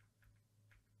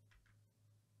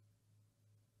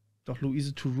 Doch,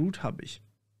 Luise to root habe ich.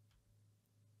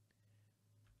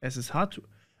 Es ist hard to...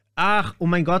 Ach, oh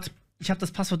mein Gott. Ich habe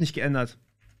das Passwort nicht geändert.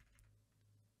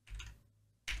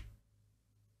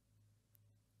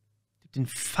 den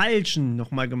falschen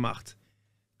nochmal gemacht.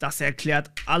 Das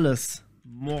erklärt alles.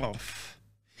 Morph.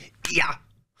 Ja.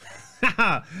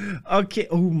 Okay,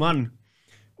 oh Mann.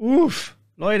 Uff,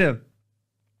 Leute.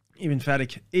 Ich bin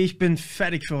fertig. Ich bin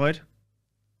fertig für heute.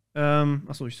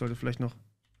 Achso, ich sollte vielleicht noch...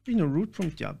 Wie eine root.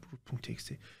 Ja,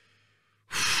 root.txt.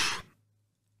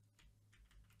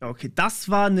 Okay, das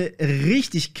war eine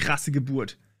richtig krasse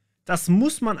Geburt. Das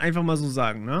muss man einfach mal so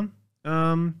sagen, ne?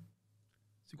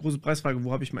 Die große Preisfrage,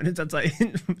 wo habe ich meine Datei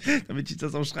hin, damit ich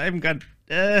das auch schreiben kann.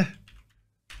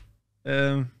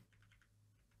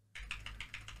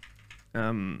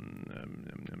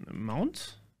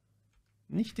 Mount?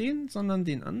 Nicht den, sondern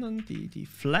den anderen, die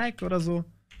Flag oder so.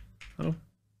 Hallo?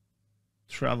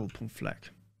 Travel.flag.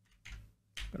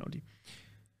 Genau die.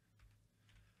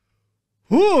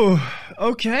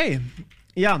 Okay.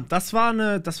 Ja, das war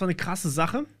eine krasse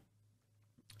Sache.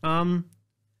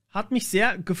 Hat mich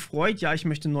sehr gefreut. Ja, ich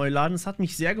möchte neu laden. Es hat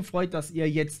mich sehr gefreut, dass ihr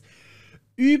jetzt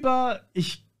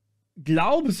ich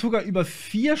glaube, sogar über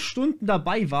 4 Stunden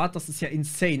dabei wart. Das ist ja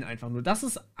insane einfach nur. Das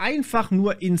ist einfach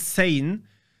nur insane.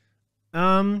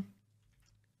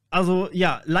 Also,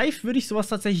 ja, live würde ich sowas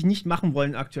tatsächlich nicht machen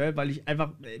wollen aktuell, weil ich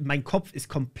einfach, mein Kopf ist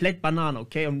komplett Banane,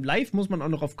 okay? Und live muss man auch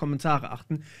noch auf Kommentare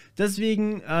achten.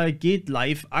 Deswegen geht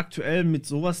live aktuell mit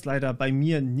sowas leider bei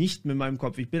mir nicht mit meinem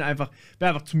Kopf. Ich bin einfach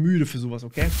zu müde für sowas,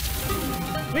 okay?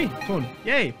 Hui, Ton,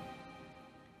 yay!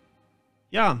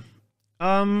 Ja,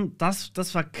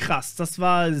 das war krass. Das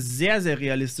war sehr, sehr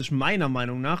realistisch, meiner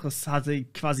Meinung nach. Es hatte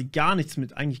quasi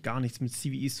eigentlich gar nichts mit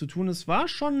CVEs zu tun. Es war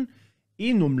schon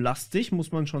enum-lastig,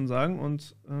 muss man schon sagen.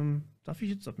 Und darf ich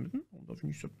jetzt submitten? Oh, darf ich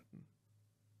nicht submitten?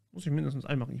 Muss ich mindestens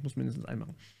einmachen? Ich muss mindestens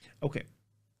einmachen. Okay.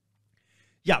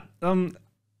 Ja,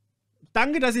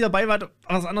 danke, dass ihr dabei wart.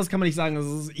 Was anderes kann man nicht sagen.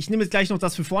 Also, ich nehme jetzt gleich noch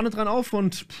das für vorne dran auf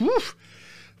und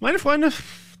meine Freunde,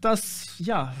 das,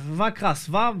 ja, war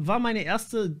krass. War meine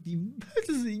erste,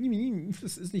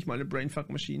 das ist nicht mal eine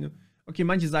Brainfuck-Maschine. Okay,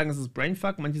 manche sagen, es ist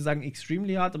Brainfuck, manche sagen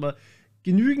extremely hard, aber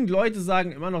genügend Leute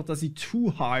sagen immer noch, dass sie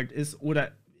too hard ist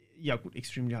oder, ja gut,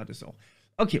 extremely hard ist auch.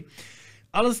 Okay,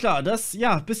 alles klar,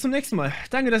 bis zum nächsten Mal.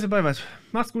 Danke, dass ihr dabei wart.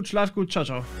 Macht's gut, schlaft gut, ciao,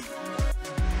 ciao.